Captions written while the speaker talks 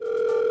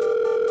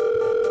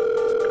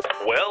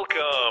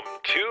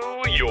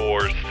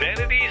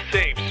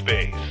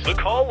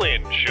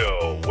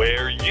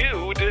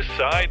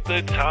Decide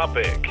the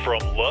topic. From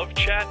love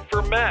chat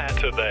for Matt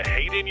to the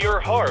hate in your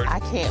heart. I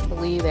can't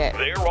believe it.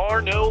 There are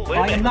no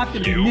limits. I am not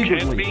going to be You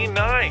can niggardly. be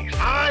nice.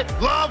 I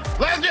love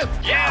lesbians.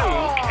 You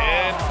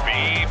can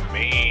be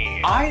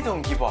mean. I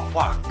don't give a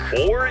fuck.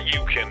 Or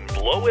you can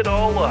blow it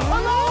all up.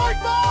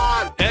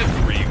 Fun!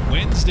 Every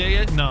Wednesday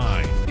at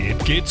 9,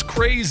 it gets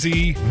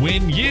crazy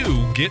when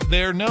you get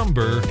their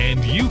number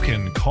and you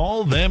can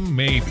call them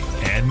maybe.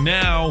 And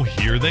now,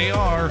 here they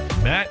are,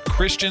 Matt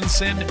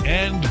Christensen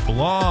and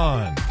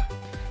Blonde.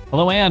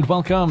 Hello and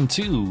welcome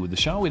to the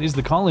show. It is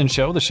the call-in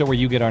show, the show where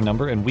you get our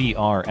number and we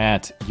are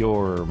at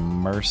your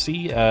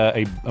mercy.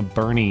 A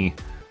Bernie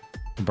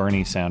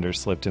sounder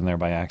slipped in there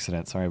by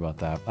accident. Sorry about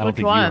that. I don't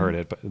think you heard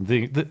it, but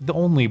the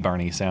only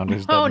Bernie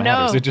sounders that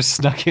matters. No. It just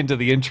snuck into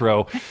the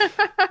intro,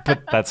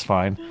 but that's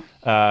fine.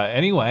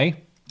 Anyway,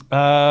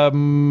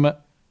 one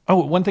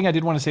thing I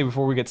did want to say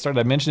before we get started,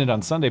 I mentioned it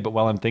on Sunday, but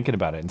while I'm thinking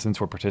about it, and since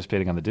we're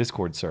participating on the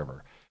Discord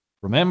server,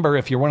 remember,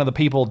 if you're one of the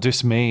people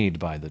dismayed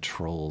by the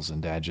trolls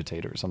and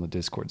agitators on the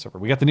Discord server,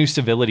 we got the new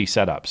civility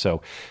set up.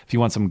 So if you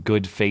want some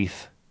good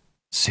faith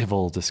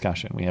civil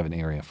discussion, we have an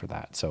area for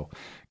that. So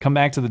come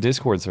back to the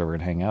Discord server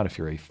and hang out if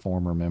you're a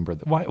former member.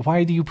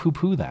 Why do you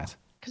poo-poo that?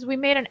 Because we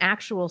made an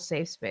actual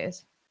safe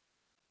space.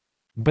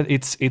 But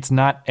it's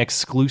not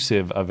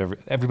exclusive of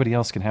everybody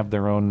else can have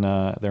their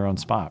own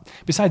spot.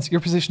 Besides,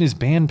 your position is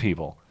ban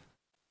people.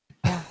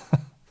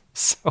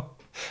 So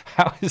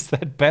how is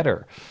that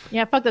better?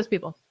 Yeah, fuck those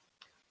people.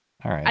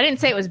 All right. I didn't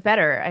say it was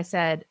better. I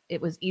said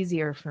it was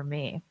easier for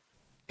me.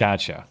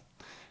 Gotcha.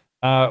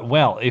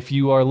 Well, if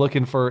you are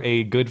looking for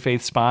a good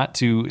faith spot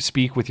to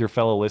speak with your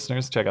fellow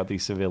listeners, check out the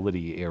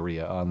civility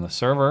area on the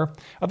server.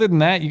 Other than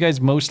that, you guys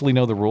mostly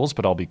know the rules,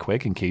 but I'll be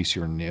quick in case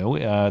you're new.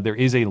 There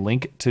is a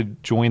link to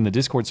join the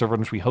Discord server in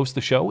which we host the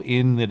show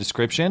in the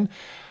description.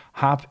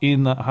 Hop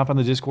on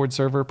the Discord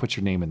server, put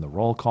your name in the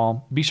roll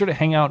call. Be sure to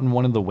hang out in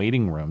one of the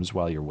waiting rooms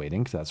while you're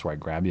waiting, because that's where I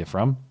grab you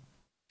from.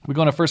 We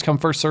go on a first come,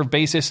 first serve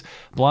basis.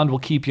 Blonde will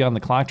keep you on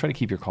the clock. Try to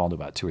keep your call to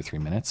about 2 or 3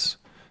 minutes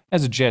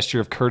as a gesture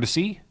of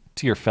courtesy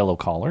to your fellow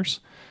callers.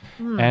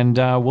 And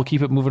we'll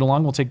keep it moving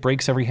along. We'll take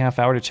breaks every half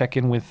hour to check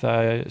in with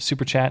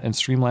Super Chat and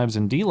Streamlabs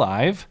and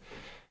DLive.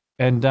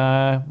 And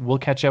we'll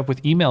catch up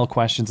with email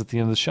questions at the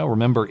end of the show.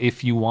 Remember,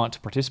 if you want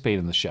to participate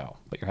in the show,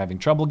 but you're having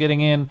trouble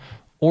getting in,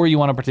 or you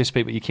want to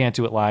participate but you can't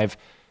do it live,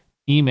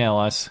 email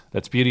us.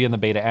 That's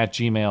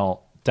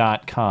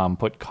beautyandthebeta@gmail.com.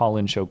 Put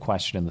call-in show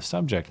question in the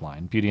subject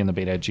line.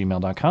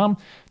 beautyandthebeta@gmail.com.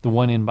 The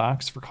one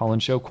inbox for call-in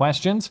show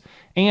questions.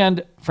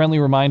 And friendly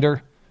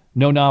reminder,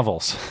 no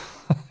novels.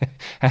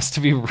 Has to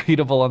be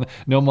readable on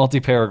no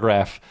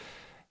multi-paragraph.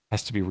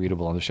 Has to be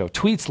readable on the show.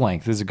 Tweets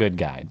length is a good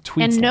guide.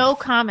 Tweets And no length.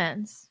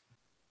 comments.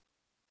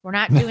 We're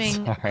not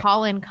doing all right.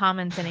 call-in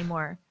comments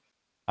anymore.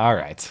 All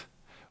right.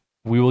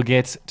 We will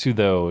get to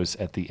those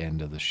at the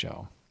end of the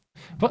show.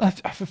 But I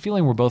have a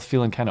feeling we're both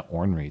feeling kind of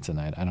ornery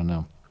tonight. I don't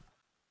know.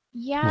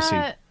 Yeah. We'll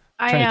see.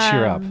 Trying to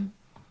cheer up.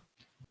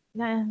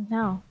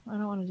 No, I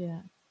don't want to do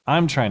that.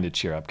 I'm trying to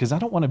cheer up because I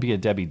don't want to be a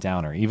Debbie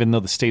Downer, even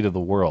though the state of the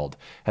world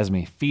has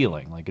me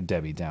feeling like a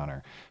Debbie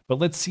Downer. But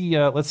let's see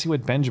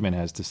what Benjamin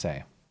has to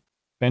say.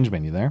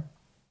 Benjamin, you there?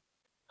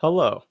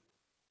 Hello.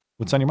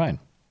 What's on your mind?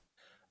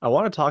 I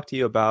want to talk to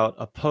you about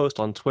a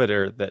post on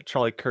Twitter that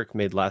Charlie Kirk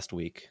made last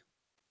week.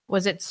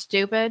 Was it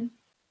stupid?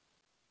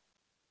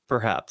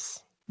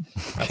 Perhaps.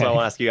 That's what I want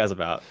to ask you guys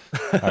about.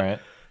 All right.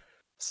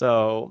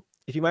 So,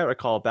 if you might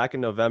recall, back in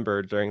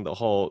November during the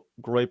whole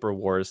Groyper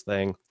Wars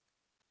thing,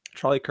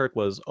 Charlie Kirk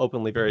was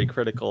openly very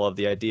critical of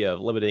the idea of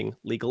limiting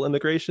legal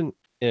immigration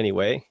in any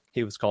way.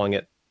 He was calling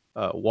it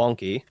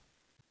wonky.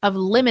 Of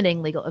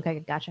limiting legal...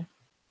 Okay, gotcha.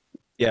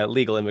 Yeah,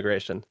 legal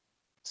immigration.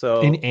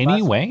 So In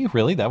any way?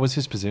 Really? That was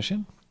his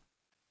position?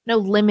 No,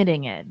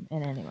 limiting it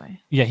in any way.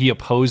 Yeah, he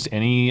opposed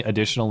any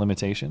additional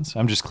limitations?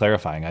 I'm just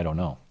clarifying. I don't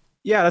know.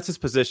 Yeah, that's his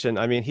position.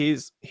 I mean,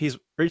 he's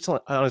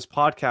recently on his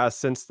podcast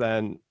since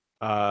then.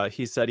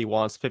 He said he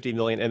wants 50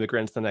 million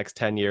immigrants the next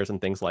 10 years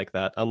and things like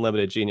that.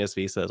 Unlimited genius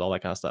visas, all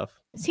that kind of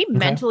stuff. Is he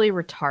mentally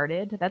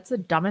retarded? That's the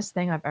dumbest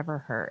thing I've ever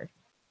heard.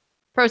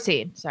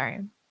 Proceed. Sorry.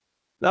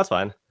 That's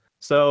fine.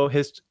 So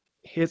his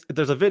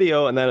there's a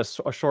video and then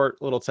a short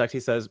little text.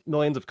 He says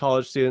millions of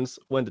college students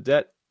went to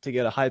debt to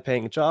get a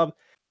high-paying job.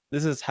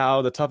 This is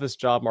how the toughest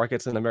job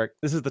markets in America.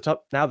 This is the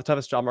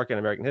toughest job market in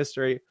American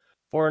history.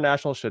 Foreign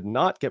nationals should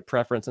not get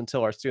preference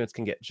until our students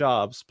can get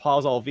jobs.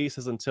 Pause all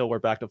visas until we're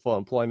back to full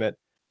employment.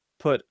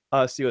 Put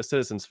us U.S.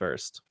 citizens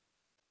first.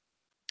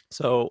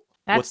 So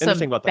That's what's some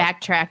interesting about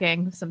that?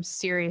 backtracking, some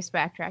serious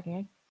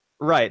backtracking.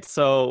 Right.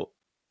 So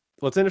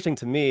what's interesting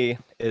to me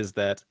is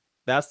that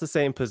that's the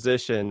same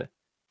position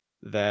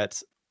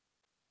that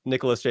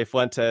Nicholas J.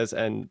 Fuentes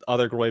and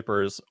other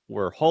Groypers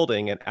were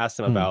holding and asked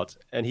him about,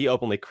 and he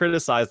openly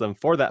criticized them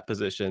for that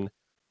position.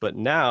 But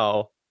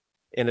now,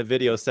 in a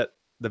video the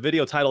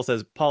video title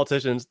says,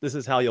 "Politicians, this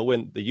is how you'll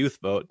win the youth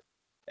vote,"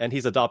 and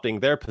he's adopting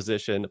their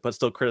position, but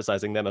still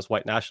criticizing them as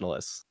white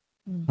nationalists.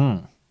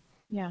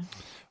 Yeah.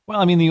 Well,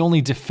 I mean, the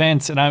only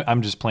defense, and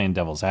I'm just playing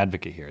devil's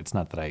advocate here. It's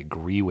not that I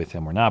agree with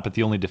him or not, but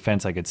the only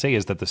defense I could say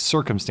is that the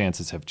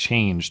circumstances have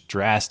changed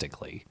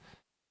drastically,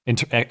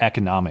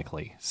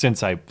 economically,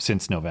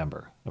 since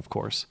November, of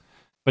course.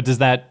 But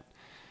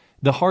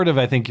the heart of,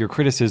 I think, your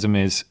criticism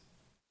is,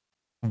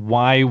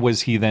 why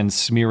was he then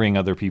smearing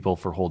other people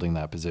for holding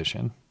that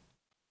position?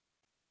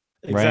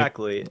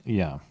 Exactly. Right?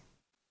 Yeah.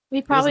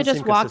 He probably doesn't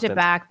just seem walked it consistent.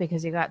 back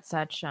because he got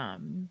such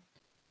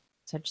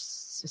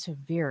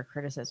severe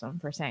criticism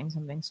for saying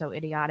something so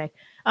idiotic.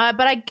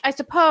 But I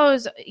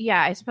suppose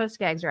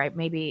Skag's right.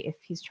 Maybe if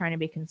he's trying to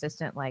be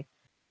consistent, like,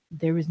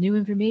 there was new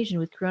information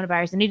with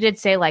coronavirus, and he did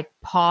say, like,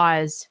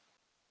 pause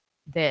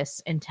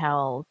this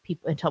until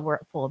we're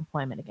at full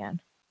employment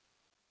again.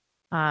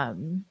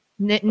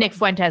 Nick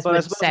Fuentes But I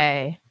would suppose-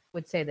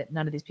 say that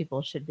none of these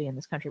people should be in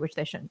this country, which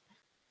they shouldn't.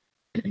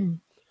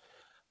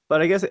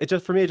 But I guess it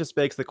just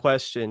begs the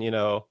question,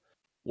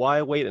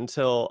 why wait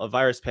until a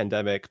virus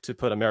pandemic to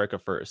put America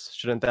first?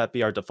 Shouldn't that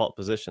be our default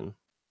position?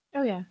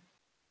 Oh yeah,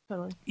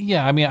 totally.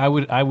 Yeah, I mean, I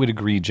would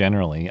agree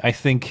generally. I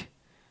think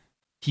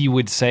he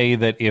would say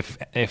that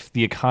if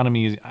the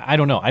economy, I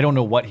don't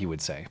know what he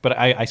would say, but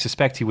I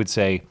suspect he would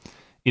say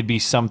it'd be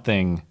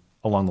something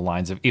along the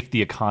lines of, if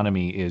the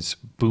economy is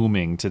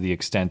booming to the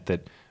extent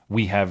that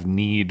we have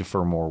need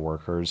for more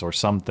workers or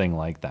something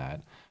like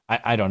that.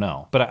 I don't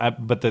know, but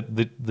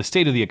the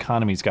state of the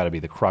economy's got to be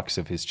the crux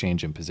of his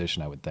change in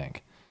position, I would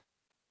think.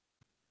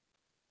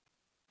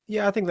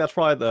 Yeah, I think that's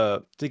probably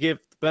to give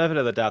the benefit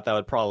of the doubt, that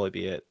would probably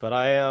be it. But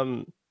I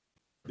am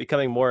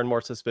becoming more and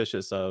more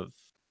suspicious of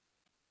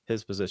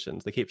his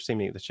positions. They keep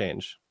seeming to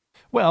change.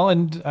 Well,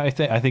 and I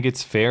think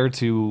it's fair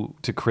to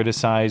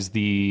criticize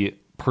the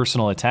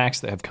personal attacks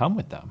that have come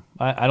with them.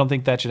 I don't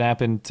think that should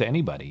happen to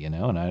anybody, and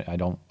I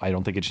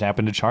don't think it should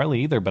happen to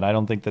Charlie either. But I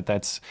don't think that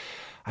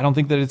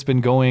it's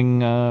been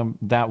going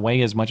that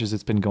way as much as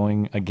it's been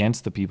going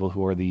against the people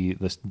who are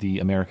the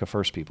America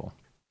First people.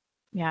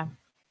 Yeah.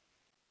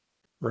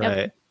 Right.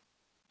 Yep.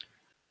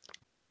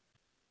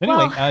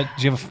 Anyway, Well-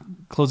 do you have a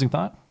closing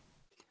thought?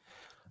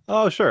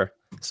 Oh, sure.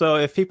 So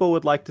if people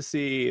would like to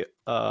see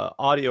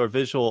audio or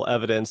visual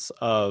evidence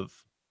of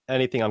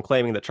anything I'm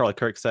claiming that Charlie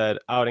Kirk said,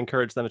 I would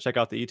encourage them to check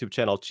out the YouTube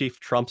channel Chief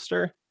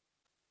Trumpster.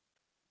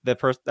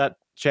 That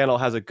channel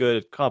has a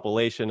good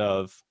compilation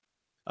of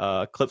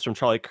clips from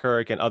Charlie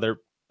Kirk and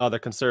other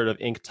conservative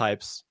ink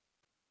types,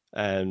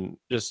 and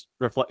just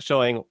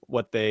showing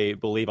what they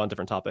believe on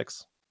different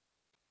topics.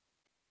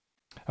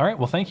 All right.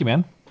 Well, thank you,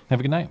 man. Have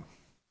a good night.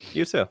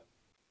 You too.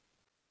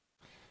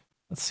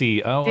 Let's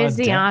see. Oh,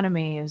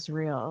 Physiognomy is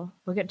real.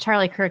 Look at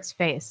Charlie Kirk's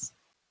face.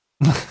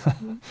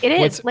 It is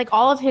What's- like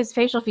all of his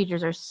facial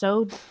features are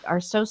so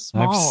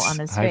small on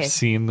his I've face.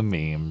 seen the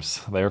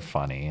memes. They're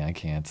funny. I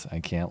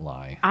can't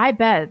lie. I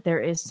bet there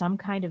is some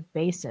kind of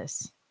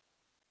basis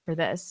for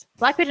this.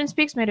 Black Pigeon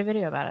Speaks made a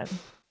video about it.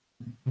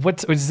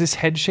 What is this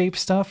head shape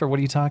stuff, or what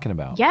are you talking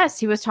about? Yes,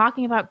 he was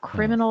talking about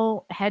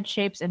criminal head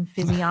shapes and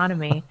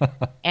physiognomy,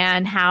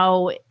 and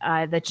how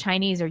the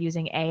Chinese are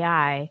using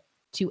AI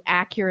to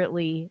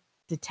accurately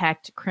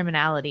detect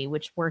criminality,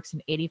 which works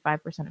in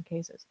 85% of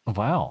cases.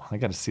 Wow, I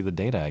got to see the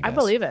data. I guess. I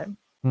believe it.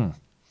 All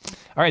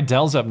right,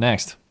 Dell's up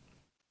next.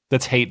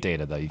 That's hate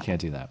data, though. You can't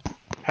do that.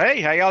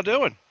 Hey, how y'all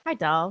doing? Hi,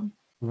 Del.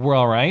 We're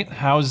all right.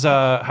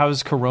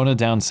 How's Corona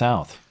down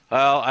south?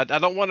 Well, I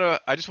don't want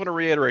to. I just want to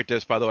reiterate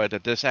this, by the way,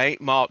 that this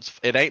ain't Maud's.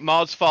 It ain't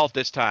Maud's fault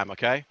this time.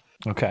 Okay.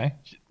 Okay.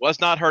 Was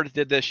not her that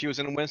did this. She was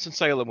in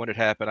Winston-Salem when it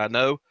happened. I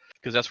know,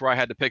 because that's where I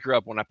had to pick her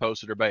up when I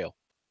posted her bail.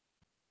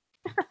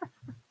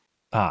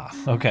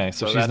 Okay.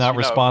 So she's that's, not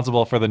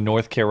responsible for the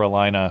North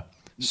Carolina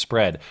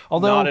spread.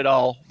 Although Not at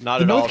all. Not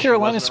the at all. North She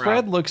Carolina wasn't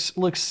spread around.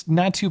 looks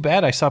not too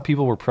bad. I saw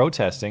people were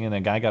protesting, and a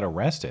guy got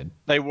arrested.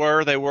 They were.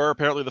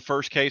 Apparently, the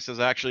first case is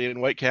actually in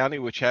Wake County,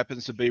 which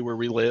happens to be where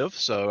we live.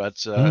 So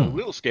that's a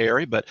little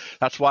scary, but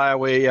that's why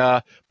we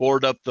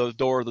boarded up the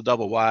door of the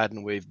double wide,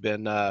 and we've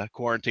been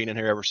quarantining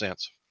here ever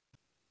since.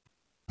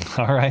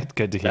 All right.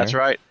 Good to hear. That's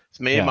right. It's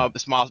me Yeah.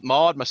 and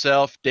Maud,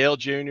 myself, Dale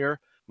Jr.,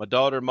 my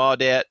daughter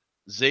Maudette,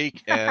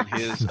 Zeke, and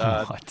his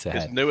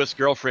Maudette. newest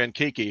girlfriend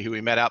Kiki, who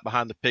we met out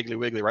behind the Piggly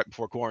Wiggly right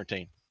before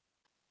quarantine.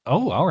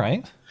 Oh, all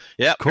right.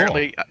 Yeah, Cool.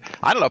 apparently,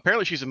 I don't know.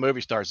 Apparently, she's a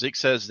movie star. Zeke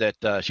says that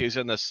she was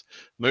in this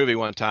movie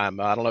one time.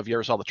 I don't know if you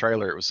ever saw the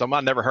trailer. It was something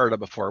I never heard of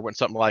before. It went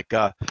something like,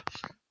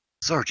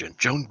 Sergeant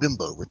Joan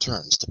Bimbo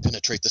returns to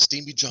penetrate the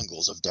steamy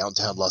jungles of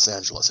downtown Los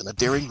Angeles in a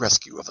daring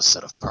rescue of a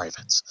set of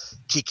privates.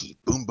 Kiki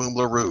Boom Boom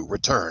LaRue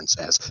returns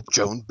as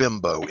Joan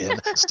Bimbo in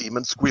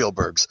Steven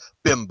Spielberg's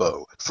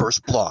Bimbo,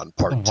 First Blonde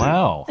Part 2.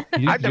 Wow.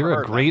 I've never You're a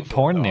heard that great before,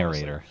 porn honestly.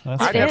 narrator.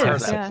 That's I've never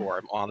heard fantastic. that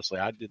before. Honestly,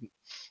 I didn't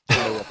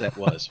know what that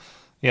was.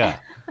 Yeah.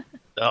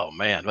 Oh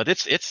man, but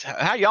it's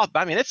how y'all.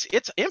 I mean, it's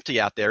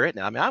empty out there, isn't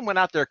it? I mean, I went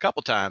out there a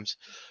couple times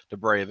to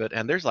brave it,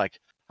 and there's like,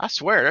 I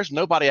swear, there's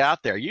nobody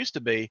out there. It used to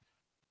be,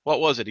 what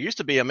was it? It used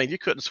to be, I mean, you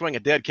couldn't swing a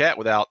dead cat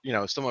without,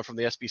 someone from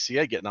the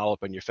SPCA getting all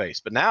up in your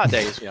face. But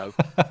nowadays,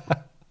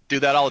 do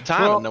that all the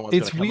time. Well, and no one's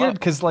it's gonna come weird up.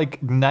 because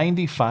like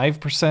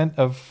 95%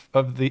 of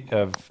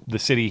the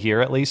city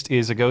here at least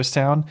is a ghost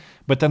town,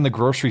 but then the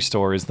grocery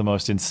store is the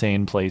most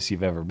insane place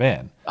you've ever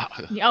been.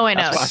 Oh, I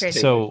know. That's why It's crazy.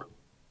 So,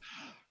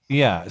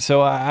 yeah.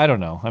 So I don't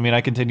know. I mean,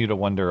 I continue to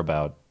wonder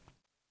about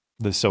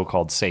the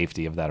so-called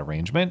safety of that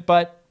arrangement,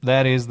 but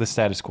that is the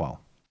status quo.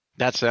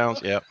 That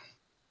sounds, yep.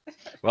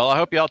 Well, I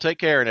hope y'all take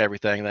care and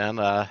everything then.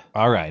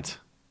 All right.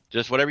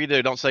 Just whatever you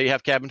do, don't say you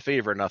have cabin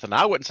fever or nothing.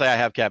 I wouldn't say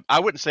I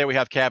wouldn't say we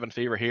have cabin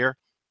fever here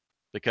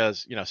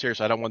because,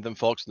 seriously, I don't want them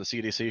folks in the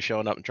CDC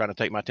showing up and trying to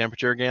take my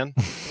temperature again,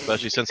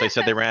 especially since they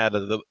said they ran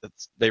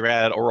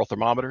out of oral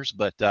thermometers.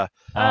 But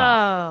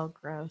Oh,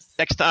 gross.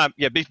 next time,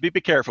 yeah, be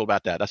careful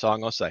about that. That's all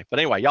I'm going to say. But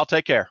anyway, y'all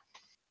take care.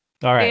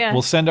 All right. Yeah.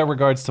 We'll send our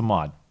regards to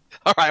Maud.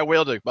 All right,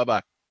 will do.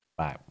 Bye-bye.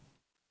 Bye.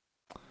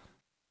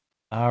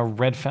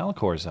 Red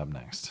Falcor's up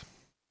next.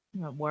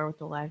 I'm at war with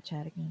the live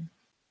chat again.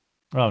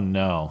 Oh,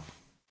 no.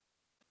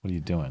 What are you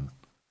doing?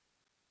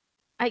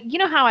 You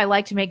know how I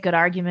like to make good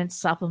arguments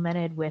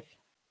supplemented with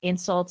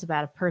insults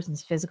about a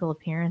person's physical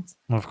appearance?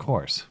 Of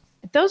course.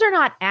 Those are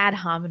not ad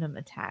hominem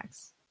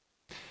attacks.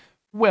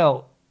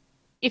 Well,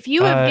 If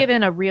you have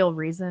given a real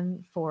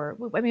reason for,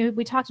 I mean,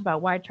 we talked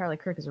about why Charlie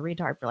Kirk is a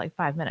retard for like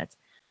 5 minutes.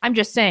 I'm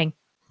just saying,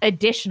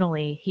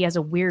 additionally, he has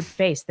a weird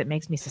face that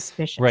makes me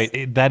suspicious.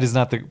 right. That is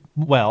not the,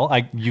 well,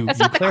 That's you not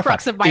the clarify.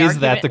 crux of my Is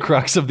that argument. the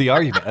crux of the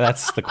argument?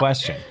 That's the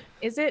question.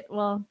 Is it?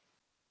 Well,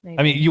 maybe.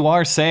 I mean, you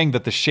are saying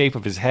that the shape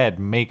of his head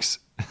makes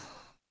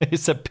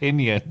his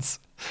opinions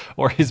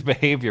or his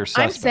behavior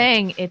suspect. I'm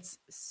saying it's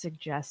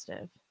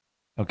suggestive.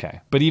 Okay.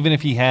 But even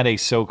if he had a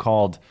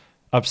so-called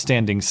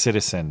upstanding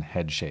citizen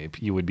head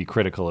shape, you would be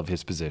critical of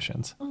his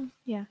positions.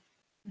 Yeah.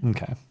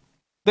 Okay.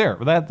 There.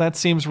 That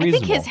seems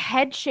reasonable. I think his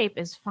head shape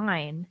is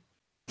fine.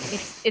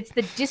 It's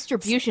the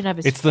distribution of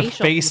his It's the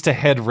facial face to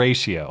head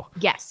ratio.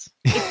 Yes.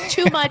 It's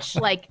too much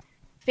like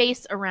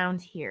face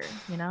around here,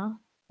 you know?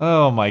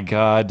 Oh my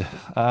God.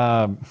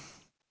 I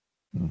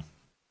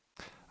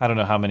don't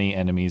know how many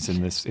enemies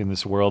in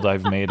this world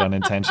I've made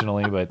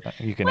unintentionally, but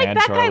you can Like add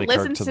that Charlie guy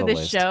Kirk listens to to the this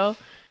list. show.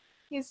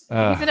 He's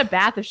in a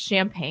bath of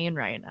champagne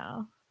right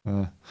now.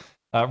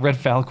 Red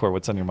Falcor,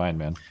 what's on your mind,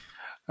 man?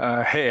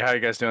 Hey, how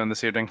you guys doing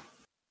this evening?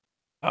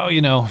 Oh,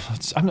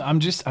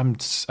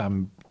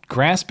 I'm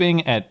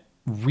grasping at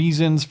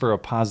reasons for a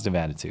positive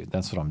attitude.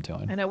 That's what I'm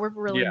doing. I know we're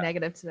really Yeah.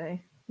 negative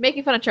today.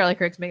 Making fun of Charlie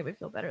Kirk's making me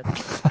feel better.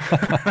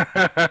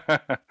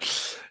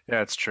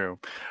 Yeah, it's true.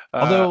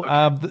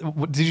 Although,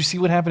 did you see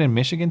what happened in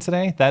Michigan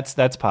today?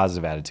 That's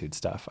positive attitude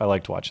stuff. I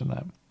liked watching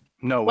that.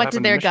 no, What happened did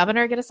in their Michigan?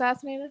 governor get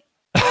assassinated?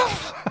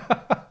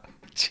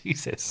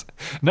 Jesus.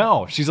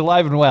 No, she's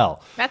alive and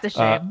well. That's a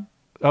shame.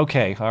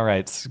 Okay, all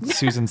right.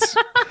 Susan's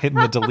hitting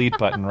the delete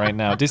button right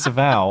now.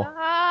 Disavow.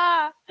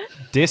 Ah!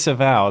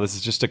 Disavow. This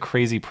is just a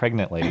crazy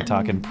pregnant lady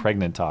talking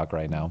pregnant talk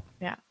right now.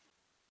 Yeah.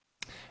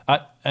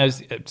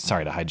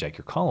 Sorry to hijack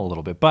your call a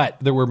little bit, but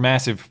there were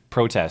massive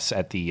protests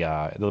at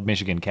the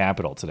Michigan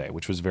Capitol today,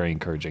 which was very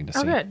encouraging to see.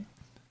 Oh, good.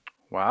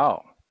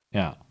 Wow,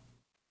 Yeah.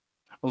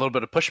 a little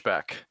bit of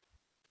pushback.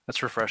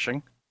 That's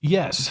refreshing.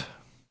 Yes.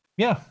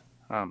 Yeah.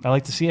 Um, I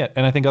like to see it,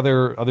 and I think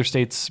other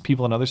states,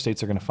 people in other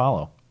states, are going to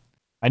follow.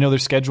 I know they're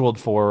scheduled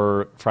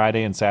for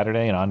Friday and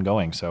Saturday and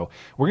ongoing, so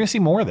we're going to see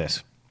more of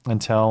this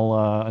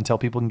until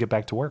people can get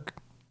back to work.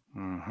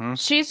 mhm.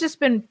 She's just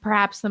been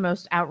perhaps the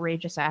most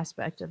outrageous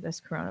aspect of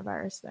this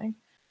coronavirus thing.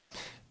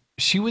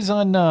 She was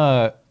on,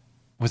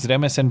 was it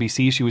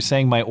MSNBC? She was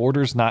saying my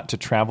order's not to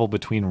travel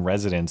between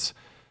residences,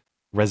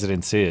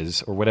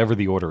 or whatever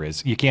the order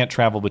is. You can't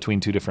travel between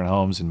two different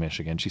homes in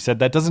Michigan. She said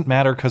that doesn't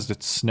matter because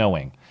it's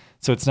snowing.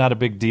 So it's not a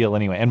big deal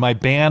anyway. And my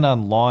ban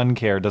on lawn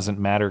care doesn't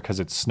matter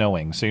because it's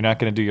snowing. So you're not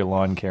going to do your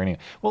lawn care anyway.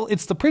 Well,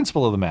 it's the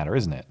principle of the matter,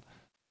 isn't it?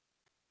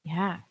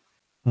 Yeah.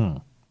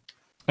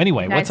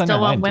 Anyway, You guys what's on still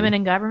your want mind? women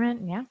dude? in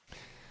government? Yeah.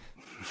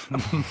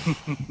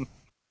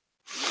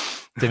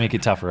 They make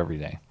it tougher every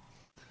day.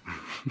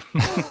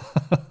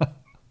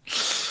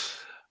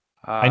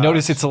 I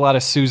notice it's a lot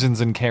of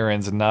Susans and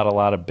Karens and not a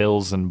lot of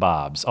Bills and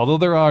Bobs. Although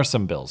there are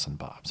some Bills and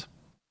Bobs.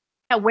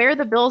 Yeah, where are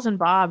the Bills and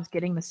Bobs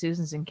getting the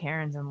Susans and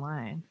Karens in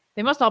line?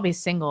 They must all be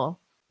single.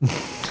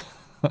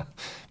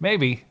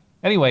 Maybe.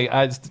 Anyway,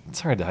 it's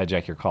hard to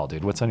hijack your call,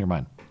 dude. What's on your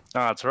mind? Oh,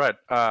 that's right.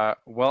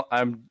 Well,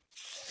 I've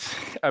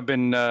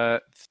been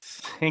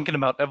thinking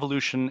about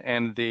evolution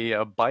and the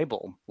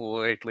Bible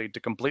lately to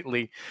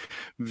completely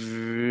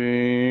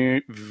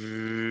veer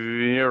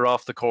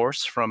off the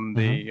course from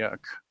the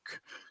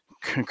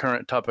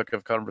current topic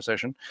of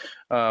conversation.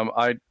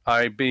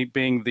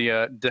 Being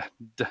the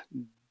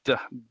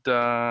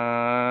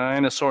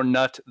dinosaur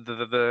nut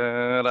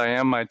that I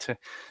am, I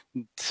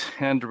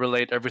tend to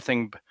relate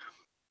everything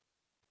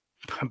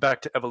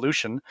back to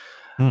evolution.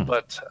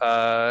 But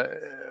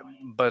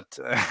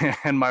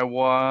and my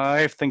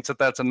wife thinks that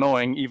that's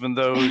annoying, even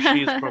though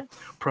she's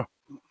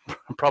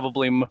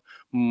probably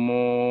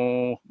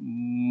more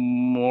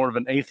of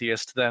an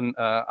atheist than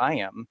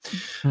I am.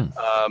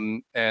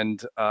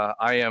 And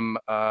I am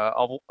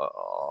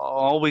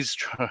always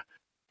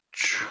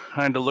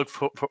trying to look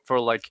for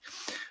like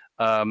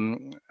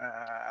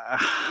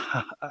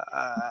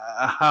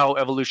how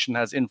evolution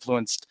has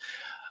influenced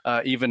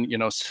even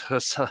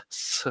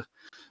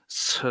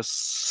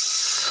society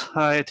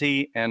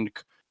and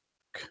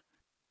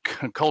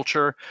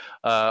culture.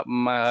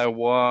 My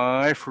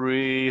wife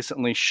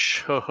recently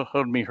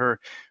showed me her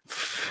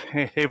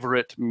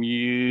favorite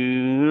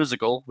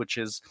musical, which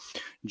is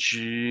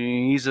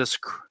Jesus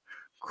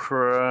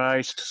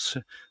Christ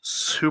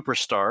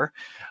Superstar,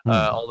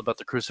 all about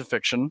the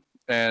crucifixion.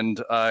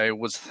 And I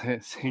was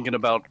thinking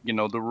about,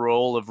 the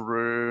role of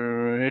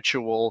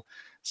ritual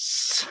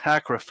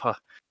sacrifice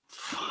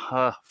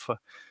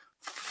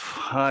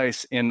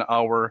in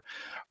our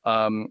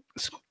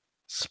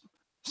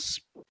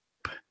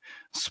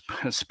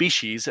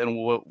species and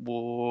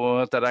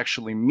what that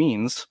actually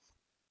means.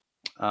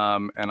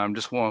 And I'm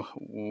just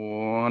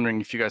wondering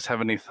if you guys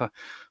have any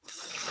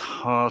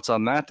thoughts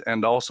on that.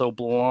 And also,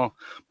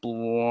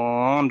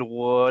 Blonde,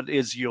 what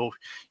is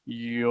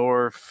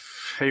your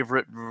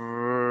favorite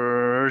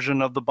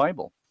version of the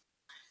Bible?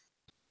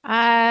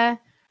 I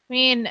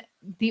mean,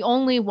 the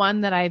only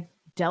one that I've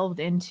delved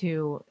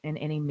into in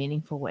any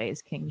meaningful way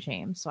is King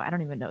James, so I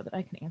don't even know that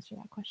I can answer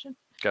that question.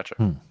 Gotcha.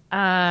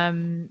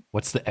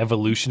 What's the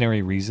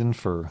evolutionary reason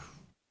for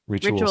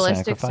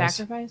ritualistic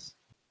sacrifice?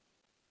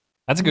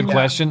 That's a good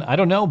question. I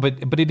don't know,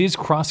 but it is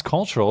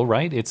cross-cultural,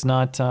 right? It's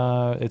not.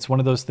 It's one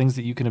of those things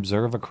that you can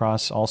observe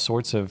across all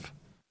sorts of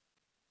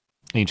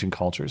ancient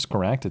cultures.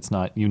 Correct? It's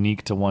not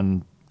unique to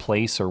one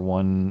place or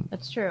one.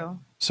 That's true.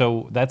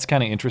 So that's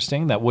kind of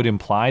interesting. That would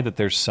imply that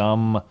there's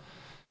some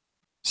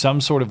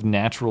sort of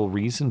natural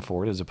reason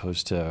for it, as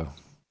opposed to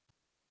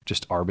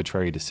just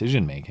arbitrary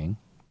decision making.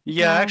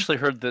 Yeah, I actually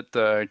heard that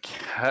a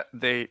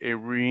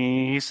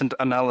recent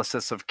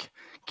analysis of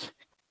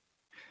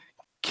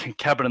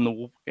Cabin in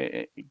the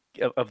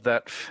of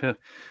that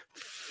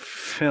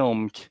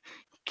film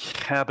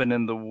Cabin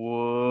in the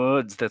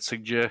Woods that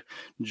suggested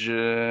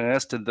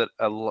that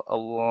a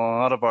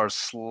lot of our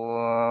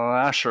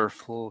slasher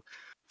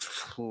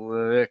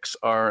flicks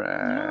are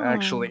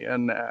actually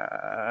an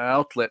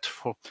outlet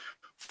for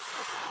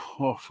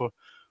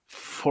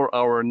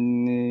our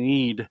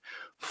need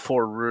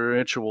for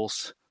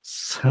rituals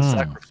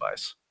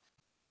sacrifice.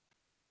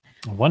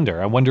 I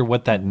wonder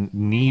what that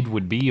need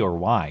would be or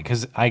why,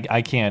 because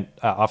I can't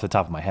off the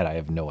top of my head, I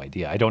have no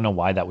idea. I don't know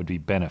why that would be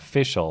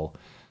beneficial.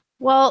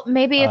 Well,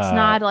 maybe it's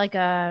not like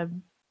a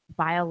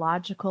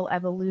biological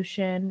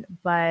evolution,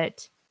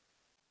 but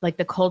like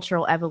the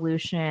cultural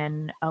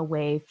evolution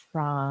away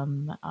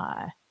from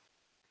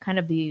kind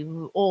of the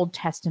Old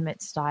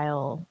Testament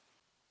style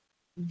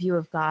view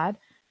of God.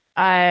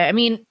 I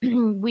mean,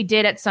 we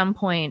did at some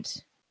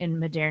point in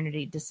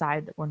modernity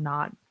decide that we're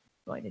not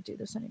going to do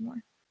this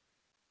anymore.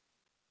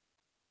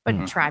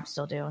 But tribes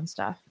still do and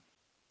stuff.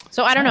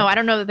 So I don't know. I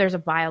don't know that there's a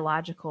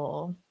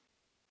biological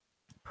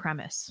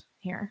premise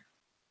here.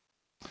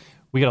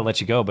 We got to let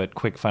you go, but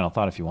quick final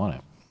thought if you want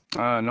it.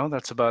 No,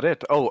 that's about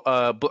it.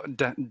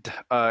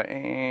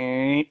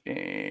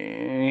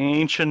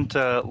 Ancient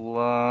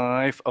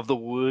life of the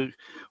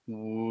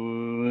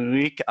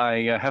week.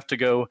 I have to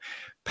go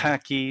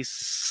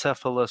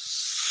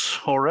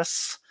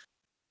Pachycephalosaurus.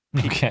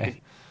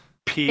 Okay.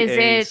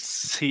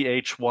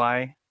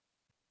 Pachy.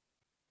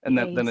 And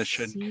then it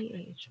should.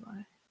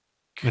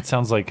 It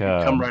sounds like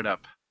come right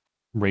up.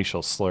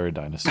 Racial slur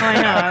dinosaur. Oh,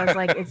 I know. I was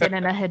like, is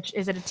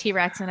it a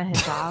T-Rex and a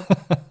hijab?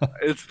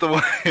 It's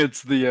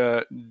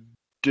the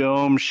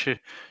dome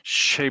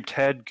shaped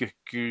head,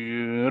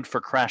 good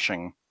for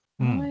crashing.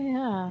 Oh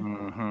yeah.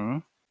 Mm-hmm.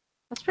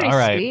 That's pretty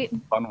sweet.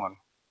 Fun one.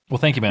 Well,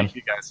 thank you, man. Thank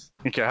you guys.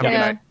 Okay, have a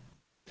good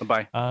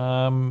night.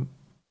 Bye.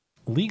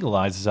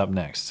 Legalize is up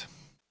next.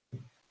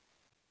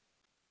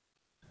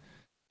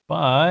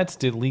 But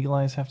did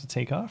Legalize have to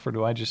take off, or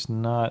do I just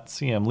not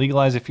see him?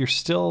 Legalize, if you're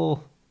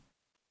still...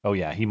 Oh,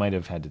 yeah, he might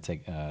have had to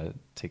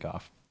take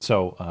off.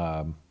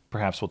 So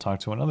perhaps we'll talk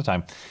to him another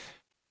time.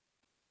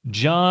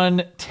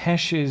 John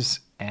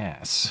Tesh's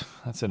Ass.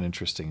 That's an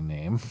interesting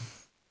name.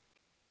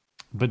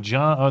 But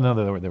John... Oh, no,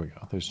 there we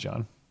go. There's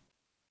John.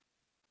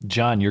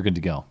 John, you're good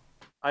to go.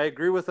 I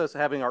agree with us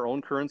having our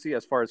own currency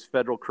as far as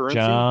federal currency.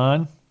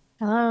 John?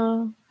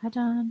 Hello. Hi,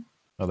 John.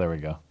 Oh, there we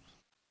go.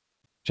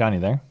 John, you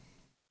there?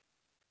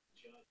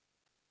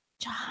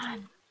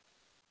 John.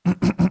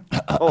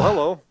 Oh,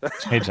 hello.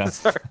 Hey, John.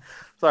 Sorry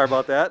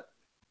about that.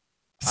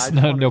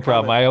 No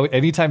problem.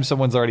 Anytime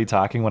someone's already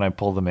talking, when I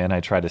pull them in, I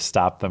try to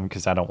stop them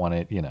because I don't want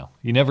to,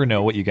 you never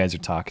know what you guys are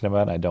talking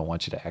about. I don't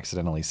want you to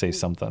accidentally say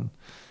something.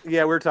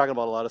 Yeah, we were talking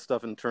about a lot of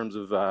stuff in terms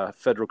of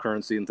federal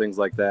currency and things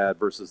like that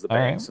versus the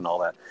banks and all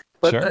that.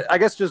 But sure. I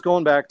guess just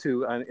going back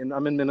to,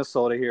 I'm in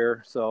Minnesota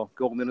here, so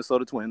go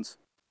Minnesota Twins.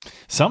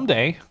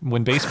 Someday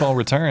when baseball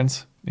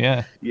returns.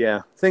 Yeah.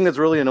 Yeah. Thing that's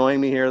really annoying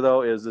me here,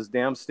 though, is this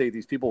damn state.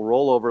 These people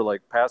roll over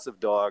like passive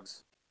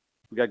dogs.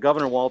 We got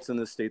Governor Walz in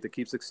this state that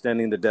keeps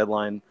extending the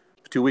deadline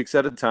 2 weeks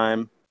at a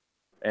time,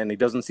 and he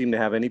doesn't seem to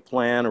have any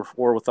plan or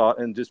forethought,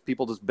 and just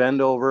people just bend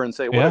over and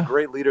say, what a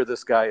great leader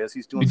this guy is.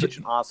 He's doing such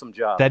an awesome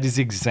job. That is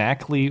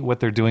exactly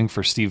what they're doing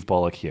for Steve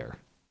Bullock here.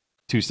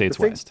 2 states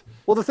The thing- west.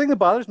 Well, the thing that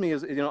bothers me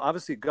is,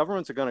 obviously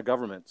governments are going to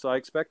government, so I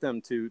expect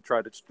them to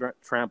try to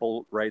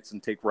trample rights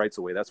and take rights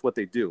away. That's what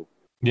they do.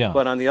 Yeah.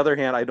 But on the other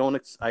hand,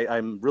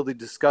 I'm really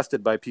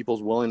disgusted by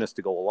people's willingness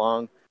to go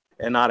along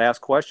and not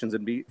ask questions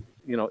and be,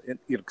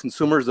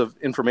 consumers of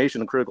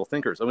information and critical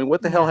thinkers. I mean,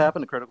 what the hell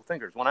happened to critical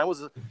thinkers? When I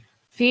was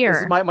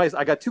Fear.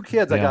 I got 2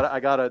 kids. Yeah. I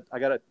got a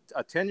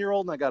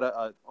 10-year-old and I got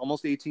a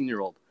almost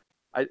 18-year-old.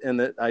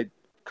 I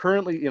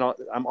currently,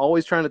 I'm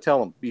always trying to tell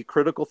them, be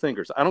critical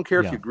thinkers. I don't care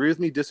if Yeah. you agree with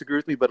me, disagree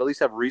with me, but at least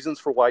have reasons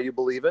for why you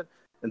believe it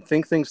and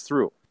think things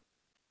through.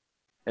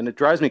 And it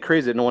drives me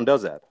crazy that no one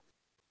does that.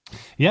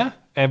 Yeah,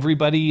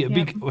 everybody.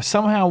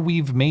 Somehow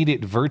we've made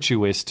it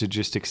virtuous to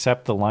just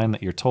accept the line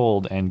that you're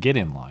told and get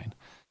in line.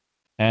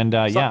 And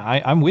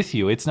I'm with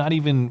you. It's not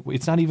even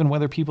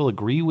whether people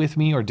agree with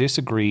me or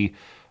disagree.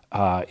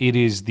 It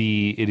is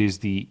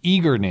the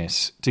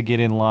eagerness to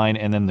get in line,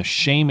 and then the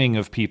shaming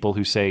of people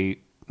who say,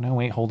 "No,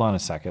 wait, hold on a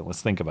second.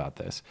 Let's think about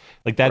this."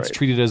 Like that's Right.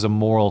 treated as a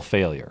moral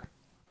failure.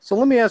 So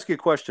let me ask you a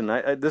question.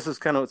 This is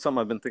kind of something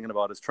I've been thinking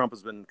about. Is Trump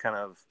has been kind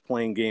of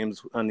playing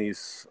games on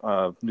these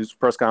news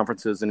press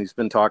conferences, and he's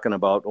been talking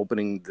about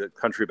opening the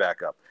country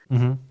back up.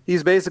 Mm-hmm.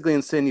 He's basically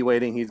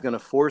insinuating he's going to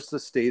force the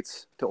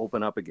states to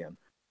open up again.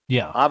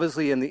 Yeah.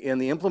 Obviously, in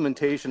the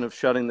implementation of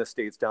shutting the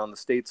states down, the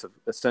states have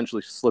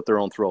essentially slit their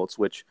own throats.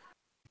 Which,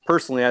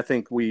 personally, I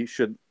think we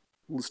should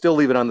still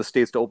leave it on the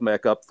states to open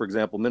back up. For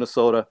example,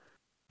 Minnesota.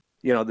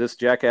 This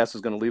jackass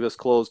is going to leave us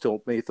closed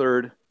till May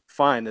 3rd.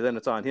 Fine, and then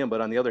it's on him.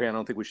 But on the other hand, I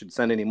don't think we should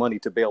send any money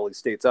to bail these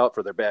states out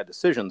for their bad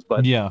decisions.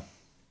 But Yeah.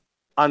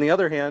 on the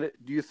other hand,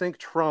 do you think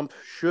Trump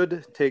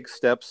should take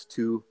steps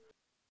to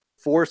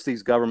force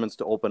these governments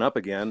to open up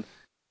again?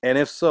 And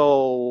if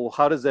so,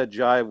 how does that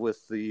jive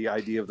with the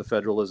idea of the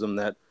federalism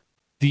that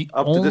to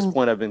this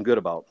point I've been good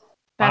about?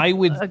 That's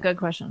a good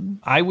question.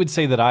 I would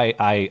say that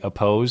I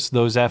oppose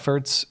those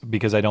efforts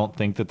because I don't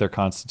think that they're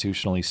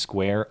constitutionally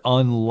square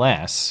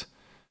unless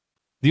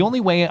the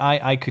only way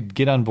I could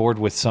get on board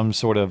with some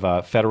sort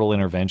of federal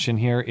intervention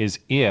here is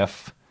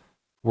if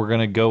we're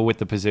going to go with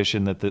the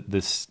position that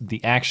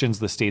the actions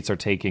the states are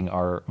taking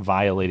are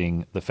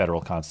violating the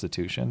federal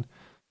constitution.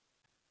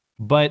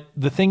 But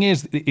the thing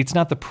is, it's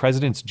not the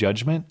president's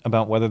judgment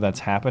about whether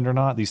that's happened or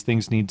not. These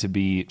things need to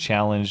be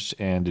challenged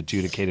and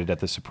adjudicated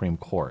at the Supreme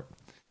Court.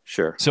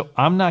 Sure. So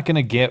I'm not going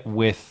to get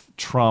with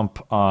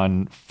Trump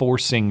on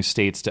forcing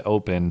states to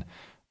open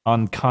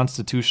on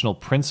constitutional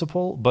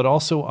principle, but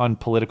also on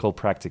political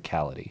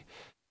practicality.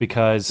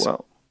 Because,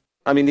 well,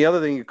 I mean, the other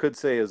thing you could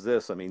say is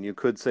this. I mean, you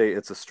could say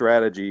it's a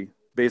strategy,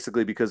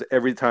 basically, because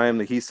every time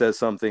that he says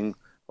something,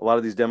 a lot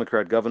of these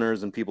Democrat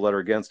governors and people that are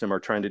against him are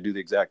trying to do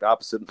the exact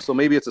opposite. So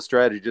maybe it's a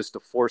strategy just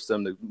to force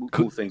them to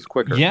move things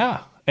quicker.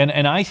 Yeah.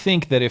 And I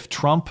think that if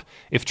Trump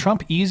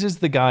eases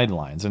the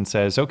guidelines and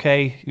says,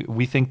 okay,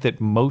 we think that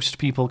most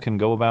people can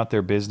go about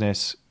their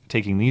business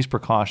taking these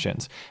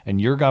precautions,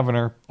 and your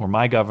governor or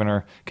my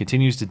governor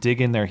continues to dig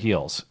in their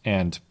heels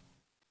and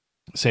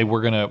say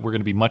we're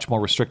gonna be much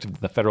more restrictive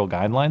than the federal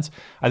guidelines,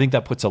 I think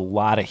that puts a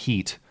lot of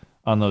heat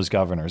on those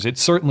governors. It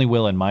certainly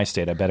will in my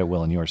state. I bet it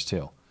will in yours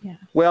too. Yeah.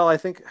 Well, I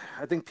think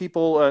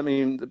people. I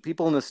mean, the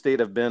people in the state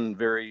have been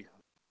very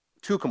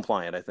too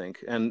compliant. I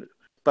think,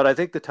 but I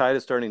think the tide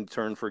is starting to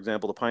turn. For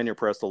example, the Pioneer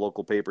Press, the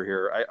local paper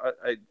here.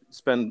 I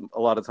spend a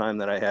lot of time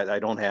that I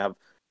don't have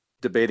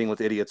debating with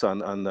idiots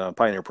on the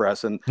Pioneer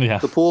Press, and Yeah,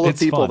 the pool of it's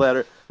people fun.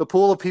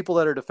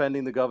 that are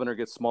defending the governor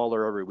gets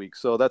smaller every week.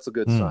 So that's a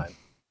good sign.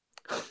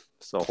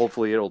 So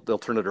hopefully they'll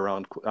turn it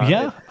around.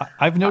 Yeah,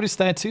 I've noticed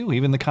that too.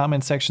 Even the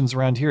comment sections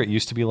around here, it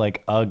used to be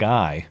like a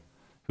guy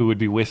who would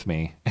be with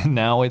me, and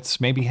now it's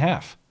maybe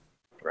half.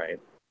 Right.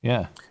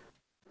 Yeah.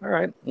 All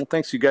right. Well,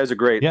 thanks. You guys are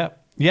great. Yeah.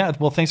 Yeah.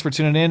 Well, thanks for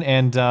tuning in,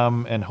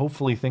 and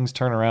hopefully things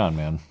turn around,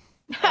 man.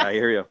 I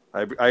hear you.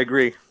 I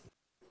agree.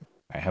 All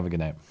right. Have a good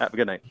night. Have a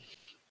good night.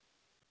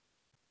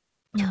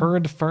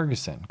 Turd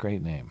Ferguson.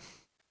 Great name.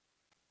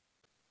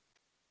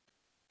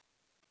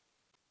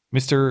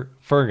 Mr.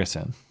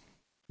 Ferguson,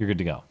 you're good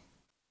to go.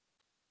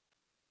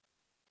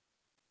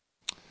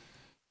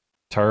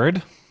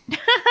 Turd?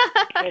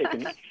 Hey,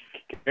 can you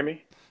hear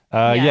me?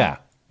 Yeah.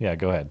 Yeah,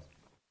 go ahead.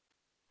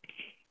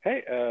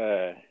 Hey,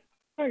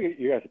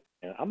 you guys,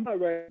 I'm about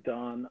ready to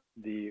don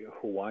the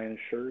Hawaiian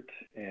shirt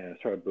and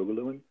start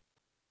boogalooing.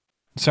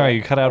 Sorry,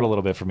 you cut out a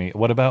little bit for me.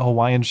 What about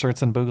Hawaiian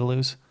shirts and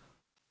boogaloos?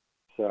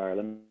 Sorry,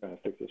 let me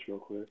fix this real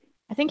quick.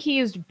 I think he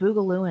used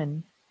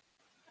boogalooing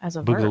as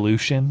a verb.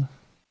 Boogalution?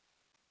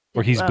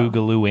 Or he's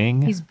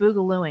boogalooing? He's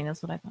boogalooing.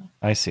 That's what I thought.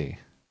 I see.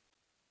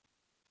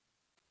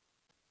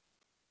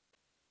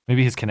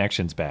 Maybe his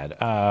connection's bad.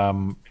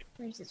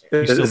 Is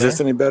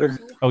this any better?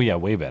 Oh, yeah,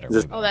 way better.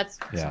 Oh, that's...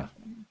 Yeah.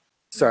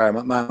 Sorry,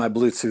 my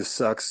Bluetooth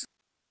sucks.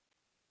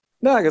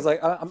 No, because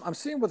I'm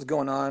seeing what's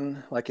going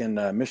on, like in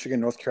Michigan,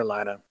 North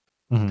Carolina.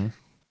 Mm-hmm.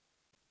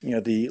 You know,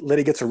 the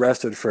lady gets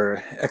arrested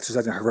for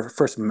exercising her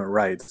First Amendment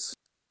rights.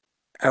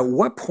 At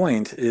what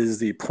point is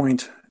the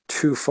point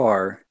too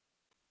far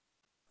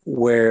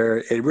where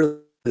it really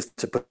is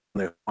to put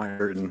on the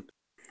Hawaiian and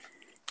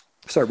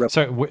start?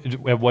 Sorry,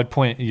 at what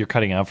point, you're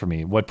cutting out for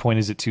me, what point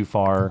is it too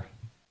far?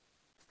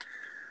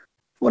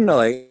 Well, no,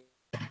 like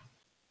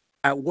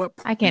at what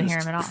point I can't is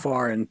hear him at all. too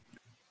far? And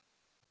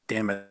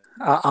damn it,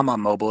 I'm on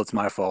mobile. It's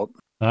my fault.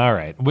 All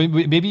right.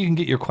 Maybe you can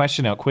get your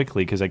question out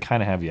quickly because I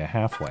kind of have you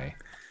halfway.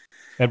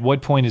 At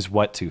what point is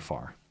what too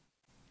far?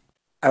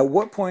 At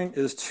what point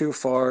is too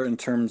far in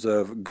terms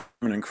of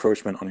government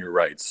encroachment on your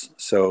rights?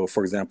 So,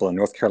 for example, in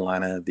North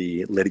Carolina,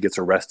 the lady gets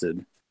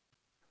arrested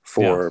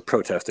for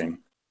protesting.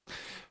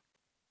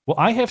 Well,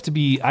 I have to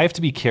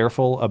be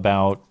careful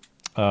about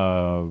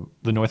the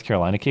North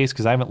Carolina case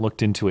because I haven't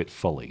looked into it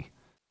fully.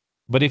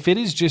 But if it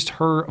is just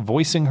her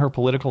voicing her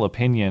political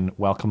opinion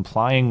while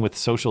complying with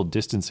social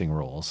distancing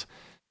rules,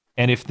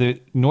 and if the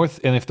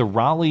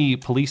Raleigh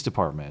Police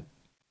Department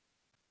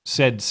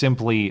said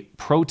simply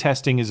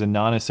protesting is a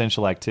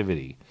non-essential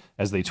activity,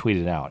 as they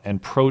tweeted out,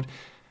 and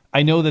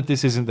I know that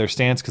this isn't their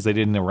stance because they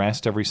didn't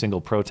arrest every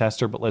single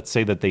protester, but let's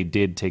say that they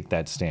did take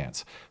that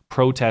stance.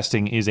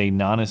 Protesting is a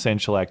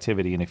non-essential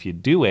activity, and if you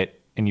do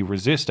it and you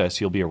resist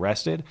us, you'll be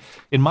arrested.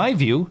 In my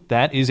view,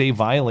 that is a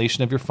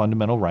violation of your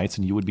fundamental rights,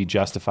 and you would be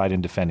justified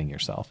in defending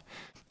yourself.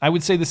 I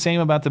would say the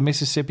same about the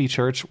Mississippi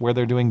church, where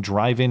they're doing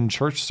drive-in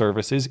church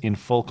services in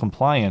full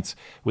compliance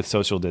with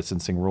social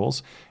distancing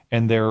rules,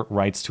 and their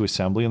rights to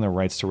assembly and their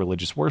rights to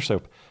religious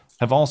worship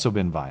have also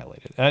been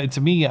violated.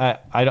 To me,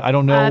 I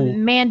don't know.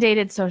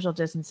 Mandated social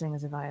distancing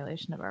is a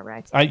violation of our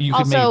rights.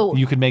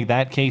 You could make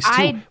that case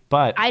too,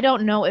 but I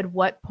don't know at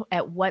what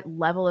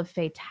level of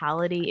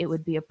fatality it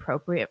would be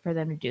appropriate for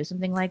them to do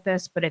something like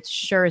this, but it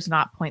sure is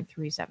not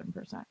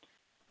 0.37%.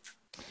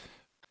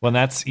 Well,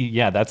 that's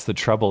the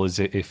trouble. Is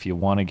if you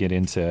want to get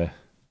into,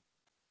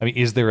 I mean,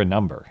 is there a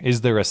number?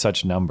 Is there a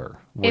such number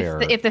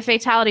where if the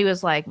fatality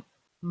was like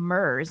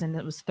MERS and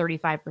it was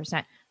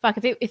 35%, fuck,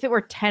 if it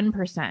were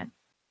 10%,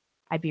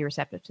 I'd be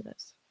receptive to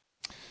this.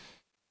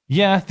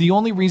 Yeah, the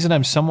only reason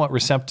I'm somewhat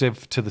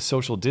receptive to the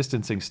social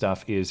distancing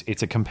stuff is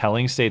it's a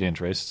compelling state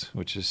interest,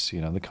 which is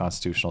the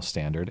constitutional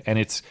standard, and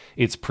it's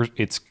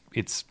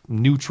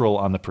neutral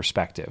on the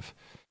perspective.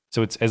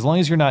 So it's as long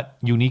as you're not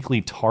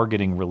uniquely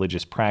targeting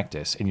religious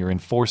practice and you're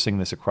enforcing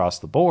this across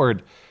the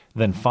board,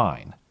 then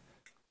fine.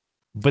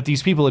 But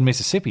these people in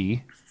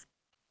Mississippi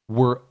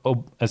were,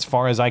 as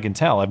far as I can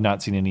tell, I've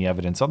not seen any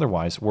evidence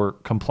otherwise, were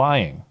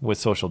complying with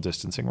social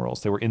distancing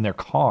rules. They were in their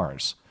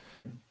cars.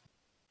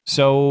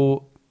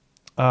 So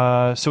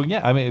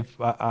yeah, I mean,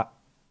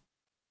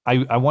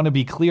 I want to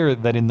be clear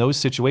that in those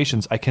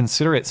situations, I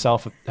consider it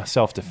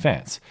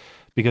self-defense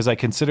because I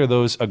consider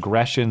those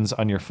aggressions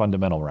on your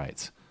fundamental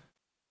rights.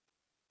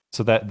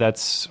 So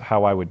that's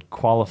how I would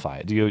qualify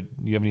it. Do you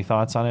have any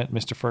thoughts on it,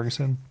 Mr.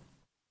 Ferguson?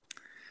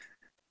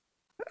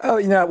 Oh,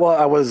 well,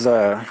 I was.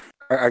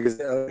 I guess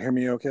hear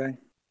me okay?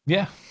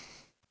 Yeah.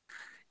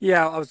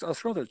 Yeah, I was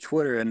scrolling through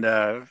Twitter and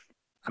I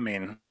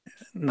mean,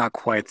 not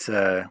quite.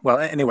 Well,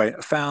 anyway,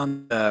 I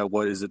found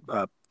what is it?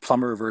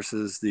 Plummer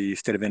versus the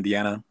state of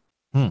Indiana.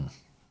 In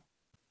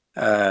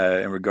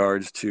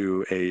regards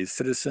to a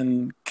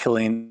citizen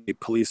killing a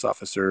police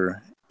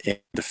officer in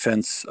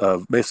defense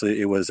of, basically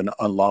it was an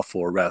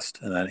unlawful arrest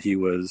and that he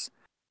was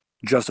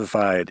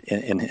justified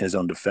in his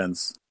own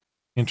defense.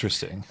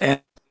 Interesting.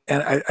 And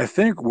I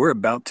think we're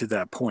about to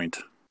that point.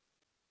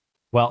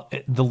 Well,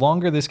 the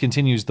longer this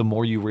continues, the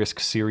more you risk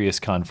serious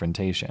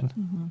confrontation.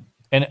 Mm-hmm.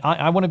 And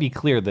I want to be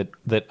clear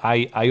that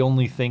I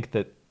only think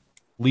that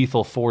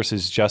lethal force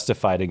is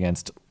justified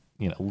against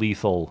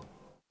lethal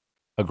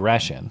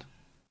aggression.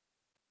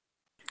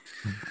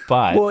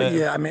 But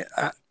yeah, I mean,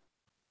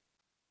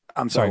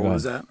 I'm sorry. What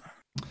was that?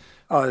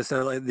 Oh,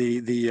 so like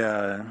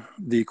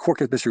the court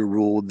has basically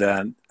ruled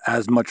that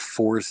as much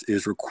force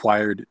is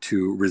required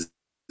to resist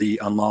the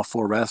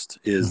unlawful arrest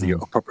is the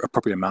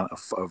appropriate amount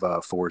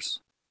of force.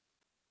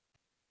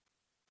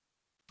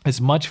 As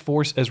much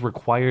force as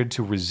required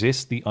to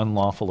resist the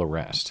unlawful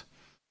arrest.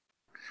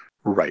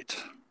 Right.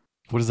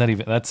 What does that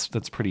even? That's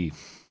pretty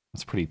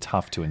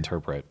tough to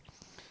interpret.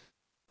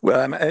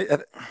 Well,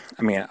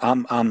 I mean,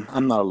 I'm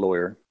not a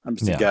lawyer. I'm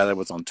just a guy that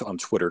was on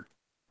Twitter.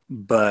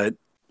 But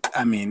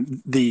I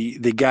mean,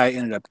 the guy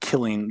ended up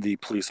killing the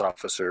police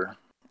officer,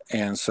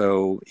 and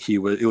so it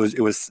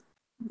was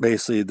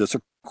basically the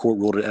Supreme Court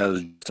ruled it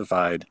as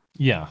justified.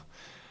 Yeah,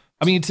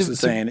 I mean,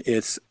 saying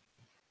it's.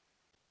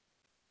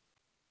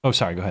 Oh,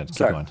 sorry. Go ahead.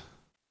 Keep going.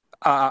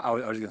 I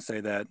was going to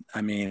say that.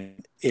 I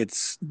mean,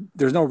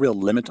 there's no real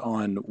limit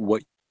on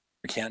what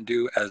you can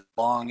do as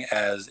long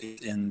as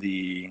it's in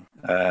the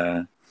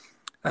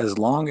as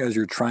long as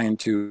you're trying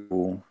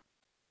to.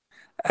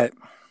 I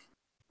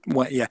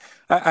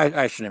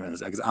shouldn't even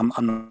say because I'm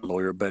not a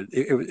lawyer, but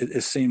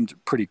it seemed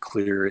pretty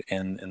clear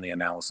in the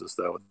analysis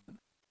though.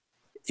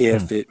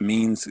 If it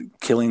means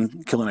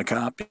killing a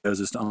cop because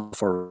it's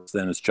unlawful,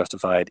 then it's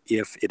justified.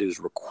 If it is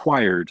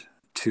required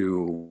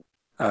to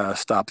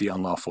stop the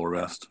unlawful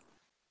arrest.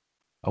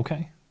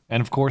 Okay.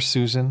 And of course,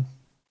 Susan,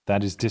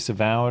 that is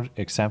disavowed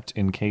except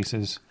in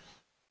cases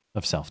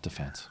of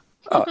self-defense.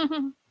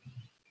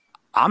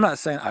 I'm not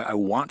saying I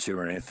want to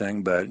or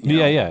anything, but you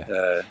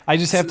know, I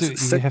just have to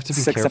you have to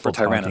be careful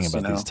talking Tyrannus,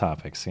 about you know? these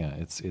topics. Yeah,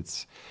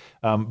 it's.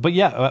 But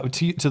yeah,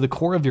 to the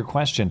core of your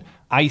question,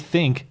 I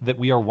think that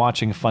we are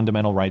watching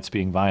fundamental rights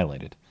being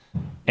violated,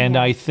 and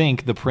I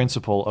think the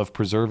principle of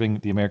preserving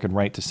the American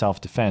right to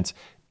self-defense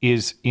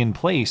is in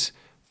place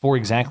for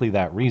exactly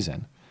that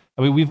reason.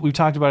 I mean, we've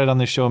talked about it on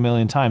this show a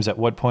million times. At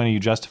what point are you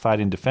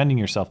justified in defending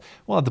yourself?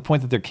 Well, at the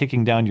point that they're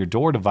kicking down your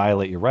door to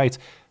violate your rights.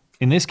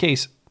 In this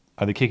case,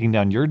 are they kicking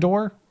down your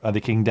door? Are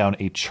they kicking down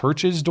a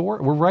church's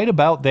door? We're right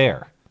about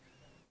there.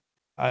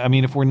 I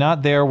mean, if we're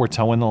not there, we're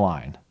towing the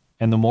line.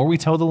 And the more we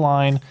toe the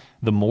line,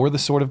 the more the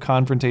sort of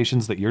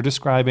confrontations that you're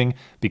describing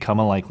become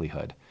a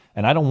likelihood.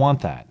 And I don't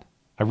want that.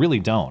 I really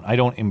don't. I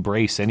don't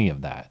embrace any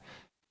of that.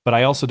 But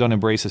I also don't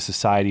embrace a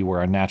society where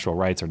our natural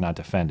rights are not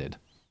defended.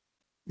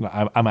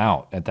 I'm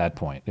out at that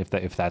point,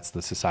 if that's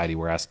the society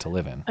we're asked to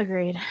live in.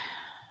 Agreed.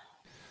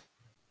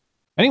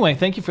 Anyway,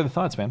 thank you for the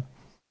thoughts, man.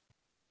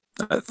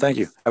 Thank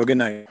you. Have a good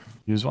night.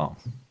 You as well.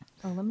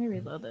 Oh, let me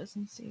reload this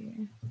and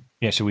see.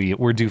 Yeah,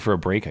 we're due for a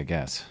break, I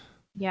guess.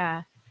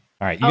 Yeah.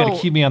 All right, you got to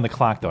keep me on the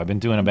clock, though. I've been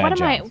doing a bad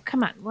job.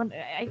 Come on.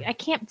 I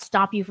can't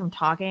stop you from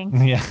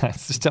talking. Yeah,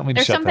 just tell me to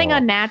There's shut something the hell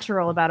up.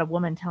 unnatural about a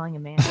woman telling a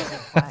man to be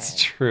quiet. That's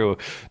true.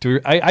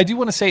 I do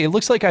want to say, it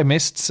looks like I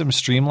missed some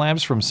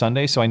Streamlabs from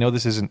Sunday, so I know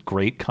this isn't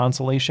great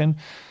consolation,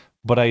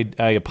 but I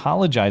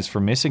apologize for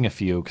missing a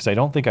few because I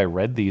don't think I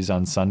read these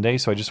on Sunday,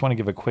 so I just want to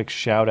give a quick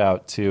shout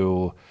out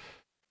to,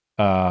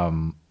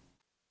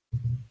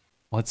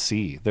 let's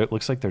see, it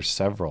looks like there's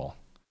several.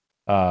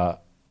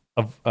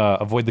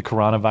 Avoid the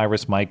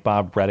Coronavirus, Mike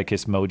Bob,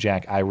 Redicus,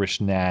 Mojack,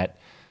 Irish Nat,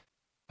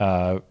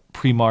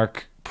 Premark,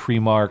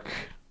 I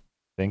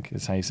think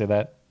is how you say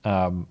that.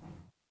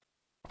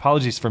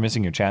 Apologies for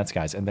missing your chats,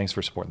 guys, and thanks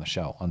for supporting the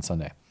show on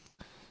Sunday.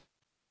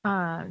 You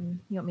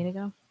want me to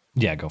go?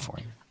 Yeah, go for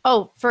it.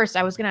 Oh, first,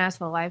 I was going to ask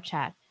the live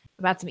chat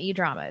about some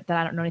E-drama that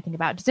I don't know anything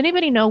about. Does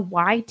anybody know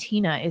why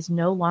Tina is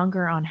no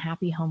longer on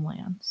Happy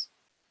Homelands?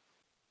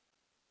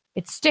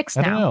 It's Styx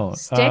now. I don't know.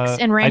 Styx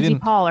and Ramsey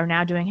Paul are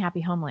now doing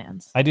Happy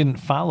Homelands. I didn't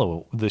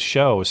follow the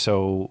show,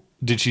 so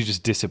did she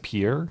just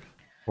disappear?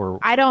 Or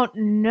I don't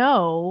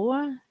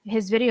know.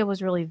 His video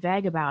was really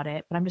vague about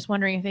it, but I'm just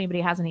wondering if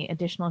anybody has any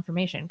additional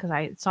information because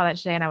I saw that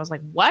today and I was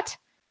like, what?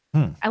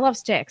 I love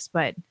Styx,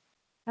 but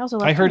I also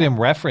love I heard Tina. him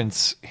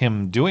reference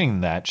him doing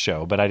that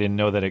show, but I didn't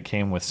know that it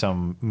came with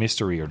some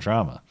mystery or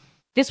drama.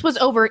 This was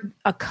over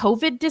a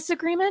COVID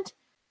disagreement?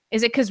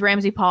 Is it because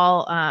Ramsey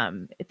Paul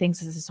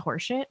thinks this is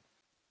horseshit?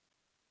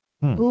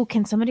 Ooh,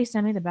 can somebody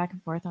send me the back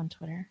and forth on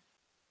Twitter?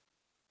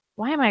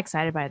 Why am I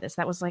excited by this?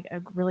 That was like a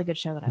really good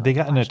show that They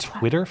got in a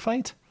Twitter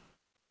fight?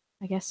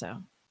 I guess so.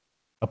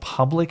 A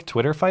public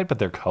Twitter fight, but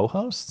they're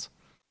co-hosts?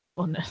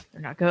 Well, no,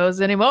 they're not co-hosts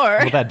anymore.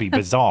 Well, that'd be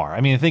bizarre. I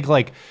mean, I think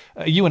like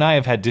you and I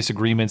have had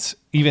disagreements,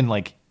 even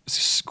like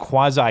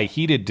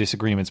quasi-heated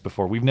disagreements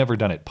before. We've never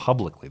done it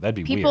publicly. That'd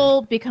be weird.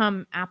 People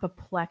become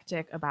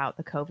apoplectic about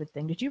the COVID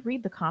thing. Did you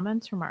read the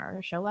comments from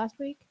our show last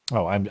week?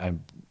 Oh,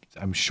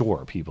 I'm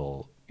sure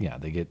people, yeah,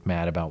 they get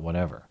mad about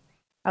whatever.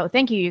 Oh,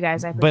 thank you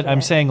guys. I But I'm appreciate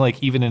it. saying,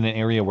 like, even in an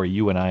area where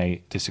you and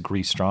I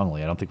disagree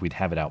strongly, I don't think we'd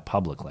have it out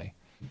publicly.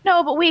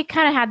 No, but we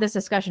kind of had this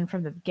discussion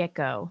from the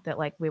get-go that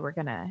like we were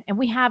gonna, and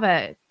we have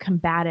a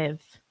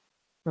combative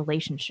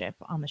relationship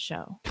on the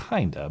show.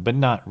 Kinda, but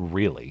not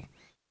really.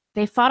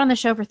 They fought on the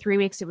show for 3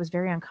 weeks. It was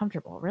very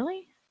uncomfortable.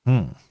 Really?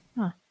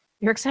 Huh.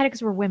 You're excited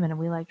because we're women and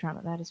we like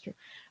drama. That is true.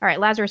 All right,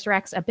 Lazarus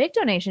Rex, a big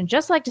donation.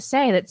 Just like to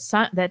say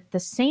that the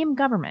same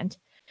government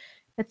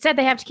that said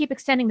they have to keep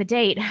extending the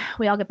date,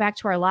 we all get back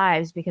to our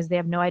lives because they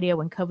have no idea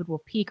when COVID will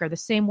peak, are the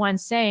same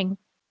ones saying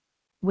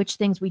which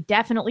things we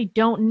definitely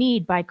don't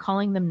need by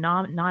calling them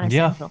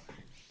non-essential.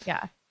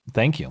 Yeah.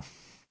 Thank you.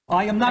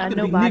 I am not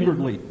going to be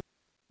niggardly.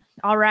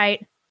 All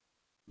right,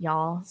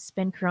 y'all,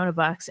 spend Corona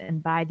bucks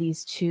and buy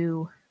these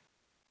two.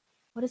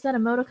 What is that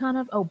emoticon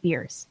of? Oh,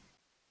 beers.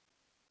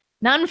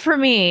 None for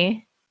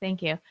me.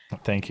 Thank you.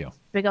 Thank you.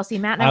 Big LC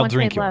Matt and I I'll once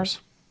drink made love. yours.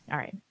 All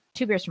right.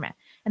 2 beers for Matt.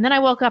 And then I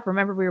woke up.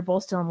 Remember, we were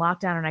both still in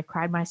lockdown and I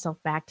cried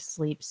myself back to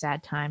sleep.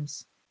 Sad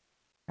times.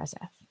 Press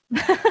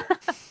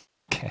F.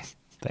 Okay.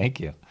 Thank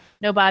you.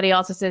 Nobody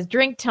also says,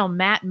 drink till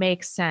Matt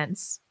makes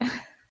sense.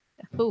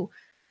 Ooh,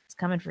 it's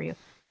coming for you.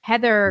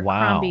 Heather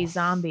Wow. Crombie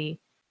Zombie.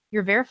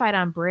 You're verified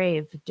on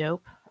Brave.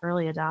 Dope.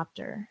 Early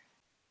adopter.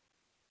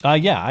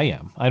 Yeah, I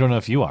am. I don't know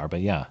if you are, but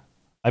yeah.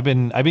 I've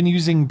been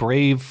using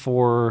Brave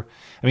for,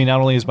 I mean,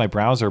 not only is my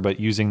browser, but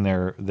using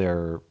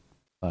their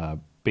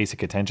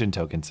basic attention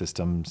token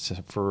systems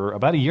for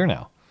about a year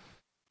now.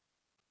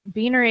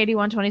 Beaner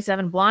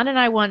 8127. Blonde and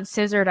I once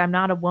scissored. I'm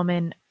not a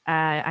woman.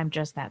 I'm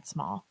just that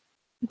small.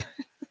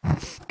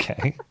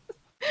 Okay.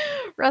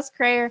 Russ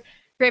Crayer.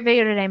 Great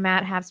video today,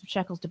 Matt. Have some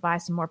shekels to buy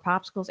some more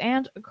popsicles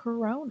and a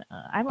Corona.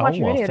 I haven't watched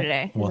your video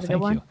today. Well, Is it a good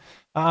thank one? you.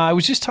 I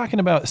was just talking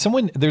about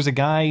there's a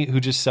guy who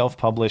just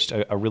self-published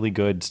a really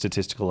good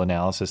statistical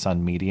analysis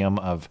on Medium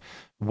of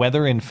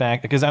whether, in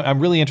fact, because I'm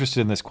really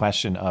interested in this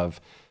question of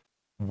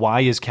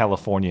why is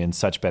California in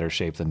such better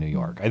shape than New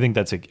York? I think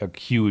that's a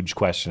huge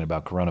question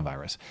about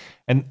coronavirus.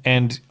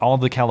 And all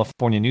the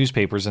California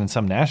newspapers and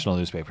some national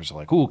newspapers are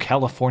like, "Ooh,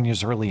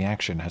 California's early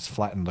action has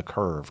flattened the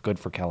curve. Good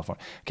for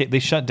California." Okay, they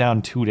shut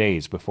down 2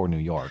 days before New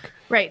York.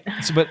 Right.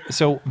 But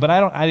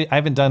I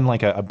haven't done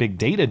like a big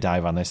data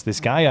dive on this. This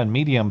guy on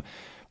Medium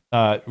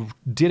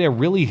did a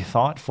really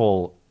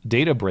thoughtful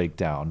data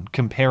breakdown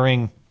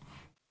comparing.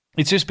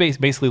 It's just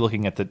basically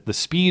looking at the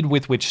speed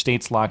with which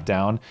states lock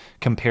down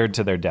compared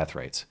to their death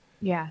rates.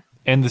 Yeah.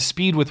 And the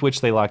speed with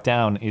which they lock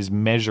down is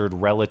measured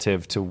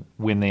relative to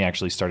when they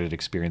actually started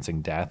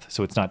experiencing death.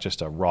 So it's not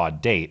just a raw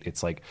date.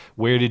 It's like,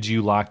 where did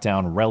you lock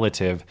down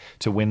relative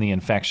to when the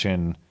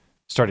infection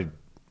started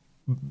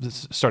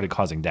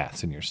causing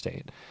deaths in your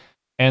state?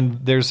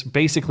 And there's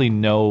basically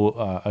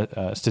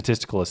no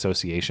statistical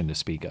association to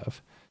speak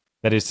of.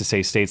 That is to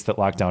say, states that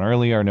lock down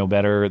early are no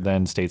better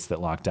than states that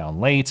lock down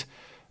late.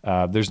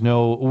 There's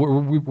no,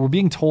 we're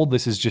being told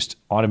this is just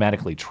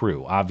automatically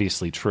true,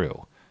 obviously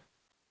true,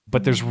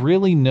 but there's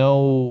really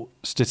no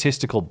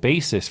statistical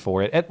basis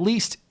for it, at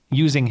least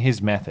using his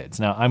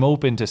methods. Now, I'm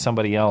open to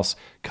somebody else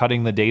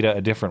cutting the data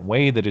a different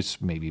way that is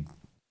maybe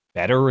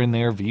better in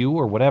their view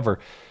or whatever,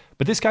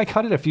 but this guy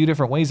cut it a few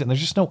different ways, and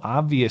there's just no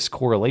obvious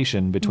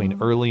correlation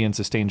between early and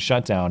sustained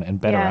shutdown and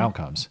better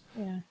outcomes.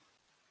 Yeah.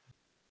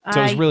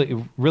 So it's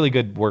really, really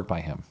good work by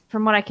him.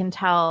 From what I can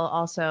tell,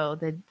 also,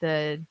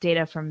 the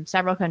data from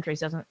several countries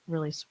doesn't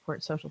really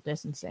support social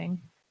distancing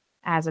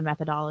as a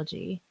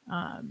methodology,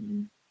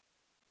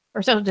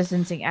 or social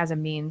distancing as a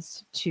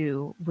means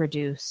to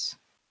reduce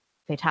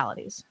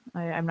fatalities.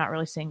 I'm not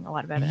really seeing a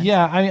lot of evidence.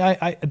 Yeah,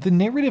 I the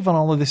narrative on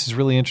all of this is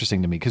really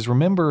interesting to me because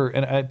remember,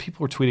 and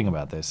people were tweeting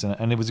about this,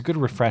 and it was a good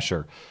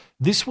refresher.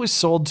 This was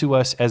sold to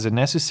us as a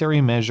necessary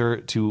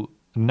measure to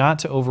not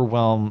to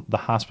overwhelm the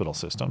hospital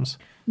systems.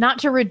 Not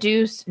to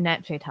reduce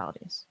net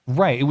fatalities.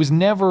 Right. It was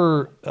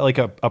never like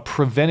a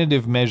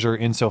preventative measure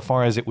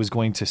insofar as it was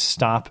going to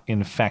stop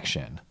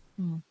infection.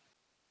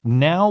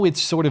 Now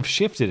it's sort of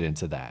shifted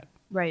into that.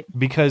 Right.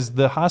 Because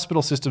the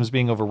hospital systems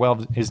being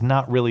overwhelmed is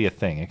not really a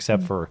thing,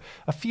 except for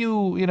a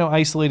few,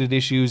 isolated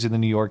issues in the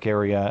New York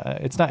area.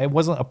 It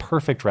wasn't a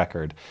perfect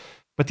record.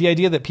 But the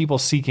idea that people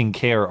seeking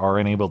care are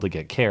unable to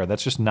get care,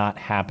 that's just not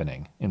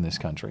happening in this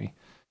country.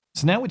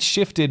 So now it's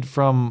shifted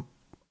from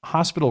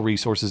hospital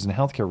resources and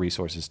healthcare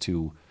resources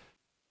to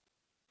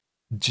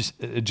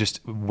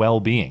just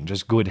well-being,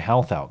 just good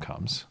health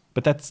outcomes.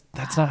 But that's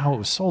not how it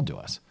was sold to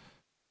us.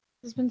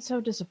 It's been so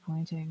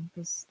disappointing.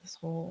 This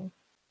whole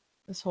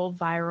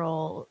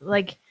viral,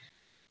 like,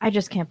 I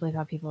just can't believe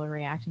how people are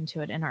reacting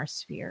to it in our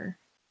sphere.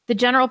 The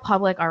general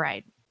public, all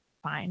right,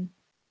 fine.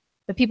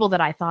 The people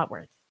that I thought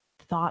were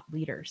thought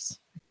leaders.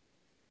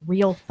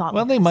 Real thought.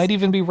 Well, they might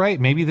even be right.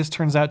 Maybe this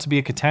turns out to be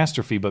a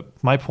catastrophe.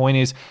 But my point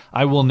is,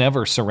 I will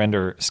never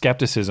surrender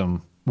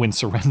skepticism when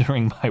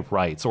surrendering my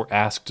rights or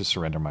ask to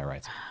surrender my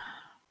rights.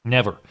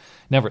 Never.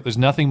 There's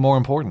nothing more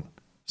important.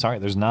 Sorry,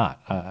 there's not.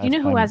 You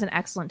know who has an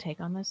excellent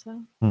take on this,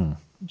 though?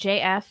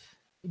 J.F.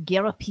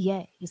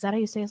 Guérapier. Is that how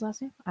you say his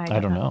last name? I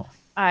don't know.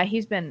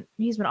 He's been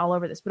all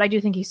over this, but I do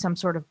think he's some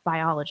sort of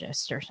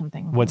biologist or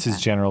something. What's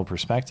his general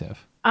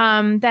perspective?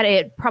 That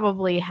it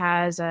probably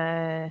has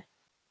a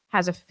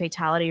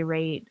fatality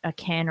rate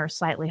akin or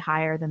slightly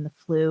higher than the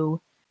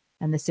flu.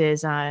 And this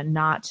is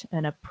not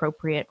an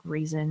appropriate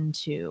reason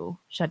to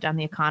shut down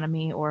the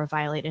economy or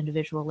violate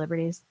individual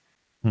liberties.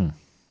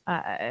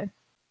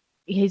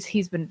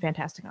 He's been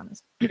fantastic on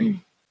this.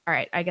 All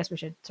right, I guess we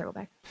should circle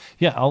back.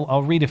 Yeah,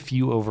 I'll read a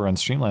few over on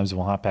Streamlabs and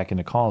we'll hop back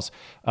into calls.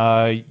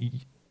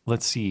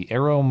 Let's see.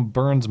 Arrow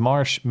Burns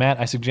Marsh. Matt,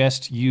 I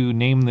suggest you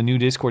name the new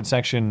Discord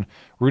section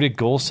Rudik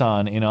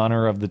Golsan in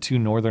honor of the 2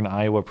 Northern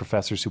Iowa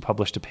professors who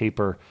published a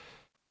paper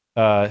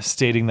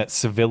stating that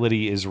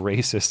civility is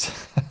racist.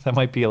 That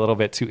might be a little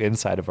bit too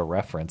inside of a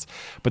reference,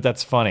 but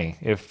that's funny.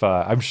 If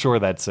I'm sure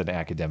that's an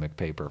academic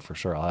paper for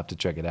sure. I'll have to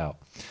check it out.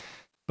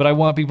 But I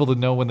want people to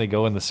know when they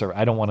go in the server.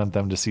 I don't want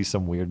them to see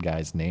some weird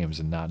guy's names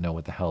and not know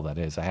what the hell that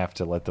is. I have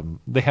to let them.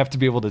 They have to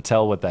be able to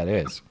tell what that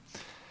is.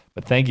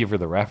 But thank you for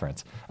the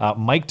reference.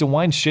 Mike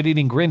DeWine,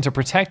 shit-eating grin. To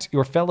protect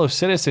your fellow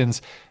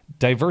citizens,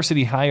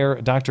 diversity hire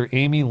Dr.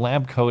 Amy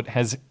Labcoat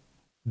has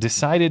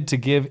decided to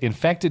give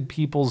infected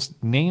people's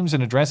names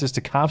and addresses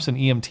to cops and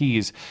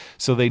EMTs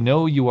so they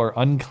know you are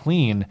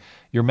unclean.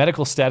 Your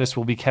medical status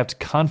will be kept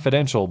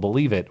confidential.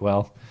 Believe it.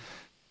 Well,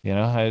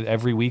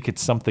 every week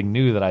it's something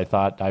new that I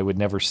thought I would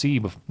never see,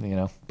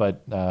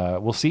 but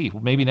we'll see.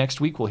 Maybe next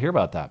week we'll hear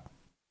about that.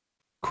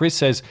 Chris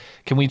says,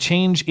 can we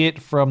change it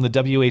from the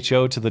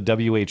WHO to the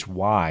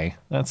WHY?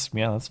 That's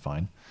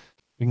fine.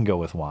 We can go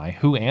with Y.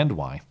 Who and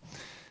why?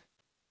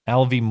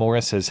 Alvy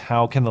Morris says,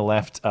 how can the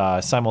left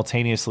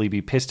simultaneously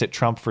be pissed at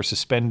Trump for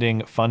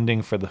suspending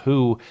funding for the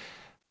WHO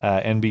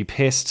and be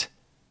pissed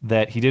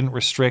that he didn't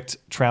restrict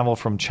travel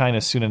from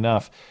China soon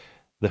enough?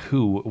 The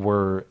WHO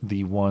were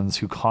the ones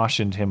who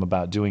cautioned him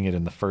about doing it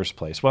in the first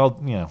place.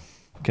 Well,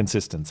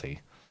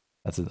 consistency.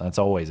 That's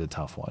always a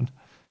tough one.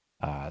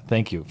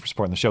 Thank you for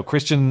supporting the show.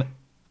 Christian,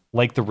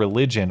 like the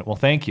religion. Well,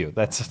 thank you.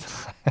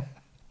 That's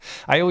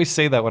I always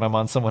say that when I'm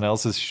on someone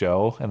else's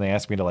show and they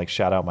ask me to like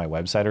shout out my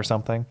website or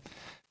something.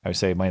 I would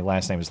say my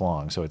last name is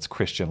long, so it's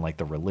Christian, like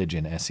the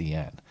religion,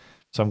 SEN.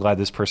 So I'm glad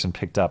this person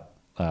picked up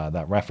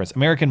that reference.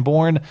 American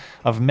born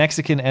of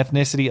Mexican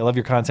ethnicity. I love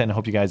your content and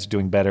hope you guys are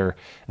doing better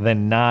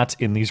than not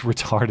in these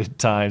retarded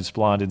times.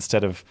 Blonde,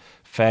 instead of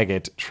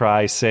faggot,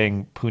 try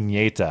saying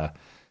puñeta.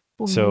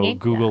 So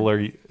Google or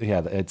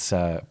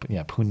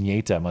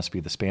puñeta must be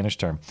the Spanish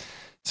term.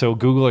 So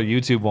Google or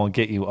YouTube won't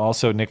get you.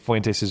 Also, Nick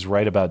Fuentes is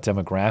right about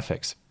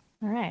demographics.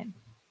 All right.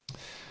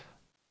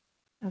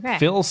 Okay.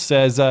 Phil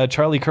says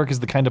Charlie Kirk is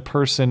the kind of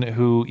person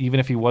who, even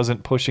if he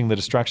wasn't pushing the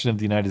destruction of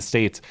the United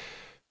States,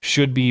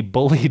 should be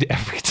bullied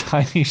every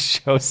time he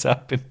shows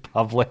up in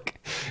public.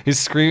 His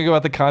screaming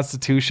about the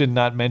Constitution,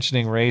 not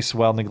mentioning race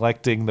while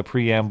neglecting the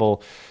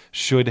preamble,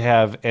 should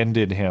have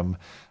ended him.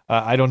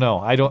 I don't know.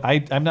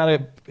 I'm not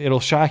a. It'll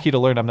shock you to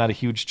learn I'm not a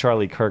huge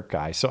Charlie Kirk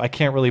guy, so I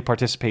can't really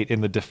participate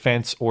in the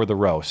defense or the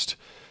roast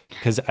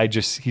because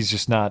he's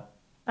just not.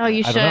 Oh,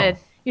 you should.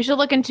 You should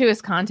look into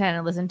his content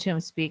and listen to him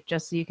speak,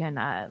 just so you can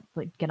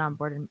get on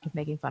board with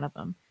making fun of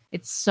him.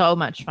 It's so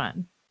much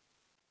fun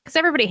because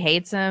everybody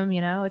hates him.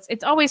 You know,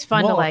 it's always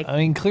fun to like. I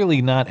mean,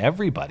 clearly not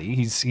everybody.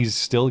 He's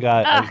still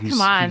got.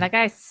 Come on, that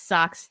guy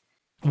sucks.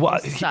 Well,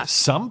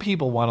 some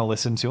people want to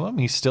listen to him.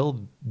 He's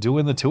still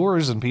doing the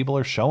tours, and people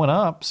are showing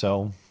up.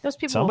 So those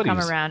people will come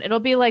around. It'll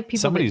be like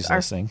people that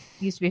listening.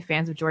 Used to be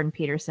fans of Jordan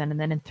Peterson, and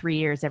then in 3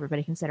 years,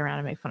 everybody can sit around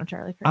and make fun of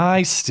Charlie Kirk.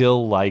 I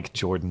still like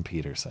Jordan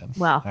Peterson.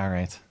 Well, all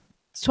right.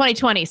 It's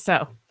 2020,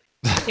 so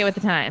get with the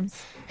times.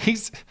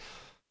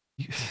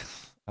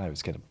 I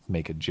was going to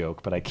make a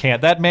joke, but I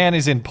can't. That man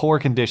is in poor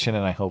condition,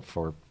 and I hope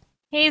for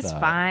he's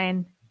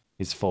fine.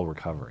 His full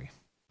recovery.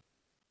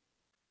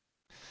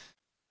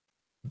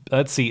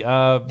 Let's see.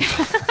 I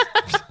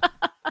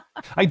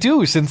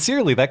do,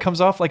 sincerely. That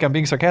comes off like I'm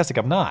being sarcastic.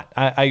 I'm not.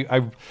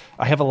 I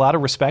have a lot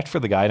of respect for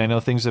the guy, and I know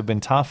things have been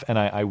tough, and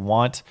I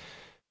want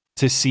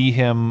to see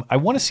him. I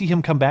want to see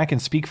him come back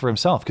and speak for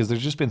himself because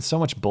there's just been so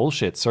much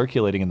bullshit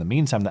circulating in the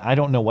meantime that I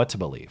don't know what to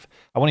believe.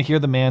 I want to hear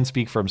the man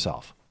speak for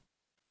himself.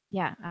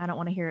 Yeah, I don't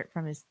want to hear it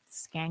from his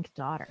skank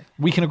daughter.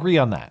 We can agree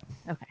on that.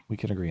 Okay. We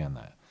can agree on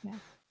that.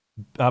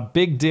 Yeah.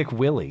 Big Dick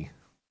Willie.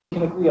 We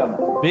can agree on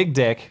that. Big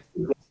Dick.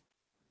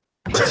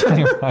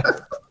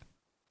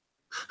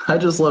 I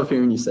just love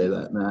hearing you say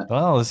that, Matt.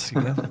 Well,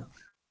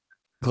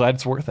 glad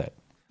it's worth it.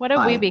 What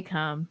have we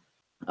become?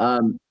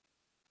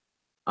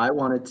 I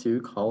wanted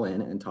to call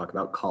in and talk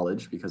about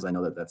college because I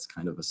know that that's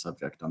kind of a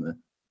subject on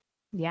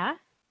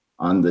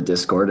the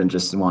Discord, and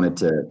just wanted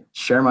to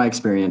share my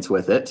experience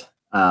with it.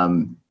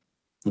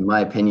 In my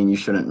opinion, you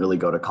shouldn't really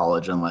go to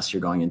college unless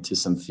you're going into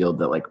some field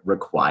that like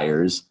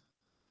requires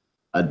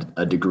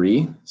a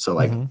degree. So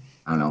like, I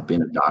don't know,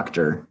 being a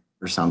doctor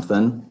or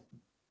something.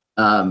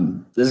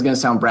 This is going to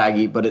sound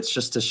braggy, but it's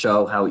just to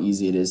show how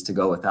easy it is to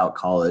go without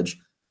college.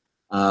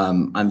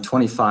 I'm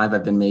 25.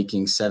 I've been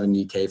making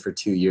 $70K for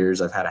 2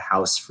 years. I've had a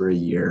house for a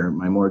year.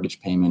 My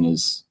mortgage payment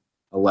is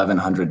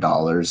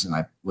 $1,100, and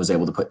I was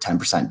able to put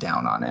 10%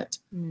 down on it.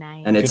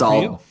 Nice. And it's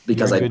all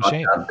because I dropped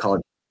out of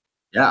college.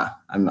 Yeah,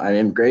 I'm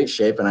in great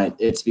shape, and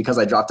it's because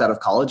I dropped out of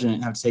college and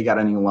didn't have to take out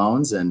any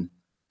loans. And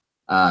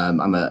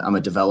I'm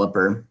a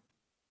developer.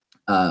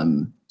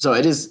 So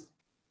it is.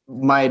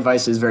 My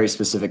advice is very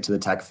specific to the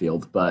tech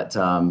field, but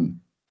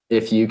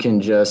if you can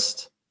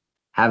just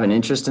have an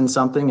interest in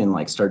something and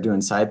like start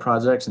doing side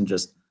projects and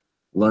just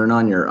learn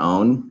on your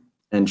own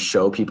and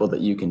show people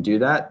that you can do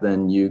that,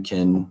 then you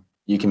can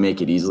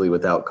make it easily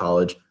without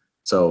college.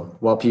 So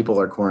while people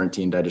are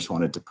quarantined, I just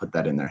wanted to put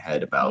that in their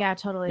head about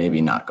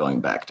maybe not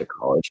going back to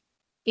college.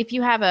 If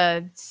you have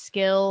a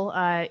skill,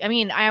 I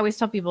always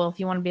tell people if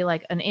you want to be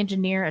like an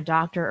engineer, a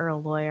doctor, or a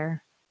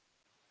lawyer,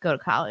 go to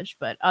college,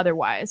 but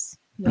otherwise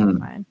you'll be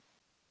fine.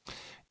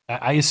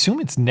 I assume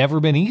it's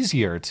never been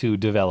easier to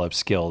develop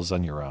skills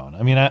on your own.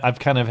 I mean, I've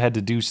kind of had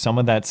to do some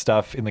of that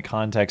stuff in the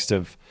context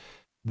of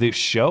this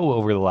show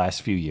over the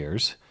last few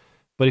years.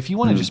 But if you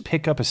want to just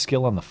pick up a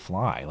skill on the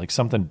fly, like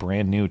something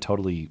brand new,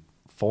 totally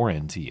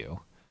foreign to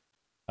you,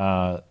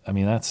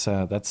 that's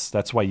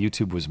why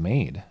YouTube was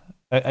made.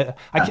 I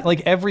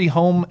like every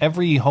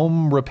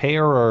home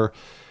repair or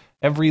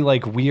every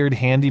like weird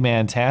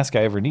handyman task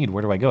I ever need.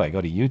 Where do I go? I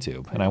go to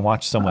YouTube and I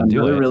watch someone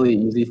do it. A really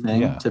easy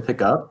thing to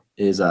pick up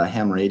is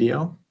ham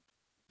radio.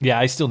 Yeah,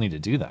 I still need to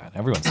do that.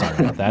 Everyone's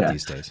talking about that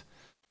these days.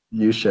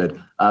 You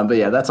should. But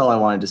yeah, that's all I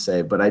wanted to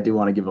say. But I do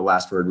want to give a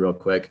last word real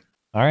quick.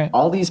 All right.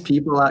 All these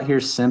people out here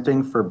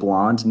simping for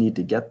blonde need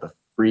to get the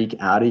freak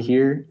out of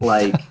here.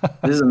 Like,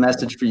 this is a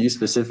message for you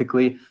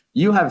specifically.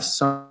 You have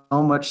so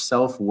much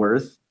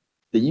self-worth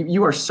that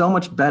you are so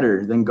much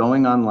better than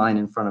going online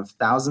in front of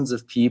thousands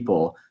of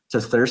people to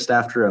thirst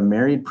after a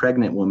married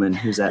pregnant woman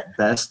who's at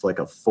best like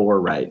a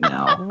 4 right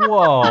now.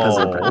 Whoa.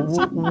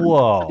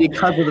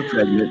 Because of the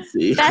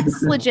pregnancy.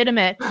 That's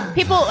legitimate.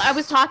 I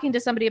was talking to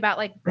somebody about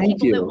like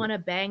people that want to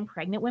bang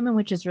pregnant women,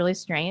 which is really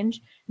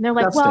strange. And they're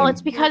like, well,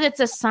 it's because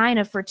it's a sign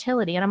of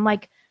fertility. And I'm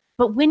like,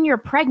 but when you're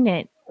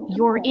pregnant,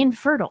 you're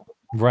infertile.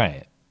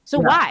 Right. So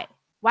why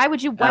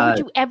would you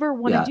ever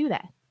want to do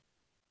that?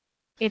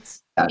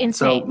 It's So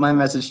insane. my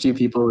message to you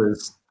people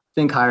is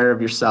think higher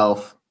of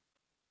yourself.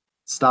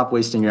 Stop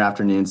wasting your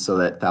afternoons so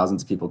that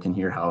thousands of people can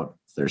hear how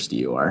thirsty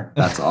you are.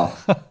 That's all.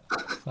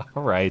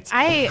 All right.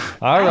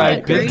 All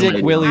right. Big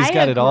Dick Willie's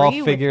got it all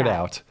figured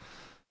out.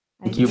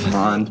 Thank you,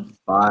 Pond.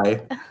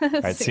 Bye. All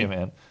right, see you,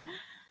 man.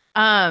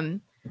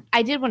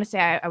 I did want to say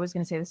I was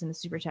going to say this in the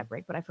super chat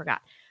break, but I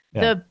forgot.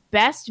 Yeah. The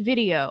best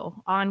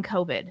video on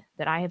COVID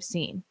that I have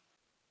seen.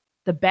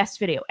 The best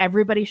video.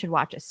 Everybody should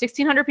watch it.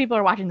 1,600 people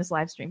are watching this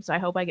live stream, so I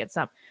hope I get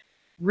some.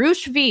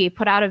 Roosh V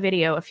put out a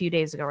video a few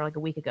days ago, or like a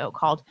week ago,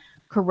 called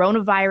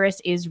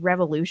 "Coronavirus is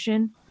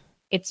Revolution."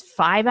 It's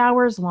 5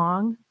 hours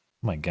long.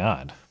 Oh my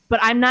God. But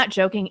I'm not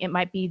joking. It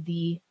might be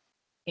the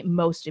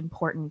most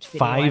important video.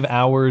 5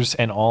 hours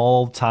and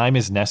all time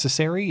is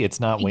necessary? It's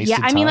not wasted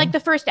time? Yeah, I mean, like the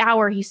first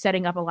hour, he's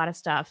setting up a lot of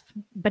stuff,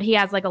 but he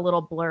has like a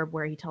little blurb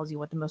where he tells you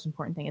what the most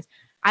important thing is.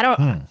 I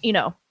don't,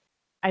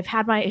 I've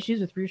had my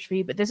issues with Roosh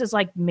V, but this is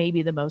like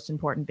maybe the most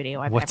important video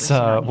I've ever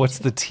seen. What's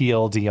the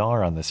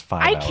TLDR on this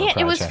 5 hour project?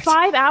 It was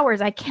 5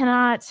 hours. I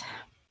cannot.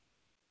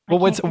 Well,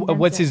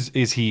 what's his?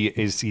 Is he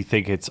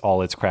think it's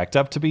all it's cracked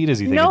up to be? Does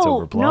he think it's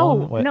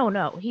overblown?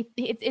 No.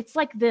 It's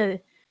like the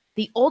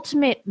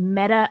ultimate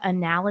meta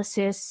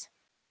analysis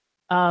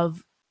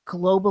of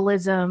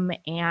globalism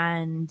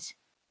and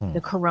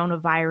the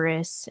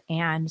coronavirus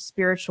and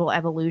spiritual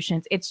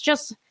evolutions. It's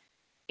just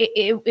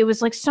it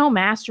was like so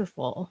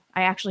masterful.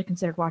 I actually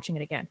considered watching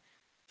it again.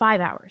 5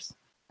 hours,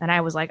 and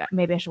I was like,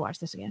 maybe I should watch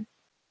this again.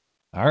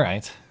 All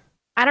right.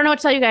 I don't know what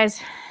to tell you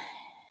guys.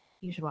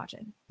 You should watch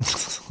it.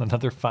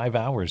 Another 5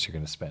 hours you're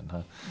going to spend,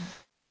 huh?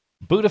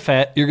 Buddha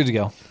Fat, you're good to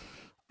go.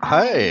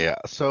 Hi.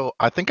 So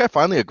I think I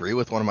finally agree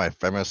with one of my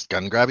feminist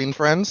gun grabbing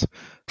friends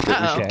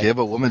that we should give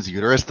a woman's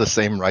uterus the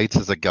same rights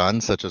as a gun,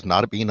 such as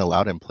not being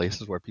allowed in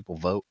places where people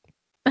vote.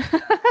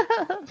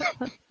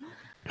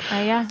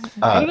 Yeah.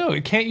 I don't know.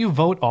 Can't you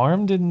vote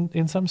armed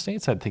in some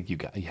states? I think you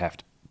have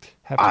to.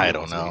 I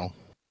don't know.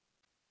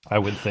 I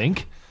would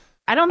think.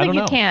 I don't think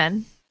you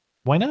can.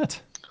 Why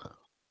not?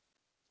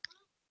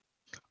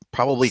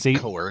 Probably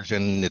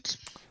coercion. It's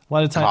a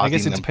lot of time. I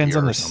guess it depends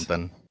on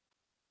something.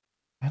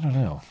 I don't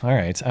know. All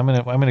right, I'm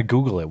gonna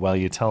Google it while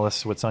you tell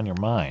us what's on your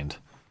mind.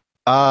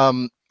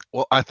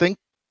 Well, I think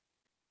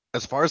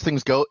as far as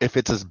things go, if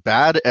it's as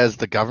bad as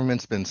the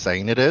government's been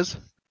saying it is,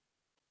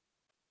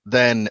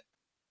 then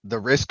the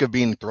risk of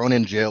being thrown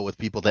in jail with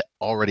people that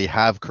already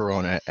have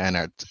corona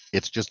and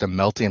it's just a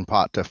melting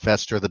pot to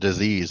fester the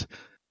disease,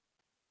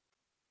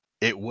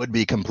 it would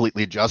be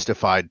completely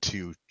justified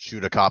to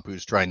shoot a cop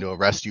who's trying to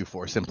arrest you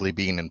for simply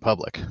being in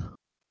public.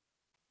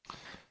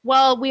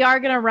 Well, we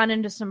are going to run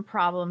into some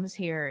problems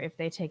here if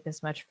they take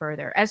this much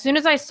further. As soon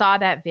as I saw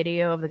that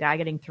video of the guy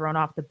getting thrown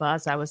off the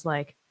bus, I was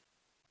like,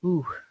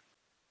 ooh,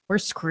 we're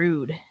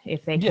screwed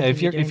if they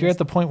if you're at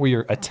the point where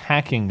you're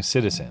attacking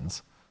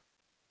citizens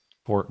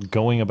for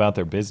going about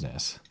their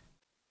business.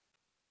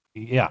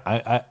 Yeah,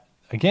 I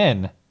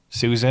again,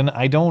 Susan,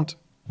 I don't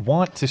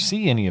want to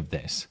see any of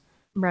this.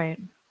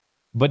 Right.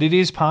 But it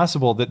is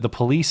possible that the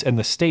police and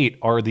the state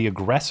are the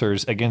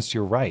aggressors against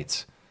your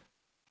rights.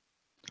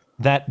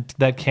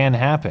 That can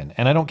happen.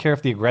 And I don't care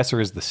if the aggressor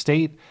is the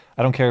state.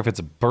 I don't care if it's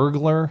a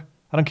burglar.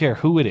 I don't care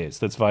who it is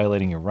that's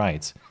violating your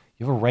rights.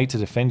 You have a right to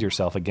defend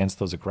yourself against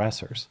those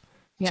aggressors.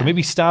 Yeah. So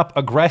maybe stop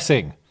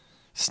aggressing.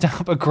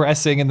 Stop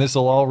aggressing and this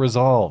will all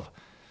resolve.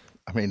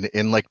 I mean,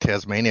 in like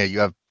Tasmania, you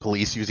have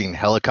police using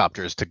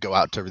helicopters to go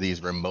out to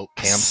these remote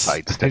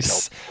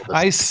campsites.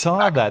 I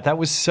saw that. That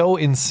was so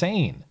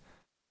insane.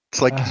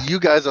 It's like you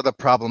guys are the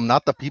problem,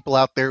 not the people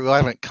out there who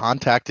haven't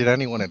contacted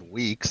anyone in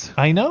weeks.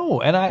 I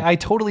know, and I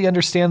totally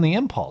understand the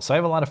impulse. I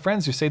have a lot of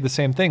friends who say the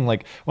same thing,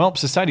 like, well,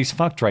 society's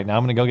fucked right now.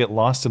 I'm going to go get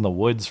lost in the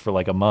woods for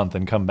like a month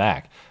and come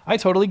back. I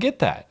totally get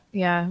that.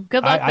 Yeah,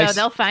 good luck, though.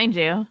 They'll find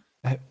you.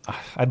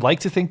 I'd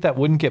like to think that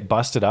wouldn't get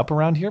busted up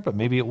around here, but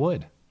maybe it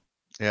would.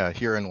 Yeah,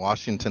 here in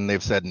Washington,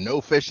 they've said no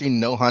fishing,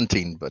 no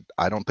hunting, but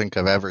I don't think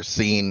I've ever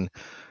seen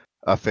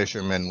a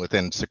fisherman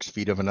within 6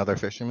 feet of another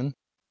fisherman.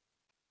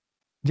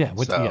 Yeah,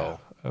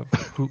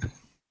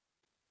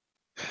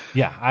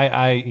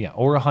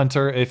 or a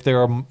hunter. If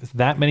there are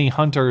that many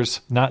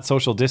hunters not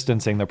social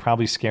distancing, they're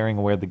probably scaring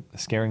away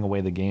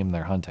the game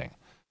they're hunting.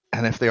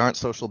 And if they aren't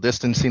social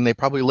distancing, they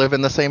probably live in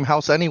the same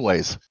house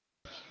anyways.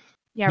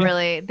 Yeah,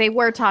 really. They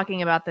were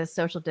talking about this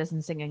social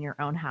distancing in your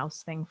own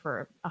house thing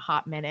for a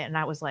hot minute, and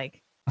I was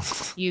like,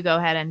 you go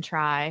ahead and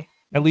try.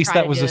 At least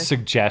that was a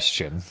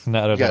suggestion,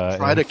 not an enforceable order.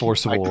 Try to keep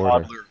my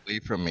toddler away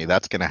from me.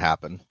 That's going to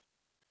happen.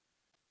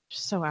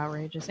 So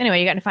outrageous.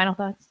 Anyway, you got any final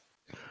thoughts?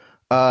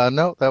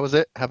 No, that was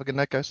it. Have a good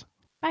night, guys.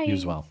 Bye. You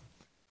as well.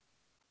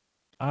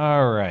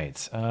 All right.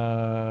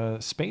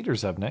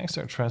 Spader's up next.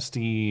 Our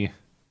trusty.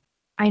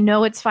 I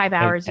know it's 5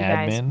 hours, you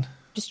admin. guys.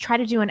 Just try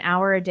to do an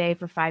hour a day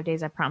for 5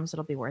 days. I promise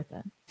it'll be worth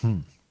it.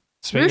 Spader,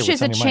 Roosh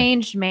is a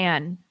changed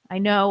man. I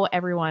know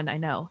everyone. I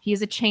know. He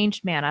is a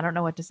changed man. I don't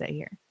know what to say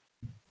here.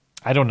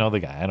 I don't know the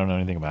guy. I don't know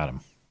anything about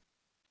him.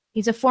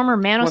 He's a former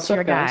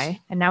Manosphere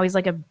guy, and now he's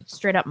like a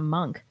straight up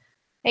monk.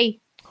 Hey.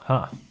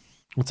 Huh.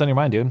 What's on your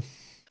mind, dude?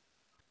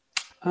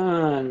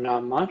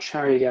 Not much. How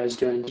are you guys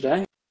doing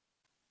today?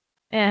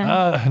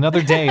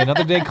 Another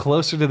day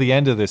closer to the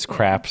end of this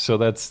crap. So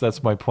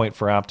that's my point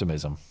for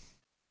optimism.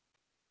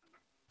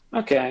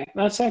 Okay,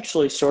 that's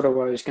actually sort of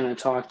what I was going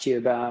to talk to you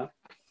about.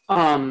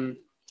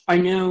 I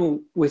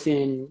know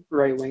within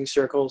right-wing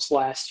circles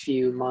last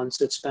few months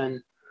it's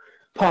been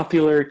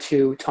popular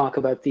to talk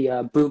about the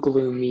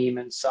Boogaloo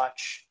meme and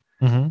such.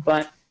 Mm-hmm.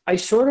 But I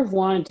sort of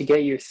wanted to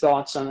get your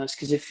thoughts on this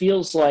because it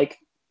feels like,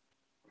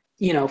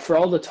 you know, for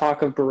all the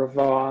talk of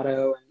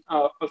bravado,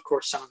 and of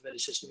course some of it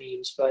is just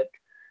memes, but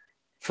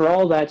for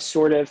all that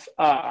sort of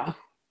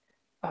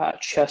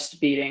chest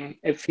beating,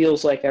 it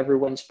feels like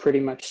everyone's pretty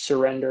much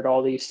surrendered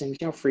all these things,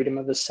 you know, freedom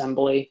of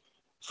assembly,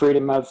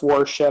 freedom of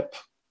worship,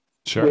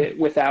 sure,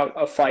 without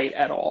a fight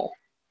at all.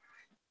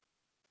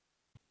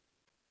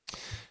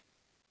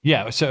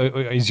 Yeah. So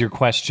is your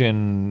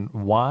question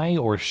why,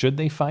 or should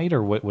they fight,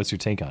 or what's your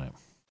take on it?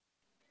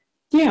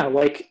 Yeah,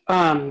 like,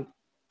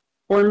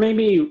 or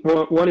maybe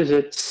what does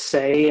it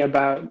say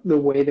about the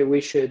way that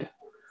we should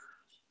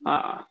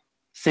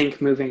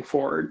think moving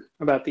forward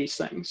about these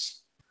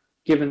things,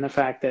 given the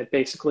fact that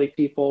basically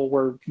people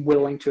were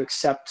willing to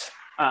accept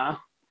a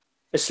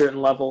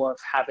certain level of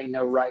having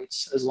no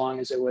rights as long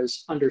as it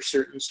was under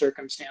certain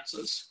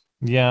circumstances.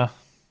 Yeah.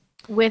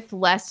 With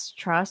less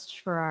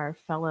trust for our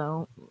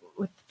fellow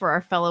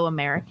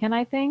American,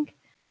 I think.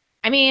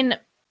 I mean,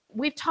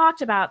 we've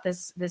talked about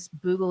this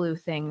Boogaloo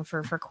thing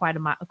for quite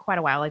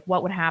a while. Like,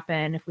 what would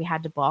happen if we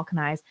had to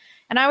balkanize?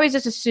 And I always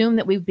just assumed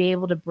that we'd be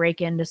able to break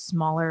into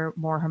smaller,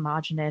 more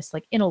homogenous,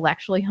 like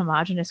intellectually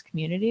homogenous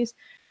communities.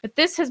 But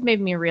this has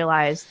made me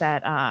realize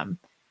that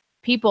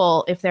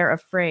people, if they're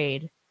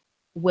afraid,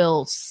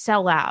 will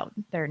sell out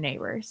their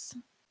neighbors.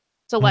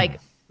 So, like,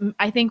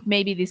 I think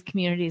maybe these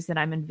communities that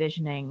I'm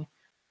envisioning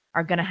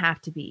are going to have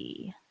to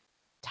be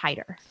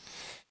tighter.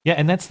 Yeah,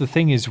 and that's the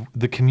thing, is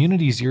the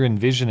communities you're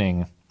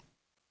envisioning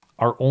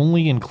are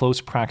only in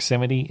close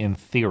proximity in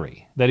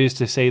theory. That is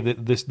to say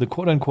that the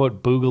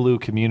quote-unquote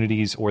Boogaloo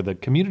communities, or the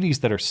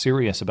communities that are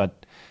serious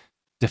about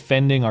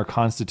defending our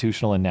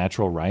constitutional and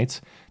natural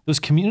rights, those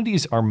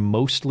communities are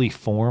mostly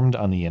formed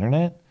on the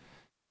internet.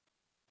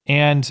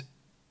 And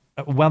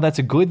while that's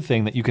a good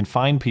thing that you can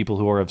find people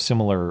who are of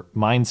similar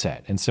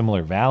mindset and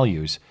similar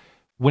values,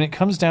 when it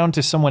comes down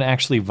to someone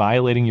actually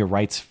violating your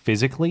rights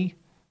physically,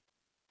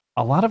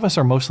 a lot of us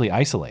are mostly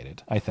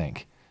isolated, I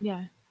think.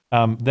 Yeah.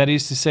 That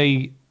is to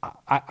say,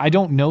 I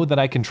don't know that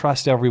I can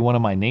trust every one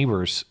of my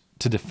neighbors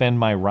to defend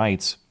my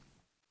rights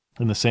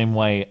in the same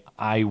way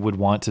I would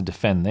want to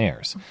defend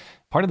theirs.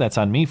 Part of that's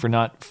on me for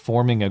not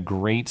forming a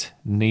great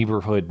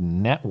neighborhood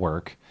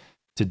network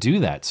to do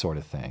that sort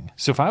of thing.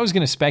 So if I was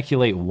going to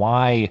speculate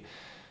why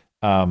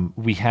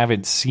we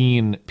haven't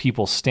seen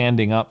people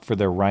standing up for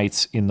their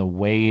rights in the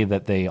way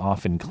that they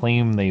often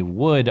claim they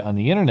would on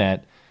the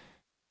internet,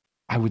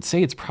 I would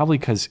say it's probably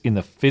because in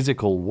the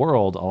physical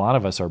world, a lot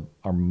of us are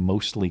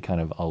mostly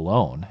kind of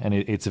alone. And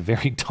it's a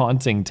very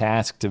daunting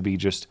task to be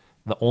just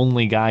the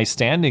only guy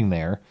standing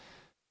there,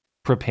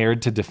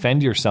 prepared to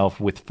defend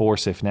yourself with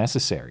force if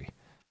necessary.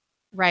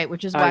 Right,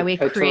 which is why we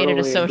created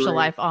a social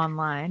life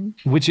online.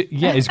 Which,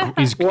 yeah, is well,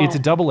 it's a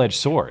double-edged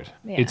sword.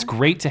 Yeah. It's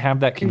great to have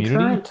that community.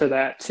 Concurrent to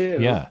that, too,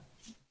 yeah,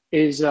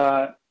 is,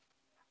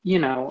 you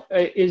know,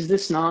 is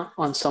this not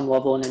on some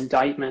level an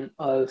indictment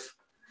of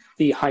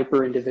the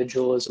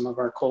hyper-individualism of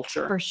our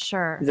culture? For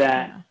sure.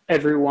 That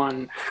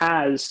everyone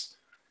has,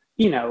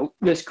 you know,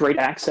 this great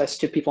access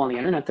to people on the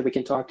internet that we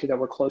can talk to, that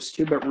we're close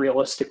to, but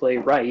realistically,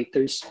 right,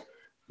 there's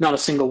not a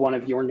single one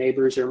of your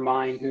neighbors or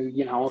mine who,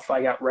 you know, if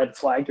I got red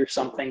flagged or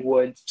something,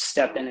 would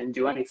step in and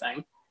do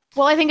anything.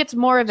 Well, I think it's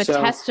more of a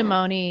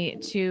testimony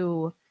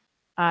to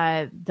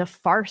the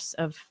farce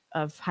of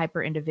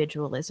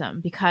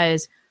hyper-individualism,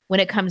 because when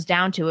it comes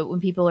down to it,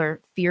 when people are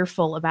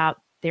fearful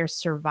about their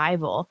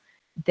survival,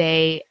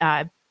 they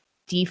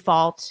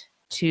default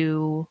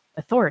to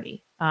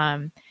authority.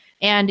 And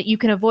you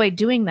can avoid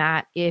doing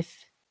that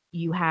if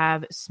you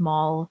have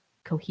small,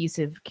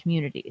 cohesive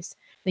communities.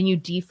 Then you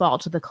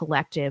default to the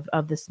collective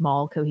of the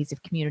small,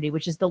 cohesive community,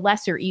 which is the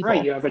lesser evil.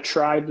 Right, you have a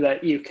tribe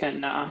that you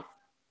can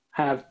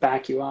have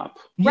back you up.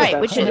 Right,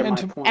 which is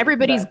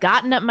everybody's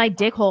gotten up my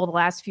dick hole the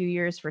last few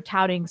years for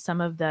touting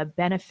some of the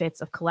benefits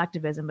of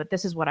collectivism, but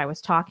this is what I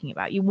was talking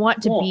about. You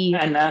want to be,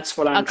 and that's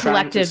what I'm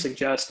trying to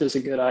suggest is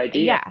a good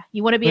idea. Yeah,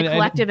 you want to be a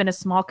collective in a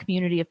small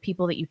community of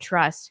people that you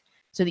trust,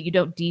 so that you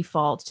don't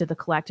default to the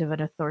collective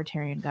and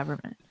authoritarian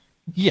government.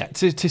 Yeah,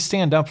 to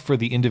stand up for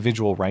the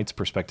individual rights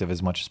perspective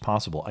as much as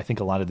possible. I think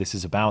a lot of this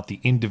is about the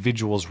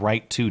individual's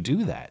right to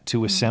do that,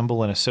 to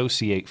assemble and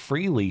associate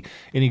freely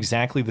in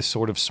exactly the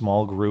sort of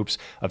small groups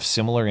of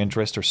similar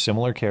interest or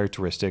similar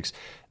characteristics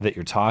that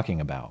you're talking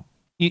about.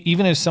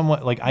 Even as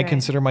someone, like, I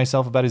consider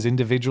myself about as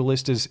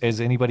individualist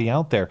as anybody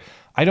out there.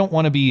 I don't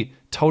want to be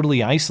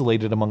totally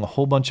isolated among a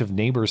whole bunch of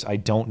neighbors I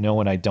don't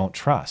know and I don't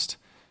trust.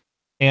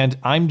 And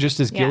I'm just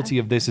as guilty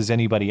of this as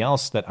anybody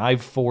else, that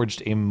I've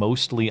forged a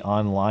mostly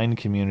online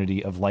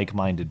community of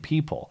like-minded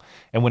people.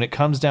 And when it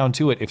comes down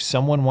to it, if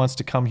someone wants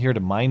to come here to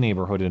my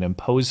neighborhood and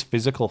impose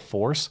physical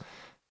force,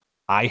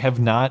 I have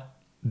not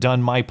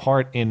done my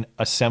part in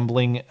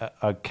assembling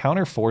a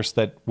counterforce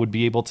that would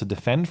be able to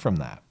defend from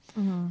that.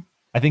 Mm-hmm.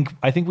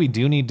 I think we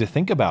do need to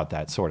think about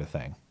that sort of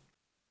thing.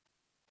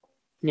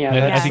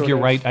 Yeah, I think you're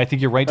right. I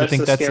think you're right to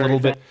think that's a little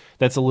thing.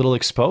 that's a little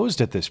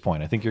exposed at this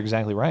point. I think you're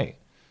exactly right.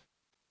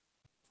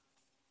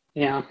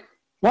 Yeah.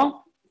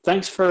 Well,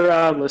 thanks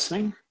for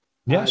listening.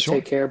 Yeah, sure.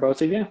 Take care,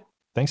 both of you.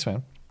 Thanks,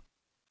 man.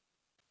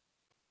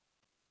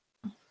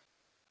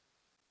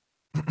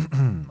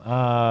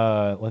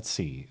 Let's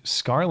see.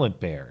 Scarlet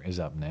Bear is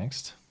up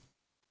next.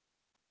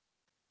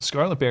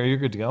 Scarlet Bear, you're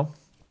good to go.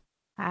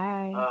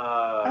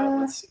 Hi.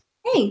 Let's see.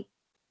 Hey.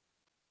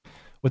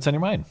 What's on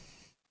your mind?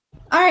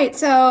 All right.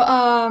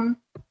 So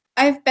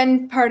I've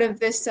been part of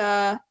this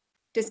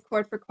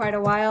Discord for quite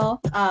a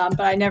while,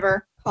 but I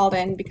never called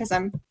in because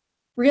I'm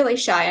really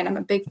shy and I'm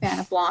a big fan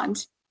of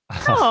Blonde.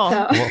 Oh,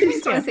 so I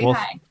just want to say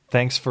hi.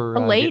 Thanks for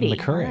getting the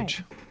courage.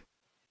 Right.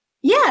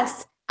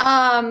 Yes.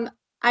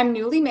 I'm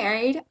newly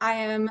married. I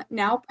am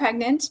now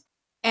pregnant,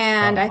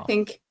 and I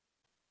think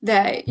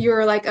that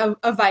you're like a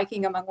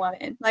Viking among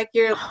women. Like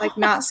you're like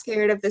not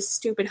scared of this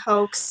stupid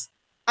hoax.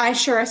 I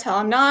sure as hell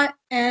am not,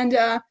 and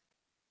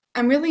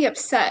I'm really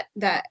upset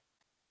that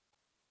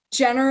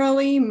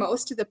generally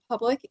most of the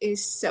public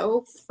is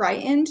so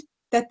frightened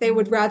that they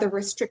would rather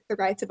restrict the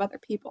rights of other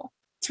people.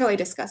 It's really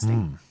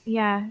disgusting.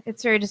 Yeah,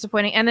 it's very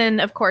disappointing. And then,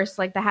 of course,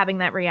 like having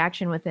that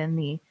reaction within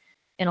the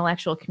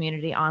intellectual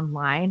community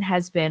online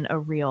has been a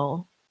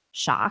real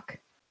shock.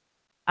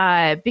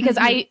 Because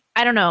I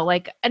don't know,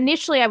 like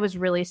initially I was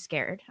really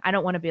scared. I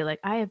don't want to be like,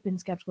 I have been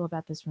skeptical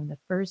about this from the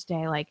first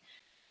day.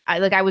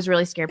 I was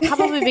really scared,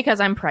 probably because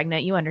I'm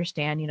pregnant. You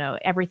understand,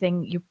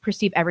 everything, you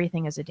perceive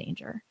everything as a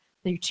danger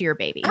to your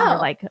baby. You're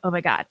like, oh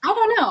my God. I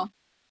don't know.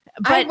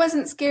 But I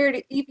wasn't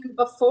scared even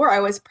before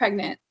I was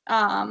pregnant.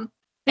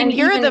 And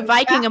you're the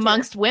Viking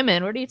amongst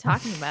women. What are you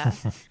talking about?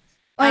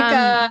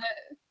 I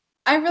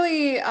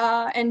really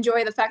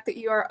enjoy the fact that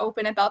you are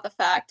open about the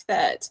fact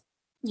that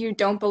you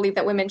don't believe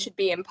that women should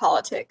be in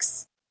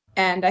politics.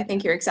 And I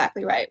think you're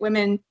exactly right.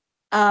 Women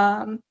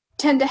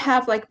tend to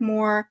have like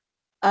more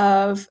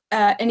of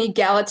an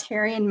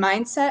egalitarian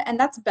mindset, and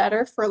that's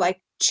better for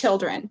like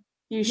children.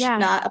 You should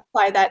not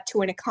apply that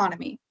to an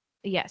economy.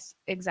 Yes,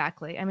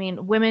 exactly. I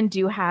mean, women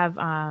do have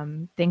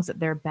things that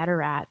they're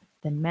better at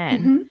than men.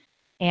 Mm-hmm.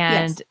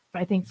 And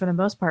I think for the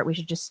most part, we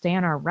should just stay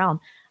in our realm.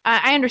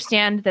 I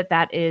understand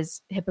that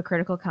is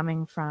hypocritical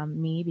coming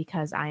from me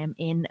because I am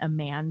in a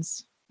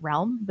man's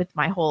realm with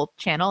my whole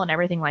channel and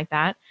everything like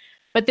that.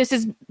 But this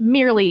is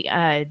merely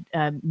a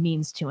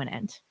means to an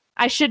end.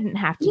 I shouldn't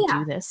have to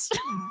do this.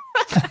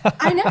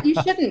 I know you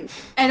shouldn't.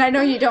 And I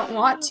know you don't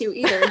want to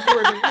either.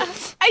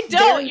 I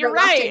don't. You're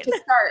right.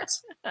 To start.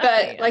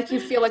 But like you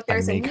feel like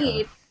there's a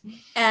need.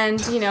 And,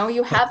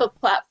 you have a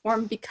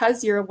platform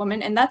because you're a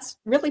woman. And that's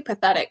really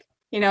pathetic.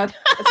 The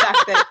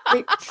fact that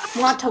we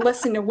want to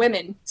listen to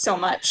women so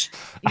much.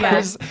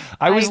 Yeah,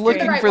 I was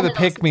looking for the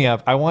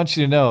pick-me-up. I want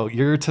you to know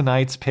you're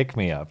tonight's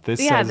pick-me-up. This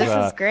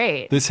is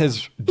great. This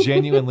has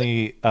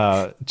genuinely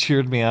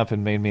cheered me up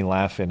and made me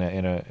laugh in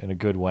a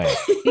good way.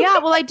 Yeah,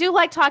 well, I do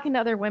like talking to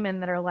other women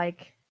that are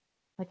like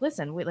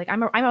listen,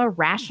 I'm a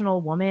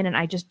rational woman, and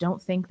I just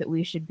don't think that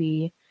we should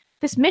be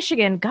this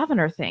Michigan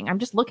governor thing. I'm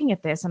just looking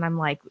at this, and I'm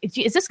like,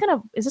 is this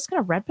gonna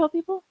red pill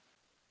people?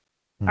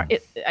 Are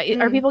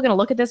people going to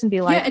look at this and be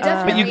like, yeah, it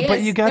definitely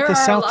but you got there the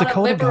South Dakota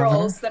Dakota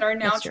liberals governor that are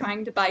now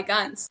trying to buy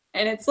guns,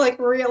 and it's like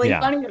really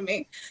funny to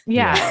me.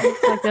 Yeah,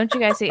 it's like, don't you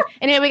guys see?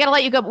 Anyway, we got to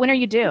let you go. When are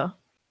you due?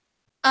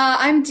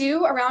 I'm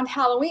due around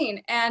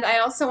Halloween, and I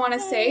also want to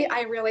say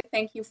I really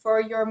thank you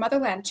for your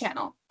Motherland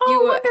channel.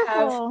 You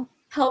have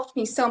helped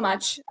me so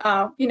much.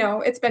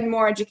 It's been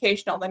more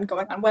educational than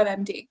going on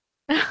WebMD.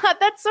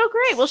 That's so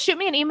great. Well, shoot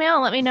me an email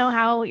and let me know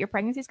how your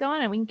pregnancy's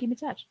going, and we can keep in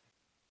touch.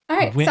 All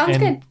right, sounds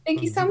good.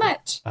 Thank you so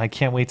much. I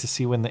can't wait to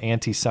see when the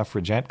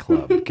anti-suffragette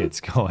club gets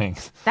going.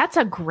 That's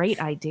a great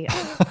idea.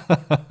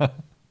 All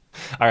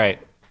right.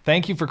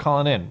 Thank you for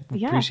calling in.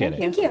 Yeah, appreciate it.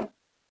 Thank you. Have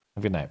a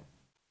good night.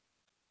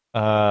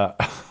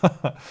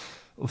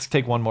 Let's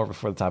take one more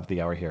before the top of the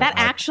hour here. That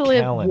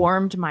actually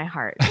warmed my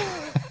heart.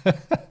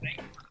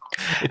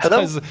 It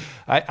does.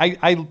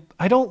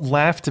 I don't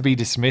laugh to be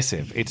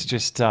dismissive. It's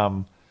just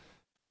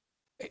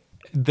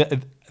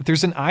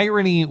there's an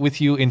irony with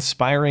you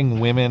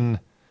inspiring women.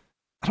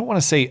 I don't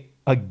want to say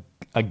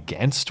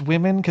against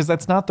women because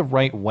that's not the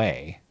right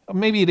way.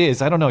 Maybe it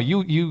is. I don't know.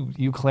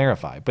 You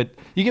clarify, but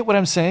you get what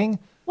I'm saying?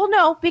 Well,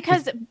 no,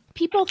 because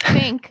people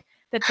think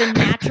that the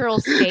natural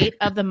state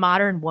of the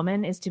modern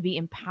woman is to be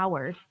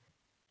empowered.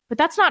 But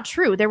that's not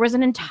true. There was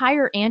an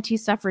entire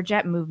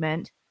anti-suffragette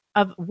movement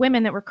of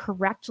women that were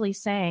correctly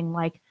saying,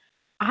 like,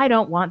 I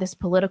don't want this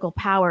political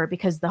power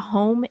because the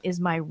home is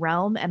my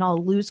realm and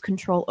I'll lose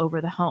control over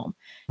the home.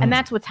 And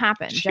that's what's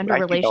happened. Gender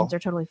relations are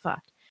totally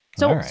fucked.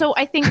 So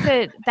I think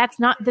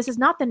this is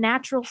not the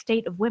natural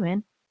state of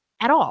women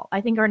at all. I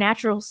think our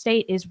natural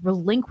state is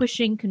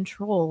relinquishing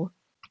control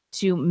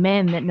to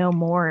men that know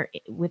more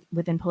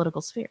within political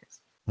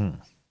spheres.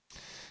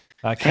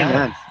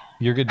 Callie,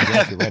 you're good to go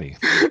if you're ready.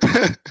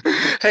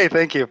 Hey,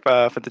 thank you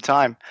for the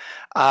time.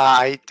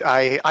 I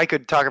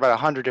could talk about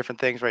 100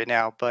 different things right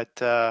now, but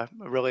I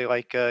really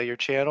like your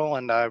channel,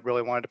 and I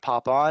really wanted to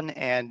pop on,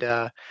 and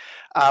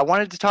I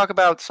wanted to talk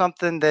about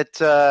something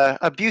that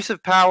abuse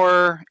of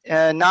power,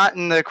 not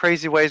in the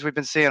crazy ways we've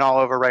been seeing all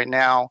over right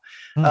now,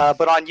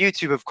 but on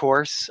YouTube, of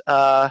course.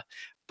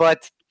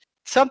 But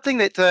something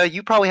that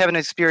you probably haven't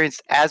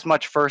experienced as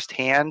much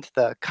firsthand,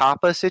 the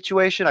COPPA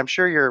situation. I'm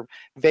sure you're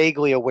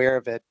vaguely aware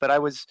of it, but I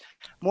was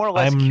more or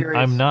less curious.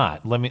 I'm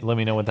not. Let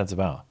me know what that's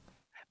about.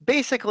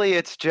 Basically,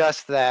 it's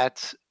just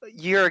that a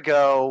year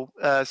ago,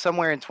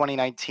 somewhere in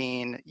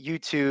 2019,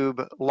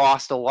 YouTube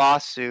lost a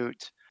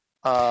lawsuit.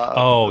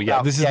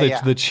 This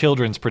is the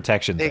children's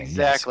protection thing.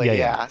 Exactly, yes.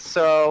 yeah.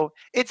 So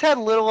it's had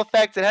little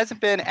effect. It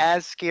hasn't been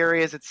as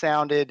scary as it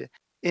sounded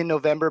in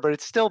November, but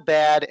it's still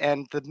bad.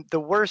 And the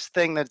worst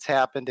thing that's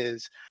happened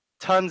is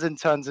tons and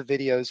tons of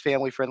videos,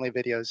 family-friendly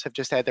videos, have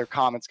just had their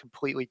comments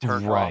completely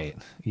turned off. Right,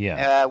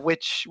 yeah.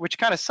 Which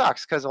kind of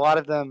sucks, because a lot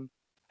of them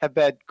have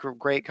had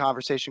great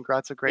conversation,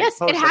 lots of great Yes,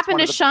 posts. it happened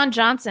to Sean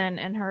Johnson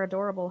and her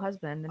adorable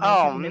husband.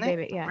 And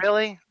baby. Yeah.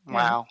 Really?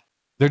 Wow.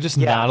 They're just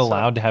not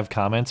allowed to have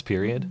comments,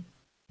 period?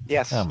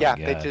 Yes, Oh my yeah.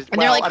 God. They just,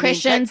 And they're like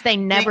Christians, they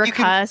never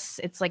cuss.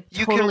 It's like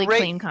totally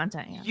clean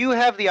content. Yeah. You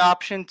have the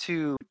option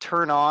to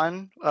turn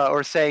on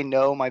or say,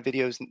 no, my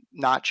video's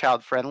not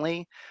child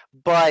friendly,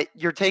 but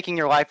you're taking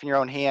your life in your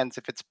own hands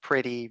if it's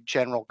pretty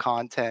general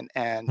content,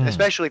 and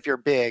especially if you're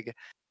big,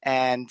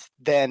 and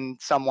then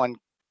someone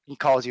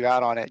calls you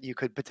out on it, you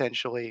could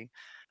potentially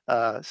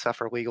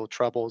suffer legal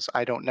troubles.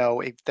 I don't know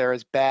if they're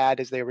as bad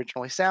as they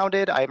originally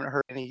sounded. I haven't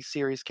heard any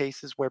serious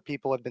cases where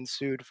people have been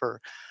sued for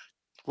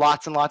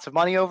lots and lots of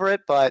money over it,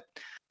 but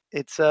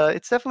it's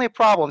definitely a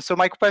problem. So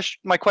my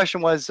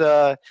question was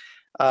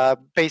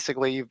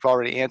basically, you've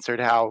already answered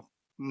how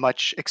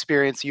much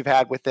experience you've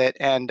had with it,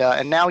 and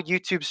now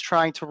YouTube's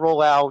trying to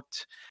roll out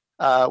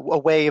a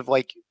way of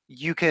like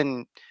you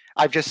can.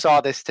 I just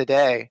saw this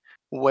today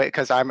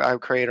because I'm a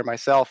creator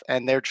myself,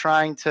 and they're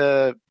trying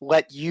to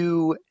let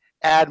you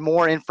add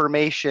more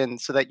information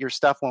so that your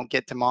stuff won't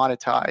get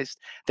demonetized.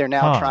 They're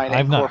now trying to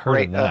I've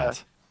incorporate. not heard of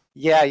that.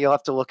 Yeah, you'll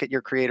have to look at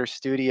your Creator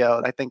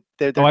Studio. I think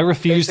they're I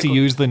refuse to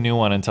use the new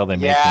one until they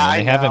make me.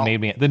 They haven't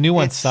made me. The new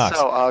one sucks.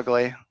 So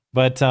ugly.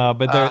 But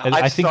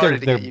I think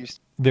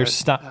they're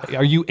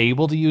Are you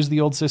able to use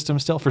the old system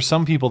still? For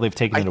some people, they've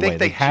taken it away. I think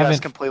they haven't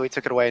just completely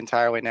took it away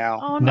entirely now.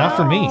 Oh, Not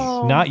for me.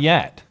 Not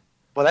yet.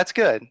 Well, that's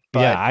good.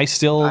 Yeah, I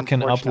still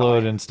can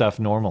upload and stuff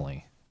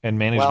normally and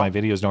manage my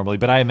videos normally,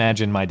 but I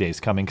imagine my day's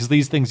coming because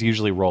these things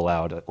usually roll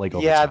out over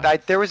time.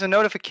 There was a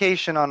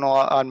notification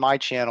on my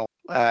channel,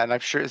 and I'm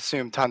sure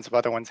assume tons of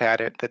other ones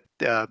had it,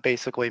 that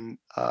basically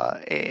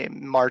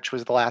March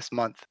was the last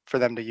month for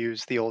them to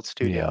use the old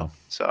studio.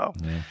 So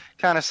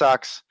kind of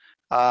sucks.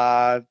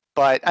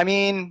 But I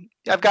mean,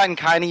 I've gotten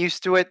kind of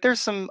used to it. There's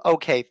some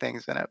okay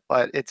things in it,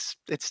 but it's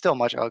still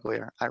much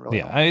uglier. I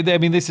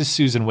mean, this is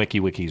Susan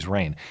Wiki's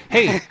reign.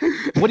 Hey,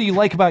 what do you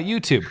like about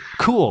YouTube?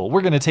 Cool.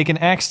 We're going to take an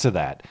axe to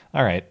that.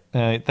 All right.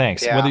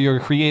 Thanks. Yeah. Whether you're a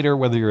creator,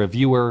 whether you're a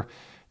viewer,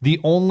 the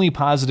only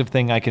positive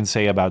thing I can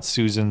say about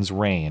Susan's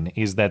reign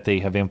is that they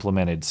have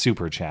implemented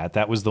Super Chat.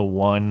 That was the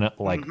one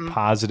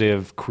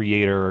positive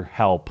creator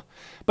help.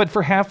 But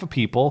for half of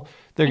people,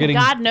 they're getting.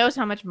 God knows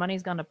how much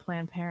money's gone to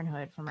Planned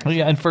Parenthood from our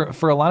and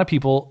for a lot of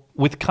people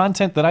with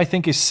content that I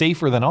think is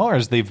safer than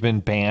ours, they've been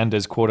banned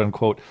as quote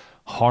unquote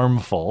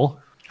harmful.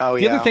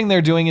 The other thing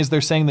they're doing is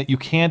they're saying that you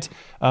can't.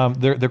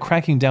 They're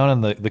cracking down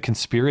on the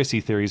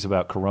conspiracy theories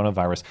about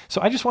coronavirus.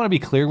 So I just want to be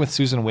clear with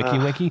Susan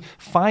Wiki.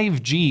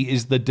 5G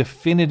is the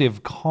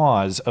definitive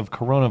cause of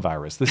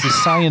coronavirus. This is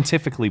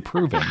scientifically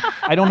proven.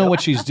 I don't know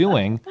what she's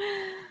doing.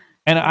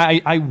 And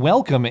I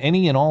welcome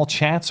any and all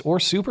chats or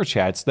super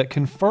chats that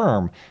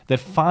confirm that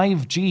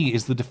 5G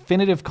is the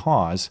definitive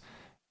cause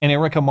and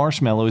Erica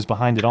Marshmallow is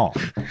behind it all.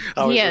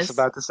 I was just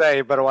about to say,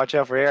 you better watch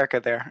out for Erica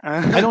there.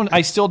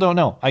 I still don't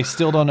know. I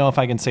still don't know if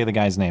I can say the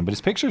guy's name, but his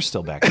picture's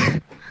still back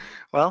there.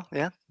 Well,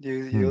 yeah,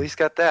 you at least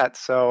got that.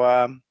 So,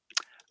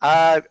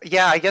 I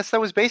guess that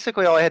was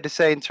basically all I had to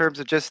say in terms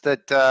of just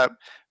that,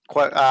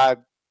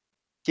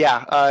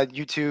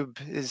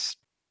 YouTube is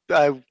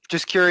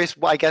just curious,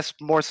 I guess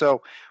more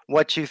so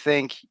what you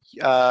think,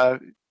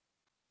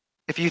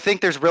 if you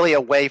think there's really a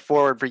way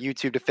forward for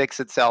YouTube to fix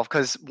itself.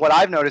 Because what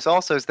I've noticed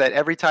also is that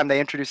every time they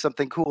introduce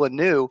something cool and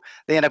new,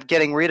 they end up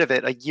getting rid of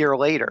it a year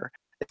later.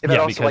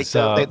 Because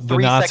the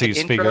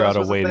Nazis figure out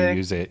a way to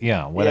use it.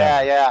 Yeah,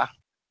 whatever. Yeah.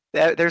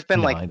 There's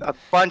been a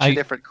bunch of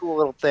different cool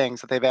little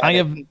things that they've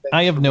added.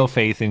 I have no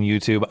faith in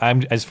YouTube.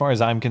 As far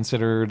as I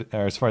consider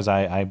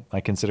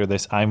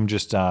this, I'm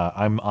just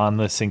I'm on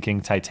the sinking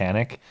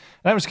Titanic,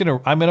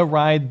 and I'm gonna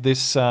ride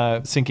this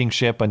sinking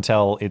ship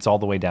until it's all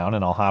the way down,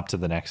 and I'll hop to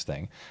the next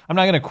thing. I'm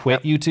not gonna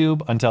quit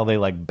YouTube until they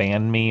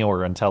ban me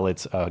or until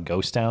it's a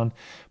ghost town.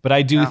 But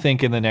I do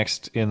think in the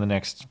next I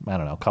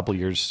don't know couple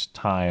years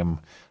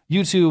time,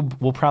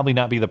 YouTube will probably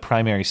not be the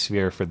primary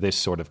sphere for this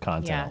sort of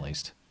content at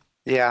least.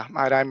 Yeah,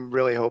 I'm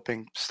really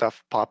hoping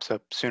stuff pops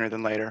up sooner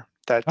than later.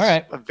 that's All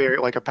right. a very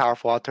a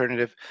powerful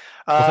alternative.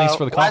 Well, thanks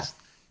for the call.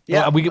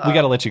 Yeah, we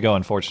got to let you go.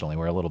 Unfortunately,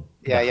 we're a little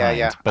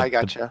yeah. But, I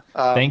gotcha.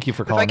 Thank you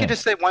for calling. If I could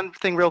just say one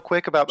thing real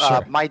quick about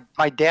Sure.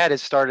 my dad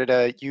has started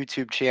a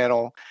YouTube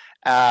channel.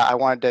 I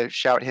wanted to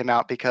shout him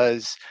out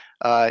because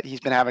he's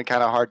been having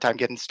kind of a hard time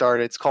getting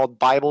started. It's called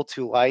Bible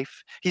to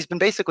Life. He's been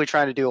basically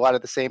trying to do a lot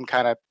of the same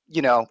kind of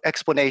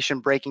explanation,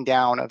 breaking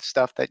down of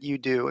stuff that you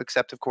do,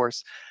 except of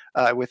course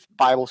with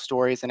Bible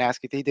stories and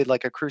asking. He did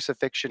like a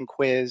crucifixion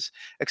quiz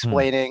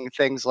explaining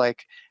things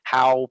like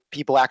how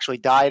people actually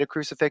died of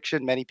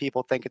crucifixion. Many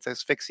people think it's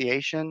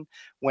asphyxiation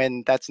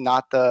when that's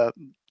not the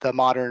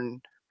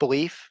modern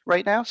belief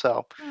right now.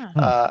 So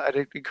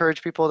I'd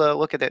encourage people to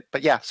look at it.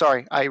 But yeah,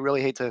 sorry, I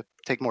really hate to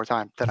take more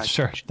time than I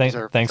sure.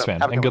 deserve. Thanks, So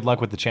man, have a and good good luck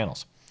with the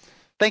channels.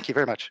 Thank you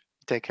very much.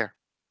 Take care.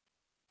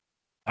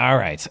 All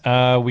right,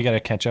 we got to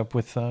catch up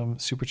with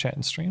Super Chat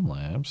and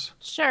Streamlabs.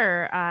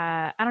 Sure.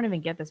 I don't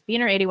even get this.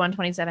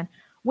 Beaner8127.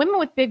 Women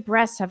with big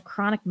breasts have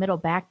chronic middle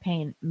back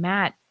pain.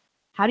 Matt,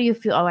 how do you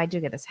feel? Oh, I do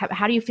get this.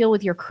 How do you feel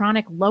with your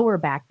chronic lower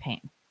back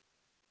pain?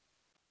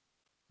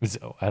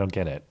 I don't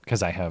get it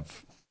because I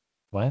have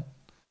what?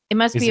 It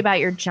must be about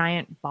your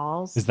giant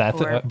balls. Is that?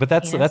 But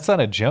that's not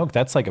a joke.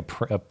 That's like a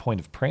point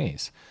of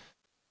praise.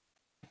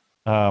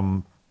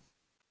 Thank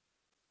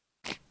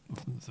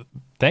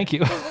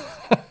you.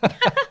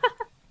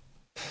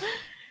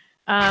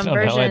 Version.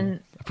 I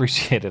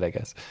appreciate it, I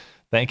guess.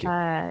 Thank you.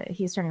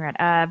 He's turning red.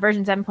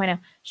 Version 7.0.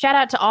 Shout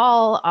out to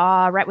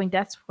all Right Wing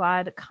Death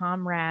Squad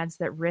comrades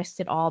that risked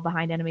it all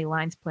behind enemy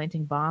lines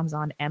planting bombs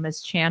on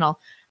Emma's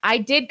channel. I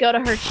did go to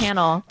her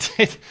channel.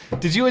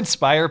 Did you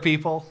inspire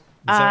people?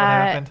 Is that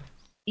what happened?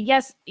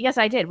 Yes,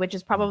 I did, which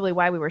is probably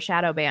why we were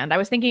shadow banned. I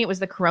was thinking it was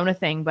the Corona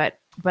thing, but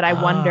I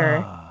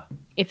wonder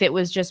if it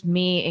was just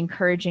me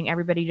encouraging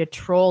everybody to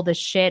troll the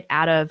shit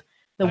out of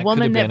the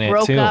woman that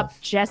broke up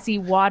Jesse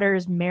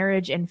Waters'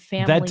 marriage and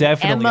family. That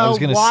definitely, I was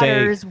going to say,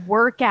 Waters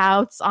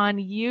workouts on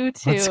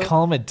YouTube. Let's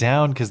calm it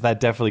down because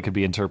that definitely could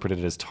be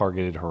interpreted as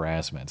targeted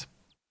harassment.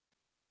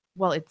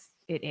 Well, it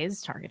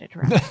is targeted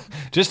harassment.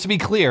 Just to be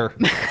clear.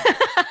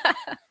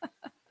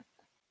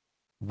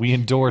 We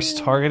endorse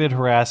targeted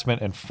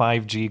harassment and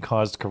 5G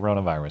caused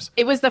coronavirus.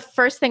 It was the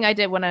first thing I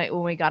did when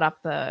we got off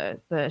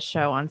the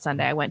show on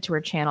Sunday. I went to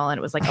her channel and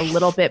it was like a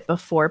little bit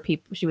before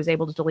she was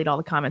able to delete all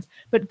the comments.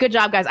 But good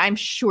job, guys. I'm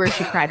sure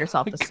she cried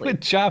herself to sleep.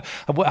 Good job.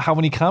 How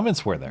many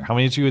comments were there? How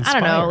many did you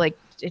inspire? I don't know, like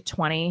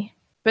 20.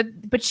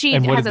 But she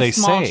has a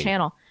small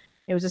channel.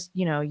 It was just,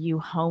 you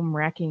home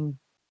wrecking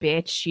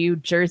bitch, you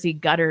Jersey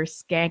gutter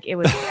skank. It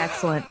was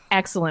excellent,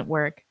 excellent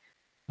work.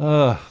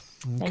 Okay.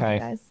 Thank you,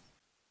 guys.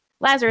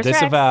 Lazarus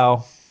Disavow.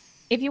 Rex,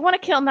 if you want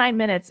to kill 9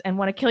 minutes and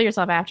want to kill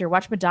yourself after,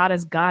 watch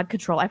Madonna's God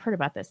Control. I've heard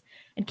about this.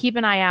 And keep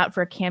an eye out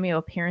for a cameo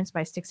appearance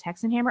by Styx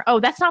Hexenhammer. Oh,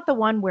 that's not the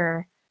one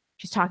where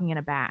she's talking in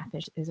a bath,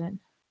 is it?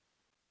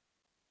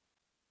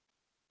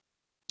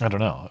 I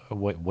don't know.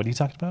 What are you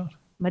talking about?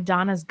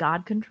 Madonna's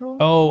God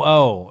Control?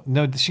 Oh.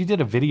 No, she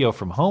did a video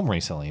from home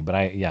recently,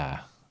 but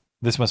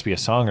this must be a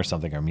song or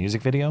something, or a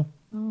music video.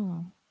 I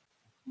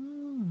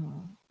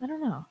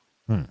don't know.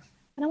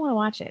 I don't want to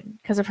watch it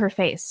because of her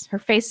face. Her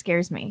face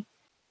scares me.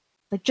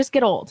 Like, just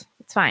get old.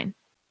 It's fine.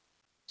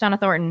 Jonathan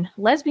Thornton,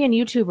 lesbian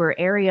YouTuber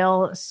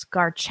Ariel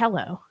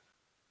Scarcello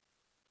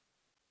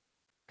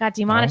got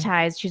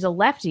demonetized. She's a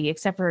lefty,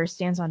 except for her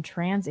stance on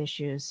trans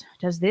issues.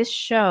 Does this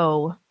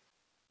show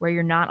where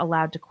you're not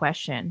allowed to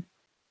question?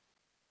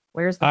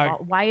 Where's the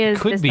fault? Why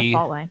is this the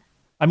fault line?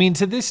 I mean,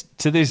 to this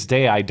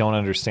day, I don't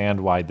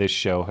understand why this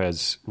show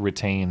has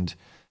retained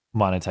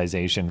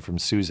monetization from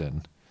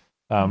Susan.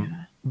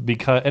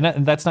 Because,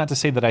 and that's not to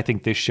say that I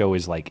think this show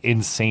is like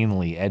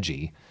insanely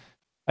edgy.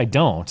 I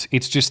don't.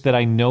 It's just that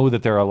I know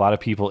that there are a lot of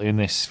people in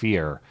this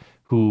sphere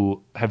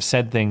who have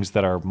said things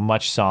that are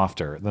much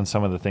softer than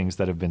some of the things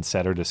that have been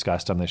said or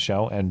discussed on this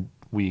show, and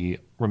we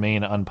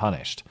remain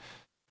unpunished.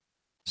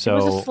 So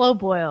it was a slow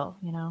boil,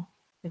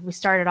 If we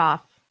started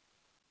off.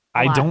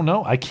 I don't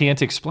know. I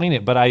can't explain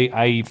it, but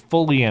I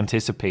fully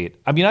anticipate.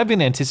 I mean, I've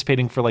been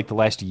anticipating for like the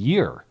last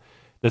year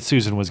that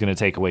Susan was going to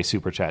take away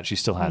Super Chat. She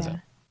still hasn't.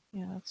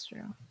 Yeah, that's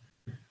true.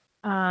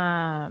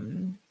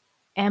 Emma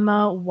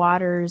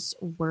Waters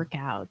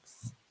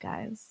workouts,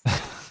 guys.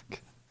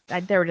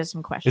 There were just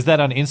some questions. Is that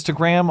on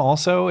Instagram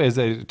also? Is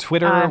it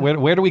Twitter?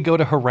 Where do we go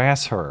to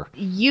harass her?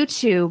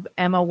 YouTube,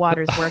 Emma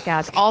Waters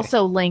workouts,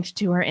 also linked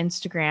to her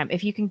Instagram.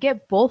 If you can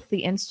get both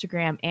the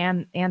Instagram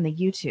and the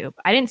YouTube.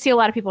 I didn't see a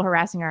lot of people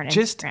harassing her on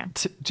Instagram.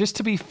 Just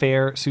to be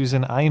fair,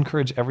 Susan, I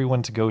encourage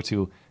everyone to go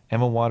to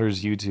Emma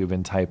Waters YouTube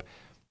and type,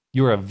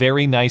 "You're a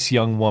very nice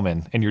young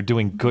woman and you're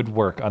doing good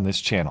work on this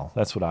channel."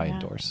 That's what I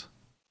endorse.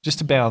 Just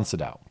to balance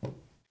it out.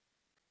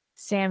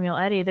 Samuel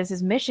Eddy, this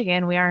is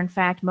Michigan. We are, in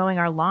fact, mowing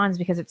our lawns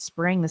because it's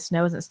spring. The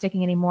snow isn't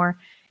sticking anymore.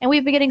 And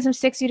we've been getting some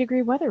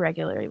 60-degree weather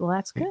regularly. Well,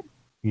 that's good.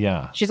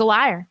 Yeah. She's a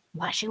liar.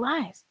 Why she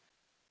lies.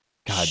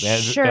 God,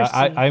 man. Sure,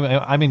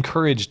 I'm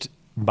encouraged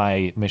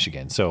by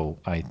Michigan. So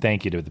I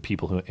thank you to the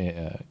people who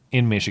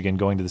in Michigan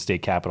going to the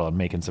state capitol and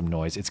making some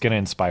noise. It's going to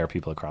inspire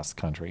people across the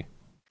country.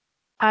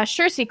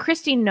 Sure. See,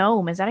 Kristi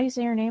Noem. Is that how you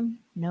say her name?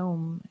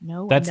 Noem.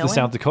 No. That's the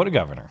South Dakota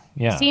governor.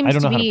 Yeah. Seems I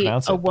don't know to how to be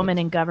pronounce a it. woman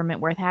in government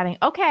worth having.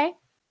 Okay.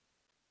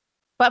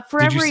 But for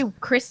Did you every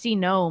Kristi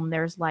Noem,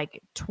 there's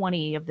like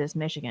 20 of this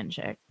Michigan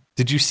chick.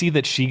 Did you see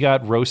that she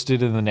got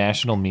roasted in the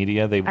national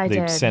media? They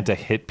did. sent a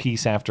hit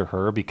piece after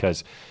her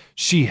because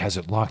she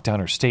hasn't locked down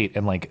her state,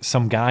 and like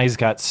some guys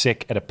got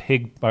sick at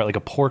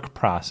a pork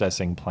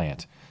processing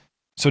plant.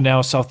 So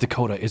now South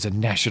Dakota is a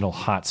national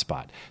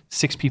hotspot.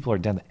 6 people are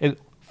dead.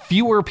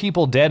 Fewer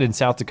people dead in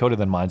South Dakota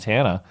than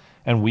Montana,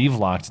 and we've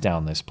locked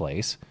down this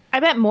place. I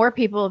bet more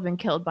people have been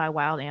killed by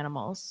wild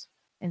animals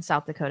in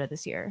South Dakota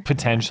this year.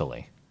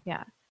 Potentially.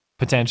 Yeah.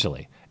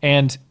 Potentially.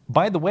 And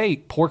by the way,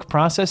 pork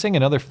processing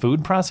and other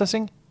food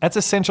processing, that's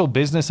essential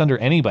business under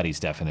anybody's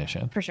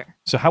definition. For sure.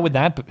 So how would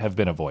that have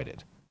been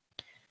avoided?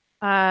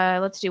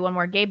 Let's do one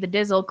more. Gabe the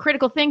Dizzle.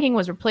 Critical thinking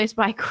was replaced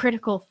by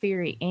critical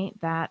theory.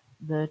 Ain't that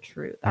the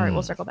truth? All right,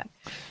 we'll circle back.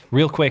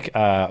 Real quick,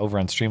 over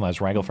on Streamlabs,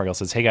 Raggle Fraggle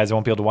says, hey guys, I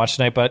won't be able to watch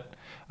tonight, but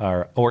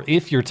or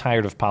if you're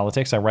tired of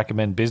politics, I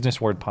recommend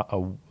Business Wars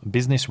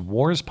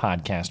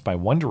podcast by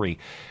Wondery.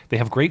 They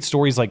have great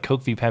stories like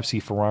Coke v.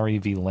 Pepsi, Ferrari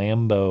v.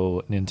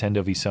 Lambo,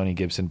 Nintendo v. Sony,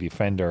 Gibson v.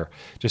 Fender.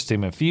 Just to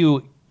name a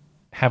few.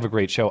 Have a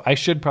great show. I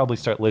should probably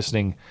start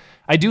listening.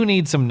 I do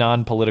need some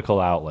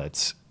non-political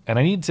outlets. And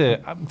I need to,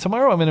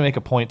 tomorrow I'm going to make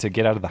a point to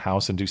get out of the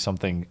house and do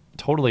something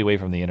totally away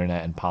from the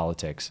internet and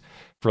politics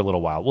for a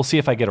little while. We'll see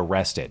if I get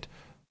arrested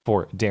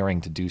for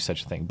daring to do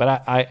such a thing.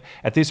 But I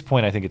at this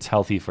point, I think it's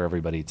healthy for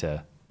everybody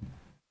to,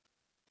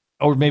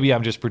 or maybe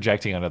I'm just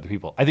projecting on other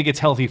people. I think it's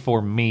healthy for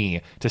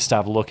me to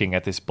stop looking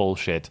at this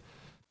bullshit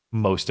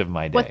most of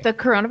my day. With the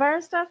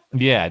coronavirus stuff?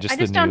 Yeah, I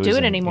just don't do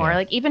it anymore.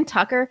 Like even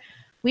Tucker,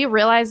 we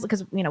realized,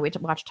 because we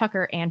watch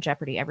Tucker and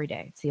Jeopardy every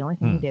day. It's the only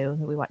thing we do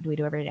that we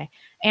do every day.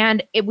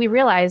 And we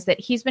realized that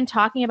he's been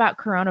talking about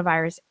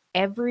coronavirus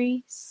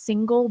every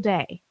single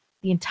day,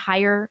 the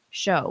entire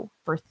show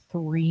for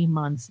 3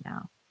 months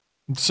now.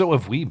 So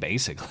have we,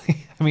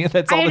 basically. I mean,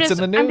 that's all that's in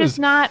the news.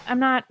 I'm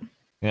not.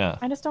 Yeah.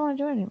 I just don't want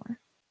to do it anymore.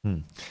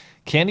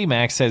 Candy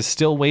Mac says,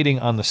 still waiting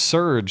on the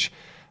surge.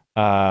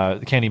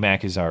 Candy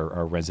Mac is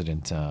our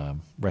resident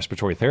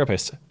respiratory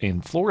therapist in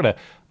Florida.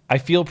 I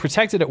feel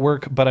protected at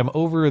work, but I'm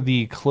over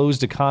the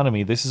closed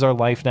economy. This is our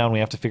life now, and we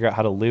have to figure out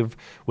how to live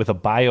with a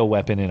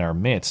bioweapon in our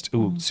midst.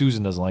 Ooh,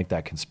 Susan doesn't like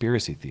that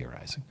conspiracy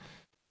theorizing.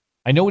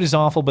 I know it is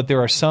awful, but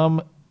there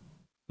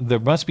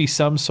must be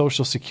some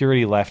social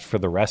security left for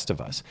the rest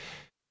of us.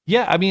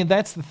 Yeah, I mean,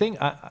 that's the thing.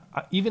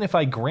 Even if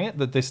I grant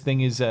that this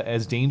thing is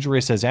as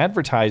dangerous as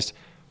advertised,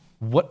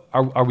 what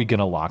are we going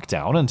to lock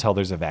down until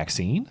there's a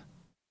vaccine?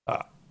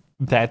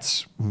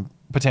 That's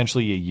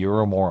potentially a year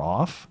or more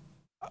off.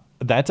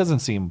 That doesn't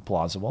seem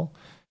plausible.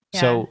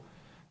 Yeah. So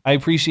I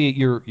appreciate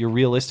your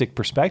realistic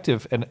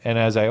perspective. And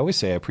as I always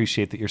say, I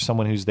appreciate that you're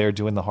someone who's there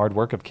doing the hard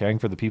work of caring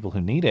for the people who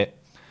need it.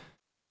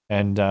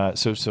 And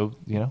so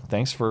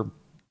thanks for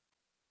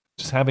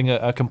just having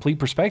a complete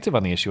perspective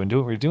on the issue and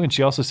doing what we're doing.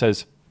 She also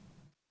says,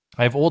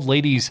 I have old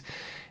ladies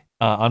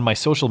on my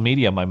social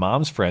media, my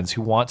mom's friends,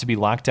 who want to be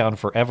locked down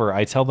forever.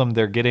 I tell them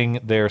they're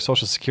getting their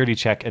Social Security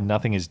check and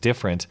nothing is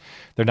different.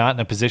 They're not in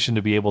a position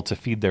to be able to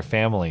feed their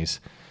families.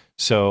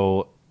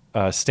 So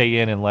stay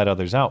in and let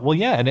others out. Well,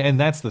 yeah, and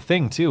that's the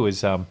thing, too,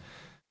 is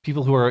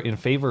people who are in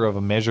favor of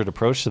a measured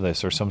approach to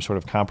this or some sort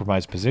of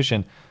compromised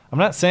position. I'm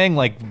not saying,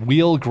 like,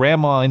 wheel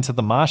grandma into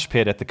the mosh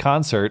pit at the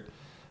concert.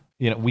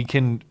 We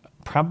can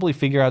probably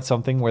figure out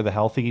something where the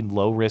healthy,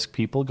 low-risk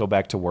people go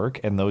back to work,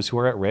 and those who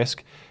are at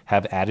risk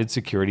have added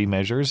security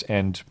measures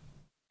and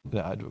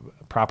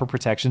proper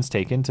protections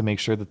taken to make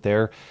sure that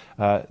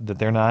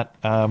they're not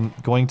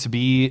going to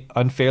be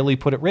unfairly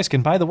put at risk.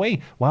 And by the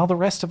way, while the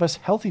rest of us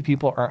healthy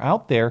people are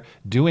out there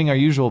doing our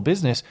usual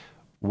business,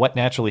 what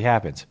naturally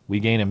happens? We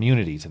gain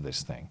immunity to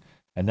this thing,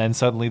 and then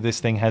suddenly this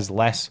thing has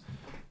less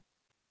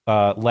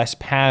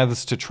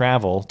paths to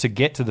travel to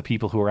get to the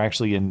people who are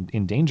actually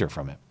in danger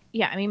from it.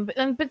 Yeah, I mean,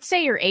 but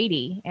say you're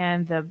 80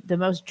 and the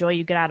most joy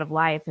you get out of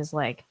life is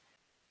like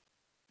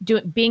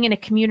being in a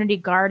community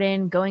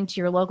garden, going to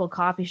your local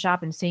coffee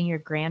shop and seeing your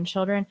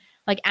grandchildren.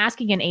 Like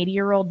asking an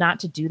 80-year-old not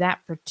to do that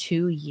for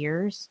 2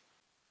 years.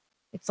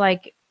 It's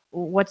like,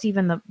 what's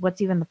even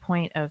the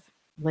point of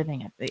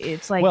living it?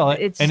 It's like,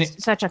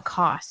 it's such a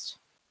cost.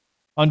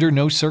 Under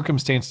no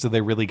circumstance do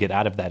they really get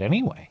out of that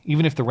anyway.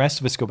 Even if the rest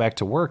of us go back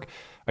to work,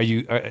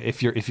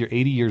 if you're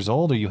 80 years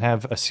old or you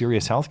have a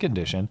serious health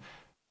condition,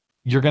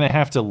 you're going to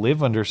have to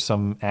live under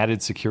some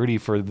added security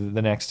for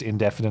the next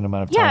indefinite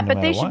amount of time. Yeah,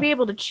 but they should be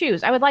able to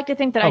choose. I would like to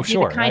think that I'd be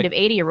the kind of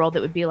 80-year-old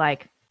that would be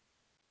like,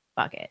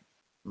 fuck it.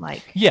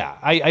 Like, yeah,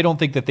 I don't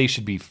think that they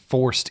should be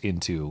forced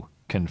into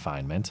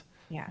confinement.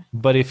 Yeah.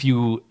 But if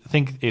you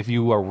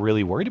are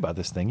really worried about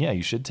this thing, yeah,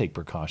 you should take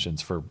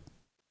precautions for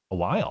a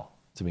while,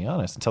 to be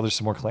honest, until there's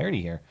some more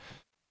clarity here.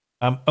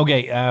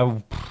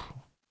 Okay,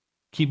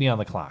 keep me on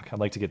the clock. I'd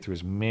like to get through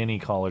as many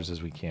callers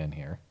as we can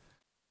here.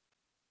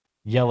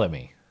 Yell at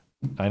me.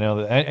 I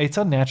know that it's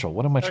unnatural.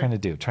 What am I trying to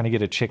do? Trying to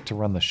get a chick to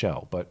run the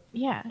show, but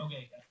yeah,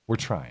 we're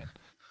trying.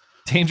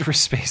 Dangerous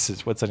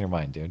Spaces. What's on your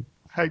mind, dude?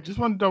 Hey, just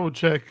want to double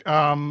check.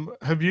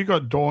 Have you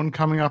got Dawn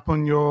coming up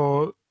on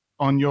your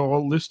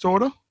list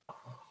order?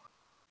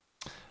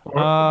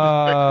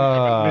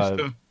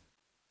 Well,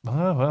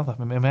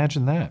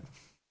 imagine that.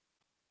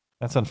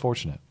 That's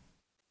unfortunate.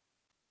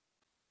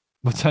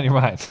 What's on your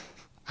mind?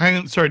 Hang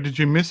on, sorry, did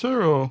you miss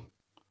her or?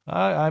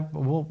 I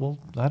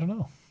don't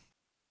know.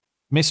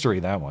 Mystery,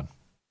 that one.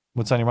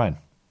 What's on your mind?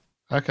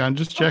 Okay, I'm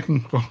just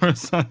checking for a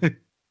second.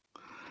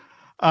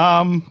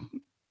 I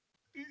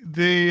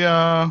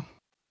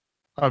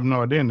have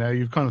no idea now.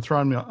 You've kind of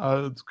thrown me.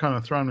 It's kind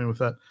of thrown me with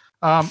that.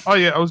 I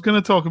was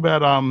going to talk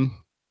about I'm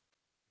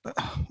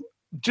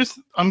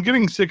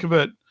getting sick of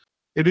it.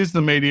 It is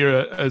the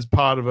media as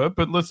part of it,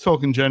 but let's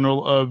talk in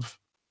general of,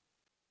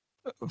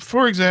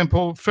 for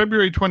example,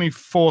 February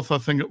 24th, I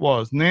think it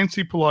was,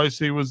 Nancy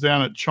Pelosi was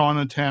down at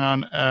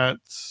Chinatown at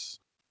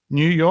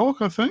New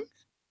York, I think.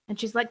 And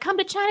she's like, come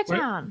to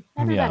Chinatown,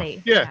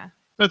 everybody. Yeah,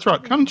 that's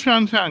right. Come to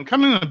Chinatown.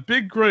 Come in a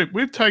big group.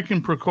 We've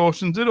taken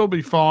precautions. It'll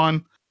be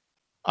fine.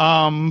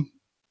 There's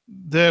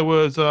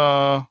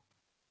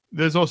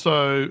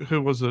also,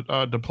 who was it?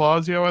 De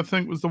Blasio, I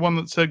think, was the one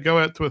that said go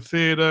out to a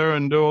theater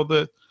and do all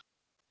the.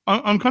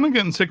 I'm kind of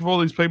getting sick of all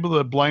these people that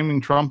are blaming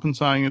Trump and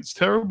saying it's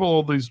terrible.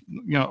 All these,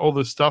 all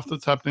this stuff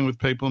that's happening with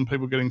people and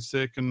people getting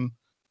sick and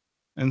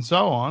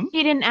so on.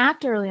 He didn't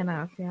act early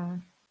enough. Yeah.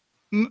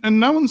 And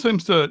no one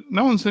seems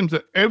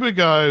to ever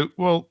go,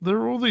 well, there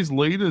are all these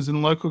leaders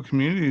in local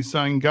communities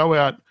saying go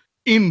out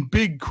in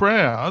big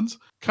crowds,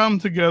 come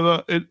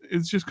together.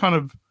 It's just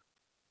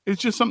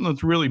something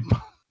that's really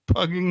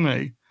bugging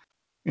me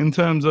in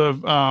terms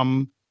of,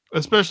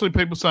 especially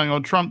people saying, oh,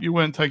 Trump, you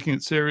weren't taking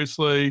it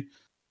seriously.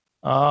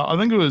 I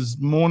think it was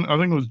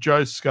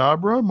Joe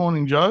Scarborough,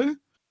 Morning Joe.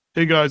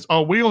 He goes,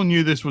 oh, we all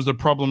knew this was a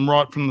problem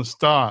right from the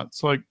start.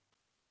 It's like,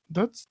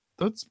 that's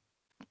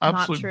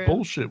absolute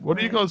bullshit. What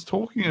are you guys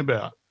talking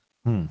about?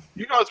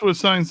 You guys were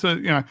saying, so,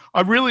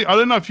 I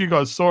don't know if you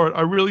guys saw it.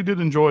 I really did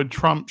enjoy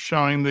Trump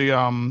showing the,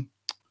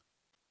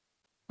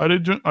 I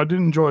did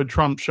enjoy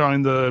Trump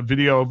showing the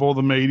video of all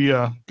the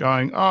media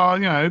going,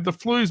 oh, the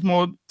flu's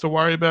more to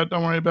worry about,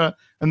 don't worry about.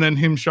 And then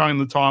him showing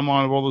the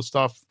timeline of all the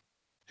stuff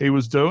he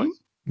was doing.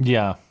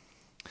 Yeah.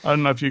 I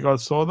don't know if you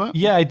guys saw that.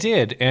 Yeah, I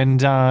did.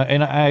 And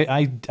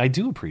I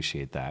do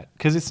appreciate that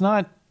because it's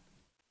not,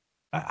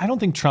 I don't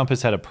think Trump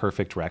has had a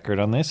perfect record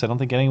on this. I don't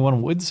think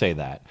anyone would say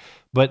that.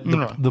 But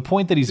the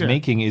point that he's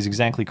making is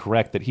exactly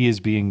correct, that he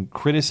is being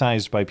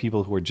criticized by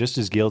people who are just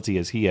as guilty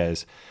as he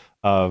is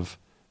of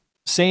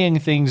saying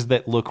things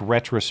that look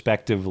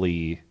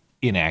retrospectively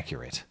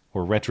inaccurate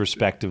or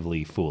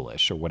retrospectively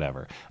foolish or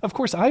whatever. Of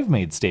course, I've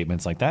made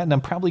statements like that, and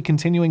I'm probably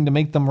continuing to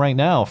make them right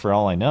now for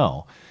all I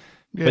know.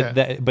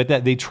 Yeah. But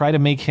that they try to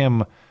make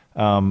him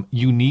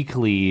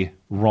uniquely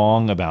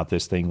wrong about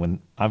this thing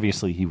when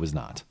obviously he was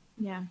not.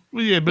 Yeah.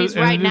 Well, yeah, but he's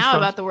right now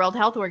about the World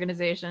Health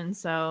Organization,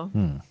 so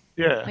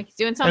yeah, like he's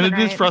doing something. And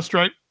it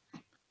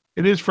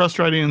is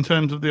frustrating in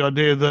terms of the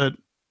idea that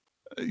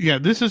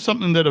this is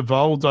something that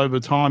evolves over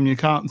time. You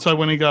can't. So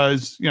when he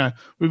goes,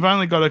 we've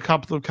only got a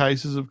couple of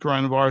cases of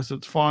coronavirus.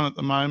 It's fine at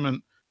the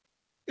moment.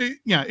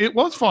 It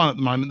was fine at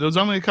the moment. There was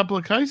only a couple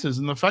of cases,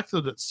 and the fact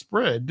that it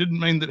spread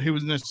didn't mean that he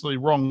was necessarily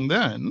wrong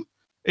then.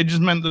 It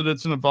just meant that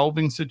it's an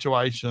evolving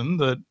situation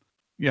that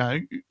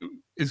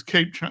is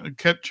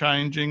kept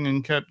changing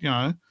and kept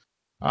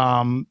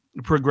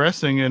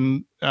progressing,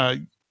 and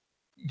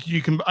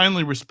you can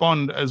only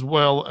respond as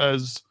well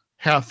as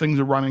how things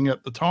are running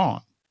at the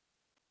time.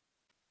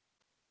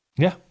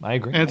 Yeah, I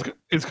agree. And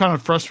it's kind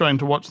of frustrating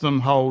to watch them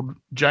hold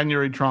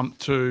January Trump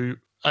to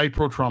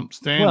April Trump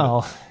standard.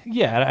 Well,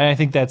 yeah, I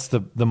think that's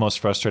the most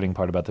frustrating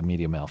part about the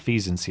media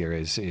malfeasance here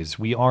is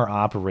we are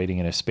operating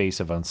in a space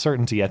of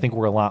uncertainty. I think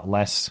we're a lot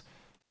less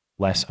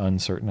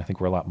uncertain. I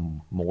think we're a lot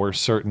more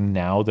certain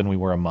now than we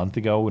were a month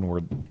ago when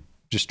we're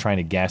just trying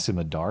to guess in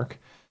the dark.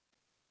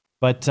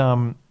 But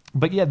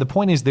yeah, the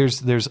point is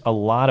there's a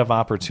lot of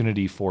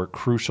opportunity for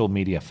crucial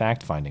media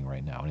fact-finding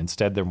right now. And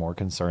instead, they're more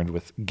concerned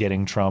with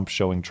getting Trump,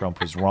 showing Trump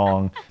was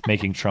wrong,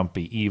 making Trump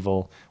be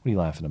evil. What are you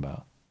laughing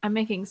about? I'm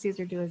making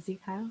Caesar do a Z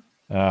Kyle.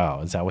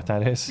 Oh, is that what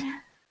that is?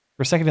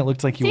 For a second, it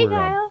looked like you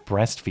were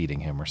breastfeeding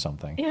him or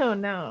something. Ew,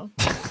 no.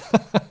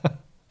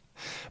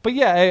 But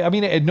yeah, I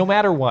mean, no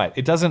matter what,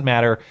 it doesn't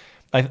matter.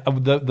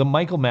 The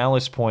Michael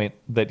Malice point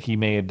that he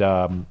made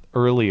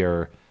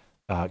earlier,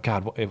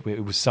 God,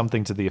 it was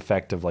something to the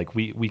effect of like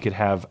we could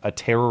have a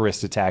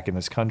terrorist attack in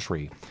this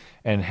country,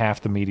 and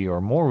half the media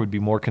or more would be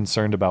more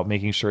concerned about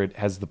making sure it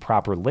has the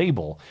proper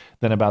label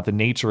than about the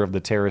nature of the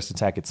terrorist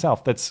attack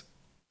itself. That's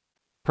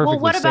perfectly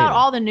well, what stated. about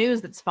all the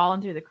news that's fallen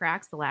through the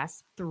cracks the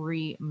last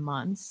 3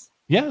 months?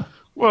 Yeah.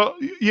 Well,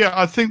 yeah,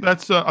 I think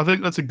that's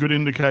a good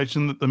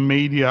indication that the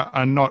media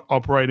are not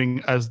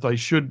operating as they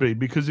should be,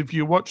 because if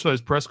you watch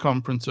those press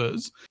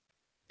conferences,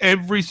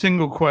 every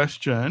single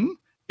question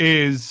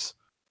is,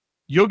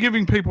 you're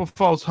giving people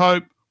false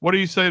hope. What do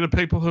you say to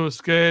people who are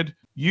scared?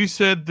 You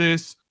said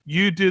this,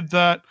 you did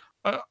that.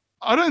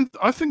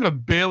 I think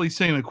I've barely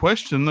seen a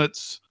question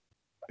that's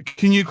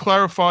can you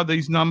clarify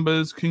these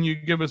numbers? Can you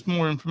give us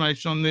more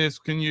information on this?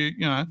 Can you,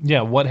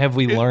 Yeah, what have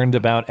we learned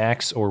about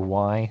X or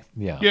Y?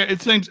 Yeah. Yeah,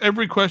 it seems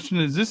every question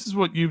is, this is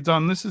what you've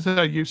done. This is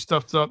how you've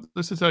stuffed up.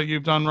 This is how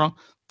you've done wrong.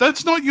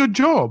 That's not your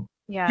job.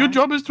 Yeah. Your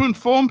job is to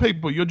inform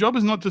people. Your job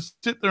is not to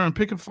sit there and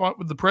pick a fight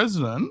with the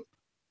president.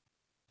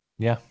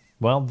 Yeah.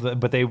 Well,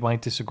 but they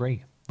might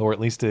disagree, or at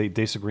least they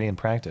disagree in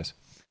practice.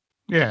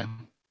 Yeah.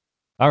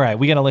 All right,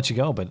 we got to let you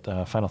go,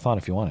 but final thought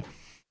if you want it.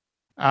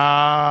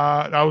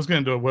 I was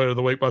going to do a word of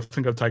the week, but I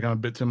think I've taken a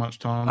bit too much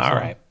time. All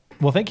right.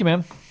 Well, thank you,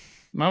 man.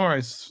 No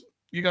worries.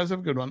 You guys have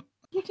a good one.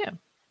 You too.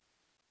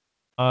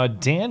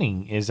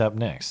 Danny is up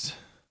next.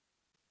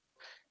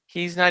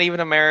 He's not even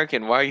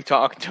American. Why are you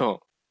talking to him?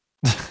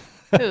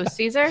 Who,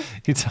 Caesar? Are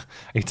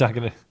you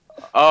talking to...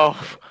 Oh,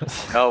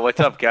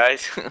 what's up,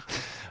 guys?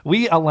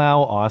 We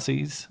allow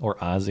Aussies or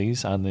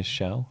Aussies on this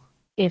show.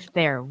 If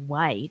they're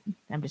white.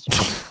 I'm just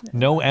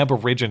No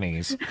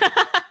Aborigines.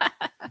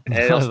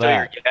 Hey, they'll steal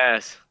your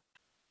gas.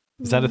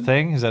 Is that a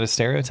thing? Is that a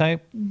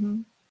stereotype?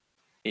 Mm-hmm.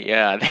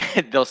 Yeah,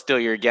 they'll steal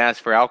your gas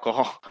for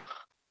alcohol.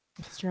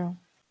 That's true.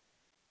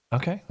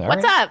 Okay.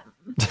 What's up?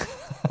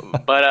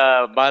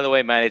 But by the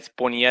way, man, it's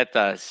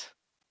Bonitas.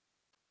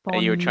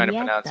 You were trying to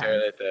pronounce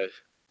it.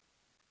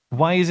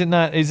 Why isn't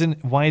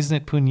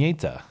it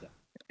puñeta?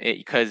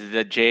 Because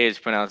the J is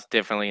pronounced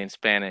differently in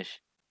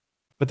Spanish.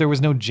 But there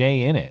was no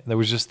J in it. There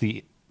was just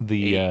the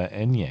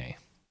Enye.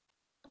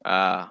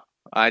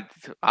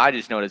 I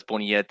just know it as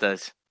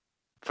Bonitas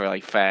for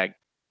like fag.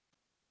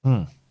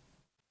 I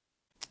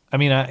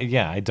mean,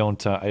 I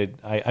don't.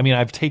 I mean,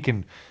 I've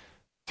taken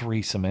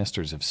 3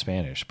 semesters of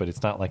Spanish, but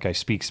it's not like I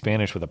speak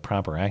Spanish with a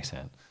proper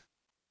accent.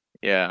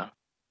 Yeah.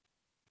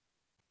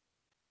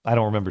 I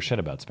don't remember shit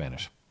about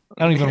Spanish.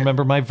 I don't even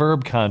remember my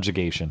verb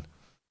conjugation.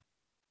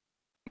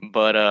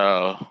 But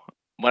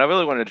what I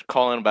really wanted to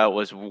call in about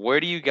was, where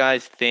do you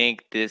guys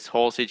think this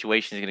whole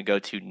situation is going to go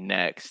to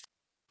next?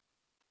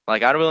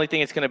 Like, I don't really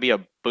think it's going to be a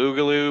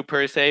boogaloo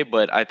per se,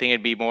 but I think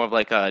it'd be more of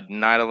like a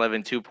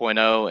 9/11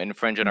 2.0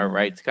 infringe on our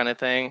rights kind of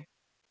thing.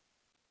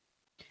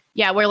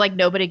 Yeah, where like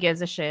nobody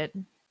gives a shit,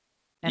 and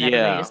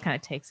everybody just kind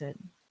of takes it.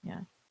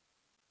 Yeah.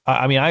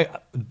 I mean,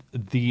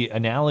 the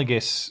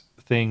analogous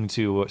thing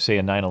to say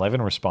a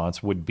 9/11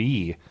 response would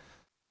be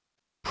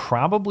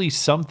probably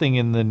something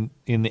in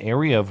the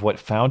area of what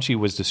Fauci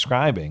was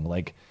describing,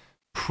 like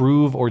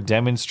prove or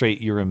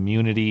demonstrate your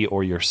immunity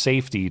or your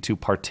safety to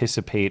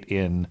participate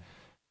in,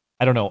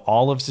 I don't know,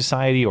 all of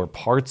society or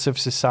parts of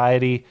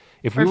society.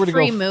 If we were to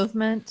free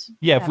movement.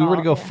 Yeah, if we were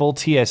to go full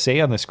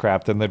TSA on this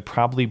crap, then there'd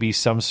probably be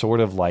some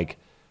sort of like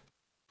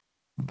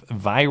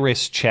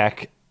virus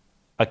check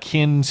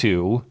akin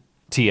to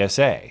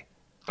TSA.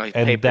 Like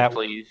and paper, that,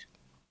 please.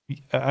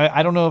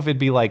 I don't know if it'd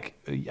be like,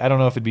 I don't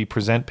know if it'd be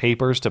present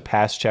papers to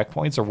pass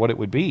checkpoints or what it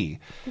would be.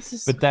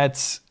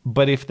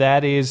 But if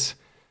that is,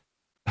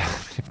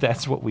 if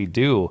that's what we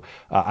do,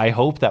 I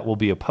hope that will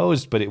be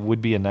opposed, but it would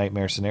be a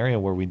nightmare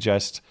scenario where we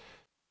just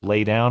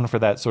lay down for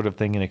that sort of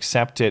thing and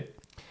accept it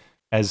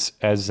as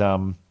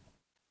a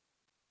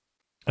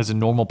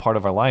normal part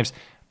of our lives.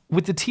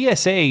 With the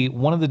TSA,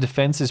 one of the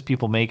defenses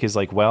people make is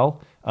like,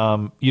 well,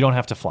 you don't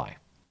have to fly.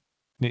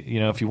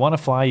 You know, if you want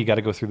to fly, you got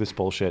to go through this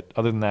bullshit.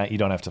 Other than that, you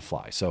don't have to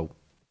fly. So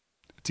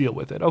deal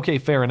with it. Okay,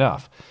 fair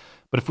enough.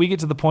 But if we get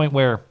to the point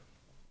where,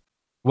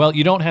 well,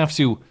 you don't have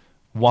to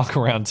walk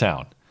around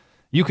town.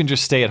 You can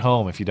just stay at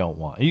home if you don't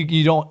want.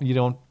 You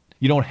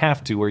don't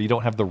have to, or you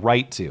don't have the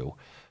right to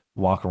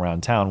walk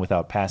around town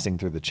without passing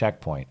through the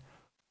checkpoint.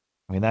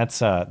 I mean,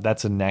 that's an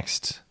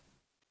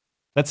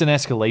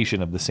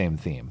escalation of the same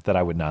theme that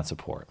I would not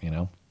support, you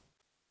know?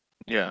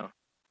 Yeah.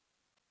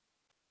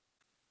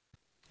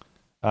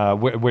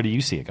 Where do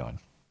you see it going?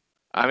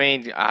 I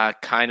mean,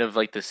 kind of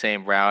like the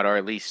same route, or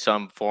at least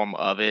some form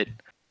of it.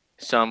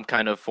 Some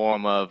kind of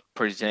form of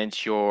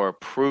present your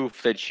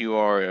proof that you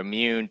are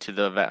immune to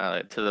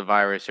the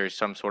virus, or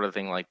some sort of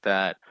thing like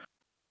that,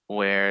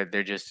 where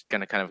they're just going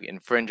to kind of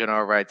infringe on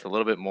our rights a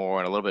little bit more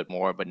and a little bit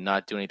more, but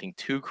not do anything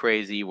too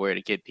crazy where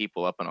to get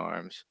people up in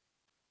arms.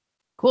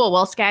 Cool.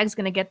 Well, Skag's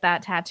going to get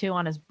that tattoo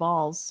on his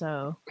balls,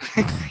 so.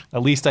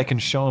 At least I can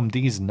show him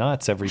these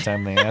nuts every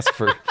time they ask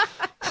for...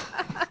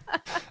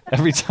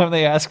 Every time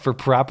they ask for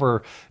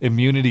proper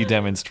immunity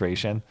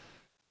demonstration.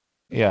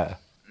 Yeah.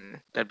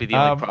 That'd be the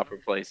only proper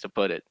place to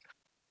put it.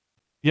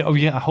 Yeah. Oh,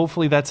 yeah.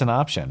 Hopefully that's an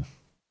option.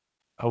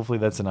 Hopefully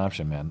that's an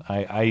option, man.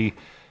 I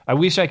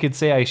wish I could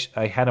say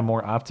I had a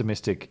more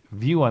optimistic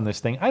view on this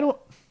thing. I don't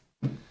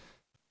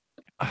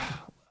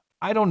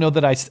know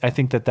that I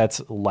think that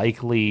that's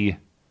likely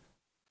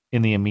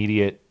in the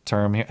immediate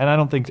term here. And I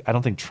don't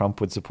think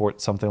Trump would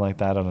support something like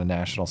that on a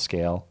national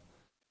scale.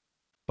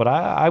 But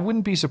I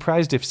wouldn't be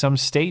surprised if some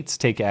states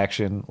take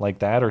action like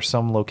that, or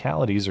some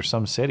localities or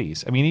some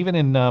cities. I mean, even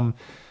in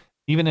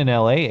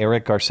LA,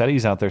 Eric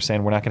Garcetti's out there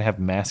saying we're not going to have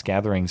mass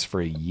gatherings for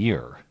a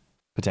year,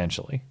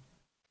 potentially.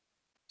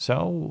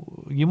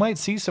 So you might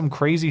see some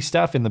crazy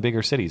stuff in the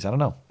bigger cities. I don't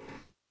know.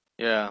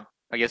 Yeah,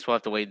 I guess we'll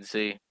have to wait and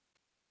see.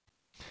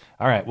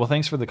 All right. Well,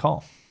 thanks for the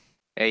call.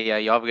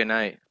 Hey, y'all have a good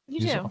night. You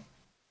too.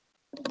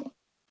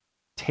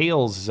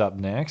 Tails is up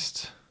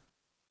next.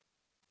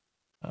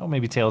 Oh,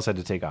 maybe Tails had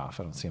to take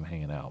off. I don't see him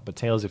hanging out. But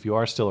Tails, if you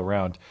are still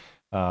around,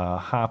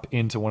 hop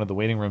into one of the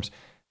waiting rooms.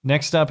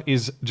 Next up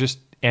is just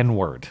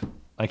N-word.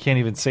 I can't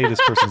even say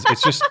this person's.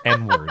 It's just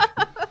N-word.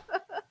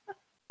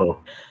 Oh.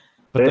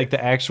 But like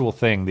the actual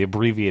thing, the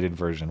abbreviated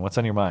version. What's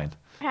on your mind?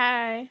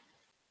 Hi.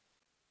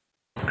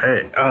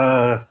 Hey,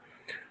 I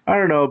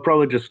don't know,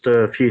 probably just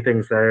a few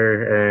things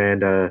there.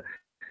 And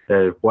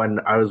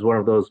I was one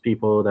of those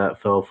people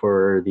that fell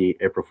for the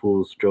April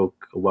Fool's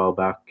joke a while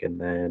back, and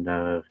then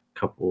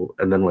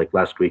like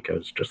last week I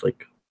was just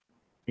like,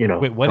 you know,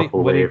 wait,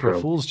 what April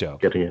Fool's joke?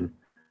 Getting in,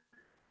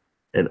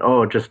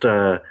 and just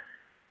I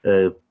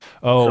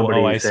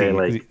see.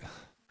 Like,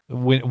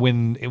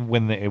 when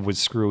it was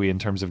screwy in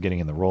terms of getting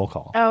in the roll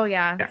call. Oh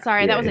yeah,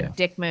 sorry, that was a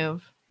dick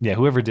move. Yeah,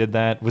 whoever did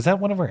that, was that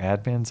one of our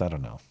admins? I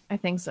don't know. I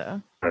think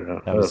so. I don't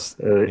know. That was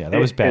that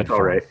was bad. It's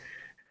all right.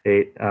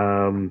 Hey,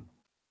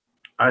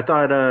 I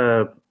thought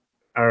I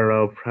don't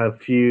know, have a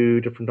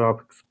few different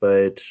topics,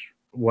 but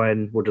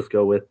one we'll just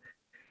go with.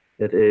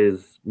 It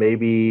is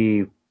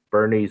maybe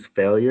Bernie's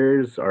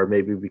failures, or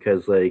maybe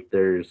because like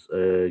there's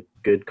a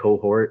good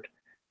cohort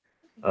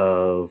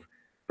of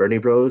Bernie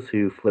bros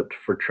who flipped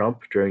for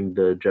Trump during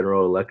the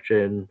general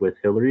election with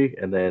Hillary,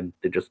 and then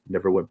they just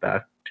never went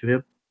back to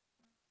him.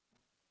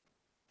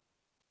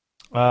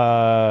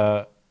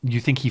 You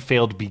think he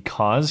failed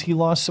because he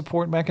lost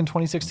support back in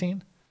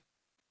 2016?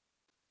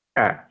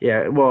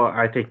 Yeah. Well,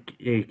 I think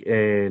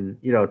in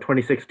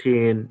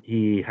 2016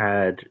 he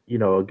had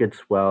a good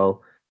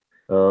swell,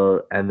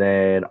 and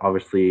then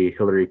obviously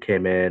Hillary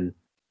came in,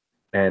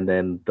 and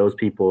then those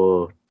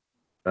people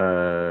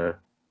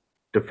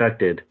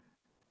defected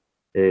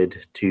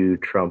to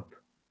Trump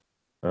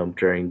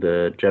during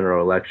the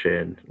general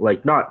election.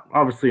 Like, not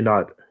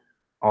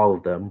all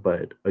of them,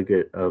 but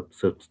a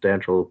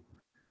substantial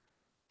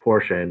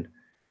portion,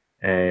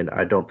 and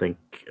I don't think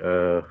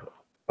a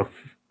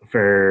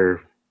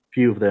fair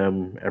few of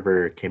them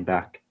ever came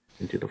back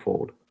into the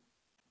fold.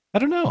 I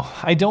don't know.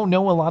 I don't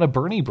know a lot of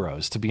Bernie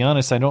bros, to be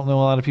honest. I don't know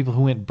a lot of people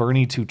who went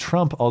Bernie to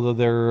Trump, although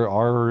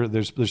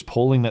there's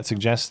polling that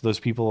suggests those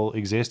people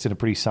exist in a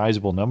pretty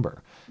sizable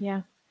number.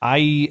 Yeah.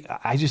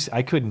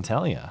 I couldn't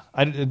tell you.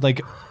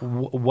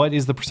 What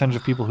is the percentage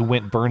of people who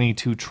went Bernie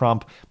to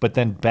Trump, but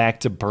then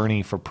back to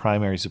Bernie for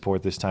primary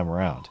support this time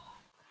around?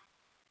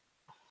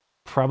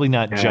 Probably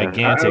not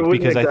gigantic,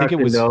 because I think it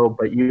was. No,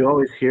 but you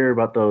always hear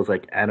about those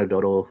like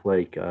anecdotal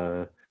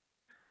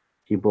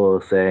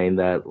people saying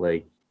that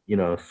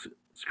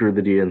screw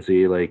the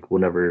DNC,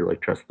 we'll never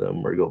trust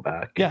them or go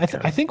back. Yeah,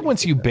 I think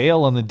once you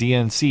bail on the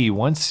DNC,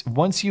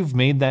 once you've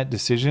made that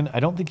decision, I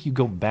don't think you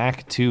go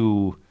back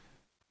to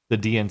the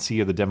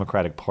DNC or the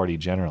Democratic Party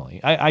generally.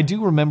 I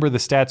do remember the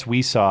stats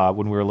we saw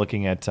when we were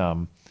looking at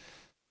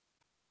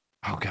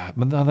oh God,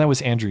 no, that was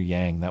Andrew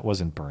Yang. That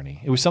wasn't Bernie.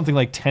 It was something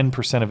like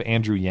 10% of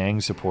Andrew Yang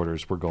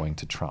supporters were going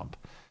to Trump.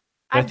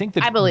 But I think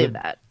that I believe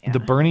that. Yeah. The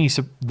Bernie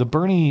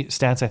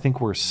stats, I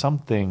think, were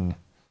something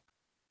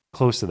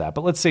close to that.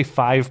 But let's say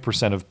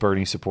 5% of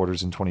Bernie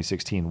supporters in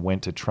 2016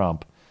 went to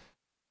Trump.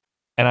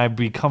 And I'd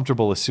be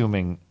comfortable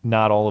assuming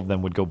not all of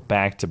them would go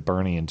back to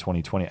Bernie in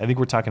 2020. I think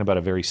we're talking about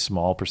a very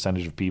small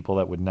percentage of people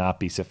that would not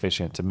be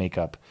sufficient to make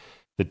up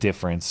the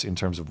difference in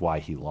terms of why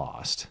he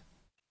lost.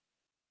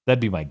 That'd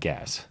be my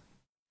guess.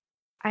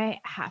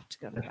 I have to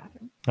go to the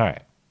bathroom. All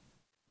right.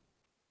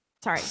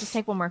 Sorry, just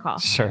take one more call.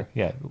 Sure,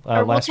 yeah.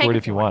 Last word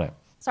if you want it.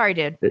 Sorry,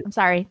 dude. I'm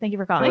sorry. Thank you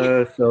for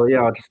calling. So yeah,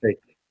 I'll just take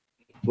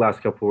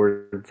last couple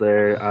words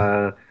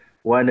there.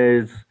 One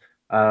is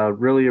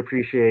really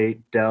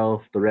appreciate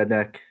Del the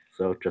redneck.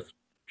 So just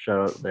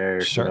shout out there.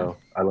 Sure.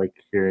 I like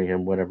hearing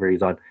him whenever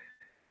he's on.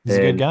 He's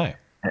a good guy.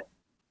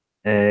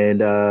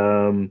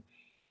 And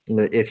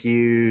if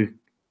you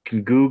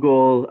can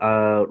Google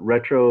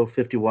Retro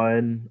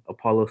 51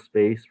 Apollo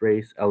Space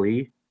Race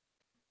LE.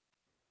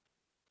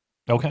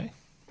 Okay.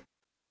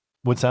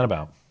 What's that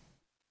about?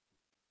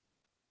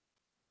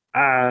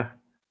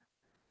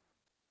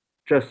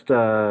 Just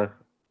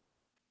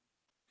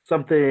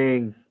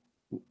something.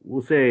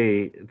 We'll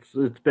say it's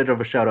a bit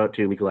of a shout out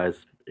to Legalize.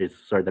 It's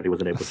sorry that he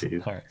wasn't able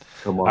to All right.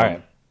 come on. All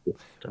right. This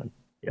time.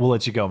 Yeah. We'll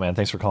let you go, man.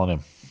 Thanks for calling in.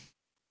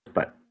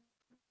 Bye.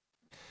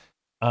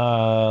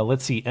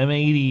 Let's see.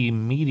 M80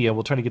 Media.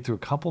 We'll try to get through a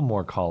couple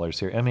more callers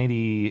here.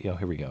 M80. Oh,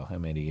 here we go.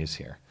 M80 is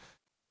here.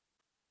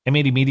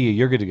 M80 Media,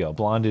 you're good to go.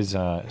 Blonde is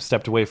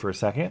stepped away for a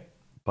second,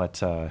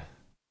 but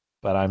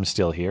I'm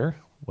still here.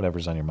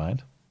 Whatever's on your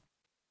mind.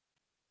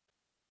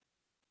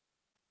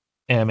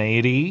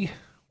 M80.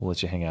 We'll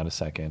let you hang out a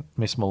second.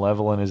 Miss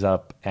Malevolent is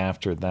up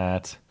after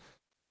that.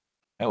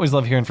 I always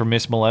love hearing from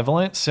Miss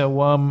Malevolent.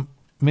 So,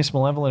 Miss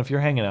Malevolent, if you're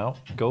hanging out,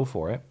 go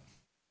for it.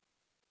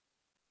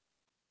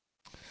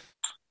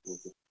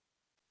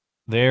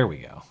 There we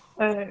go.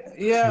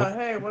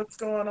 Hey, what's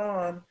going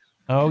on?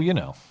 Oh,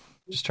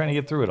 just trying to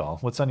get through it all.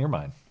 What's on your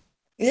mind?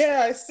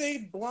 Yeah, I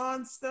see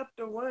Blonde stepped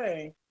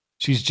away.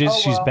 She's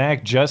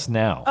back just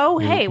now. Oh,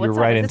 hey, you're what's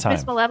right up? in Is this time.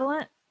 Miss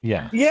Malevolent?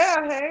 Yeah.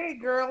 Yeah, hey,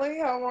 girly,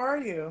 how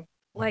are you?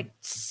 like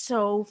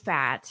so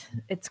fat.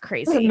 It's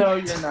crazy. No,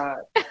 you're not.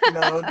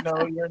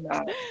 No, you're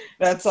not.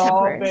 That's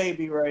all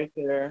baby right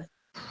there.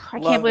 I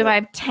can't believe I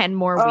have 10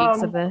 more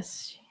weeks of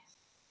this.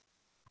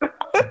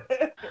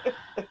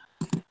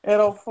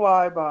 It'll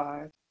fly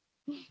by.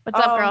 What's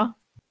up, girl?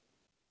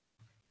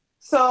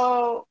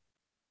 So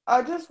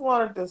I just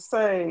wanted to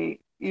say,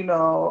 you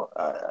know,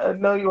 I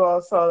know you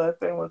all saw that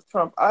thing with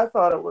Trump. I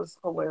thought it was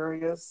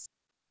hilarious.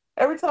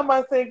 Every time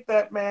I think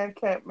that man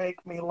can't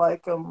make me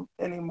like him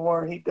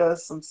anymore, he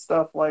does some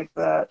stuff like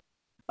that.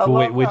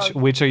 Wait,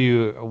 which are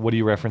you? What are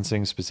you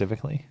referencing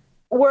specifically?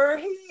 Where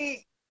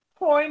he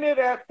pointed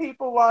at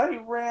people while he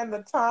ran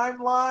the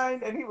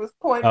timeline, and he was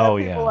pointing at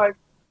people like,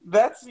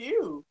 "That's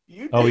you.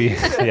 You." Oh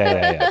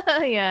yeah.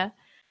 Yeah.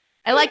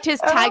 I liked his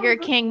Tiger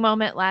King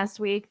moment last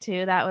week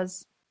too. That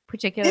was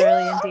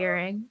particularly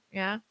endearing.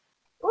 Yeah.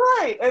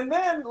 Right. And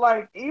then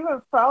like even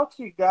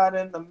Fauci got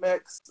in the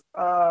mix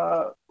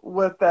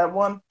with that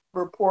one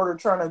reporter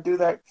trying to do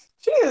that.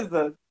 She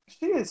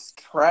is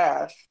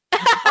trash.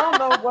 I don't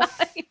know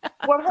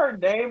what her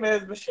name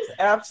is, but she's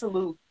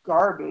absolute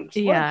garbage.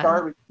 Yeah. What a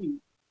garbage heap.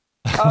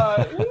 He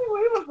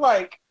was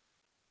like,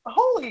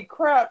 holy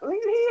crap.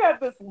 He had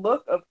this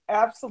look of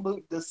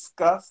absolute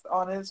disgust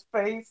on his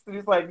face. And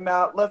he's like,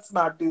 no, let's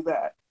not do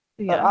that.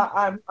 Yeah.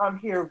 I'm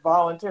here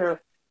voluntarily.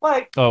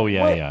 Like, oh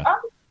yeah.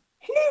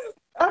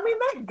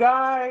 That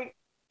guy,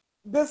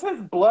 does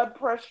his blood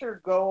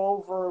pressure go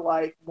over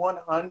like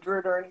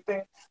 100 or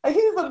anything? Like,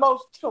 he's the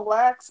most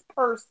chillaxed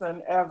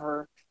person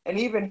ever, and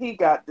even he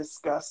got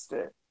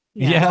disgusted.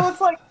 Yeah. So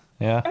it's like,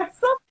 yeah. At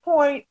some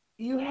point,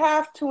 you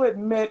have to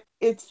admit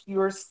it's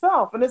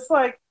yourself, and it's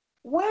like,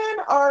 when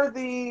are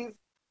these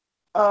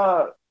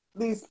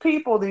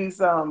people,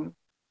 these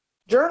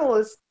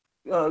journalists,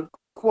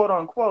 quote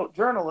unquote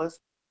journalists,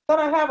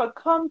 gonna have a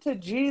come to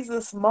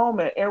Jesus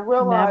moment and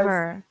realize?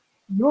 Never.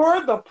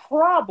 You're the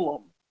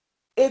problem.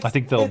 I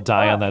think they'll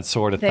die on that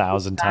sword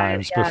 1,000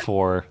 times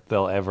before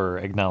they'll ever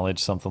acknowledge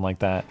something like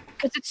that.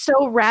 Because it's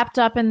so wrapped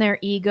up in their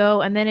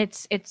ego, and then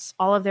it's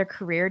all of their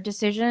career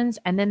decisions,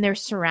 and then they're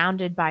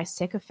surrounded by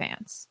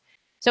sycophants.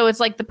 So it's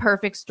like the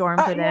perfect storm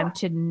for them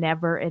to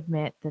never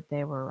admit that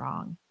they were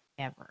wrong,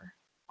 ever.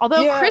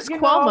 Although Chris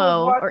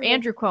Cuomo or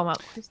Andrew Cuomo.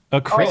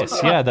 Chris,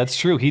 yeah, that's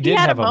true. He did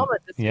have a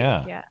moment this week.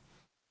 Yeah.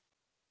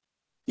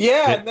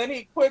 Yeah, and then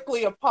he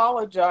quickly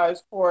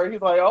apologized for it.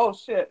 He's like, oh,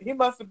 shit. He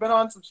must have been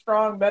on some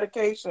strong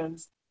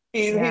medications.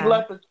 He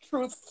let the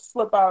truth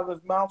slip out of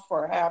his mouth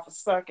for a half a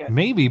second.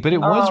 Maybe, but it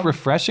was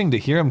refreshing to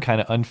hear him kind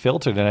of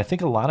unfiltered. And I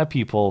think a lot of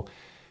people,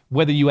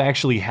 whether you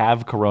actually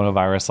have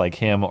coronavirus like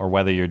him or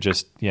whether you're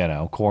just,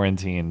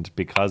 quarantined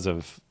because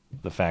of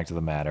the fact of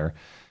the matter,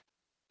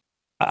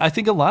 I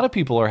think a lot of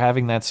people are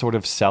having that sort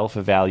of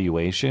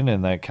self-evaluation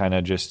and that kind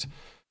of just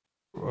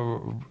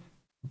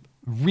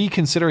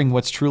reconsidering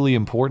what's truly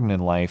important in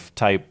life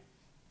type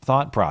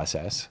thought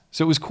process.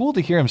 So it was cool to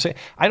hear him say,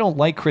 I don't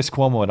like Chris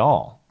Cuomo at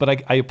all,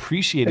 but I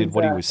appreciated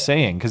what he was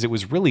saying because it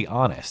was really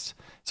honest.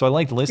 So I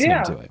liked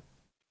listening to it.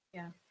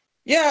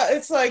 Yeah,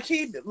 it's like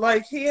he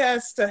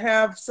has to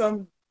have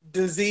some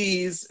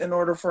disease in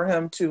order for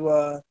him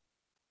to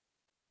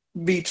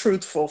be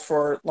truthful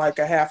for like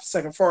a half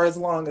second, for as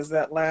long as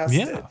that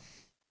lasted.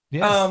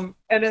 Yeah.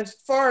 And as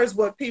far as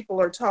what people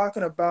are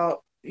talking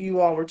about,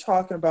 you all were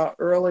talking about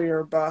earlier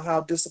about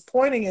how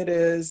disappointing it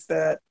is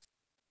that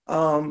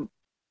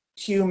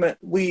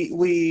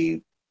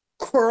we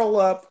curl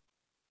up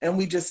and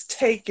we just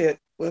take it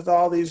with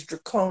all these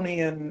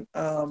draconian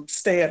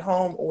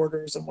stay-at-home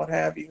orders and what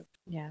have you.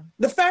 Yeah.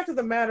 The fact of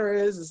the matter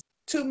is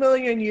 2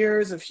 million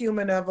years of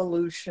human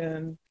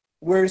evolution.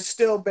 We're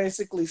still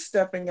basically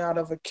stepping out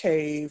of a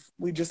cave.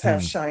 We just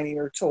have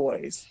shinier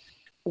toys.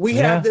 We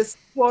have this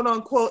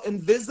quote-unquote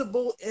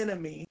invisible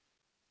enemy.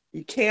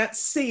 You can't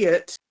see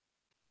it,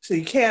 so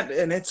you can't,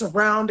 and it's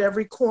around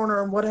every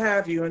corner and what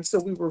have you. And so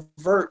we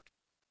revert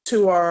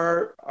to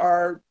our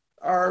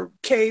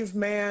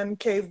caveman,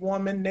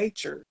 cavewoman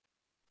nature.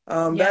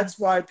 That's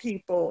why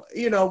people,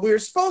 we're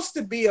supposed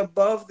to be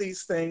above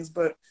these things,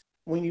 but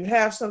when you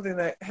have something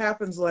that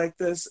happens like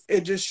this,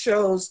 it just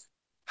shows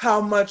how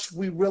much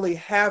we really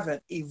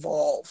haven't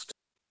evolved.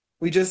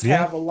 We just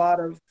have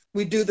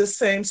we do the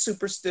same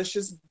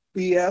superstitious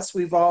BS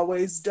we've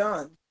always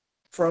done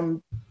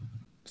from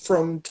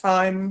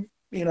time,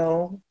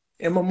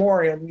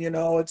 immemorial.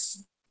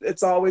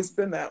 It's always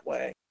been that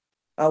way.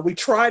 We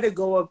try to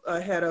go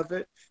ahead of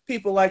it.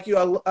 People like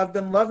you, I've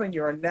been loving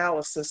your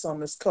analysis on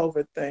this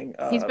COVID thing.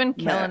 He's been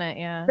killing it,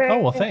 yeah. Oh,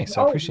 well, thanks.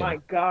 I appreciate it. Oh,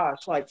 my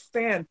gosh. Like,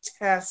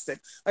 fantastic.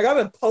 Like, I've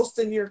been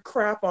posting your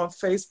crap on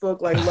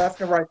Facebook, like,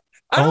 left and right.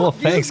 Oh, well,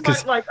 thanks,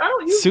 because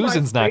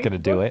Susan's not going to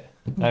do it.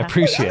 I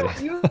appreciate it.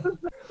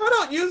 I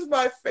don't use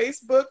my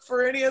Facebook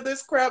for any of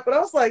this crap, but I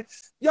was like,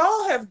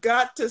 y'all have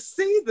got to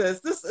see this.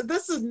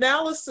 This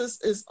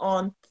analysis is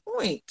on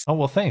point. Oh,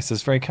 well, thanks.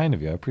 That's very kind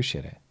of you. I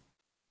appreciate it.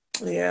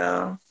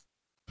 Yeah.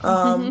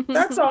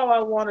 That's all I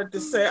wanted to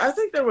say. I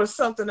think there was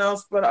something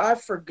else, but I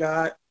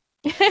forgot.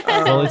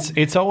 Well,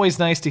 it's always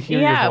nice to hear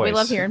your voice. Yeah, we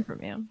love hearing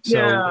from you.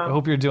 So I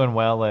hope you're doing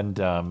well, and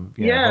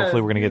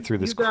hopefully we're gonna get through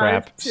this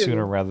crap too.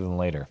 sooner rather than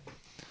later.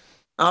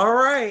 All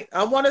right,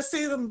 I want to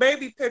see them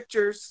baby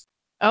pictures.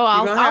 Oh,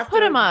 I'll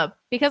put them up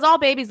because all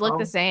babies look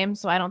the same,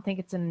 so I don't think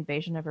it's an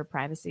invasion of her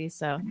privacy.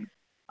 So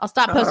I'll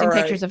stop posting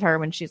pictures of her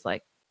when she's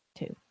like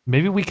 2.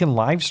 Maybe we can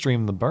live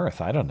stream the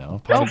birth. I don't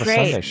know. Part of a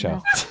Sunday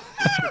show.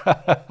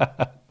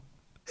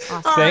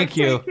 Awesome. Thank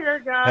you. Take care,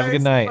 guys. Have a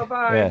good night.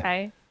 Bye-bye. Yeah.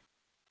 Bye.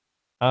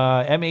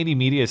 M80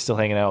 Media is still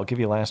hanging out. I'll give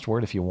you a last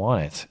word if you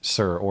want it,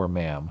 sir or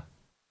ma'am.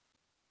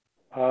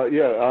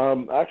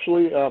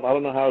 Actually, I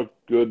don't know how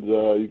good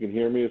you can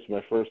hear me. It's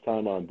my first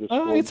time on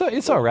Discord.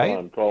 It's all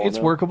right. It's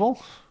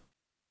workable.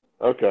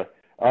 Okay.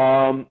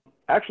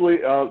 Actually,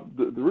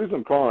 the reason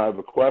I'm calling, I have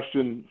a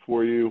question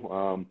for you.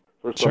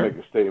 First, Sure. I'll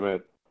make a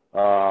statement.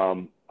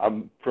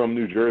 I'm from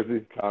New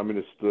Jersey,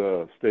 communist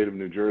state of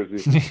New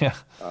Jersey. Yeah.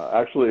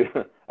 Actually,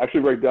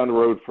 right down the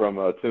road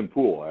from Tim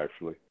Pool,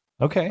 actually.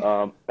 Okay.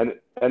 And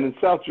in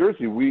South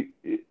Jersey, which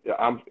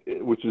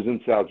is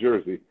in South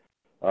Jersey,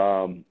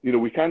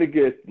 we kind of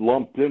get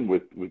lumped in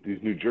with these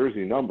New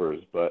Jersey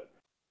numbers, but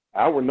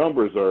our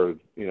numbers are,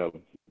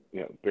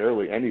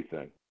 barely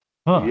anything.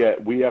 Huh.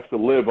 Yet we have to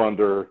live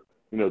under,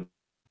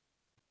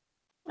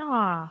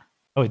 Ah.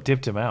 Oh, it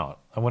dipped him out.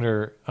 I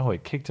wonder. Oh,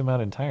 it kicked him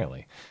out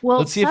entirely. Well,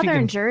 Let's see if he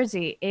Southern can...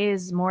 Jersey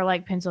is more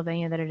like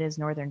Pennsylvania than it is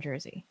Northern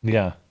Jersey.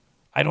 Yeah.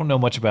 I don't know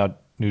much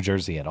about New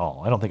Jersey at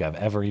all. I don't think I've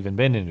ever even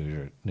been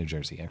in New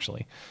Jersey,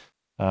 actually.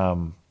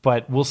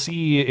 But we'll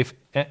see if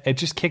it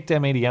just kicked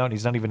M80 out and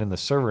he's not even in the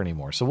server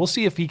anymore. So we'll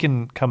see if he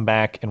can come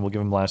back and we'll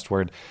give him last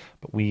word.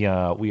 But we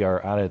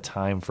are out of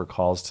time for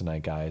calls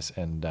tonight, guys,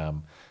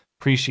 and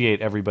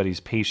appreciate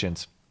everybody's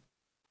patience.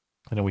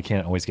 I know we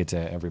can't always get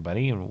to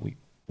everybody, and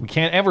we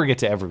can't ever get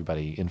to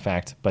everybody, in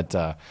fact, but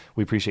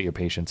we appreciate your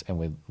patience, and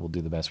we'll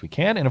do the best we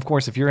can. And, of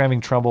course, if you're having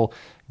trouble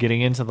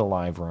getting into the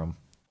live room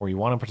or you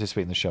want to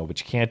participate in the show but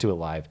you can't do it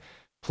live,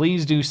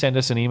 please do send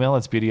us an email.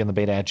 It's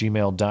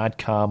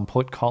beautyandthebeta@gmail.com.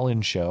 Put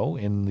call-in show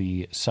in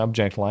the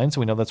subject line so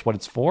we know that's what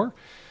it's for.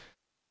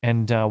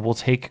 And we'll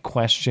take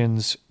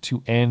questions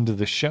to end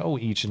the show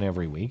each and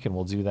every week, and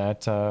we'll do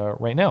that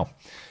right now.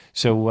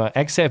 So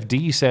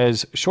XFD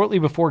says, shortly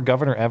before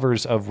Governor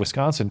Evers of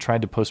Wisconsin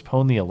tried to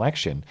postpone the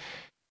election,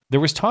 there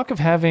was talk of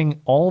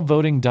having all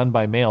voting done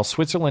by mail.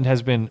 Switzerland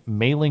has been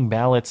mailing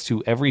ballots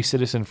to every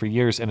citizen for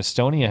years, and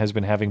Estonia has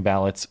been having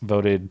ballots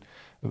voted.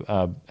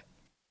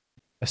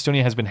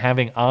 Estonia has been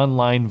having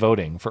online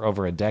voting for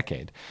over a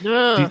decade.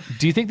 Do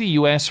you think the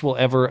U.S. will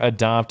ever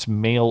adopt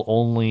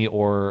mail-only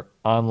or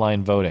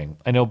online voting?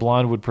 I know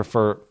Blonde would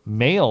prefer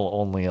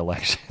mail-only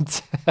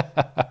elections.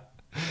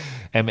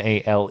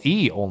 MALE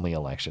only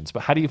elections.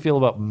 But how do you feel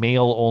about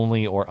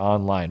mail-only or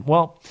online?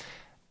 Well,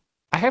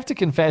 I have to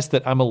confess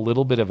that I'm a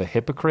little bit of a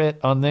hypocrite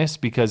on this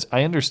because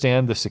I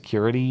understand the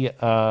security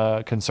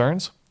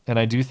concerns. And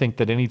I do think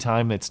that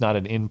anytime it's not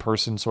an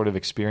in-person sort of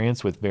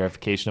experience with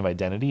verification of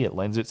identity, it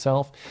lends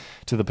itself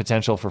to the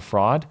potential for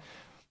fraud.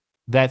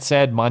 That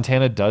said,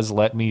 Montana does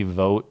let me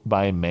vote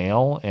by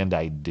mail, and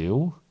I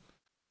do.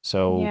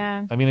 So,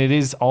 yeah. I mean, it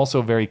is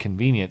also very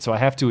convenient. So I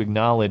have to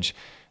acknowledge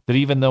that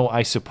even though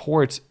I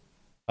support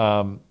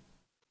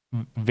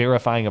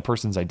verifying a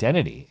person's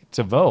identity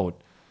to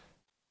vote,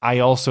 I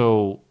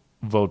also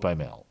vote by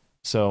mail.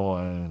 So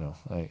I don't know.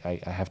 I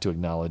have to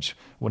acknowledge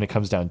when it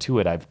comes down to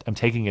it, I'm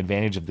taking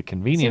advantage of the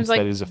convenience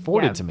that is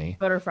afforded to me.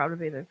 Voter fraud would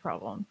be the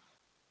problem,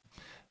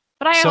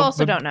 but I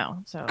also don't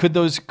know. So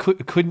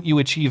couldn't you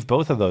achieve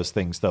both of those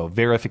things though?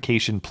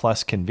 Verification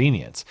plus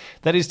convenience.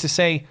 That is to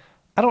say,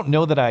 I don't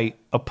know that I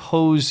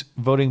oppose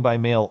voting by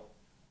mail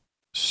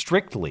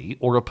strictly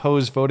or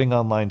oppose voting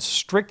online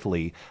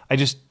strictly. I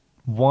just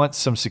want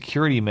some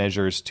security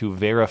measures to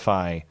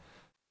verify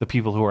the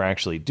people who are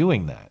actually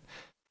doing that.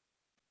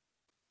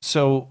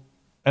 So,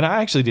 and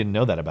I actually didn't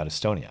know that about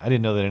Estonia. I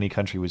didn't know that any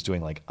country was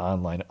doing like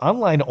online.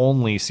 Online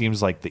only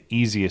seems like the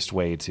easiest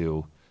way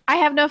to. I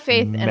have no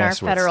faith in our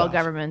federal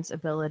government's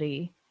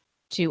ability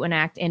to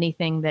enact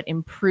anything that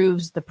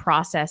improves the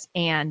process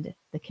and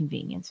the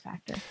convenience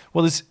factor.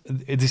 Well, this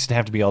would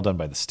have to be all done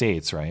by the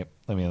states, right?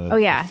 I mean,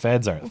 the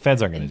feds aren't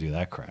going to do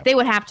that crap. They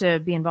would have to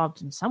be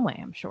involved in some way,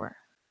 I'm sure.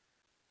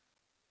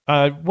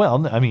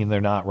 Well, I mean,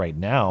 they're not right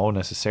now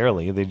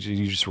necessarily.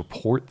 You just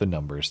report the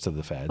numbers to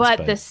the feds.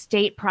 But the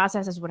state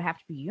processes would have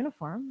to be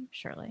uniform,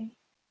 surely.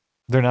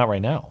 They're not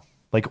right now.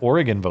 Like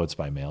Oregon votes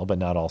by mail, but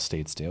not all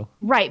states do.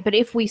 Right, but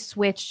if we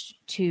switch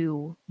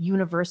to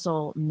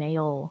universal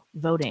mail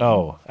voting.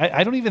 Oh,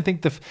 I don't even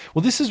think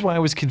well, this is why I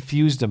was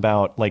confused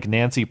about like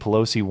Nancy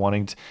Pelosi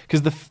wanting to,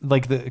 because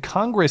the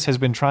Congress has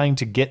been trying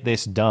to get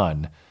this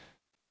done,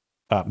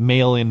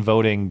 mail-in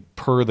voting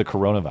per the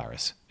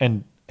coronavirus,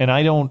 and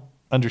I don't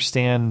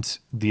understand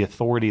the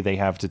authority they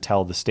have to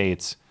tell the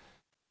states.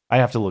 I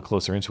have to look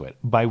closer into it.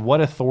 By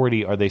what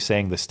authority are they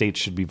saying the states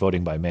should be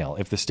voting by mail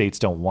if the states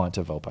don't want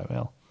to vote by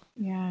mail?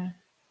 Yeah.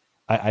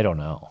 I don't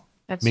know.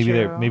 That's maybe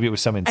true. Maybe it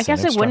was some incentive I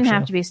guess it wouldn't structure.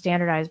 have to be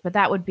standardized, but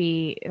that would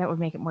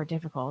make it more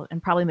difficult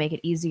and probably make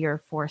it easier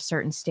for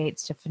certain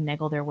states to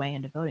finagle their way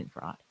into voting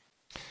fraud.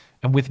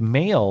 And with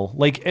mail,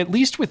 like at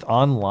least with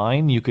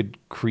online, you could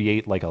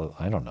create like a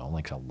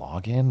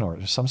login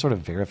or some sort of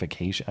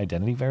verification,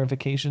 identity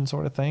verification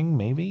sort of thing.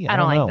 Maybe I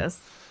don't know. like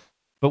this.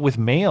 But with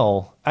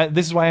mail,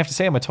 this is why I have to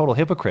say I'm a total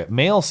hypocrite.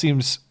 Mail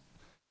seems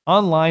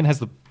online has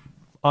the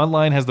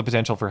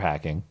potential for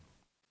hacking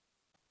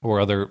or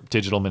other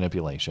digital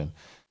manipulation.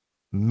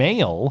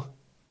 Mail,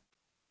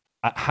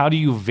 how do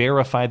you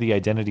verify the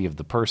identity of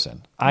the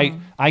person?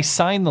 I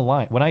sign the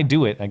line when I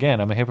do it.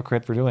 Again, I'm a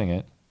hypocrite for doing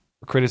it.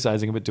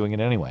 Criticizing it, but doing it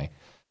anyway.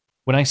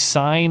 When I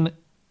sign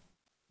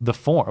the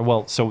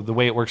form, so the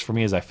way it works for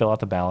me is I fill out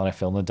the ballot, I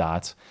fill in the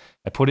dots,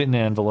 I put it in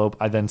an envelope,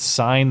 I then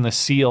sign the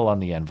seal on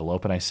the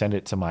envelope, and I send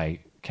it to my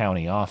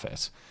county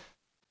office.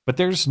 But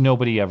there's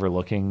nobody ever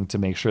looking to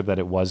make sure that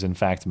it was in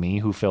fact me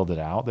who filled it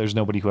out. There's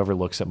nobody who ever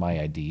looks at my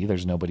ID.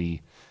 There's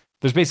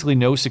basically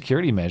no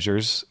security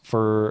measures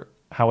for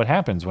how it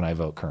happens when I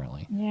vote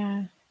currently.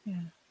 Yeah.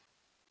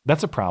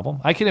 That's a problem.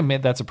 I can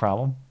admit that's a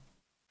problem,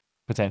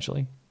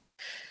 potentially.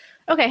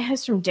 Okay, this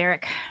is from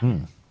Derek.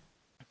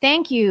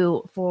 Thank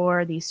you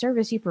for the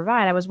service you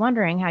provide. I was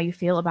wondering how you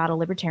feel about a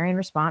libertarian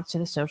response to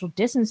the social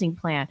distancing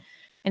plan.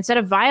 Instead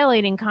of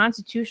violating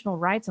constitutional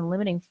rights and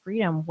limiting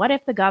freedom, what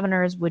if the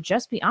governors would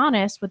just be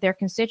honest with their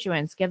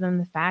constituents, give them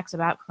the facts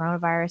about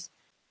coronavirus,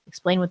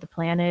 explain what the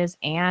plan is,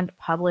 and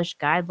publish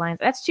guidelines?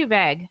 That's too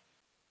vague.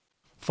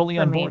 Fully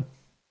on board.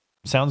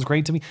 Sounds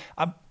great to me.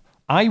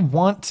 I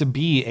want to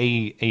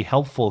be a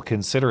helpful,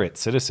 considerate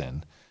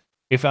citizen.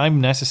 If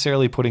I'm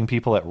necessarily putting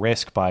people at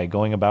risk by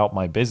going about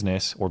my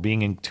business or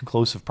being in too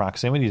close of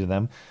proximity to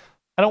them,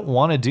 I don't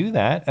want to do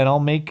that. And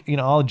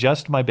I'll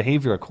adjust my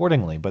behavior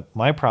accordingly. But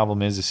my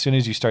problem is as soon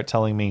as you start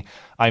telling me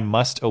I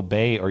must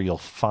obey or you'll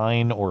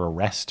fine or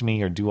arrest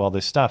me or do all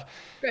this stuff,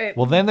 right.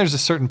 Well, then there's a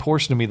certain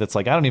portion of me that's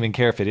like, I don't even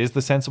care if it is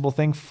the sensible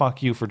thing.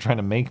 Fuck you for trying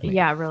to make me.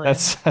 Yeah, really.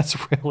 That's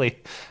really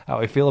how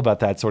I feel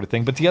about that sort of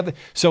thing. But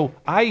so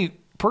I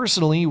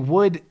personally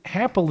would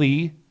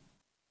happily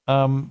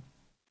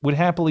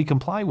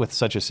comply with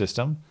such a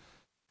system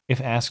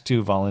if asked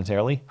to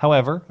voluntarily.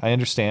 However, I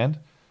understand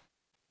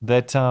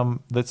that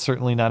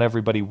certainly not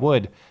everybody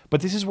would.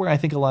 But this is where I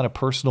think a lot of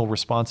personal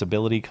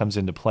responsibility comes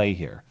into play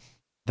here.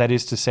 That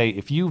is to say,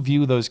 if you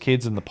view those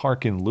kids in the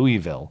park in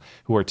Louisville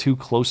who are too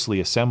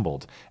closely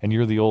assembled and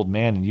you're the old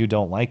man and you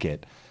don't like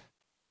it,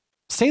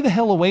 stay the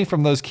hell away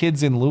from those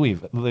kids in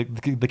Louisville,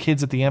 the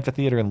kids at the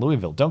amphitheater in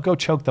Louisville. Don't go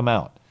choke them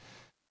out.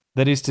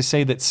 That is to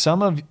say that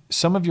some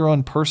of your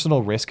own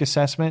personal risk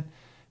assessment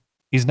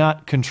is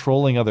not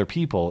controlling other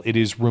people. It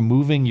is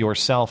removing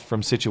yourself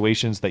from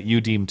situations that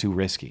you deem too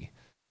risky.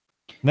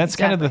 And that's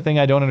kind of the thing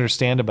I don't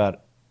understand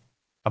about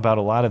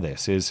a lot of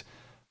this is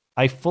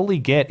I fully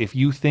get if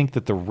you think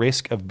that the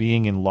risk of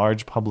being in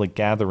large public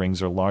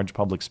gatherings or large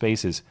public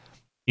spaces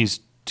is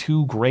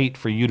too great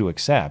for you to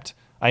accept.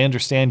 I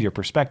understand your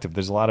perspective.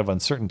 There's a lot of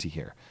uncertainty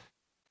here.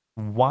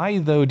 Why,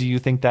 though, do you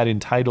think that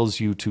entitles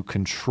you to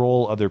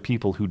control other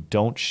people who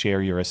don't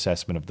share your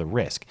assessment of the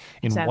risk?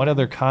 In what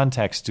other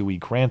context do we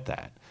grant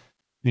that?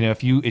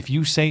 If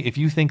you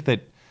think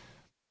that,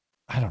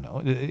 I don't know,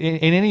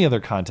 in any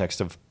other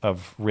context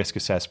of risk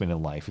assessment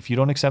in life, if you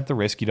don't accept the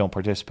risk, you don't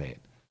participate.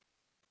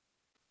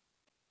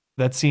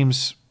 That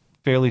seems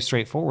fairly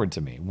straightforward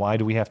to me. Why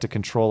do we have to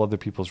control other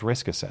people's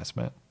risk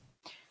assessment?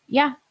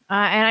 Yeah,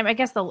 and I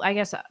guess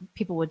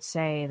people would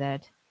say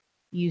that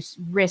you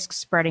risk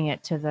spreading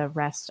it to the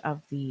rest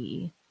of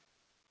the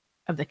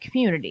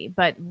community.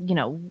 But,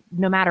 no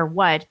matter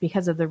what,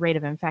 because of the rate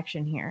of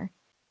infection here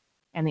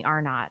and the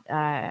R naught,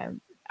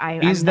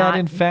 is that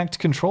in fact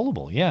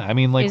controllable? Yeah. I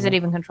mean, is it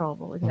even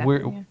controllable?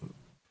 Exactly.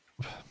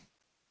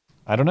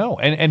 I don't know.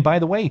 And by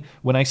the way,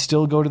 when I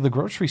still go to the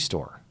grocery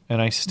store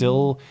and I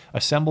still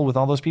assemble with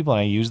all those people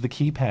and I use the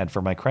keypad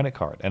for my credit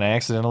card and I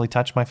accidentally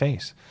touch my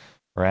face,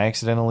 or I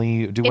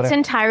accidentally do whatever. It's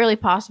entirely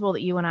possible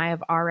that you and I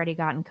have already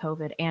gotten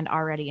COVID and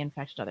already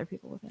infected other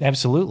people with it.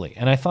 Absolutely.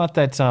 And I thought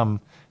that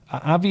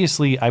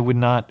obviously I would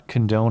not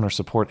condone or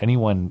support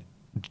anyone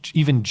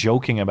even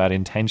joking about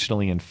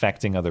intentionally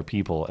infecting other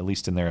people, at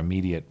least in their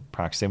immediate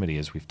proximity,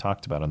 as we've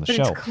talked about on the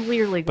show. It's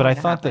clearly but I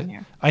thought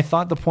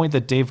the point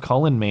that Dave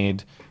Cullen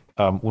made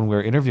when we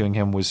were interviewing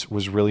him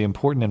was really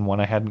important and one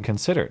I hadn't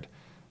considered.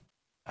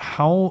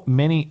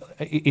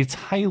 It's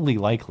highly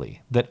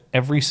likely that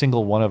every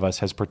single one of us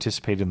has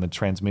participated in the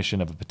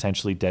transmission of a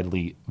potentially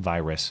deadly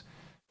virus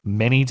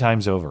many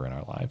times over in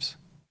our lives.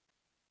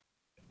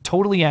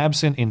 Totally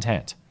absent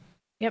intent.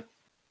 Yep.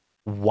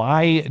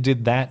 Why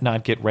did that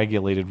not get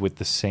regulated with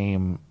the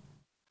same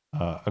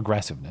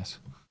aggressiveness?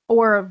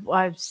 Or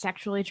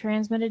sexually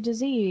transmitted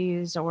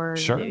disease, or,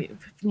 sure.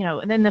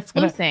 And then the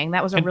flu thing,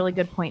 that was a really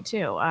good point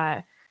too.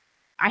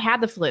 I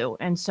had the flu,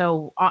 and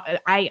so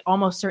I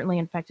almost certainly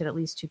infected at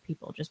least 2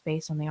 people just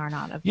based on the R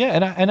naught of.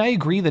 Yeah, and I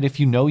agree that if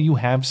you know you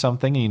have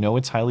something and you know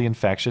it's highly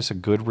infectious, a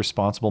good,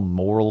 responsible,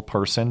 moral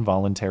person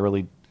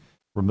voluntarily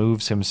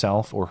removes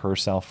himself or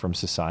herself from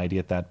society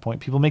at that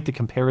point. People make the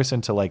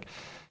comparison to like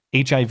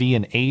HIV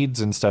and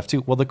AIDS and stuff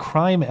too. Well, the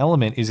crime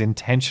element is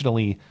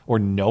intentionally or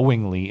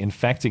knowingly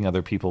infecting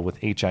other people with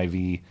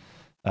HIV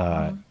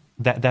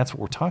That's what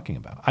we're talking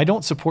about. I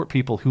don't support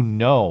people who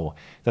know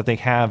that they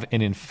have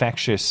an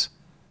infectious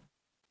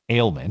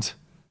ailment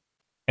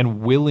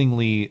and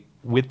willingly,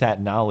 with that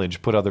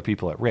knowledge, put other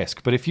people at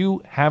risk. But if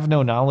you have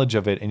no knowledge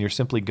of it and you're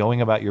simply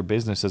going about your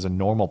business as a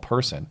normal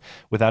person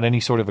without any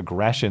sort of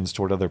aggressions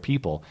toward other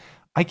people,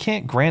 I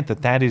can't grant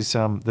that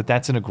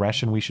that's an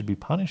aggression we should be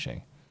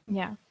punishing.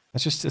 Yeah.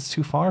 It's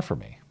too far for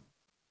me.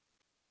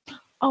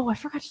 Oh, I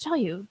forgot to tell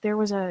you, there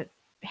was a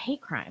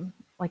hate crime,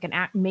 like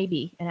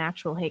maybe an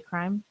actual hate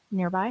crime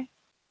nearby.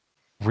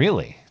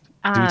 Really?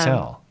 Do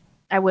tell.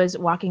 I was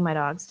walking my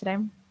dogs today,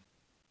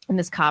 and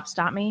this cop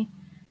stopped me,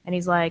 and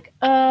he's like,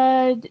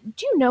 "Do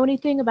you know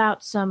anything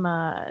about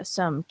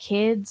some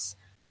kids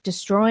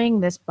destroying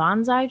this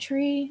bonsai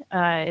tree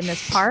in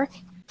this park?"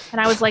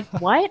 And I was like,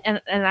 "What?" And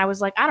I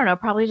was like, "I don't know,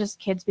 probably just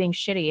kids being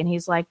shitty." And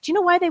he's like, "Do you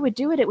know why they would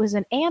do it? It was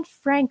an Anne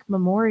Frank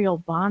Memorial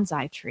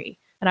bonsai tree."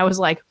 And I was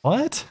like,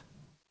 "What?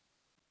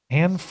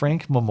 Anne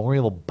Frank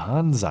Memorial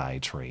bonsai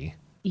tree?"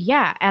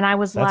 Yeah, and I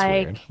was That's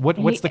like, weird.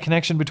 What's the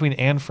connection between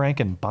Anne Frank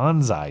and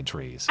bonsai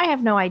trees? I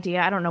have no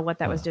idea. I don't know what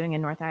that was doing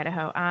in North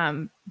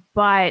Idaho.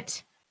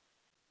 But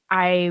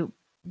I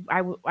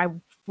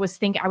was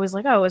thinking, I was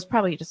like, oh, it was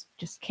probably just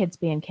kids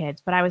being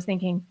kids. But I was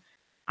thinking,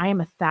 I am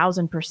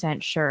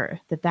 1,000% sure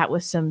that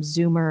was some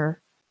Zoomer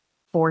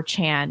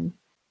 4chan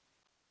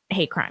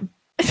hate crime.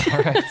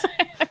 All right.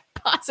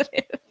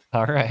 Positive.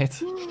 All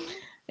right.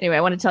 Anyway,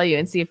 I want to tell you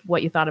and see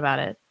what you thought about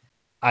it.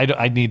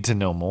 I need to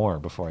know more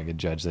before I get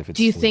judged if it's.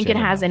 Do you think it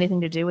has anything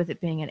to do with it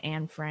being an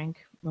Anne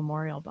Frank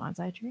Memorial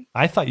bonsai tree?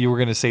 I thought you were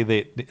going to say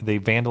they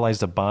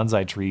vandalized a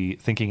bonsai tree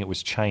thinking it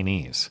was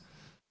Chinese.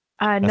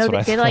 No,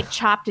 they like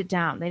chopped it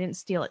down. They didn't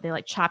steal it. They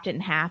like chopped it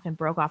in half and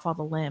broke off all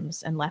the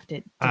limbs and left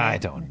it dead. I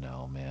don't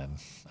know, man.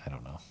 I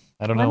don't know.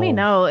 Let me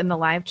know in the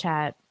live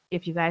chat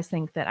if you guys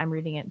think that I'm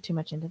reading it too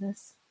much into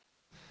this.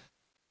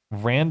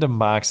 Random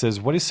Box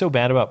says, what is so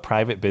bad about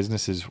private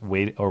businesses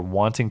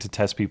wanting to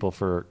test people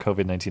for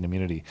COVID-19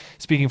 immunity?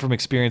 Speaking from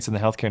experience in the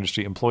healthcare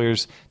industry,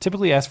 employers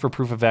typically ask for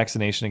proof of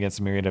vaccination against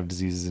a myriad of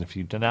diseases, and if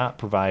you do not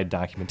provide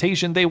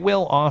documentation, they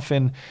will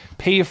often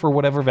pay for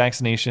whatever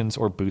vaccinations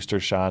or booster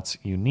shots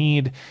you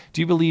need.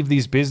 Do you believe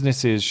these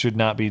businesses should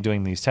not be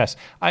doing these tests?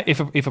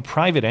 If a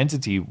private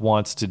entity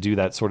wants to do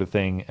that sort of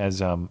thing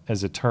as a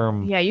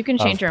term you can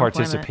change of your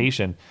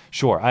participation,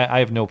 sure, I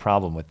have no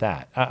problem with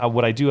that.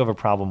 What I do have a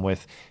problem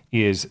with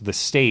is the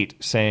state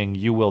saying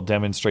you will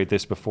demonstrate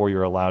this before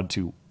you're allowed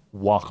to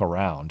walk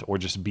around or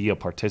just be a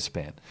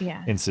participant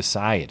in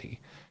society.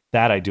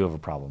 That I do have a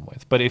problem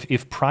with. But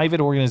if private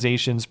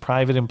organizations,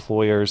 private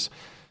employers,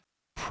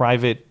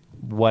 private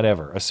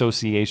whatever,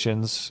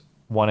 associations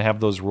want to have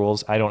those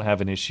rules, I don't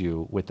have an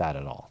issue with that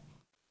at all.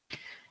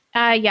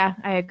 Yeah,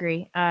 I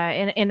agree.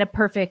 In a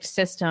perfect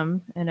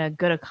system, in a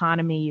good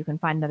economy, you can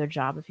find another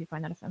job if you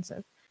find that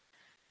offensive.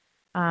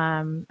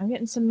 I'm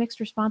getting some mixed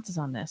responses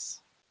on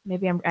this.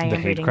 Maybe I am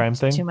reading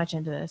too much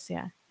into this.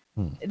 Yeah.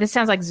 This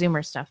sounds like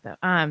Zoomer stuff, though.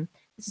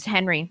 This is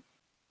Henry.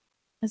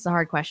 This is a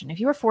hard question. If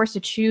you were forced to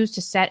choose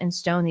to set in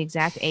stone the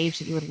exact age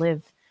that you would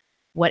live,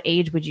 what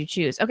age would you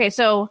choose? Okay,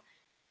 so,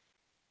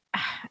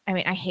 I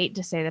mean, I hate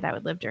to say that I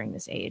would live during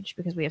this age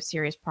because we have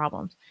serious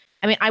problems.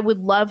 I mean, I would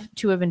love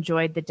to have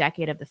enjoyed the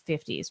decade of the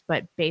 50s,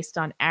 but based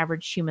on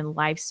average human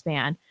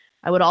lifespan,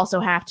 I would also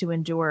have to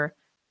endure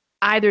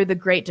either the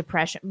Great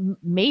Depression,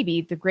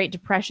 maybe the Great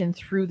Depression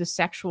through the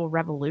sexual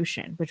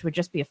revolution, which would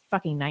just be a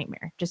fucking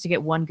nightmare just to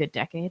get one good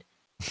decade.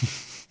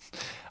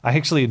 I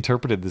actually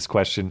interpreted this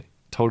question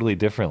totally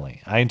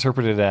differently. I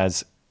interpreted it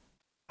as,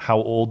 how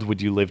old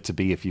would you live to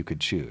be if you could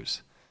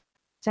choose?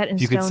 Set in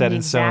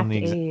stone the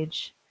exact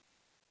age.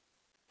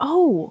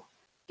 Oh,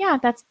 yeah,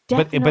 that's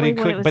definitely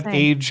what it was saying.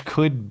 Age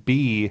could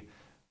be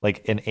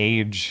like an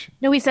age.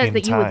 No, he says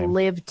that time. You would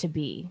live to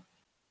be.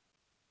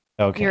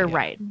 Okay, you're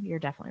right. You're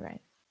definitely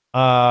right.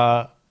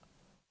 Well,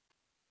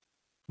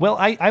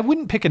 I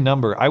wouldn't pick a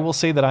number. I will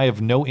say that I have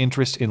no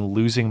interest in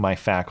losing my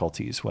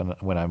faculties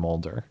when I'm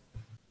older.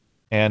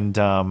 And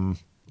guys,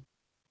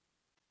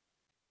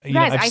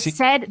 I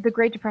said the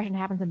Great Depression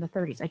happens in the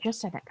 30s. I just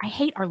said that. I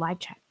hate our live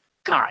chat.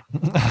 God.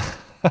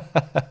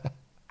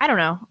 I don't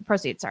know.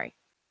 Proceed. Sorry.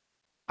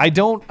 I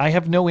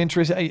have no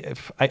interest.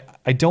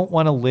 I don't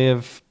want to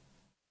live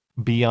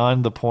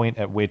beyond the point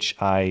at which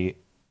I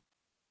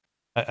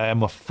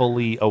am a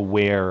fully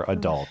aware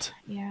adult.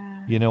 Yeah.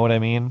 You know what I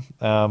mean?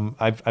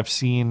 I've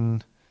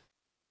seen,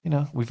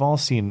 we've all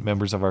seen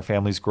members of our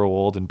families grow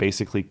old and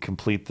basically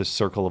complete the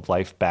circle of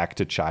life back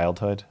to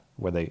childhood,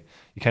 where you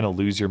kind of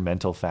lose your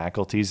mental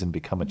faculties and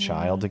become a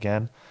child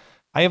again.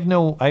 I have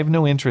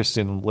no interest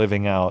in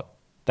living out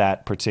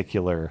that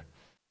particular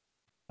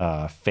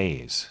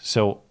phase.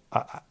 So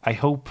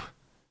I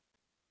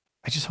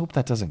just hope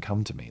that doesn't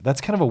come to me.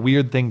 That's kind of a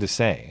weird thing to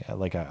say.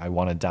 Like I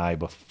want to die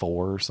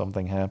before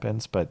something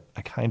happens, but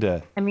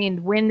I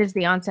mean, when is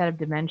the onset of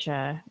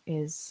dementia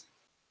is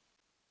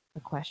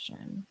the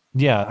question.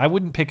 Yeah, I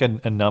wouldn't pick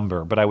a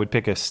number, but I would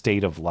pick a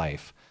state of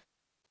life.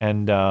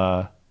 And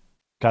God,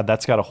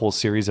 that's got a whole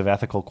series of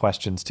ethical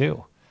questions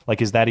too.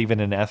 Like, is that even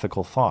an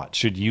ethical thought?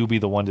 Should you be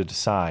the one to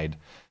decide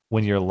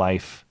when your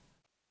life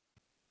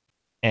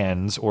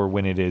ends or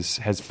when it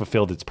has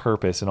fulfilled its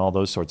purpose and all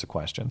those sorts of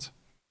questions.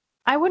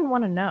 I wouldn't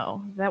want to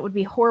know. That would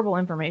be horrible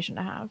information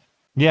to have.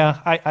 Yeah,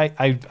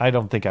 I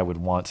don't think I would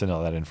want to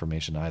know that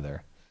information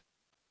either.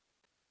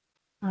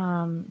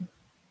 Oh my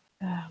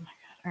god!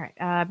 All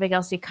right, Big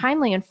LC,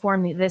 kindly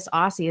inform this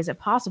Aussie. Is it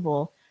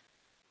possible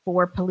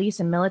for police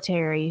and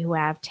military who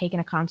have taken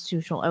a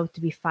constitutional oath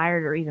to be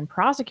fired or even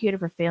prosecuted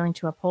for failing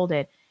to uphold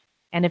it?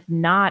 And if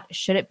not,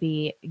 should it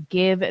be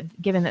given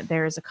that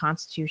there is a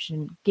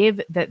constitution,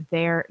 given that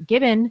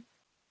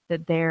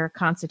their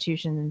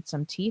constitution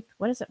some teeth?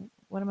 What is it?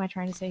 What am I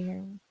trying to say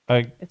here?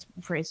 It's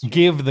phrased.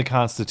 Give the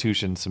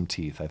Constitution some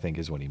teeth, I think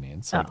is what he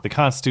means. Like the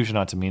Constitution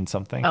ought to mean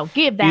something. Oh,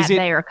 give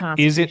their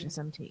Constitution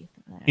some teeth.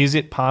 Is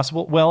it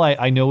possible? Well,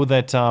 I know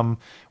that,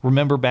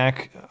 remember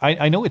back,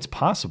 I know it's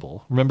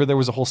possible. Remember there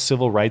was a whole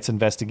civil rights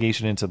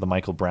investigation into the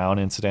Michael Brown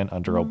incident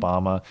under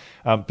Obama.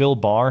 Bill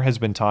Barr has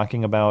been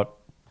talking about,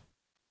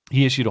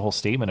 he issued a whole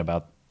statement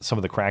about some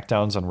of the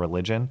crackdowns on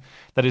religion.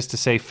 That is to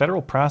say,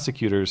 federal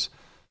prosecutors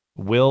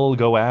will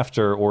go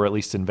after or at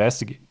least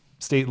investigate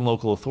state and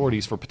local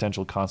authorities for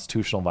potential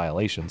constitutional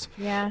violations.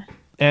 Yeah.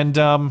 And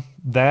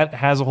that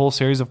has a whole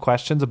series of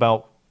questions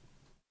about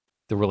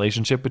the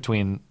relationship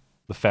between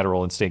the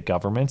federal and state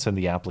governments and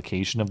the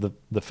application of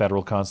the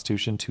federal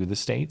constitution to the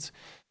states.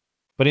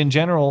 But in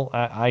general,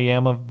 I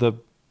am of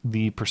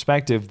the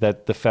perspective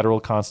that the federal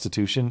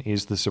constitution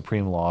is the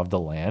supreme law of the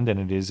land, and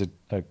it is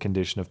a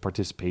condition of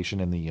participation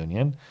in the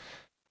union.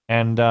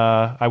 And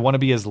I want to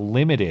be as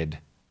limited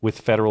with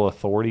federal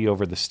authority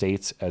over the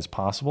states as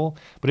possible.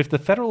 But if the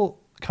federal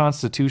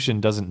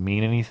constitution doesn't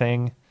mean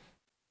anything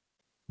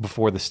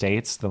before the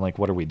states, then like,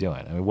 what are we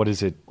doing? I mean, what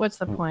is it? What's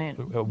the point?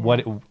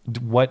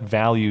 What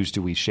values do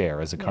we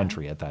share as a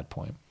country at that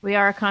point? We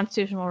are a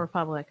constitutional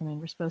republic. I mean,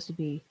 we're supposed to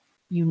be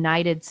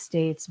United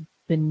States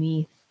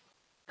beneath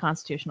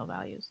constitutional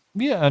values.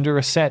 Yeah, under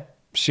a set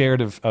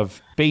shared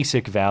of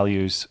basic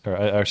values, or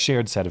a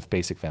shared set of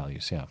basic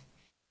values. Yeah.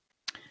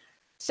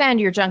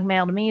 Send your junk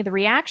mail to me. The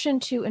reaction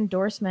to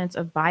endorsements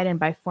of Biden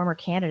by former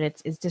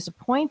candidates is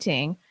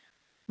disappointing.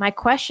 My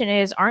question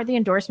is, aren't the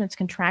endorsements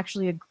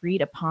contractually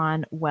agreed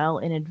upon well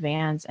in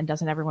advance, and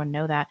doesn't everyone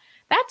know that?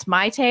 That's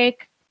my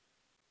take.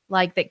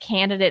 Like, that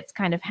candidates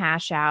kind of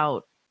hash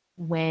out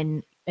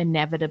when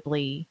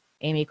inevitably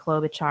Amy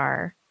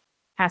Klobuchar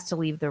has to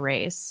leave the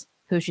race,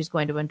 who she's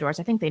going to endorse.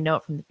 I think they know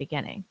it from the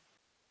beginning.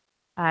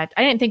 I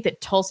didn't think that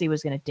Tulsi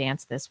was going to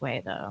dance this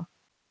way, though.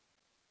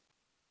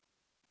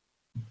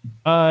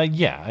 I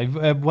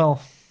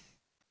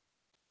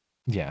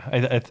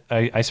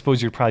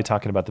suppose you're probably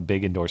talking about the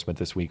big endorsement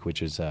this week,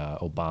 which is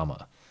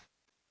Obama.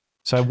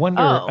 So I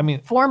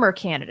wonder, former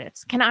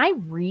candidates. Can I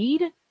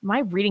read? My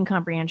reading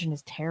comprehension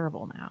is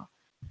terrible now.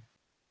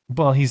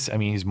 Well, he's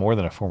more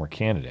than a former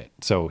candidate.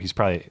 So he's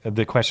probably,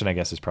 the question I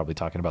guess is probably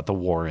talking about the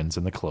Warrens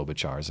and the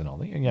Klobuchars and all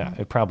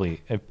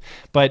that.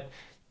 But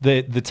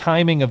the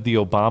timing of the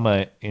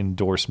Obama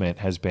endorsement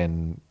has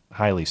been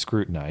highly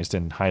scrutinized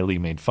and highly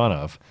made fun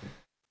of.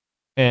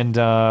 And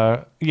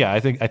I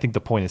think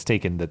the point is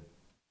taken that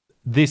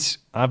this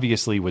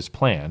obviously was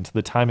planned.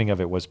 The timing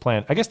of it was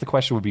planned. I guess the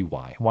question would be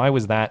why? Why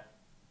was that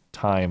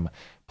time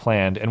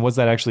planned? And was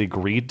that actually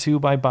agreed to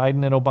by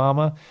Biden and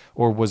Obama?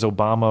 Or was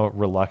Obama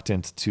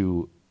reluctant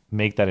to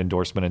make that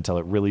endorsement until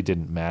it really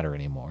didn't matter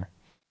anymore?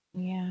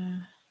 Yeah.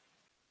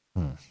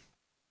 Ooh,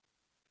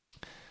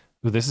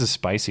 this is a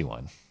spicy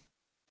one.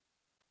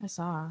 I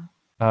saw.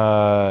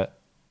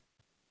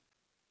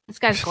 This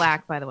guy's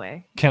black, by the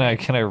way. Can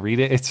I read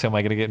it? Am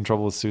I going to get in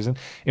trouble with Susan?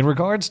 In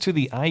regards to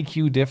the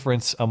IQ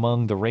difference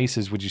among the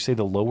races, would you say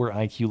the lower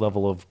IQ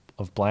level of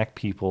black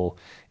people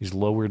is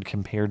lowered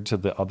compared to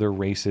the other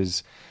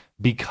races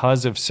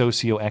because of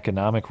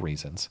socioeconomic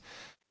reasons?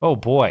 Oh,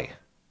 boy.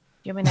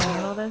 Do you want me to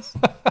handle this?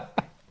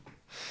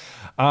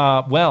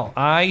 Well,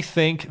 I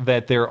think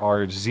that there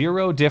are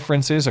zero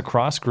differences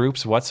across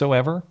groups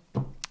whatsoever.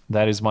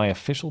 That is my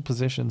official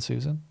position,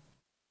 Susan.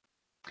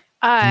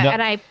 No.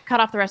 And I cut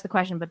off the rest of the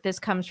question, but this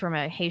comes from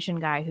a Haitian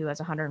guy who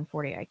has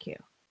 140 IQ.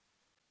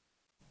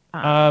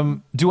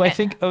 Do I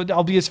think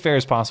I'll be as fair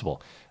as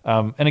possible?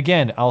 And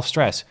again, I'll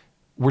stress,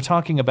 we're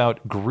talking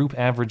about group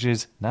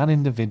averages, not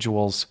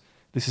individuals.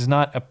 This is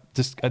not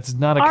it's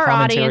not a Our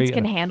commentary. Audience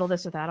can handle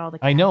this without all the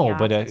I know,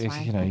 but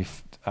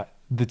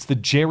it's the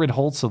Jared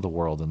Holtz of the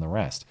world and the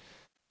rest.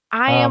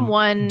 I am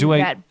one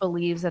that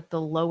believes that the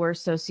lower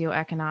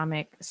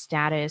socioeconomic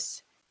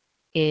status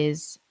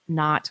is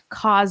not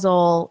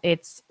causal.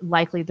 It's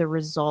likely the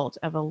result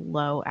of a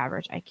low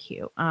average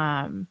IQ.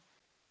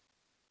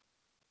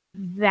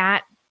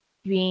 That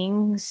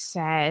being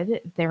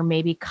said, there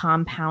may be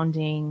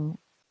compounding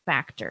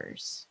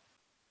factors.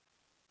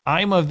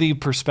 I'm of the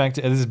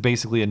perspective, this is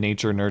basically a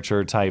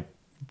nature-nurture type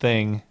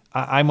thing.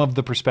 I'm of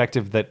the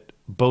perspective that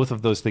both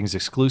of those things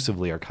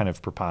exclusively are kind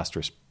of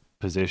preposterous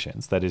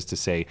positions. That is to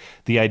say,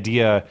 the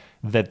idea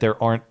that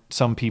there aren't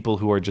some people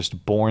who are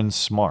just born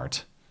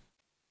smart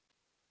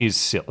is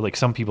silly. Like,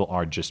 some people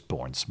are just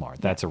born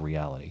smart. That's a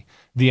reality.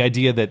 The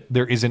idea that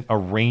there isn't a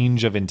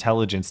range of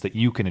intelligence that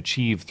you can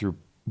achieve through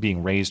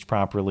being raised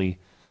properly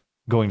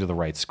going to the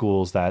right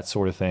schools, that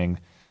sort of thing.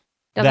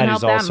 Doesn't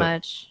help that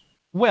much.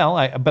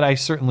 Well, but I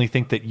certainly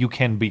think that you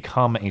can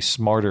become a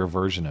smarter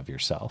version of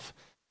yourself.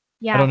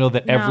 Yeah, I don't know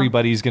that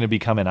everybody's going to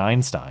become an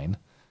Einstein,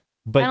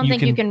 but I don't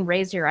think you can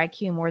raise your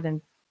IQ more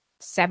than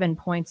 7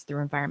 points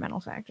through environmental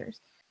factors.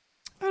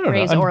 I don't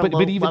raise know, or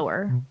but even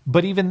lower.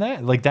 But even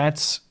that, like I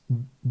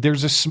think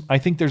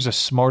there's a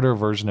smarter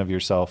version of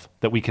yourself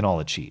that we can all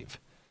achieve.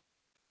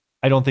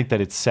 I don't think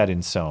that it's set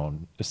in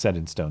stone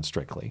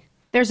strictly.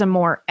 There's a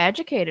more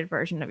educated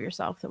version of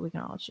yourself that we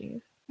can all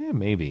achieve. Yeah,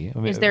 maybe. I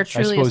mean, is there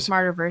truly a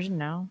smarter version?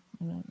 No.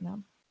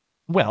 No.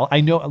 Well,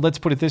 I know. Let's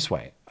put it this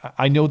way.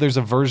 I know there's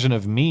a version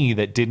of me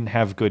that didn't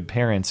have good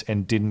parents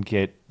and didn't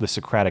get the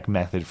Socratic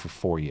method for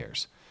 4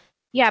 years.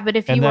 Yeah, but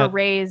if you were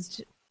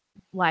raised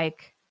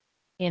like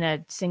in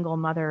a single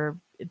mother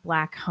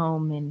Black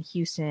home in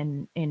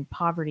Houston in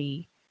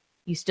poverty,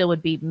 you still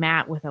would be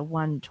Matt with a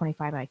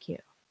 125 IQ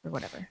or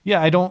whatever.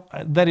 Yeah,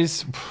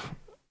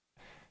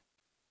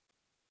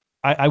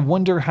 I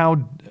wonder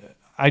how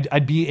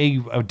I'd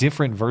be a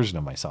different version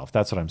of myself.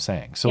 That's what I'm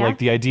saying. So like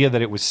the idea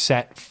that it was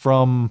set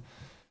from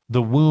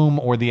the womb,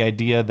 or the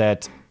idea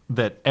that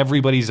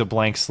everybody's a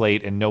blank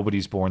slate and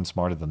nobody's born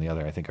smarter than the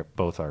other, I think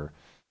both are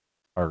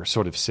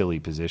sort of silly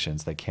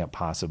positions that can't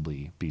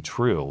possibly be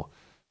true.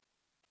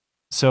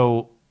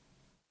 So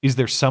is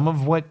there some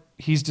of what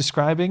he's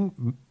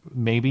describing?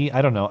 Maybe.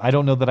 I don't know. I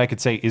don't know that I could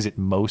say, is it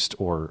most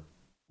or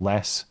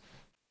less?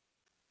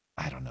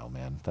 I don't know,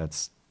 man.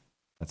 That's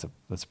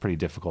a pretty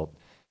difficult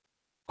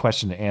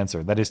question to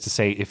answer. That is to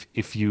say,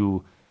 if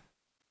you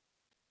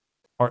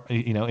are,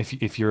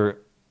 if you're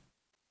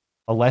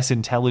a less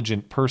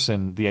intelligent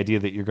person, the idea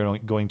that you're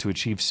going to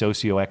achieve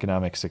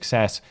socioeconomic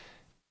success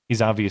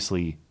is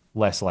obviously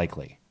less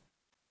likely.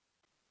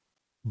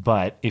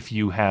 But if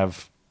you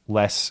have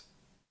less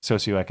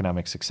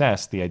socioeconomic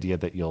success, the idea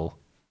that you'll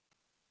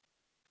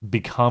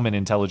become an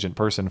intelligent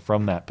person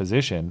from that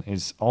position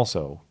is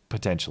also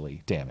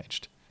potentially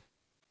damaged.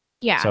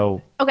 Yeah.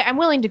 So, okay, I'm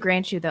willing to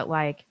grant you that,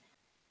 like,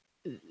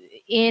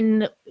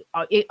 in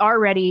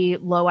already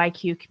low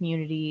IQ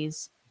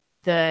communities,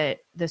 the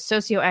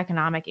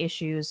socioeconomic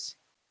issues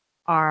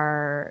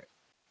are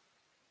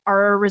a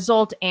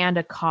result and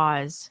a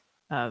cause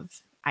of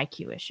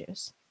IQ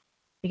issues,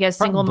 because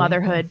single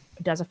motherhood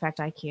does affect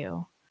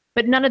IQ.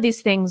 But none of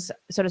these things,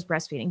 so does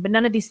breastfeeding, but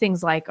none of these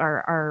things like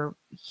are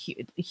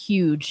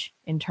huge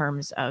in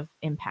terms of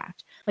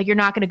impact. Like, you're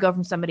not going to go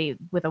from somebody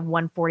with a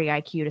 140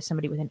 IQ to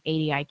somebody with an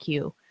 80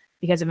 IQ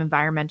because of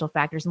environmental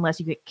factors, unless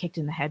you get kicked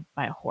in the head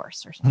by a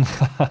horse or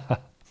something.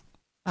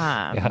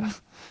 Yeah.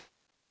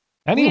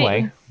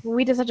 Anyway,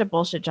 we did such a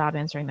bullshit job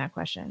answering that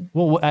question.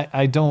 Well,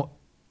 I don't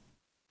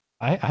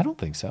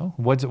think so.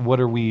 What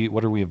are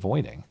we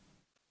avoiding?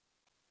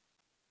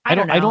 I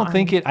don't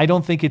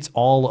think it's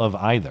all of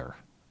either.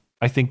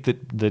 I think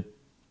that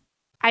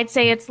I'd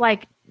say it's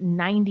like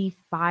 95%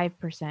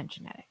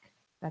 genetic.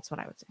 That's what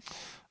I would say.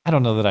 I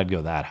don't know that I'd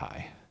go that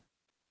high,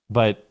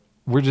 but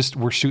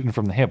we're shooting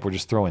from the hip. We're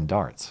just throwing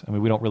darts. I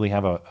mean, we don't really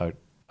have a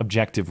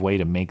objective way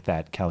to make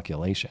that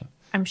calculation.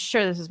 I'm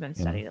sure this has been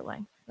studied at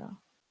length, though.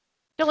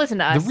 Don't listen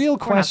to us. The real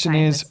question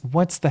is,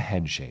 what's the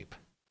head shape?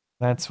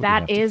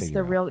 That is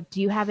the real.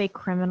 Do you have a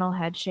criminal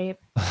head shape?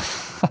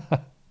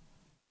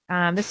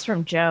 This is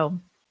from Joe.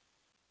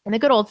 In the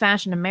good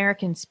old-fashioned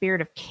American spirit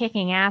of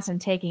kicking ass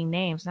and taking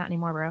names, not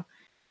anymore, bro.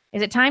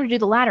 Is it time to do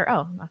the latter?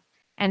 Oh,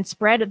 and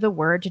spread the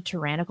word to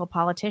tyrannical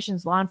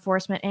politicians, law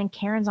enforcement, and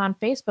Karens on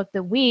Facebook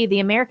that we, the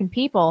American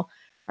people,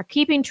 are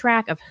keeping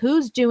track of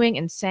who's doing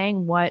and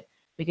saying what.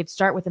 We could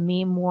start with a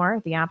meme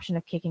war. The option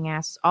of kicking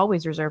ass is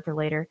always reserved for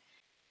later.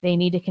 They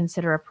need to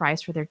consider a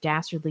price for their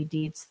dastardly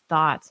deeds.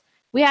 Thoughts.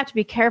 We have to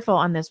be careful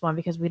on this one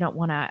because we don't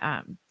want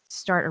to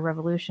start a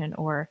revolution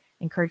or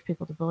encourage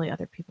people to bully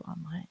other people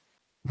online.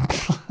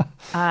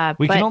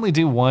 We can only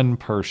do one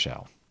per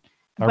show.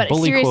 Our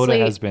bully quota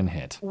has been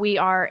hit. We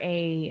are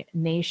a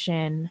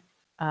nation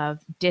of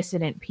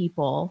dissident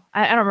people.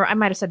 I don't remember. I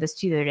might have said this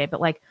to you the other day,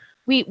 but like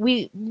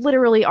we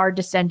literally are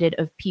descended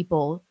of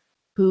people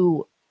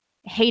who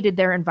hated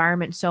their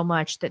environment so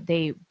much that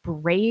they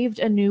braved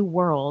a new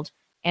world,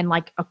 and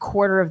like a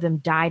quarter of them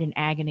died in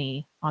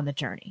agony on the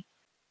journey.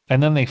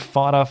 And then they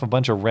fought off a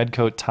bunch of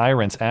redcoat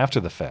tyrants after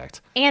the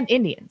fact. And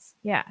Indians.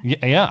 Yeah.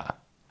 Yeah.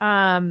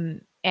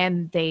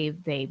 And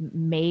they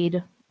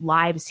made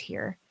lives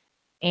here.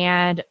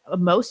 And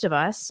most of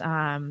us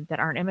that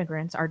aren't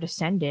immigrants are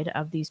descended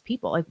of these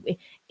people. Like,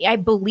 I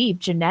believe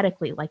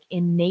genetically, like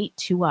innate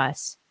to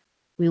us,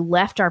 we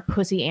left our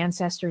pussy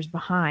ancestors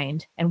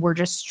behind and we're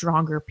just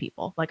stronger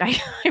people. Like, I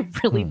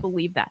really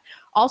believe that.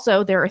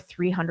 Also, there are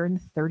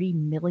 330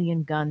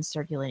 million guns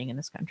circulating in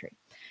this country.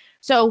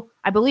 So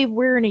I believe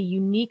we're in a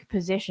unique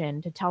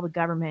position to tell the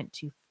government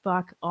to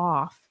fuck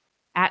off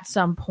at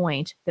some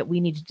point that we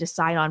need to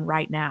decide on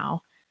right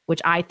now, which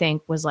I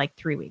think was like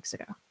 3 weeks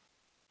ago.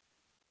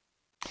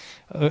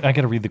 I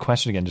got to read the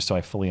question again just so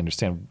I fully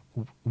understand.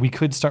 We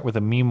could start with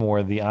a meme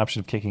war. The option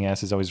of kicking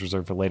ass is always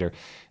reserved for later.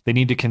 They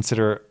need to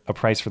consider a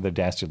price for their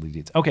dastardly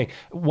deeds. Okay,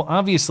 well,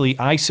 obviously,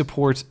 I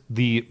support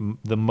the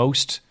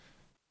most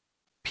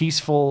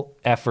peaceful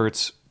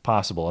efforts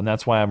possible. And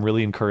that's why I'm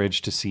really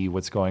encouraged to see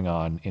what's going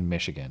on in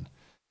Michigan.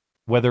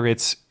 Whether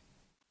it's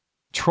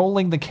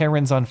trolling the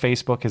Karens on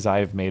Facebook, as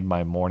I've made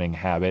my morning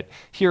habit,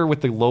 here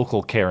with the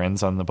local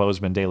Karens on the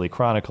Bozeman Daily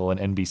Chronicle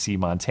and NBC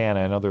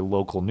Montana and other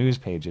local news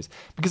pages,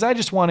 because I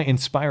just want to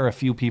inspire a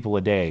few people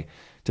a day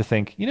to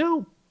think,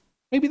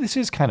 maybe this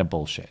is kind of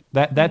bullshit.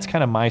 That's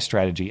kind of my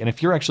strategy. And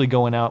if you're actually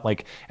going out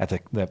like at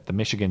the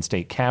Michigan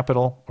State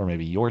Capitol, or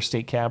maybe your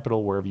state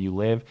capitol, wherever you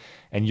live,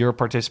 and you're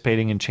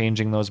participating in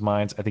changing those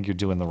minds, I think you're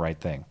doing the right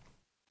thing.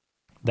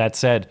 That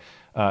said,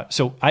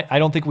 so I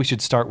don't think we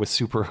should start with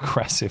super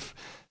aggressive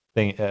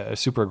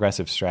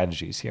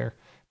strategies here.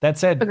 That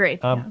said,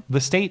 agreed.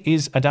 The state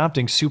is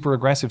adopting super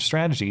aggressive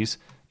strategies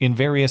in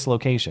various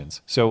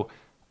locations. So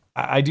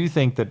I do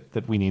think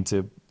that we need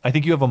to. I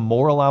think you have a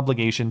moral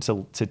obligation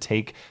to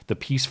take the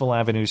peaceful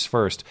avenues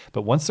first.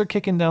 But once they're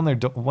kicking down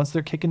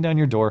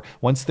your door,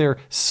 once they're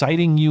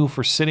citing you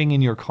for sitting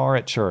in your car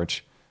at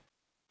church,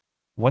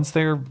 once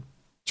they're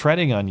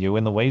treading on you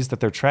in the ways that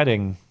they're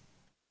treading,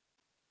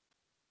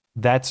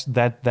 that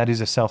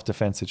is a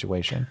self-defense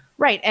situation.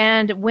 Right.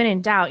 And when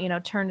in doubt,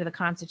 turn to the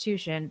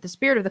Constitution. The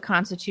spirit of the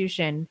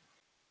Constitution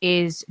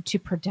is to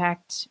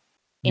protect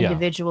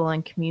individual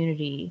and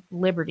community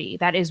liberty.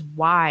 That is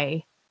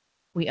why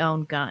we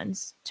own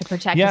guns, to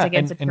protect us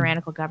against a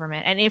tyrannical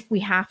government. And if we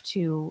have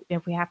to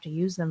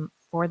use them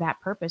for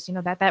that purpose,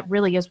 that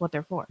really is what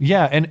they're for.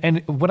 Yeah.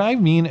 And what I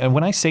mean, and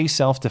when I say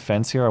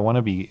self-defense here, I want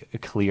to be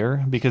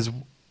clear, because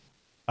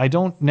I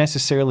don't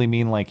necessarily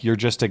mean like you're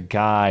just a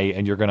guy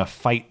and you're going to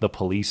fight the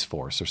police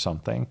force or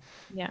something.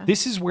 Yeah.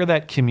 This is where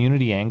that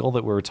community angle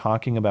that we were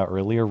talking about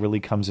earlier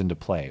really comes into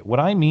play. What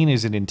I mean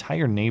is an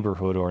entire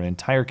neighborhood or an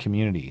entire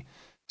community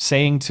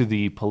saying to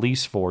the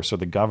police force or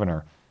the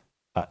governor,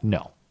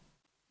 no.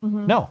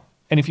 Mm-hmm. No.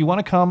 And if you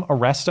want to come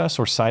arrest us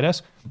or cite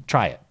us,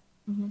 try it.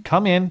 Mm-hmm.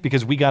 Come in,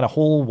 because we got a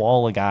whole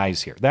wall of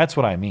guys here. That's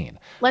what I mean.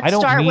 Let's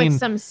start with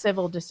some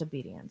civil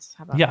disobedience.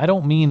 How about that? I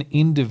don't mean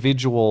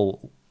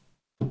individual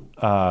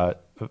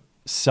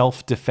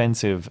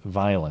self-defensive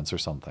violence or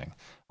something.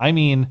 I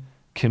mean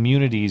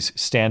communities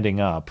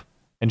standing up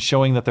and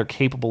showing that they're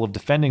capable of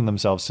defending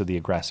themselves to the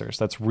aggressors.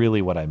 That's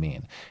really what I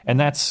mean. And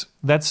that's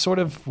sort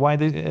of why,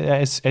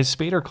 as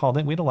Spader called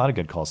in, we had a lot of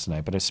good calls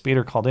tonight, but as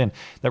Spader called in,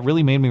 that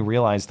really made me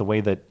realize the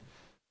way that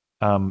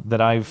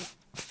that I've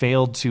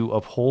failed to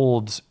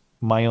uphold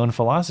my own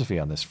philosophy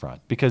on this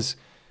front, because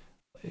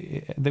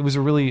it was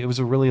a really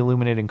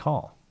illuminating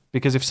call.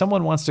 Because if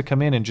someone wants to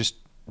come in and just,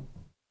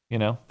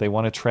 they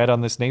want to tread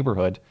on this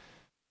neighborhood,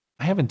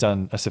 I haven't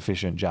done a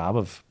sufficient job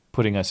of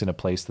putting us in a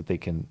place that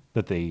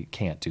they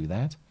can't do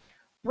that.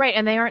 Right.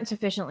 And they aren't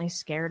sufficiently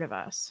scared of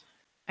us.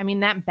 I mean,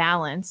 that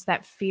balance,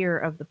 that fear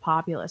of the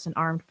populace, an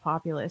armed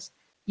populace,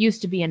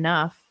 used to be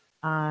enough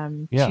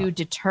to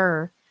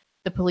deter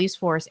the police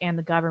force and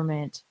the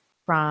government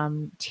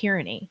from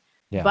tyranny.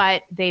 Yeah.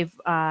 But they've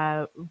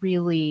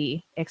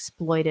really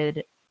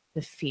exploited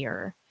the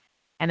fear.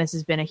 And this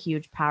has been a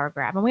huge power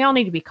grab. And we all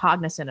need to be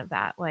cognizant of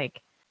that.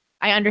 Like,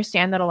 I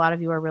understand that a lot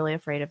of you are really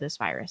afraid of this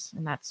virus,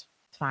 and that's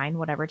fine.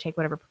 Whatever, take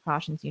whatever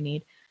precautions you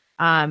need.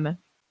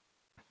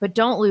 But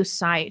don't lose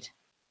sight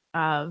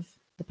of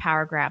the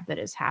power grab that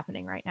is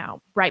happening right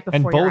now, right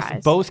before your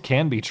eyes. Both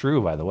can be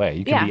true, by the way.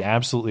 You can be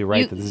absolutely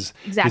right that this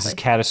is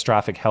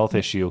catastrophic health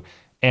issue,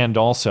 and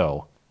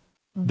also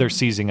they're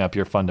seizing up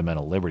your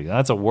fundamental liberty.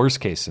 That's a worst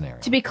case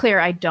scenario. To be clear,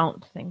 I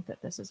don't think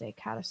that this is a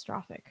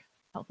catastrophic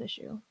health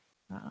issue.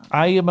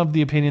 I am of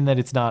the opinion that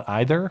it's not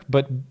either,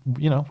 but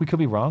we could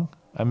be wrong.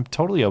 I'm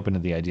totally open to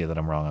the idea that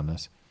I'm wrong on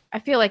this. I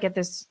feel like at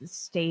this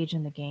stage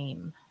in the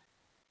game,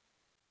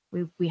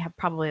 we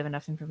probably have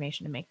enough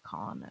information to make a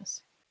call on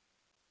this.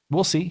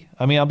 We'll see.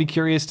 I mean, I'll be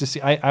curious to see.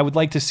 I would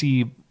like to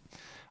see.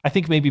 I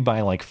think maybe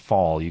by like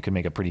fall, you can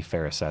make a pretty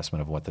fair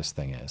assessment of what this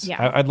thing is.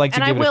 Yeah, I'd like to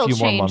give it a few more months.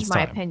 And I will change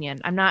my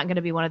opinion. I'm not going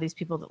to be one of these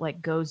people that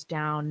like goes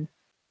down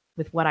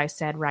with what I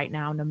said right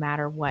now, no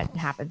matter what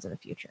happens in the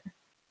future.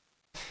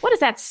 What is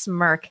that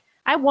smirk?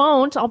 I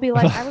won't. I'll be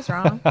like, I was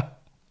wrong.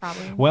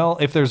 Probably. Well,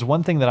 if there's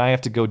one thing that I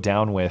have to go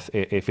down with,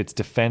 if it's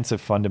defense of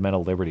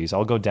fundamental liberties,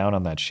 I'll go down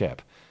on that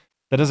ship.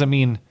 That doesn't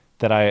mean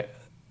that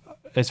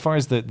as far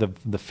as the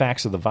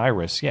facts of the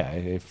virus, yeah,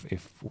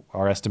 if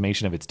our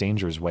estimation of its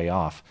danger is way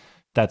off,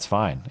 that's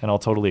fine, and I'll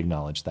totally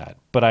acknowledge that.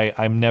 But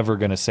I'm never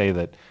going to say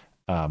that,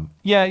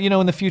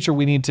 in the future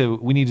we need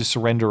to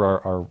surrender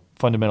our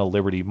fundamental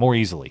liberty more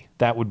easily.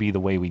 That would be the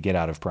way we get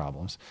out of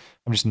problems.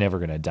 I'm just never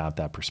going to adopt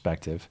that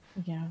perspective.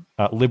 Yeah.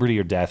 Liberty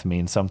or death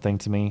means something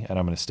to me, and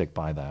I'm going to stick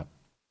by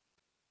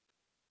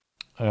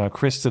that.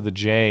 Chris to the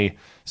J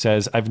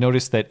says, I've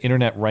noticed that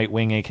internet right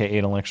wing, aka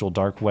intellectual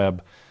dark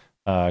web,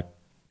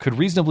 could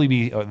reasonably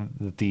be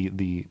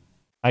the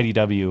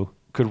IDW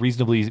could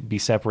reasonably be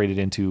separated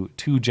into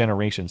two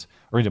generations,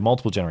 or into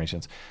multiple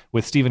generations,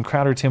 with Steven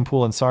Crowder, Tim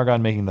Pool, and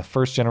Sargon making the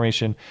first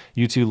generation,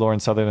 you two, Lauren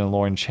Southern and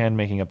Lauren Chen,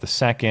 making up the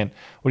second.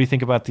 What do you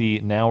think about the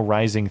now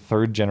rising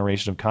third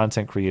generation of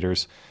content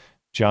creators,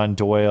 John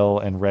Doyle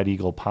and Red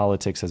Eagle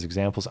Politics as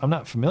examples? I'm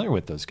not familiar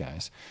with those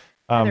guys.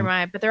 Neither am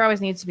I, but there always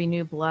needs to be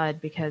new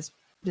blood, because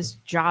this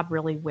job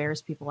really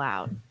wears people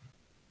out.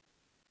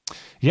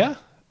 Yeah.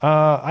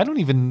 I don't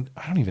even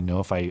know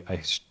if I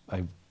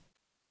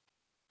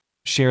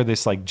share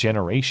this like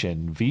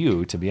generation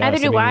view, to be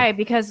honest. Neither do I,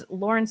 because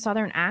Lauren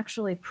Southern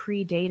actually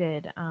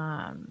predated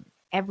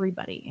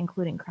everybody,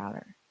 including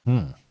Crowder.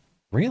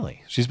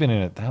 Really? She's been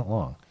in it that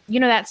long. You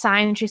know that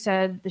sign she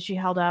said that she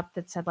held up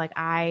that said like,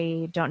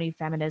 I don't need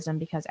feminism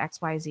because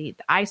XYZ.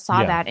 I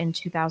saw that in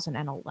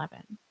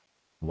 2011.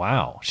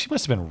 Wow. She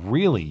must have been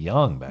really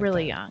young back then.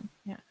 Really young.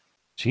 Yeah.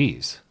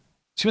 Jeez.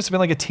 She must have been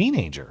like a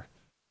teenager.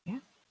 Yeah.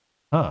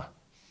 Huh.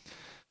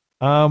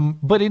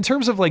 But in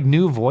terms of like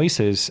new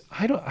voices,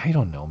 I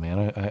don't know,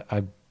 man.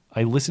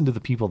 I listen to the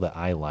people that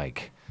I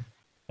like,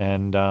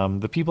 and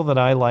the people that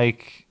I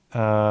like,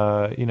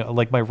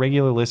 like my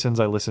regular listens,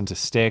 I listen to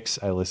Styx,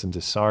 I listen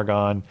to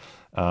Sargon.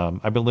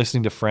 I've been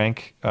listening to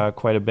Frank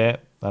quite a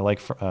bit. I like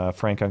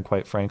Frank on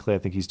Quite Frankly. I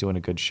think he's doing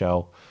a good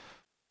show.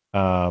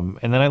 And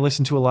then I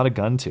listen to a lot of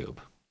GunTube,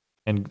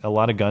 and a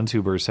lot of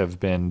GunTubers have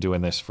been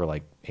doing this for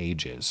like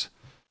ages.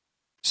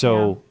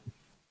 So,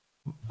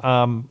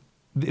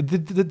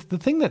 the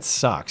thing that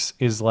sucks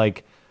is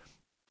like,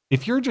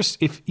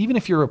 even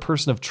if you're a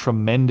person of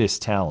tremendous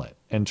talent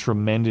and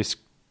tremendous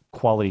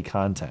quality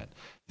content,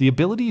 the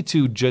ability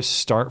to just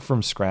start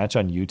from scratch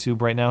on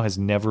YouTube right now has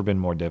never been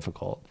more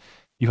difficult.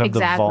 You have the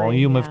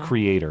volume of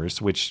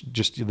creators, which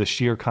just the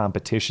sheer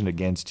competition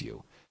against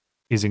you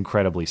is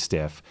incredibly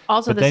stiff.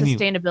 Also, the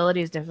sustainability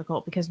is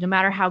difficult because no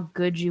matter how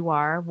good you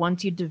are,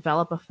 once you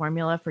develop a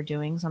formula for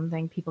doing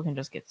something, people can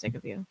just get sick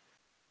of you.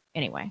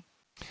 Anyway,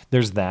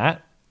 there's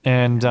that.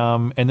 And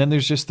then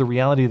there's just the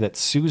reality that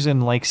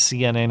Susan likes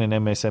CNN and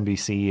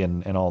MSNBC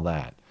and all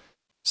that.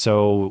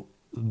 So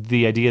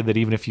the idea that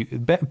even if you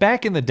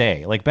back in the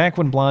day, like back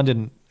when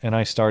Blonde and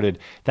I started,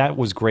 that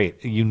was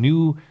great. You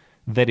knew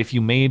that if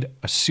you made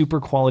a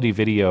super quality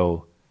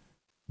video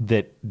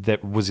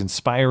that was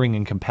inspiring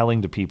and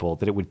compelling to people,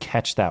 that it would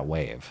catch that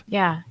wave.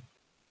 Yeah.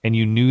 And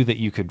you knew that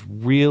you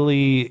could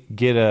really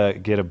get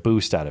a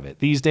boost out of it.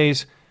 These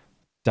days,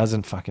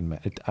 doesn't fucking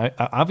matter.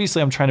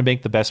 Obviously, I'm trying to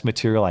make the best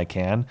material I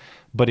can,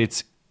 but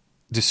it's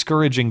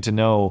discouraging to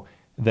know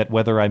that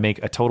whether I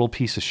make a total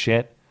piece of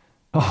shit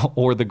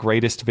or the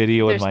greatest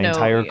video in my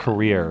entire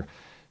career,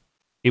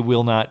 it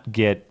will not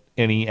get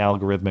any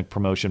algorithmic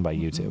promotion by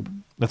YouTube.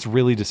 That's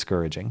really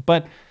discouraging.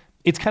 But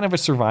it's kind of a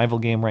survival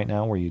game right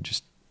now where you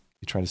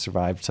try to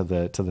survive to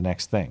the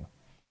next thing.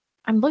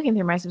 I'm looking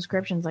through my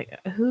subscriptions, like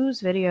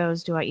whose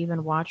videos do I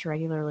even watch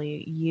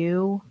regularly?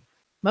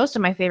 Most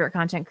of my favorite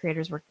content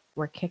creators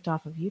were kicked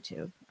off of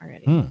YouTube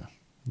already.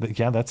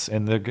 Yeah,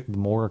 and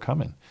more are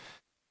coming.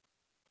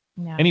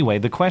 Yeah. Anyway,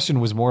 the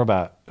question was more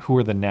about who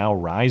are the now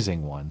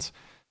rising ones.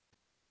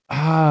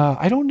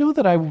 I don't know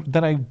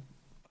that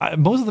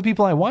most of the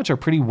people I watch are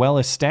pretty well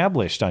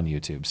established on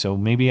YouTube, so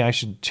maybe I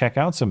should check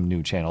out some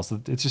new channels.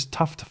 It's just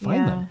tough to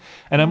find them,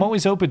 and I'm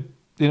always open.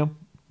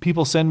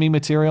 People send me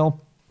material.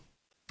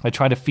 I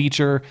try to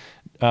feature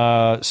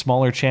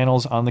smaller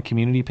channels on the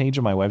community page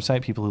of my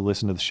website, people who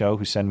listen to the show,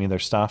 who send me their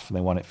stuff and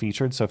they want it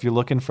featured. So if you're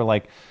looking for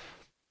like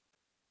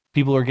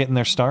people who are getting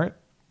their start,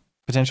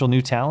 potential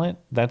new talent,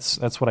 that's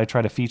what I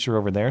try to feature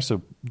over there.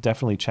 So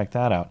definitely check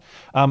that out.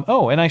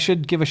 And I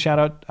should give a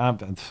shout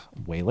out,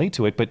 way late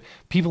to it, but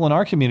people in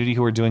our community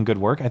who are doing good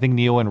work. I think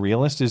Neo and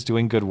Realist is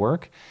doing good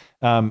work.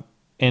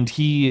 And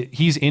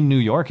he's in New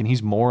York, and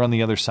he's more on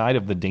the other side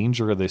of the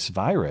danger of this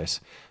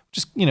virus.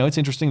 Just, it's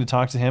interesting to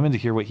talk to him and to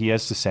hear what he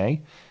has to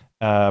say.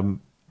 And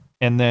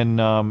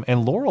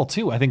Laurel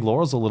too. I think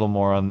Laurel's a little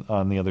more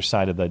on the other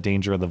side of the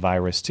danger of the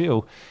virus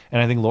too.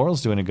 And I think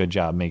Laurel's doing a good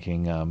job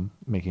making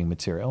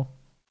material.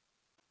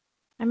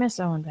 I miss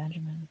Owen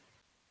Benjamin.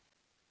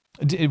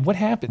 What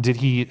happened? Did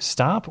he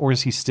stop, or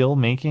is he still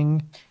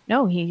making?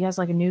 No, he has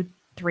like a new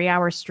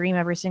 3-hour stream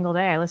every single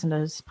day. I listen to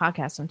his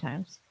podcast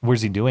sometimes.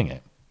 Where's he doing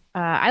it?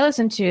 I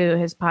listen to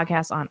his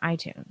podcast on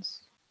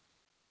iTunes.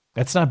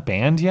 That's not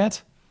banned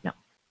yet? No.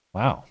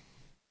 Wow.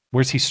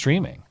 Where's he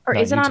streaming? Or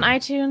is it on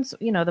iTunes?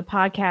 The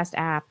podcast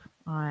app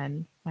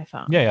on my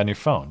phone. Yeah, on your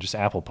phone. Just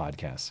Apple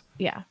Podcasts.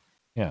 Yeah.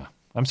 Yeah.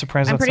 I'm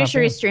surprised I'm pretty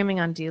sure banned. he's streaming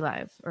on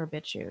DLive or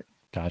BitChute.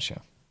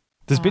 Gotcha.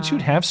 Does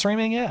BitChute have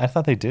streaming yet? I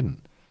thought they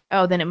didn't.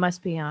 Oh, then it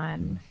must be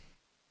on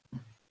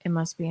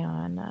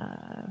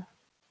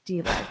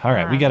DLive. All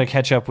right, we got to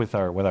catch up with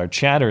our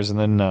chatters, and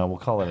then we'll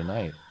call it a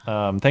night.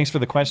 Thanks for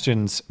the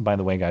questions, by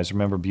the way, guys.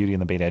 Remember,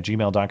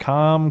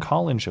 beautyandthebait@gmail.com.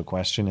 Call-in show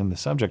question in the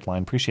subject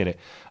line. Appreciate it.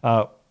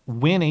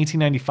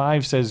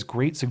 Win1895 says,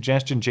 great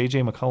suggestion,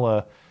 JJ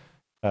McCullough,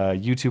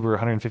 YouTuber,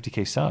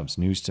 150K subs.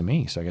 News to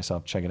me, so I guess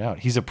I'll check it out.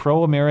 He's a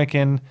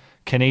pro-American,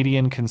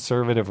 Canadian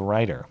conservative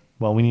writer.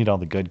 Well, we need all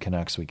the good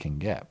Canucks we can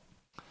get.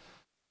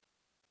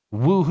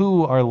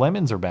 Woohoo, our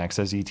lemons are back,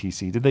 says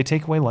ETC. Did they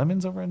take away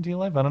lemons over on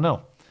DLive? I don't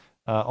know.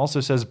 Also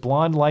says,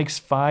 Blonde likes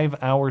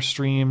 5-hour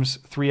streams,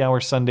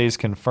 3-hour Sundays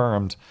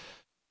confirmed.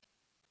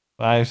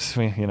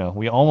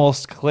 We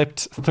almost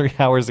clipped 3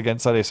 hours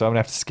against Sunday, so I'm going to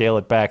have to scale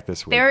it back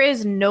this week. There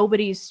is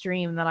nobody's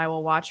stream that I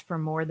will watch for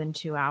more than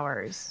 2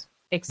 hours.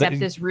 Except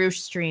this Roosh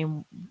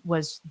stream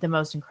was the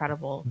most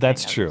incredible.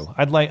 That's true.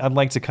 I'd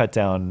like to cut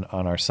down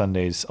on our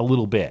Sundays a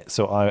little bit.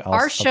 So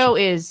our show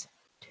is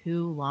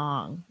too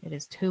long. It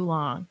is too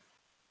long.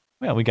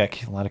 Well, we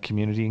got a lot of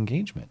community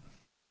engagement.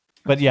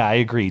 But yeah, I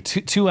agree.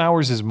 2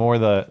 hours is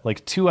more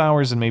 2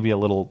 hours and maybe a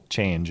little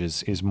change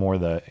is more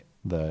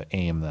the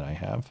aim that I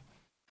have.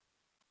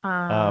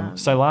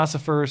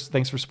 Silosopher,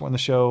 thanks for supporting the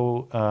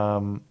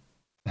show.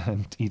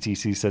 And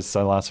ETC says,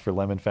 Silosopher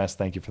Lemon Fest,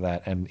 thank you for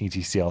that. And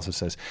ETC also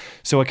says,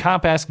 so a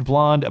cop asked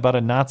Blonde about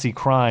a Nazi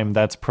crime.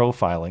 That's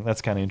profiling.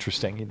 That's kind of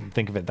interesting. You didn't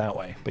think of it that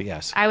way, but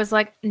yes. I was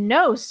like,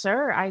 no,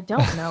 sir, I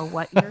don't know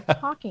what you're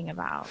talking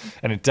about.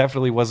 And it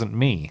definitely wasn't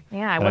me.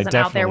 Yeah, I wasn't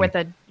out there with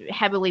a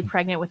heavily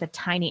pregnant with a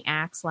tiny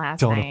axe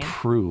last night. Don't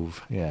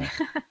approve, yeah.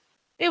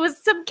 It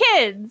was some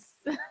kids.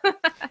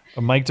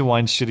 Mike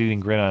DeWine's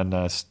shit-eating grin on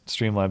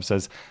Streamlabs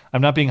says,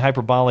 I'm not being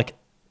hyperbolic.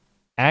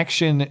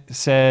 Acton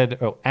said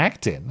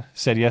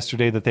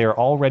yesterday that they are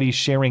already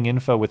sharing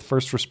info with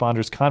first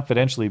responders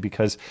confidentially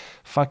because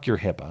fuck your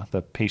HIPAA,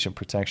 the Patient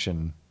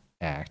Protection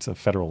Act, a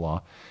federal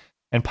law,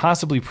 and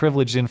possibly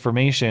privileged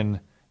information.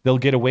 They'll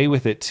get away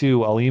with it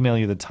too. I'll email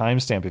you the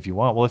timestamp if you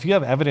want. Well, if you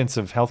have evidence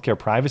of healthcare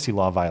privacy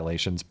law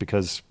violations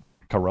because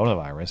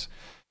coronavirus,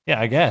 yeah,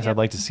 I guess I'd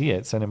like to see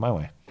it. Send it my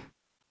way.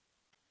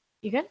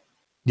 You good?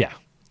 Yeah.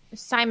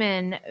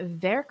 Simon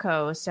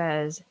Verco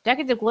says,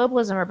 decades of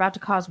globalism are about to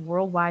cause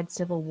worldwide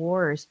civil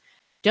wars.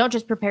 Don't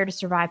just prepare to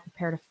survive,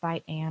 prepare to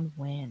fight and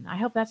win. I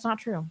hope that's not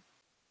true.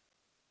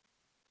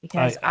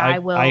 Because I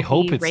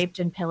will be raped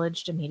and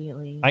pillaged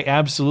immediately. I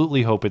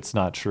absolutely hope it's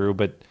not true,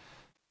 but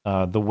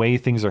the way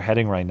things are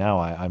heading right now,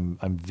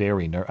 I'm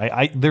very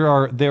nervous.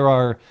 There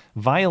are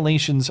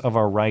violations of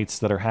our rights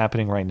that are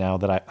happening right now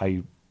that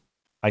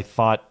I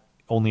thought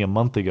only a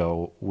month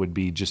ago would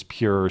be just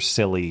pure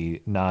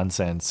silly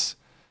nonsense,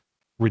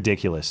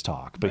 ridiculous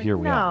talk, but here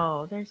we are.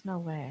 No, there's no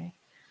way.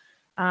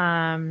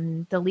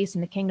 The lease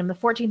in the kingdom. The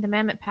 14th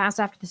Amendment passed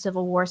after the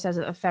Civil War says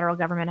that the federal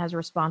government has a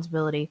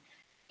responsibility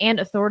and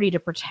authority to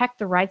protect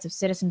the rights of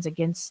citizens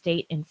against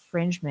state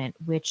infringement,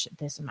 which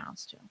this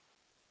amounts to.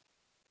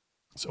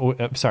 So,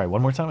 sorry,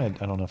 one more time?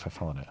 I don't know if I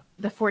followed it.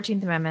 The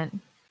 14th Amendment.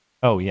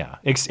 Oh, yeah.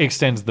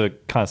 Extends the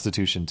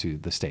Constitution to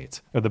the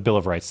states, or the Bill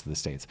of Rights to the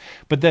states.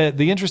 But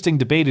the interesting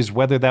debate is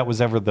whether that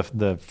was ever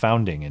the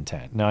founding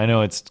intent. Now, I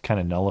know it's kind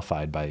of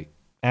nullified by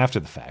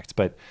after the fact,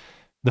 but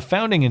the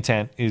founding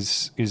intent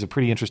is a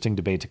pretty interesting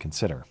debate to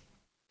consider.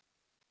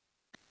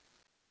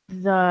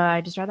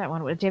 I just read that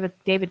one with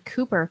David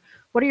Cooper.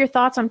 What are your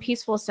thoughts on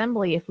peaceful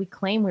assembly? If we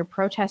claim we're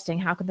protesting,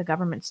 how can the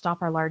government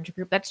stop our large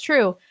group? That's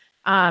true.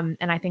 And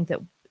I think that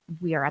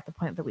we are at the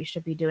point that we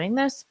should be doing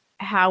this.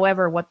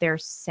 However, what they're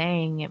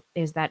saying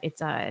is that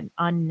it's an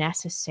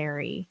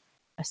unnecessary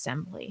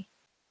assembly.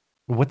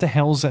 What the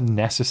hell's a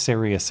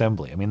necessary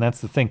assembly? I mean, that's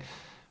the thing.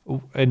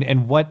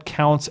 And what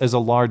counts as a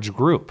large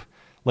group?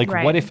 Like,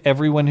 right. What if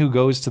everyone who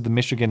goes to the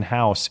Michigan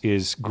House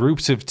is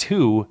groups of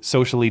 2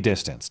 socially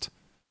distanced?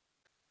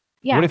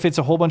 Yeah. What if it's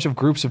a whole bunch of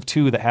groups of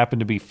 2 that happen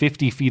to be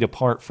 50 feet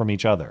apart from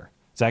each other?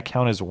 Does that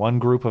count as one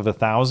group of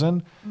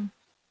 1,000?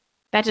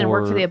 That didn't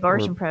work for the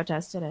abortion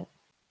protest, did it?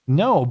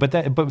 No,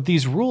 but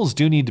these rules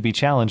do need to be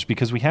challenged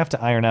because we have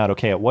to iron out,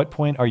 okay, at what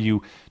point are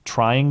you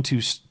trying to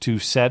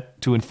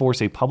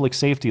enforce a public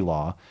safety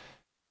law,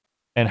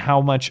 and how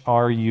much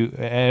are you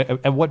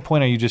at what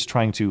point are you just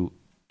trying to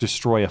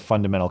destroy a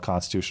fundamental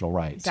constitutional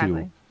right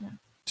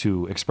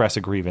to express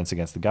a grievance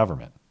against the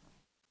government?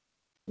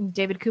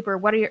 David Cooper,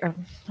 what are your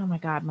oh my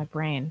god, my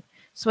brain.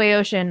 Sway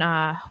Ocean,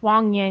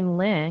 Huang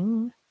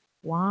Yan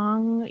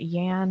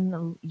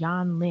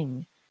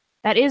Ling.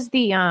 That is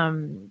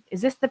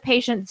is this the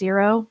patient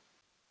 0?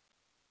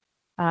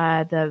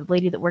 The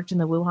lady that worked in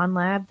the Wuhan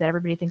lab that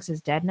everybody thinks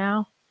is dead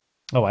now?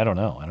 Oh, I don't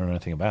know. I don't know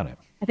anything about it.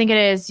 I think it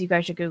is. You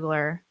guys should Google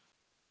her.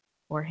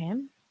 Or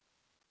him.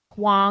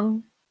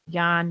 Huang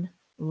Yan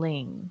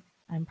Ling.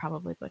 I'm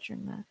probably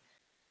butchering that.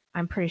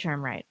 I'm pretty sure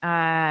I'm right.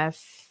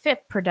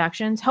 FIP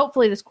Productions.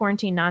 Hopefully this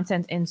quarantine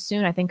nonsense ends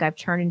soon. I think I've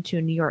turned into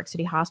a New York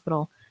City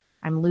hospital.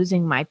 I'm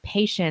losing my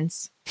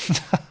patience.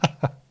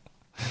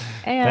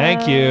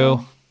 Thank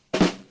you.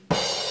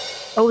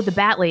 Oh, the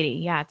Bat Lady.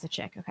 Yeah, it's a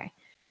chick. Okay.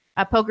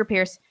 Poker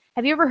Pierce.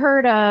 Have you ever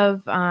heard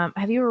of,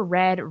 have you ever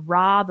read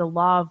Ra, the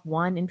Law of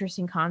One?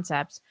 Interesting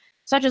concepts,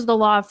 such as the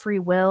law of free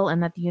will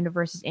and that the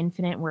universe is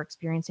infinite. We're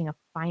experiencing a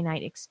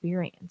finite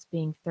experience.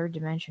 Being third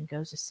dimension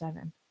goes to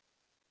 7.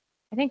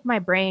 I think my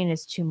brain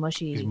is too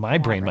mushy. My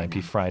brain might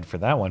be fried for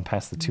that one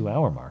past the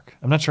 2-hour mark.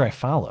 I'm not sure I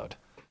followed.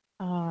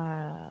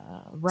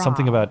 Ra,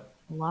 something about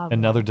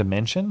another one.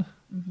 Dimension?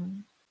 Mm-hmm.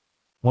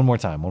 One more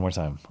time.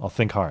 I'll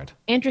think hard.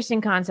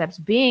 Interesting concepts.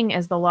 Being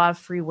as the law of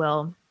free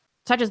will,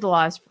 such as the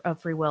laws of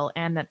free will,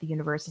 and that the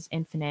universe is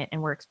infinite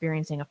and we're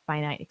experiencing a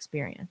finite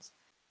experience.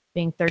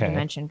 Being third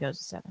dimension goes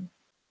to 7.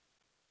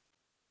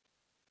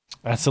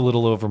 That's a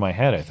little over my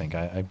head, I think.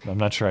 I'm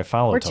not sure I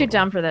follow. We're too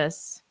dumb for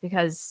this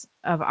because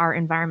of our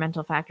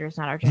environmental factors,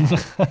 not our gender.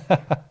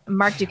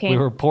 Mark Duquesne. We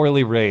were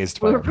poorly raised.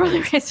 We were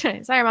poorly raised.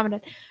 Sorry, Mom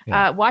and Dad.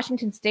 Yeah.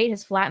 Washington State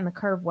has flattened the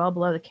curve well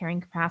below the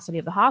carrying capacity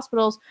of the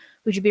hospitals,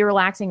 which should be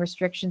relaxing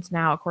restrictions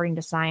now, according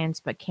to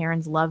science. But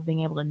Karens love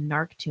being able to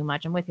narc too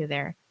much. I'm with you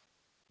there.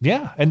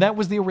 Yeah, and that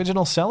was the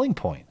original selling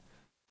point.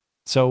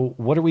 So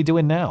what are we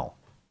doing now?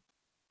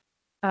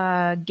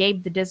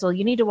 Gabe the Dizzle,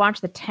 you need to watch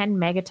the 10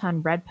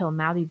 megaton red pill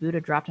Mouthy Buddha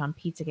dropped on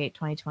Pizzagate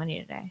 2020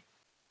 today.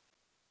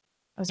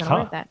 I was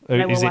unaware of that.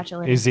 But I will watch it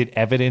later. Is it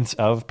evidence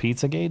of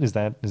Pizzagate? Is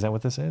that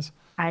what this is?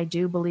 I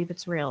do believe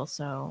it's real,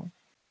 so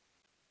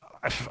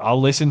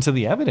I'll listen to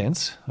the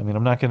evidence. I mean,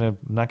 I'm not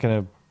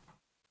gonna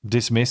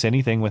dismiss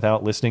anything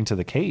without listening to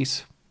the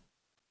case.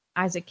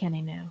 Isaac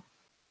Kenny knew.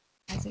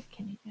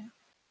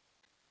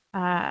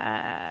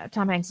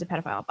 Tom Hanks is a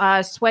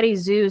pedophile. Sweaty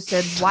Zoo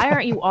said, why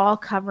aren't you all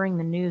covering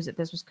the news that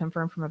this was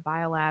confirmed from a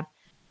biolab?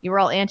 You were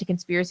all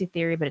anti-conspiracy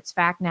theory, but it's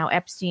fact now.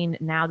 Epstein,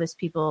 now this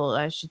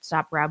people should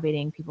stop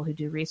browbeating people who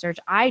do research.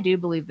 I do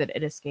believe that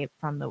it escaped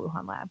from the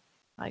Wuhan lab.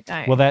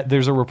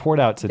 There's a report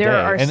out today. There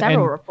are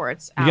several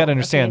reports. You got to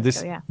understand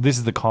this. This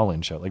is the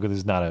call-in show. Like, this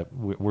is not a.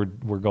 We're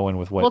going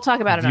with what we'll talk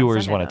about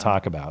viewers want to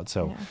talk about.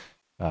 So,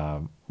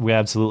 we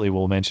absolutely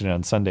will mention it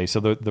on Sunday.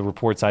 So the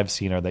reports I've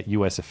seen are that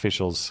U.S.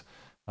 officials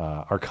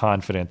are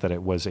confident that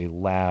it was a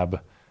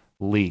lab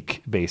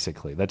leak.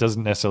 Basically, that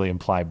doesn't necessarily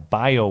imply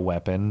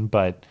bioweapon,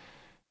 but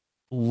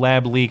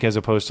lab leak as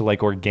opposed to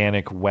like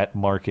organic wet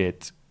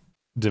market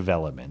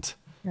development.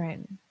 Right.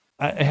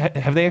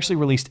 Have they actually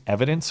released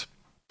evidence?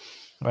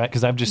 Right,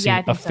 because I've just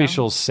seen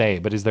officials say,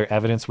 but is there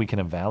evidence we can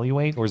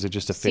evaluate, or is it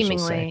just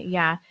officials Seemingly, say?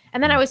 Yeah.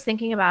 And then I was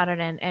thinking about it,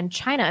 and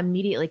China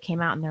immediately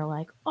came out and they're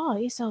like, "Oh,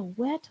 it's a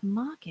wet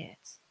market,"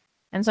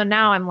 and so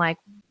now I'm like,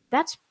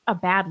 that's a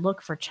bad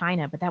look for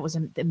China, but that was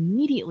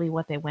immediately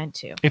what they went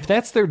to. If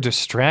that's their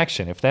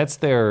distraction, if that's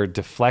their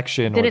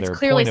deflection, then or it's their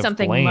clearly point of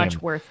something blame,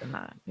 much worse than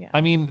that. Yeah.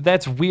 I mean,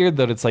 that's weird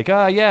that it's like,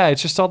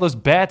 it's just all those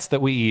bats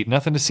that we eat.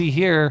 Nothing to see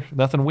here.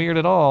 Nothing weird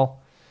at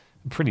all.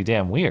 Pretty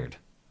damn weird.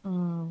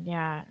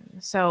 Yeah.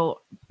 So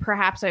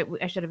perhaps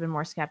I should have been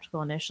more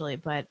skeptical initially,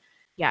 but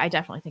yeah, I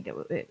definitely think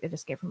it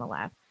escaped from the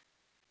lab.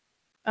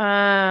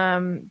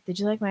 Did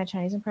you like my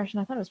Chinese impression?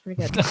 I thought it was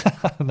pretty good.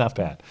 Not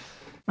bad.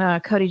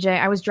 Cody J.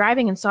 I was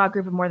driving and saw a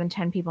group of more than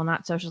 10 people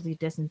not socially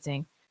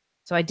distancing.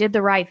 So I did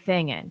the right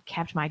thing and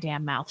kept my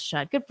damn mouth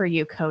shut. Good for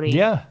you, Cody.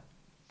 Yeah.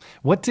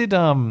 What did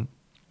Matt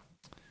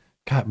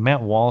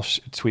Walsh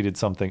tweeted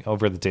something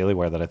over the Daily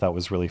Wire that I thought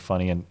was really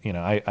funny. And,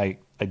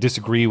 I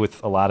disagree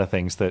with a lot of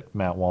things that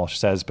Matt Walsh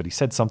says, but he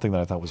said something that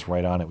I thought was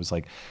right on. It was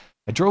like,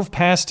 I drove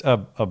past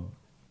a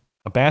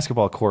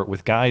basketball court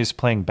with guys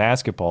playing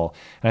basketball,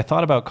 and I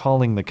thought about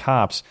calling the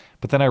cops,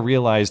 but then I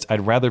realized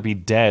I'd rather be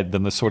dead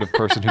than the sort of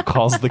person who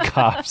calls the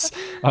cops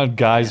on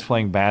guys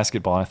playing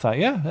basketball. And I thought,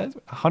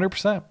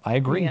 100%. I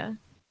agree.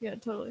 Yeah,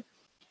 totally.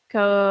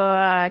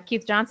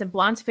 Keith Johnson,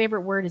 Blonde's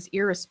favorite word is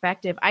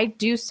irrespective. I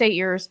do say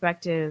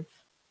irrespective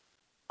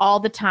all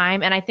the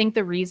time, and I think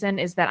the reason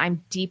is that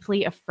I'm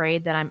deeply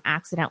afraid that I'm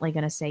accidentally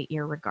going to say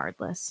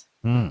irregardless.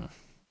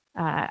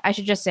 I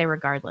should just say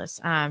regardless.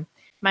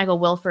 Michael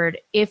Wilford,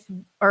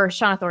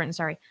 Shauna Thornton,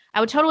 sorry. I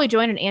would totally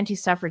join an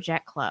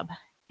anti-suffragette club.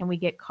 Can we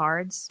get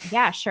cards?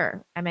 Yeah,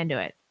 sure. I'm into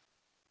it.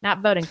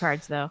 Not voting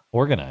cards, though.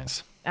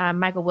 Organize.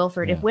 Michael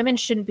Wilford, if women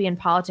shouldn't be in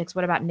politics,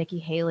 what about Nikki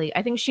Haley?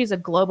 I think she's a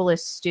globalist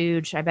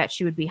stooge. I bet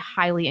she would be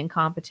highly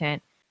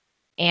incompetent.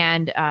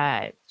 And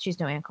she's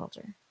no Ann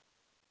Coulter.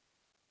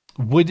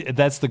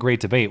 That's the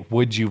great debate.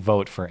 Would you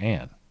vote for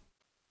Ann?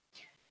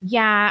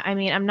 Yeah, I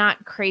mean, I'm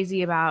not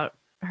crazy about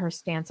her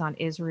stance on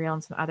Israel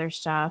and some other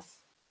stuff.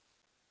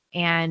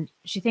 And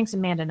she thinks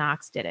Amanda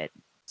Knox did it.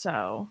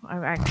 So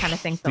I kind of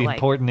think the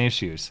important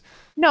issues.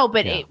 No,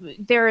 but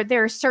there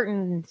are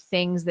certain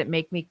things that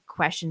make me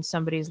question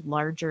somebody's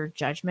larger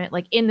judgment.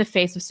 Like in the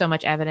face of so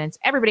much evidence,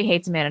 everybody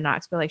hates Amanda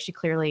Knox, but like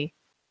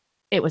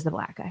it was the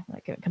black guy.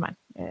 Like, come on.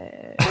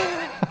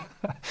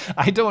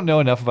 I don't know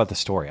enough about the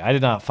story. I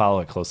did not follow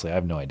it closely. I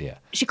have no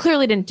idea. She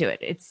clearly didn't do it.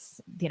 It's,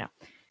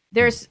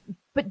 there's,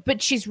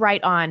 but she's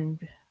right on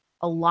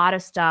a lot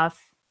of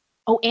stuff.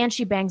 Oh, and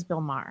she bangs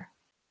Bill Maher.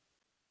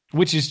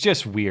 Which is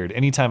just weird.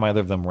 Anytime either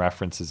of them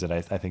references it,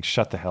 I think,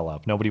 shut the hell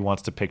up. Nobody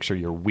wants to picture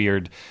your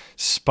weird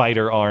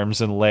spider arms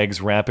and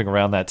legs wrapping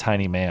around that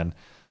tiny man.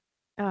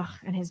 Oh,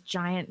 and his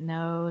giant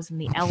nose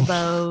and the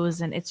elbows.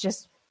 And it's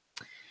just...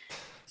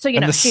 So,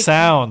 and the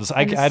sounds.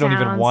 I don't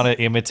even want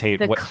to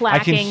imitate what... I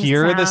can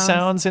hear the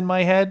sounds in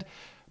my head,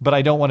 but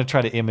I don't want to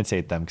try to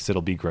imitate them because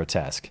it'll be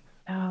grotesque.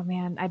 Oh,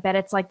 man. I bet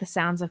it's like the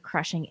sounds of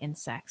crushing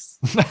insects.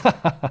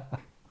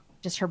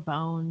 Just her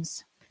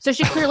bones. So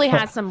she clearly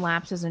has some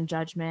lapses in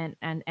judgment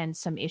and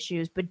some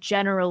issues, but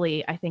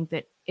generally I think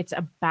that it's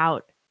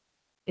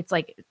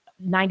like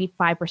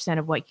 95%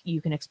 of what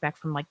you can expect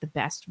from like the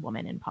best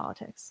woman in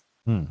politics.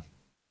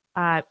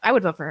 I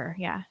would vote for her.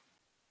 Yeah.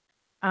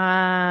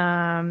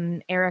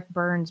 Eric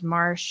Burns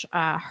Marsh,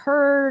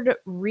 heard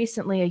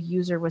recently a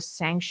user was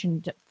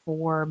sanctioned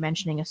for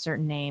mentioning a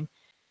certain name.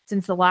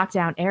 Since the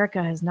lockdown,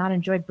 Erica has not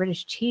enjoyed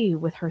British tea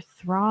with her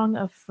throng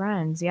of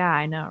friends. Yeah,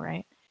 I know,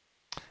 right?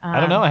 I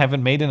don't know. I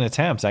haven't made an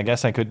attempt. I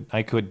guess I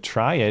could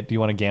try it. Do you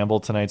want to gamble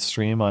tonight's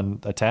stream on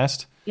a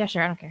test? Yeah,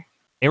 sure. I don't care.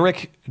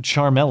 Eric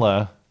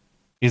Charmella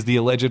is the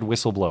alleged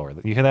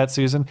whistleblower. You hear that,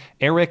 Susan?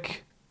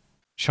 Eric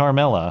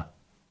Charmella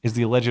is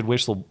the alleged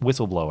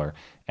whistleblower.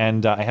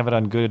 And I have it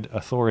on good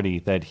authority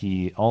that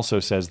he also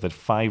says that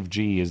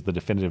 5G is the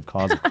definitive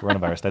cause of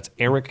coronavirus. That's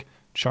Eric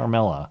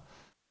Charmella.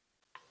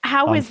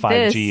 How is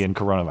 5G this and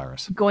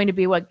coronavirus going to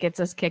be what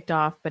gets us kicked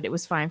off? But it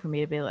was fine for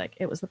me to be like,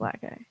 it was the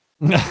black guy.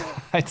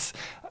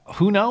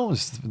 Who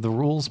knows? The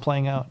rules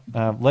playing out.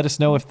 Let us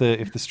know if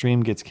the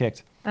stream gets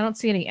kicked. I don't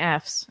see any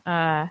Fs.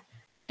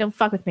 Don't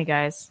fuck with me,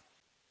 guys.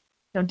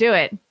 Don't do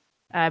it.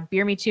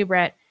 Beer me too,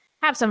 Brett.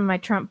 Have some of my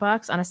Trump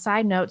bucks. On a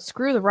side note,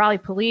 screw the Raleigh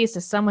police.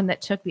 As someone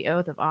that took the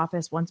oath of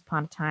office once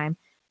upon a time,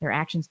 their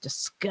actions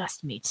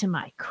disgust me to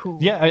my core.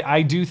 Yeah,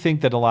 I do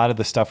think that a lot of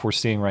the stuff we're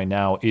seeing right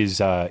now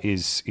is a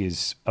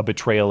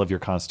betrayal of your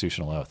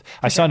constitutional oath.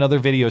 I saw another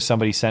video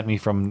somebody sent me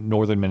from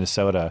northern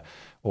Minnesota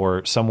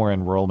or somewhere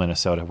in rural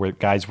Minnesota where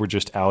guys were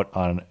just out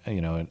on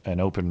an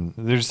open.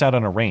 They're just out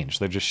on a range.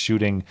 They're just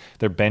shooting.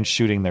 They're bench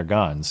shooting their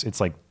guns. It's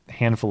like a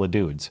handful of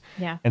dudes.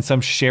 Yeah. And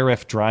some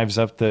sheriff's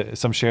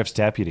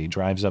deputy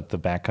drives up the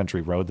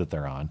backcountry road that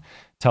they're on,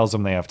 tells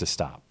them they have to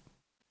stop.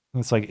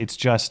 It's like it's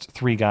just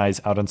three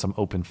guys out on some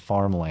open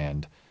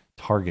farmland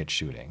target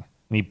shooting,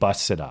 and he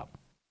busts it up.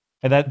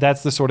 And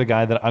that's the sort of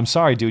guy that, I'm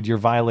sorry, dude, you're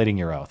violating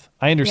your oath.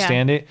 I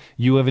understand it.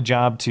 You have a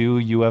job too.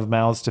 You have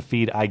mouths to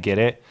feed. I get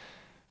it.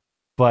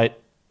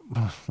 But,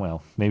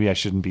 well, maybe I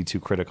shouldn't be too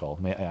critical.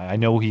 I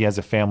know he has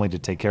a family to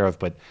take care of,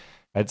 but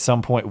at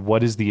some point, what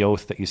does the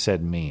oath that you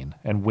said mean?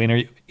 And when are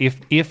you,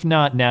 if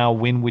not now,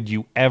 when would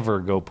you ever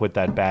go put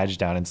that badge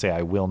down and say,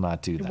 I will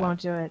not do that?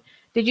 Won't do it.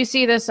 Did you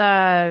see this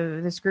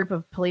this group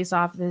of police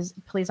officers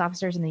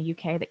in the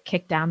UK that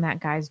kicked down that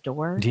guy's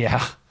door?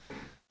 Yeah.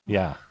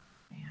 Yeah.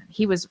 Man,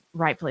 he was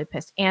rightfully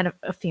pissed. And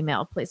a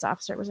female police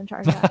officer was in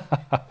charge of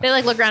that. They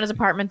look around his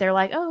apartment. They're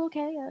like, oh,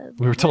 okay.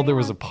 We were told there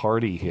was a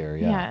party here.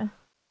 Yeah.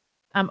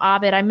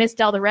 Abed, I missed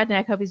Del the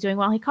Redneck. Hope he's doing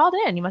well. He called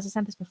in. You must have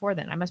sent this before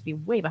then. I must be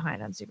way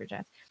behind on Super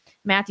Chats.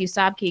 Matthew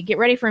Sobke, get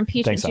ready for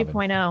impeachment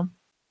 2.0.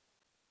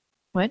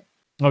 What?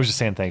 I was just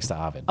saying thanks to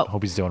Abed.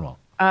 Hope he's doing well.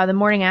 The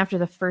morning after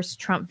the first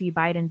Trump v.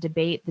 Biden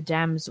debate, the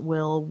Dems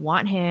will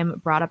want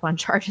him brought up on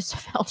charges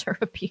of elder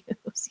abuse.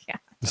 Yeah.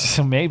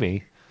 So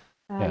maybe.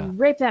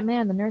 Rape that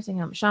man in the nursing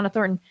home. Shauna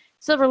Thornton.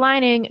 Silver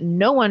lining,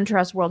 no one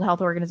trusts World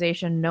Health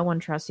Organization. No one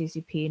trusts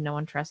CCP. No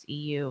one trusts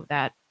EU.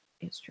 That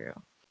is true.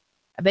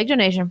 A big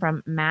donation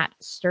from Matthew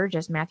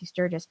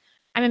Sturgis.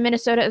 I'm in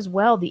Minnesota as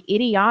well. The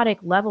idiotic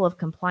level of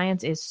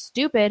compliance is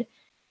stupid.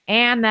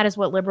 And that is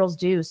what liberals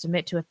do,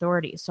 submit to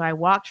authority. So I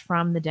walked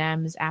from the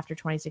Dems after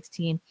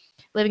 2016.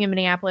 Living in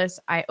Minneapolis,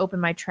 I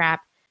opened my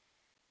trap.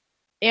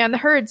 And the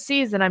herd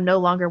sees that I'm no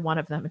longer one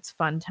of them. It's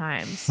fun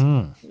times.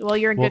 Well,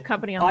 you're in good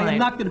company online. I am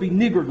not going to be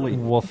niggardly.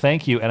 Well,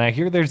 thank you. And I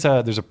hear there's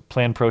a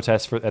planned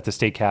protest at the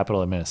state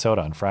capitol in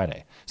Minnesota on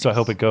Friday. So I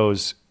hope it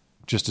goes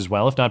just as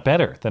well, if not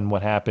better, than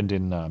what happened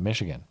in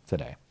Michigan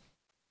today.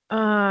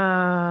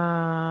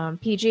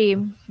 PG,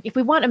 if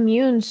we want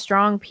immune,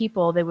 strong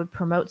people, they would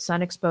promote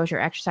sun exposure,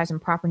 exercise, and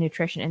proper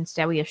nutrition.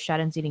 Instead, we have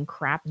shut-ins eating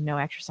crap and no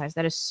exercise.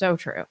 That is so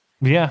true.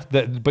 Yeah,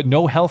 but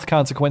no health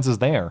consequences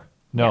there.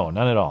 No,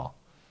 none at all.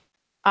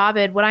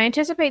 Abed, what I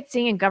anticipate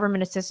seeing in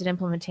government-assisted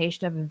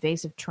implementation of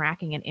invasive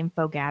tracking and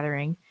info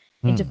gathering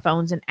into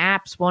phones and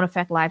apps won't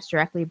affect lives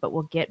directly, but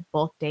will get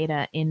bulk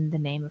data in the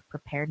name of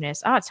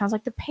preparedness. Oh, it sounds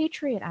like the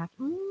Patriot Act.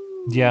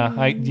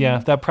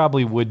 Yeah, that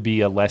probably would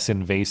be a less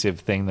invasive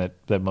thing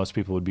that most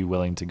people would be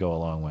willing to go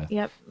along with.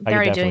 Yep, they're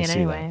already doing it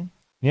anyway.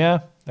 That. Yeah,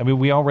 I mean,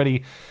 we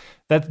already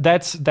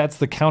that's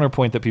the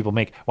counterpoint that people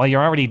make. Well,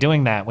 you're already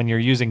doing that when you're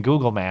using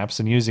Google Maps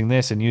and using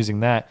this and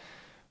using that.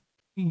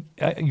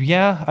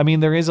 Yeah, I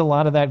mean, there is a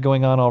lot of that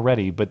going on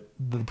already, but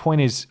the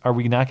point is, are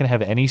we not going to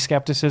have any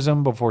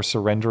skepticism before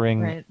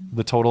surrendering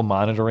the total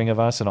monitoring of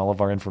us and all of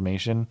our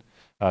information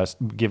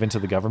given to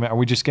the government? Are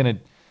we just going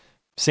to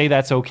say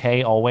that's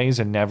okay always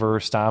and never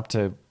stop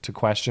to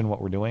question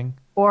what we're doing?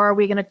 Or are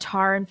we going to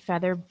tar and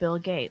feather Bill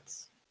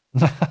Gates?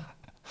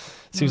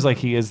 Seems like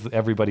he is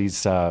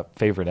everybody's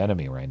favorite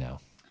enemy right now.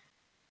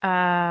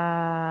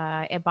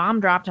 A bomb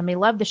dropped on me.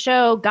 Love the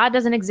show. God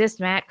doesn't exist,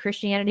 Matt.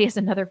 Christianity is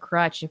another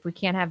crutch. If we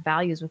can't have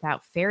values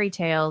without fairy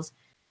tales,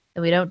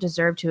 then we don't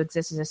deserve to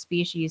exist as a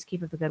species.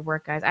 Keep up the good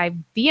work, guys. I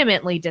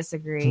vehemently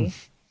disagree.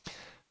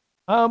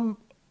 Well,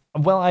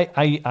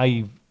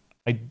 I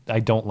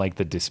don't like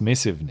the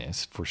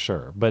dismissiveness for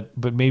sure, but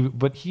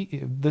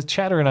the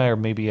chatter and I are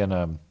maybe in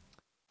a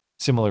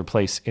similar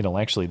place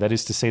intellectually. That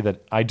is to say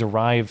that I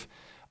derive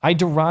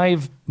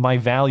my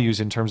values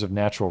in terms of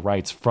natural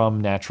rights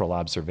from natural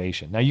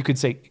observation. Now, you could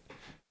say,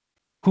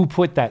 who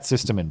put that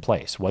system in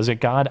place? Was it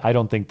God? I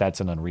don't think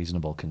that's an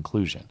unreasonable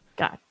conclusion.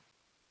 God.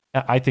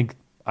 I think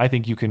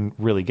you can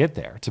really get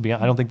there.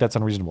 I don't think that's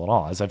unreasonable at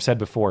all. As I've said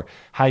before,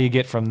 how you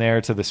get from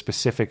there to the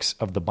specifics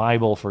of the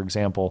Bible, for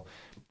example,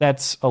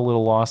 that's a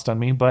little lost on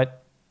me.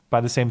 But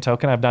by the same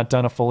token, I've not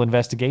done a full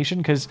investigation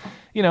because,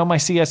 my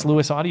C.S.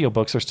 Lewis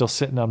audiobooks are still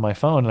sitting on my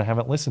phone and I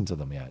haven't listened to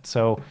them yet.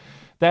 So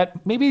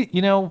that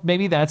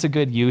maybe that's a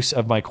good use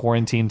of my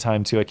quarantine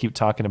time too. I keep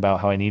talking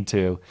about how I need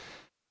to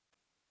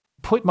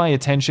put my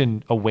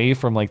attention away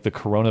from like the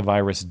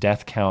coronavirus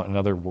death count and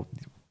other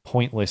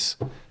pointless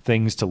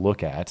things to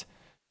look at,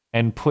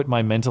 and put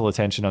my mental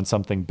attention on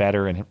something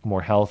better and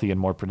more healthy and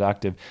more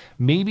productive.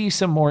 Maybe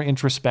some more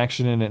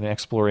introspection and an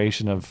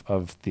exploration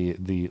of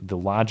the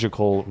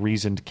logical,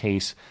 reasoned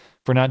case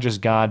for not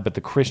just God, but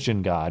the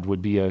Christian God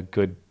would be a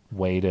good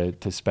way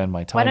to spend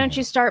my time. Why don't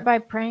you start by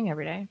praying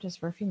every day, just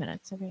for a few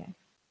minutes every day?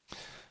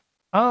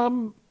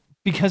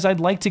 Because I'd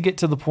like to get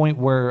to the point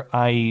where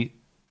I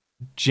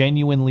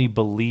genuinely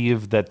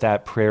believe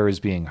that prayer is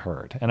being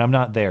heard, and I'm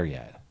not there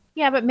yet.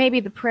 Yeah, but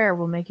maybe the prayer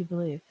will make you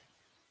believe.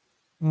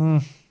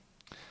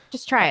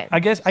 Just try it. I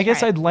guess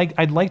I'd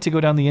like to go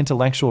down the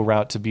intellectual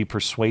route to be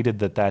persuaded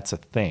that that's a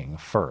thing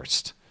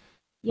first.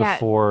 Yeah.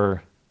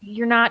 Before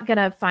you're not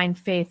gonna find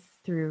faith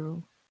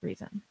through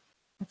reason.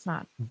 It's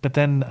not. But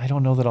then I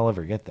don't know that I'll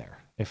ever get there.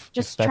 If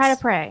try to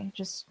pray.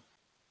 Just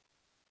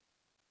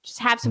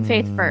have some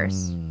faith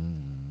first.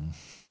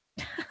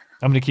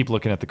 I'm going to keep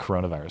looking at the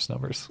coronavirus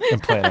numbers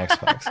and playing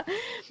Xbox.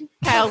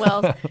 Kyle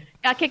Wells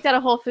got kicked out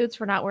of Whole Foods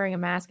for not wearing a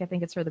mask. I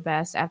think it's for the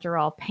best. After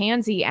all,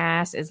 pansy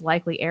ass is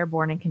likely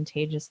airborne and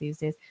contagious these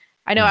days.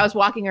 I know I was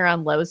walking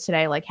around Lowe's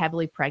today, like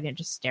heavily pregnant,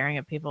 just staring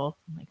at people.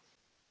 I'm like,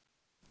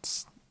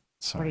 sorry,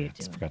 what are you I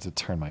doing? forgot to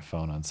turn my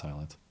phone on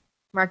silent.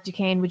 Mark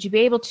Duquesne, would you be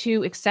able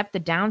to accept the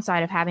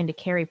downside of having to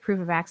carry proof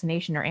of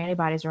vaccination or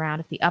antibodies around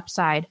if the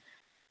upside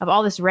of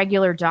all this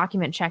regular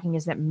document checking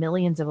is that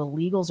millions of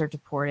illegals are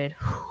deported?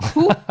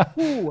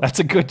 That's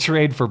a good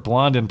trade for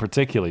Blonde in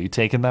particular. You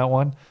taking that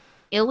one?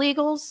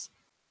 Illegals?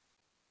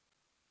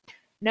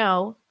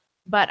 No,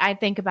 but I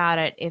think about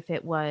it if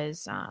it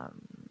was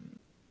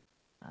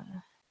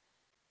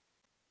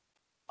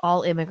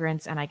all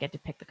immigrants and I get to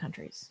pick the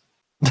countries.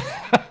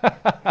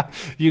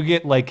 You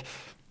get like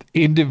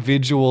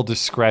individual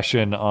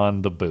discretion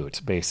on the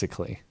boot,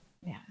 basically.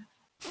 Yeah.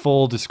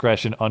 Full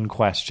discretion,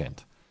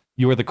 unquestioned.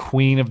 You are the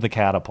queen of the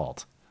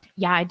catapult.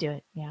 Yeah, I do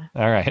it. Yeah.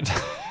 All right.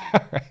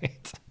 All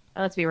right.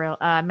 Let's be real.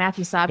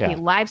 Matthew Sobke,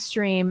 live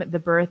stream the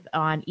birth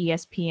on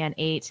ESPN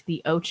 8,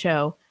 the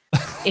Ocho.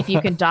 If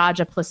you can dodge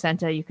a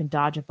placenta, you can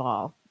dodge a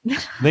ball.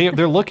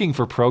 They're looking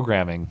for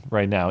programming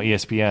right now.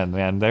 ESPN,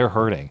 man, they're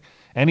hurting.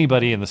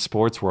 Anybody in the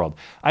sports world.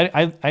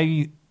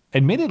 I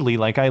admittedly,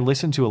 like, I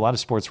listen to a lot of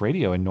sports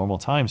radio in normal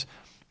times,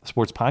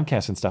 sports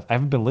podcasts and stuff. I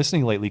haven't been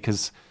listening lately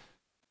because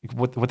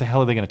what the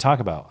hell are they going to talk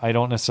about? I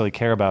don't necessarily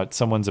care about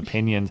someone's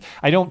opinions.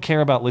 I don't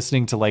care about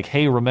listening to like,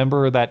 hey,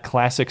 remember that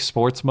classic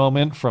sports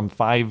moment from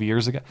 5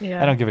 years ago?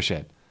 Yeah. I don't give a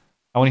shit.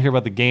 I want to hear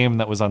about the game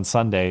that was on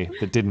Sunday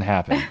that didn't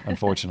happen,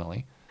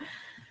 unfortunately.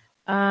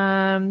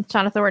 Jonathan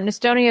Thornton,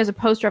 Estonia is a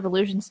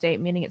post-revolution state,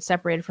 meaning it's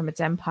separated from its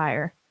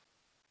empire.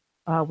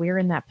 We're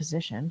in that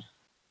position.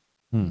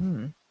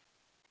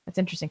 That's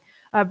interesting.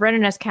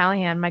 Brendan S.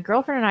 Callahan, my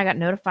girlfriend and I got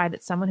notified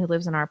that someone who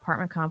lives in our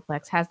apartment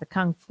complex has the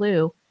Kung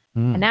flu.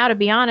 And now, to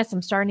be honest,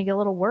 I'm starting to get a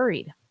little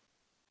worried.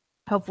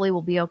 Hopefully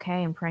we'll be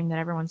okay and praying that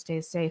everyone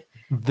stays safe.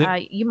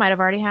 You might have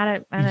already had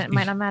it, and it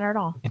might not matter at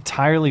all.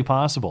 Entirely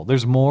possible.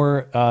 There's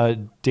more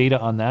data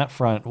on that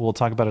front. We'll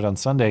talk about it on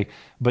Sunday,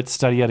 but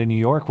study out in New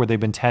York where they've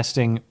been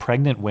testing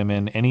pregnant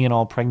women, any and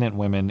all pregnant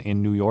women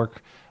in New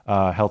York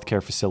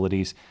healthcare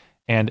facilities.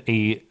 And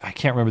I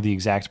can't remember the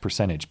exact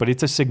percentage, but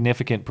it's a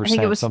significant percent.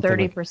 I think it was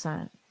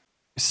 30%.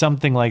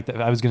 Something like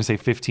that. I was going to say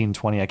 15,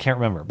 20. I can't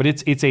remember, but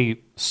it's a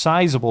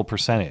sizable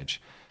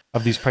percentage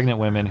of these pregnant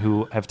women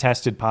who have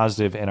tested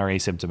positive and are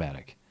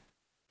asymptomatic,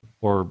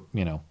 or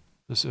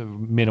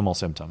minimal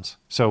symptoms.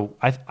 So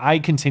I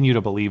continue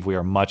to believe we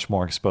are much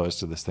more exposed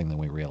to this thing than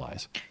we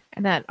realize.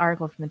 And that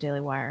article from the Daily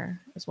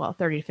Wire as well,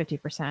 30 to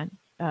 50%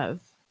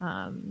 of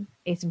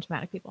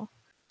asymptomatic people.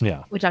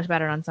 Yeah, we talked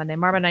about it on Sunday.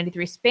 Marba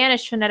 93,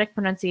 Spanish phonetic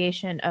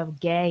pronunciation of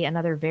gay and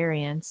other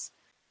variants: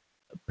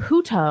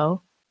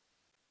 puto,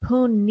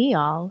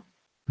 punial,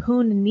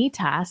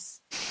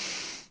 punitas.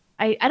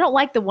 I don't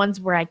like the ones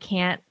where I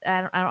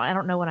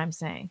don't know what I'm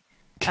saying.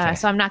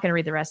 So I'm not going to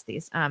read the rest of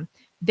these.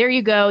 There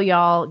you go,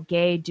 y'all.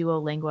 Gay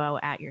Duolingo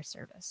at your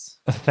service.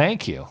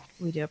 Thank you.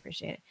 We do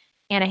appreciate it.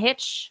 Anna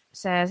Hitch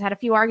says, had a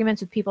few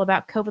arguments with people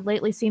about COVID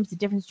lately. Seems the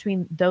difference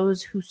between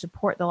those who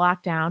support the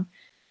lockdown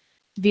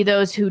via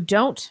those who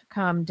don't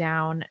come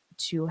down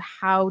to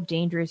how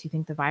dangerous you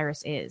think the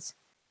virus is.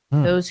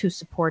 Those who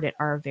support it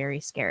are very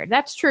scared.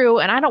 That's true.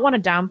 And I don't want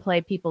to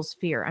downplay people's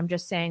fear. I'm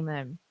just saying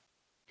that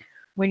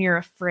when you're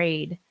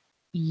afraid,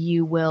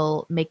 you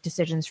will make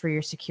decisions for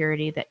your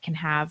security that can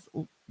have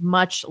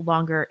much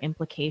longer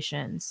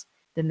implications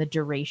than the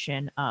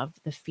duration of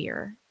the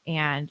fear.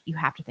 And you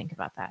have to think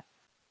about that.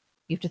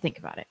 You have to think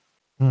about it.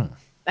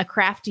 A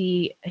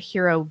crafty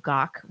hero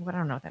gawk. I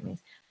don't know what that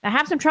means. I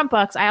have some Trump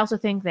bucks. I also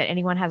think that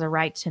anyone has a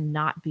right to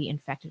not be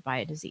infected by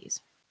a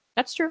disease.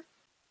 That's true.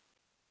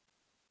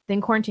 Then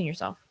quarantine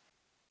yourself.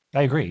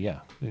 I agree.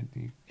 Yeah,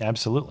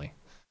 absolutely.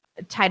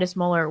 Titus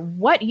Muller,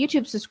 what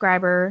YouTube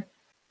subscriber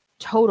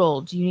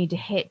total do you need to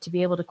hit to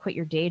be able to quit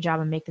your day job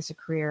and make this a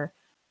career?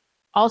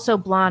 Also,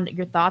 Blonde,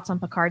 your thoughts on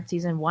Picard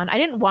season 1? I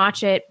didn't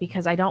watch it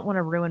because I don't want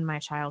to ruin my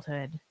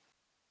childhood.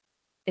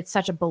 It's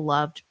such a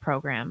beloved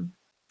program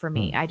for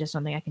me. I just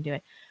don't think I can do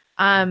it.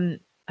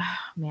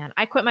 Man,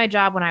 I quit my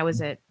job when I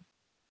was at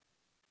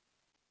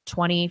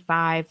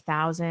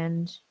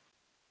 25,000,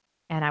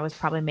 and I was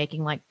probably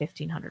making like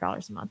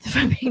 $1,500 a month. If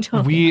I'm being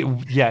totally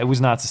honest. It was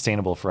not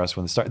sustainable for us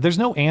when it started. There's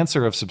no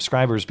answer of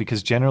subscribers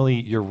because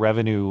generally your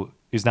revenue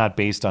is not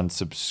based on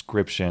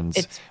subscriptions,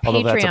 it's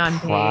although that's a Patreon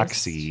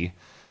proxy. based.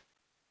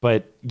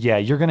 But yeah,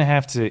 you're going to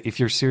have to, if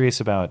you're serious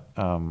about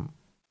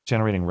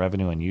generating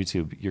revenue on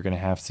YouTube, you're going to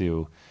have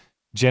to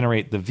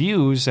generate the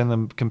views and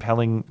the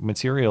compelling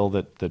material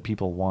that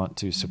people want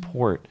to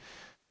support.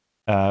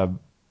 I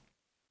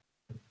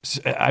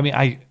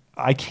mean,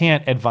 I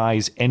can't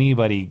advise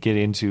anybody get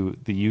into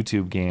the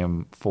YouTube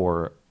game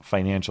for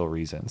financial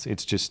reasons.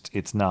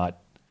 It's not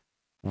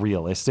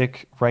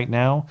realistic right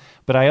now.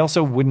 But I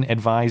also wouldn't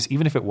advise,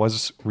 even if it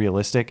was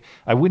realistic,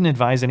 I wouldn't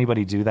advise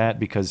anybody do that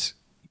because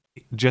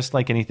just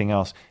like anything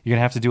else, you're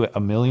gonna have to do it a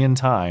million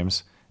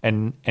times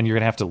and you're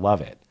gonna have to love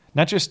it.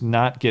 Not just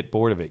not get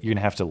bored of it, you're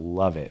gonna have to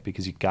love it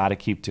because you got to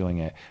keep doing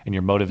it, and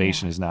your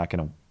motivation is not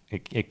gonna.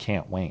 It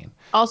can't wane.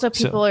 Also,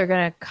 people are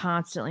gonna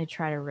constantly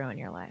try to ruin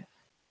your life.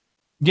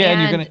 Yeah,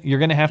 and you're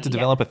gonna have to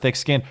develop a thick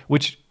skin,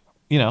 which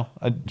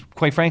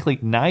quite frankly,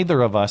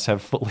 neither of us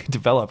have fully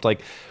developed.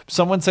 Like,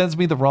 someone sends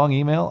me the wrong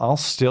email, I'll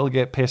still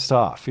get pissed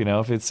off.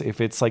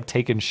 If it's like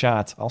taking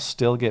shots, I'll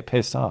still get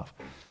pissed off.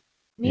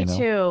 Me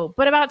too.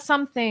 But about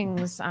some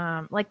things,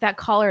 like that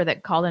caller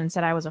that called in and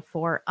said I was a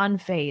 4,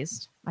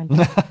 unfazed. I'm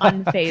just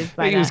unfazed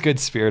by that. He was good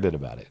spirited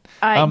about it.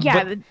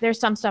 But there's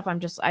some stuff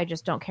I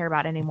just don't care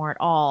about anymore at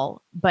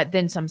all. But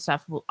then some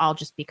stuff I'll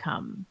just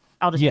become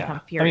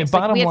furious.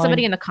 I mean, we had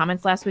somebody in the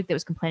comments last week that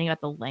was complaining about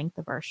the length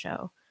of our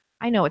show.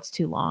 I know it's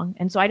too long,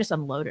 and so I just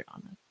unloaded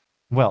on them.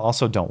 Well,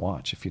 also don't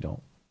watch if you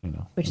don't,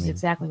 Which is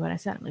exactly what I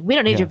said. I'm like, we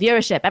don't need your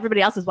viewership.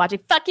 Everybody else is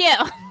watching. Fuck you.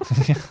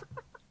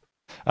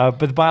 But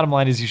the bottom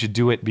line is you should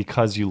do it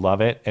because you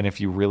love it. And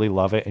if you really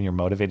love it and you're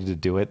motivated to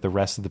do it, the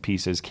rest of the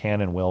pieces can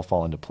and will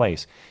fall into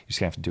place. You just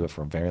have to do it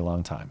for a very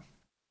long time.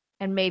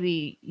 And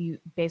maybe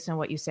based on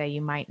what you say,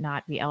 you might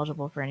not be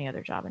eligible for any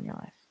other job in your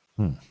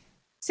life.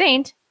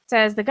 Saint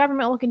says, the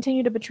government will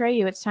continue to betray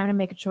you. It's time to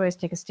make a choice,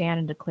 take a stand,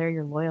 and declare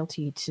your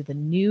loyalty to the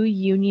new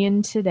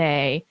union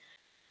today.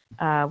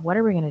 What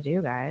are we going to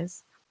do,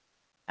 guys?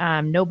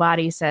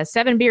 Nobody says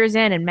 7 beers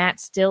in and Matt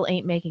still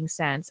ain't making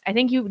sense. I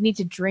think you need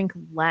to drink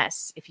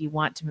less if you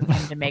want him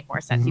to make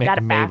more sense. You got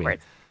it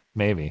backwards.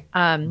 Maybe.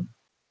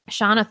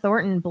 Shauna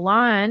Thornton,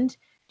 Blonde.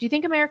 Do you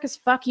think America's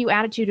fuck you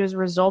attitude is a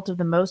result of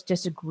the most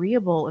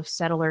disagreeable of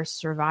settlers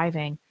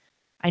surviving?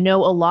 I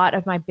know a lot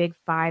of my big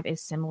 5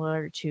 is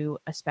similar to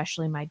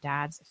especially my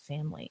dad's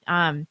family.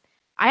 I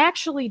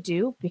actually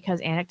do, because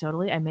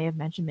anecdotally, I may have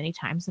mentioned many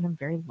times that I'm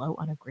very low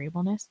on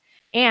agreeableness.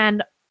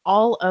 And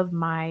all of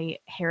my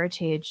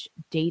heritage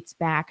dates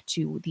back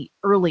to the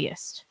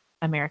earliest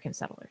American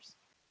settlers.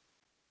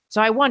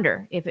 So I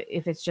wonder if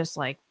it's just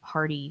like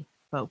hardy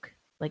folk,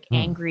 like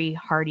angry,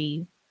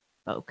 hardy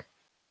folk.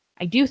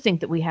 I do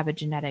think that we have a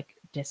genetic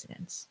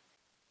dissonance.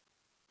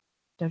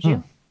 Don't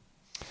you?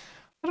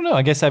 I don't know.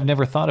 I guess I've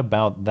never thought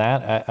about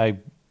that.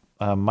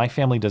 My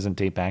family doesn't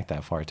date back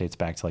that far. It dates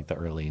back to like the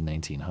early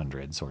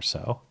 1900s or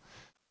so.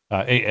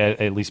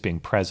 At least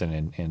being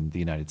present in the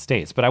United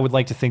States. But I would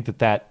like to think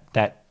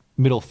that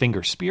middle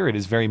finger spirit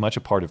is very much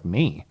a part of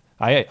me.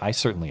 I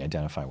certainly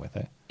identify with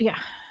it.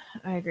 Yeah,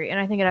 I agree. And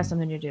I think it has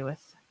something to do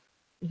with,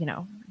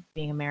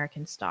 being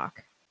American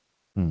stock.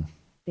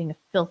 Being a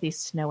filthy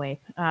snow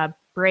ape.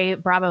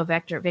 Bravo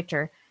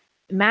Victor.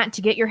 Matt,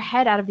 to get your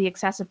head out of the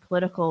excessive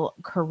political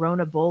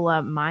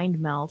coronabola mind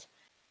melt,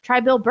 try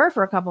Bill Burr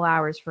for a couple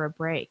hours for a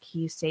break.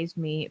 He saves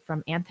me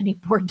from Anthony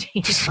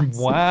Bourdain.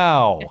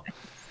 Wow.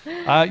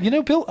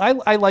 Bill,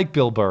 I like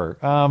Bill Burr.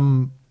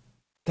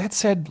 That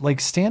said, like,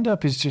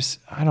 stand-up is just,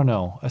 I don't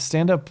know. A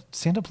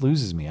stand-up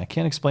loses me. I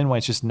can't explain why.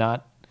 It's just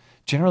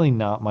generally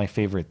not my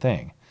favorite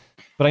thing.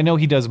 But I know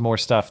he does more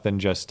stuff than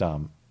just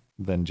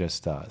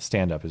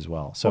stand-up as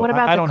well. So what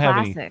about I don't the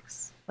have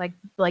classics?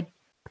 Like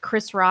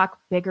Chris Rock,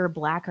 Bigger,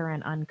 Blacker,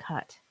 and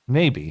Uncut.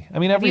 Maybe. I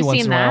mean, every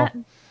once in a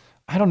while.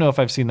 I don't know if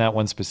I've seen that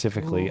one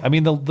specifically. Ooh. I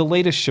mean, the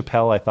latest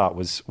Chappelle I thought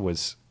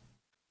was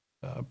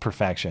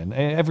perfection.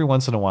 Every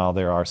once in a while,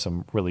 there are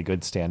some really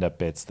good stand-up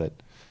bits that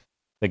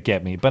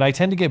get me, but I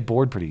tend to get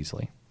bored pretty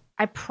easily.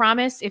 I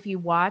promise if you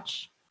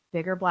watch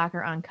Bigger,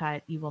 Blacker,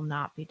 Uncut, you will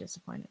not be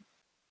disappointed.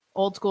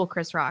 Old school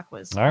Chris Rock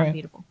was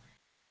unbeatable.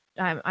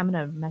 I'm going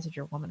to message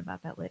your woman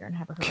about that later and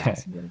have her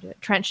harass you to do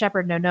it. Trent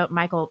Shepard, no note.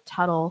 Michael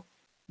Tuttle,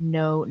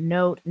 no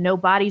note.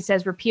 Nobody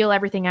says repeal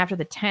everything after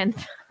the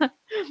 10th.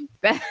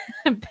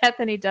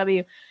 Bethany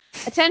W.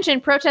 Attention,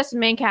 protest in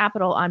Maine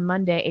Capitol on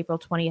Monday, April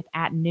 20th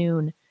at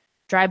noon.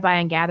 Drive-by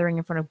and gathering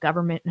in front of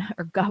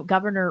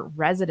governor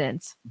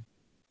residence.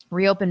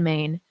 Reopen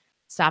Maine.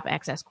 Stop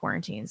excess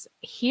quarantines.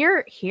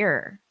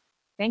 Here.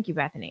 Thank you,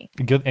 Bethany.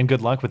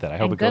 Good luck with it. I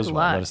hope it goes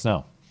well. Let us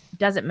know.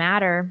 Doesn't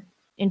matter.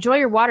 Enjoy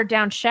your watered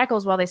down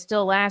shekels while they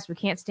still last. We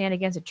can't stand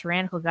against a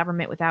tyrannical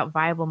government without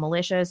viable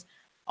militias.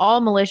 All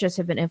militias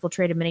have been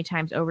infiltrated many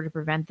times over to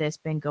prevent this.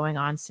 Been going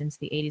on since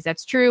the 80s.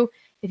 That's true.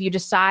 If you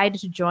decide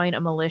to join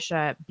a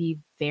militia, be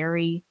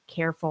very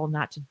careful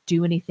not to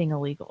do anything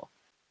illegal.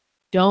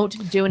 Don't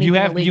do anything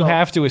illegal. You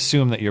have to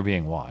assume that you're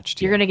being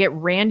watched. You're going to get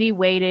Randy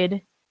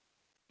weighted.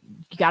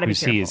 You got to be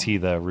careful. Is he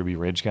the Ruby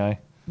Ridge guy?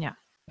 Yeah.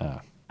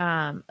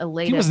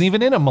 Elatus. He wasn't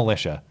even in a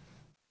militia.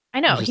 I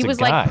know. He was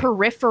like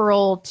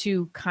peripheral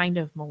to kind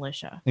of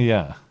militia.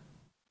 Yeah.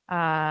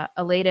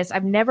 Elatus.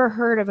 I've never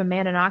heard of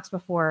Amanda Knox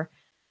before.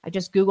 I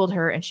just Googled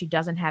her and she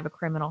doesn't have a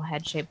criminal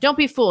head shape. Don't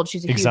be fooled.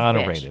 She's a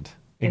exonerated. Huge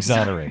bitch.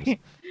 Exonerated.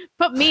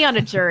 Put me on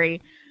a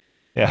jury.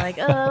 Yeah. Like,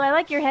 oh, I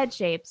like your head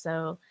shape.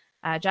 So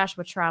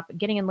Joshua Trop,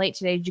 getting in late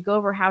today. Did you go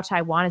over how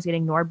Taiwan is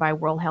getting ignored by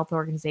World Health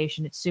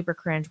Organization? It's super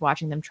cringe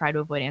watching them try to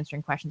avoid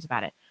answering questions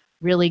about it.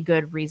 Really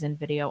good reasoned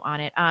video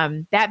on it.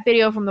 That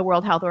video from the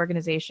World Health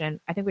Organization,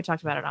 I think we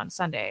talked about it on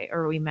Sunday,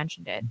 or we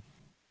mentioned it.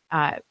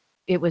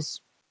 It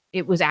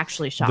was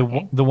actually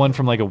shocking. The one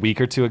from like a week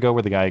or two ago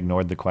where the guy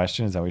ignored the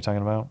question. Is that what you're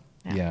talking about?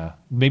 Yeah.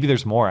 Maybe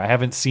there's more. I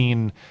haven't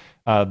seen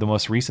the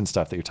most recent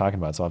stuff that you're talking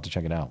about, so I'll have to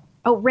check it out.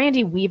 Oh,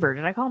 Randy Weaver.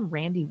 Did I call him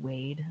Randy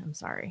Wade? I'm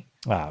sorry.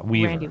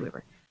 Weaver. Randy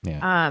Weaver.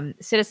 Yeah.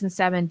 Citizen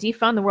 7,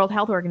 defund the World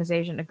Health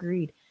Organization.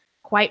 Agreed.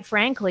 Quite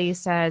frankly,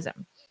 says,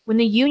 when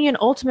the union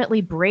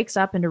ultimately breaks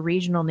up into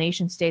regional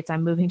nation states,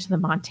 I'm moving to the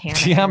Montana.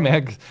 Yeah,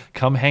 Meg,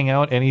 come hang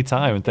out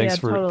anytime. And thanks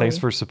totally.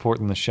 for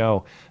supporting the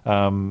show.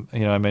 I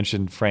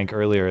mentioned Frank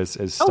earlier as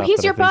stuff he's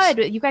that your bud.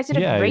 You guys did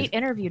a great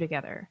interview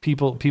together.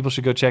 People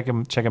should go check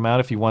him out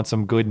if you want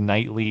some good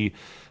nightly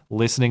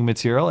listening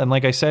material. And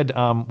like I said,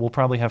 we'll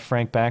probably have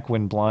Frank back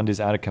when Blonde is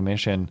out of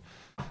commission.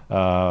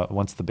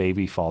 Once the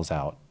baby falls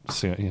out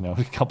soon,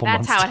 a couple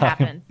months. That's how it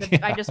time.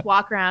 happens. I just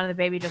walk around and the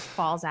baby just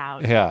falls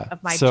out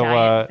of my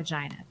giant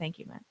vagina. Thank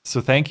you, Matt.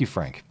 So thank you,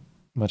 Frank.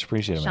 Much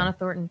appreciated. Shauna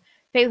Thornton.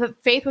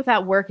 Faith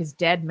without work is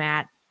dead,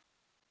 Matt.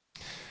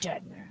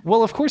 Dead, man.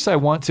 Well, of course I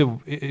want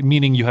to,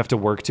 meaning you have to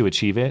work to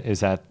achieve it.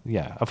 Is that,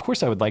 yeah, of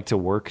course I would like to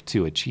work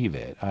to achieve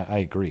it. I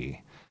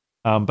agree.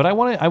 But I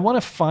want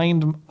to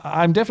find,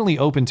 I'm definitely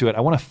open to it.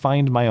 I want to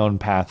find my own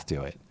path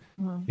to it.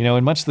 Mm-hmm.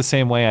 In much the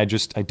same way, I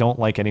don't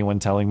like anyone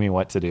telling me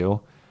what to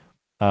do.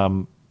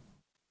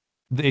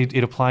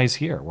 It applies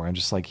here where I'm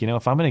just like,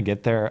 if I'm going to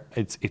get there,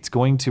 it's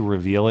going to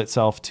reveal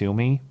itself to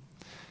me.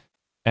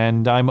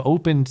 And I'm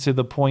open to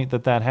the point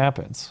that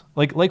happens.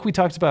 Like we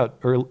talked about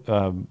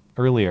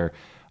earlier,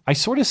 I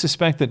sort of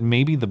suspect that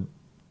maybe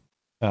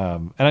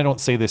and I don't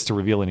say this to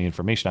reveal any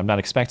information. I'm not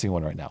expecting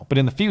one right now. But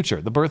in the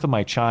future, the birth of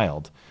my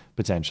child,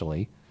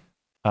 potentially,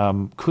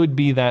 could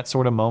be that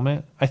sort of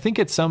moment. I think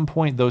at some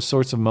point, those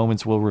sorts of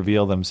moments will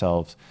reveal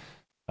themselves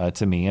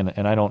to me.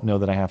 And I don't know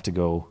that I have to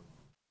go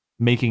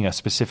making a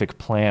specific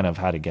plan of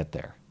how to get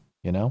there,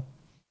 It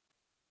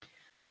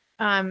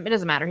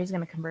doesn't matter. He's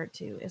going to convert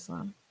to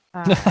Islam.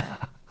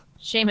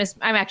 Seamus,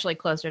 I'm actually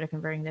closer to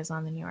converting to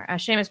Islam than you are.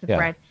 Seamus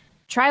McBride,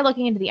 try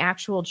looking into the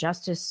actual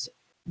Justice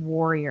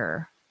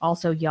Warrior.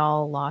 Also,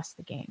 y'all lost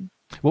the game.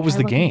 What was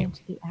the game?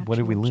 What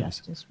did we lose?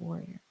 Justice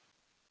Warrior.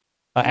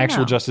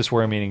 Actual Justice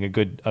Warrior meaning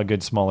a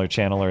good smaller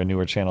channel or a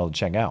newer channel to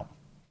check out.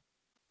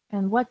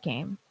 And what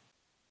game?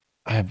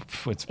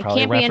 It's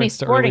probably a reference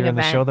to earlier in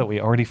the show that we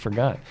already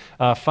forgot.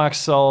 Fox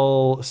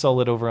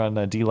Solid over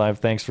on D Live.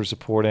 Thanks for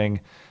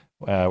supporting.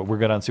 We're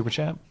good on Super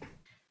Chat?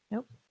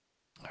 Nope.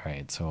 All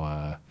right.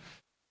 So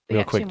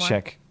real quick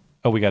check.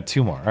 Oh, we got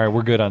two more. All right.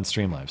 We're good on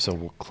Streamlive. So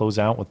we'll close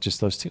out with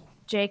just those two.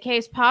 JK,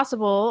 it's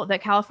possible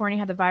that California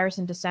had the virus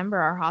in December.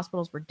 Our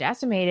hospitals were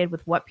decimated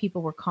with what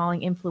people were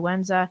calling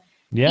influenza.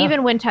 Yeah.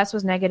 Even when test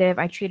was negative,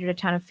 I treated a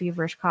ton of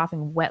feverish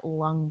coughing, wet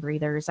lung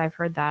breathers. I've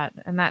heard that.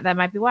 And that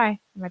might be why.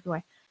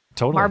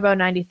 Totally. Marbo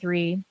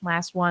 93,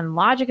 last one.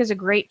 Logic is a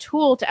great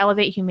tool to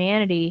elevate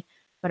humanity,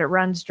 but it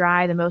runs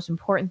dry. The most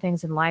important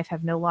things in life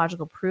have no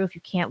logical proof.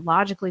 You can't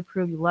logically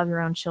prove you love your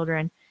own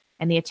children,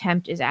 and the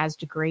attempt is as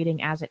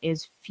degrading as it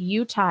is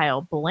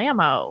futile.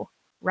 Blammo.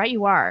 Right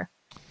you are.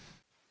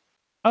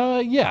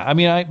 Yeah. I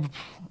mean,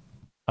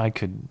 I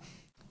could.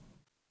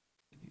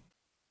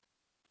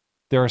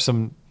 There are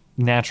some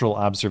natural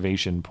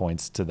observation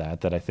points to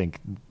that I think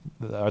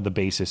are the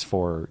basis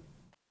for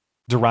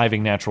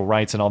deriving natural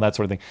rights and all that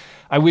sort of thing.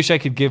 I wish I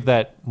could give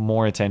that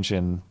more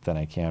attention than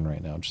I can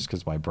right now, just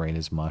because my brain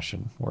is mush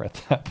and we're at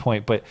that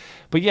point. But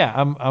yeah,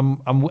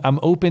 I'm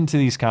open to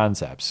these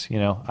concepts.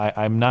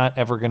 I'm not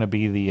ever going to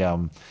be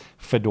the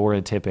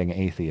fedora tipping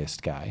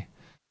atheist guy.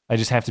 I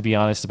just have to be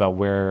honest about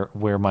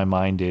where my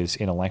mind is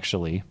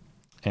intellectually,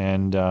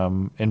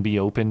 and be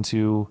open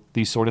to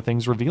these sort of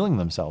things revealing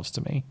themselves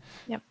to me.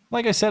 Yep.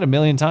 Like I said a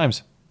million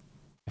times,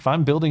 if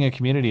I'm building a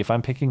community, if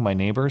I'm picking my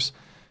neighbors,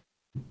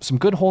 some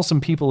good, wholesome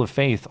people of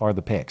faith are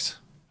the picks.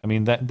 I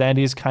mean, that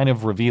is kind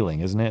of revealing,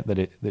 isn't it? That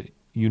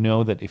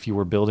that if you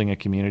were building a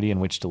community in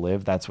which to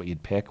live, that's what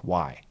you'd pick.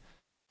 Why?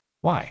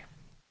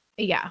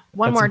 Yeah,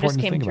 one That's more just important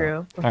to came think through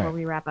about. before All right.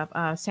 we wrap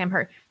up. Sam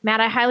Hurt.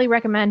 Matt, I highly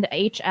recommend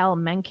H.L.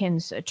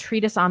 Mencken's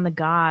Treatise on the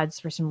Gods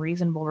for some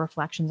reasonable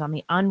reflections on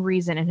the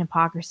unreason and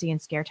hypocrisy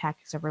and scare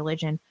tactics of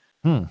religion.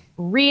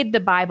 Read the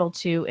Bible,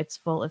 too. It's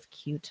full of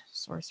cute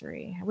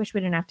sorcery. I wish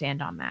we didn't have to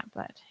end on that,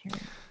 but here we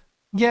go.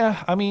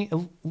 Yeah, I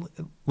mean,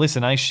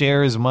 listen, I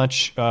share as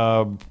much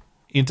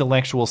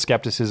intellectual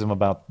skepticism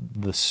about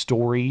the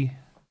story,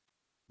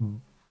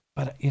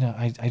 but, you know,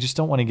 I just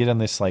don't want to get on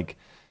this, like,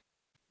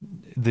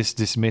 this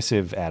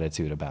dismissive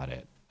attitude about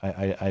it.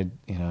 I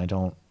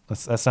don't,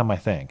 that's not my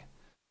thing.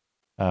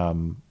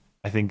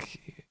 I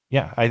think,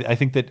 yeah, I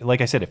think that,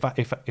 like I said,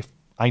 if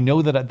I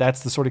know that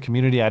that's the sort of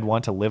community I'd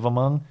want to live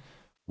among,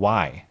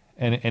 why?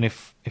 And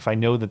if I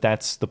know that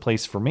that's the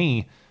place for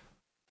me,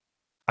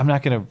 I'm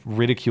not going to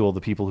ridicule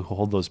the people who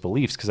hold those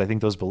beliefs, because I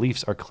think those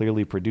beliefs are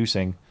clearly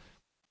producing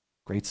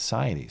great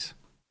societies,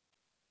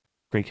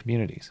 great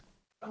communities.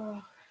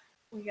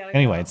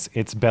 Anyway,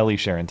 it's belly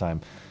sharing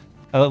time.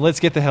 Let's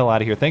get the hell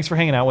out of here. Thanks for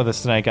hanging out with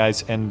us tonight,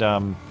 guys,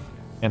 and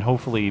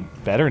hopefully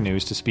better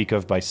news to speak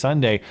of by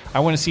Sunday.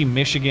 I want to see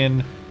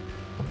Michigan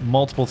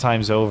multiple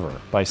times over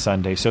by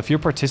Sunday. So if you're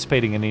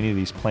participating in any of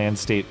these planned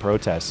state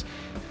protests,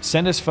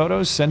 send us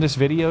photos, send us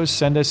videos,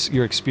 send us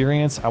your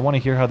experience. I want to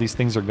hear how these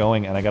things are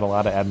going, and I got a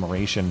lot of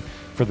admiration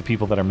for the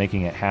people that are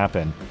making it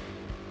happen.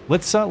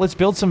 Let's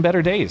build some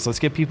better days. Let's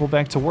get people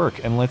back to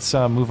work, and let's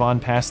move on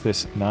past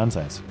this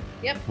nonsense.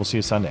 Yep. We'll see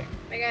you Sunday.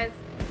 Bye, guys.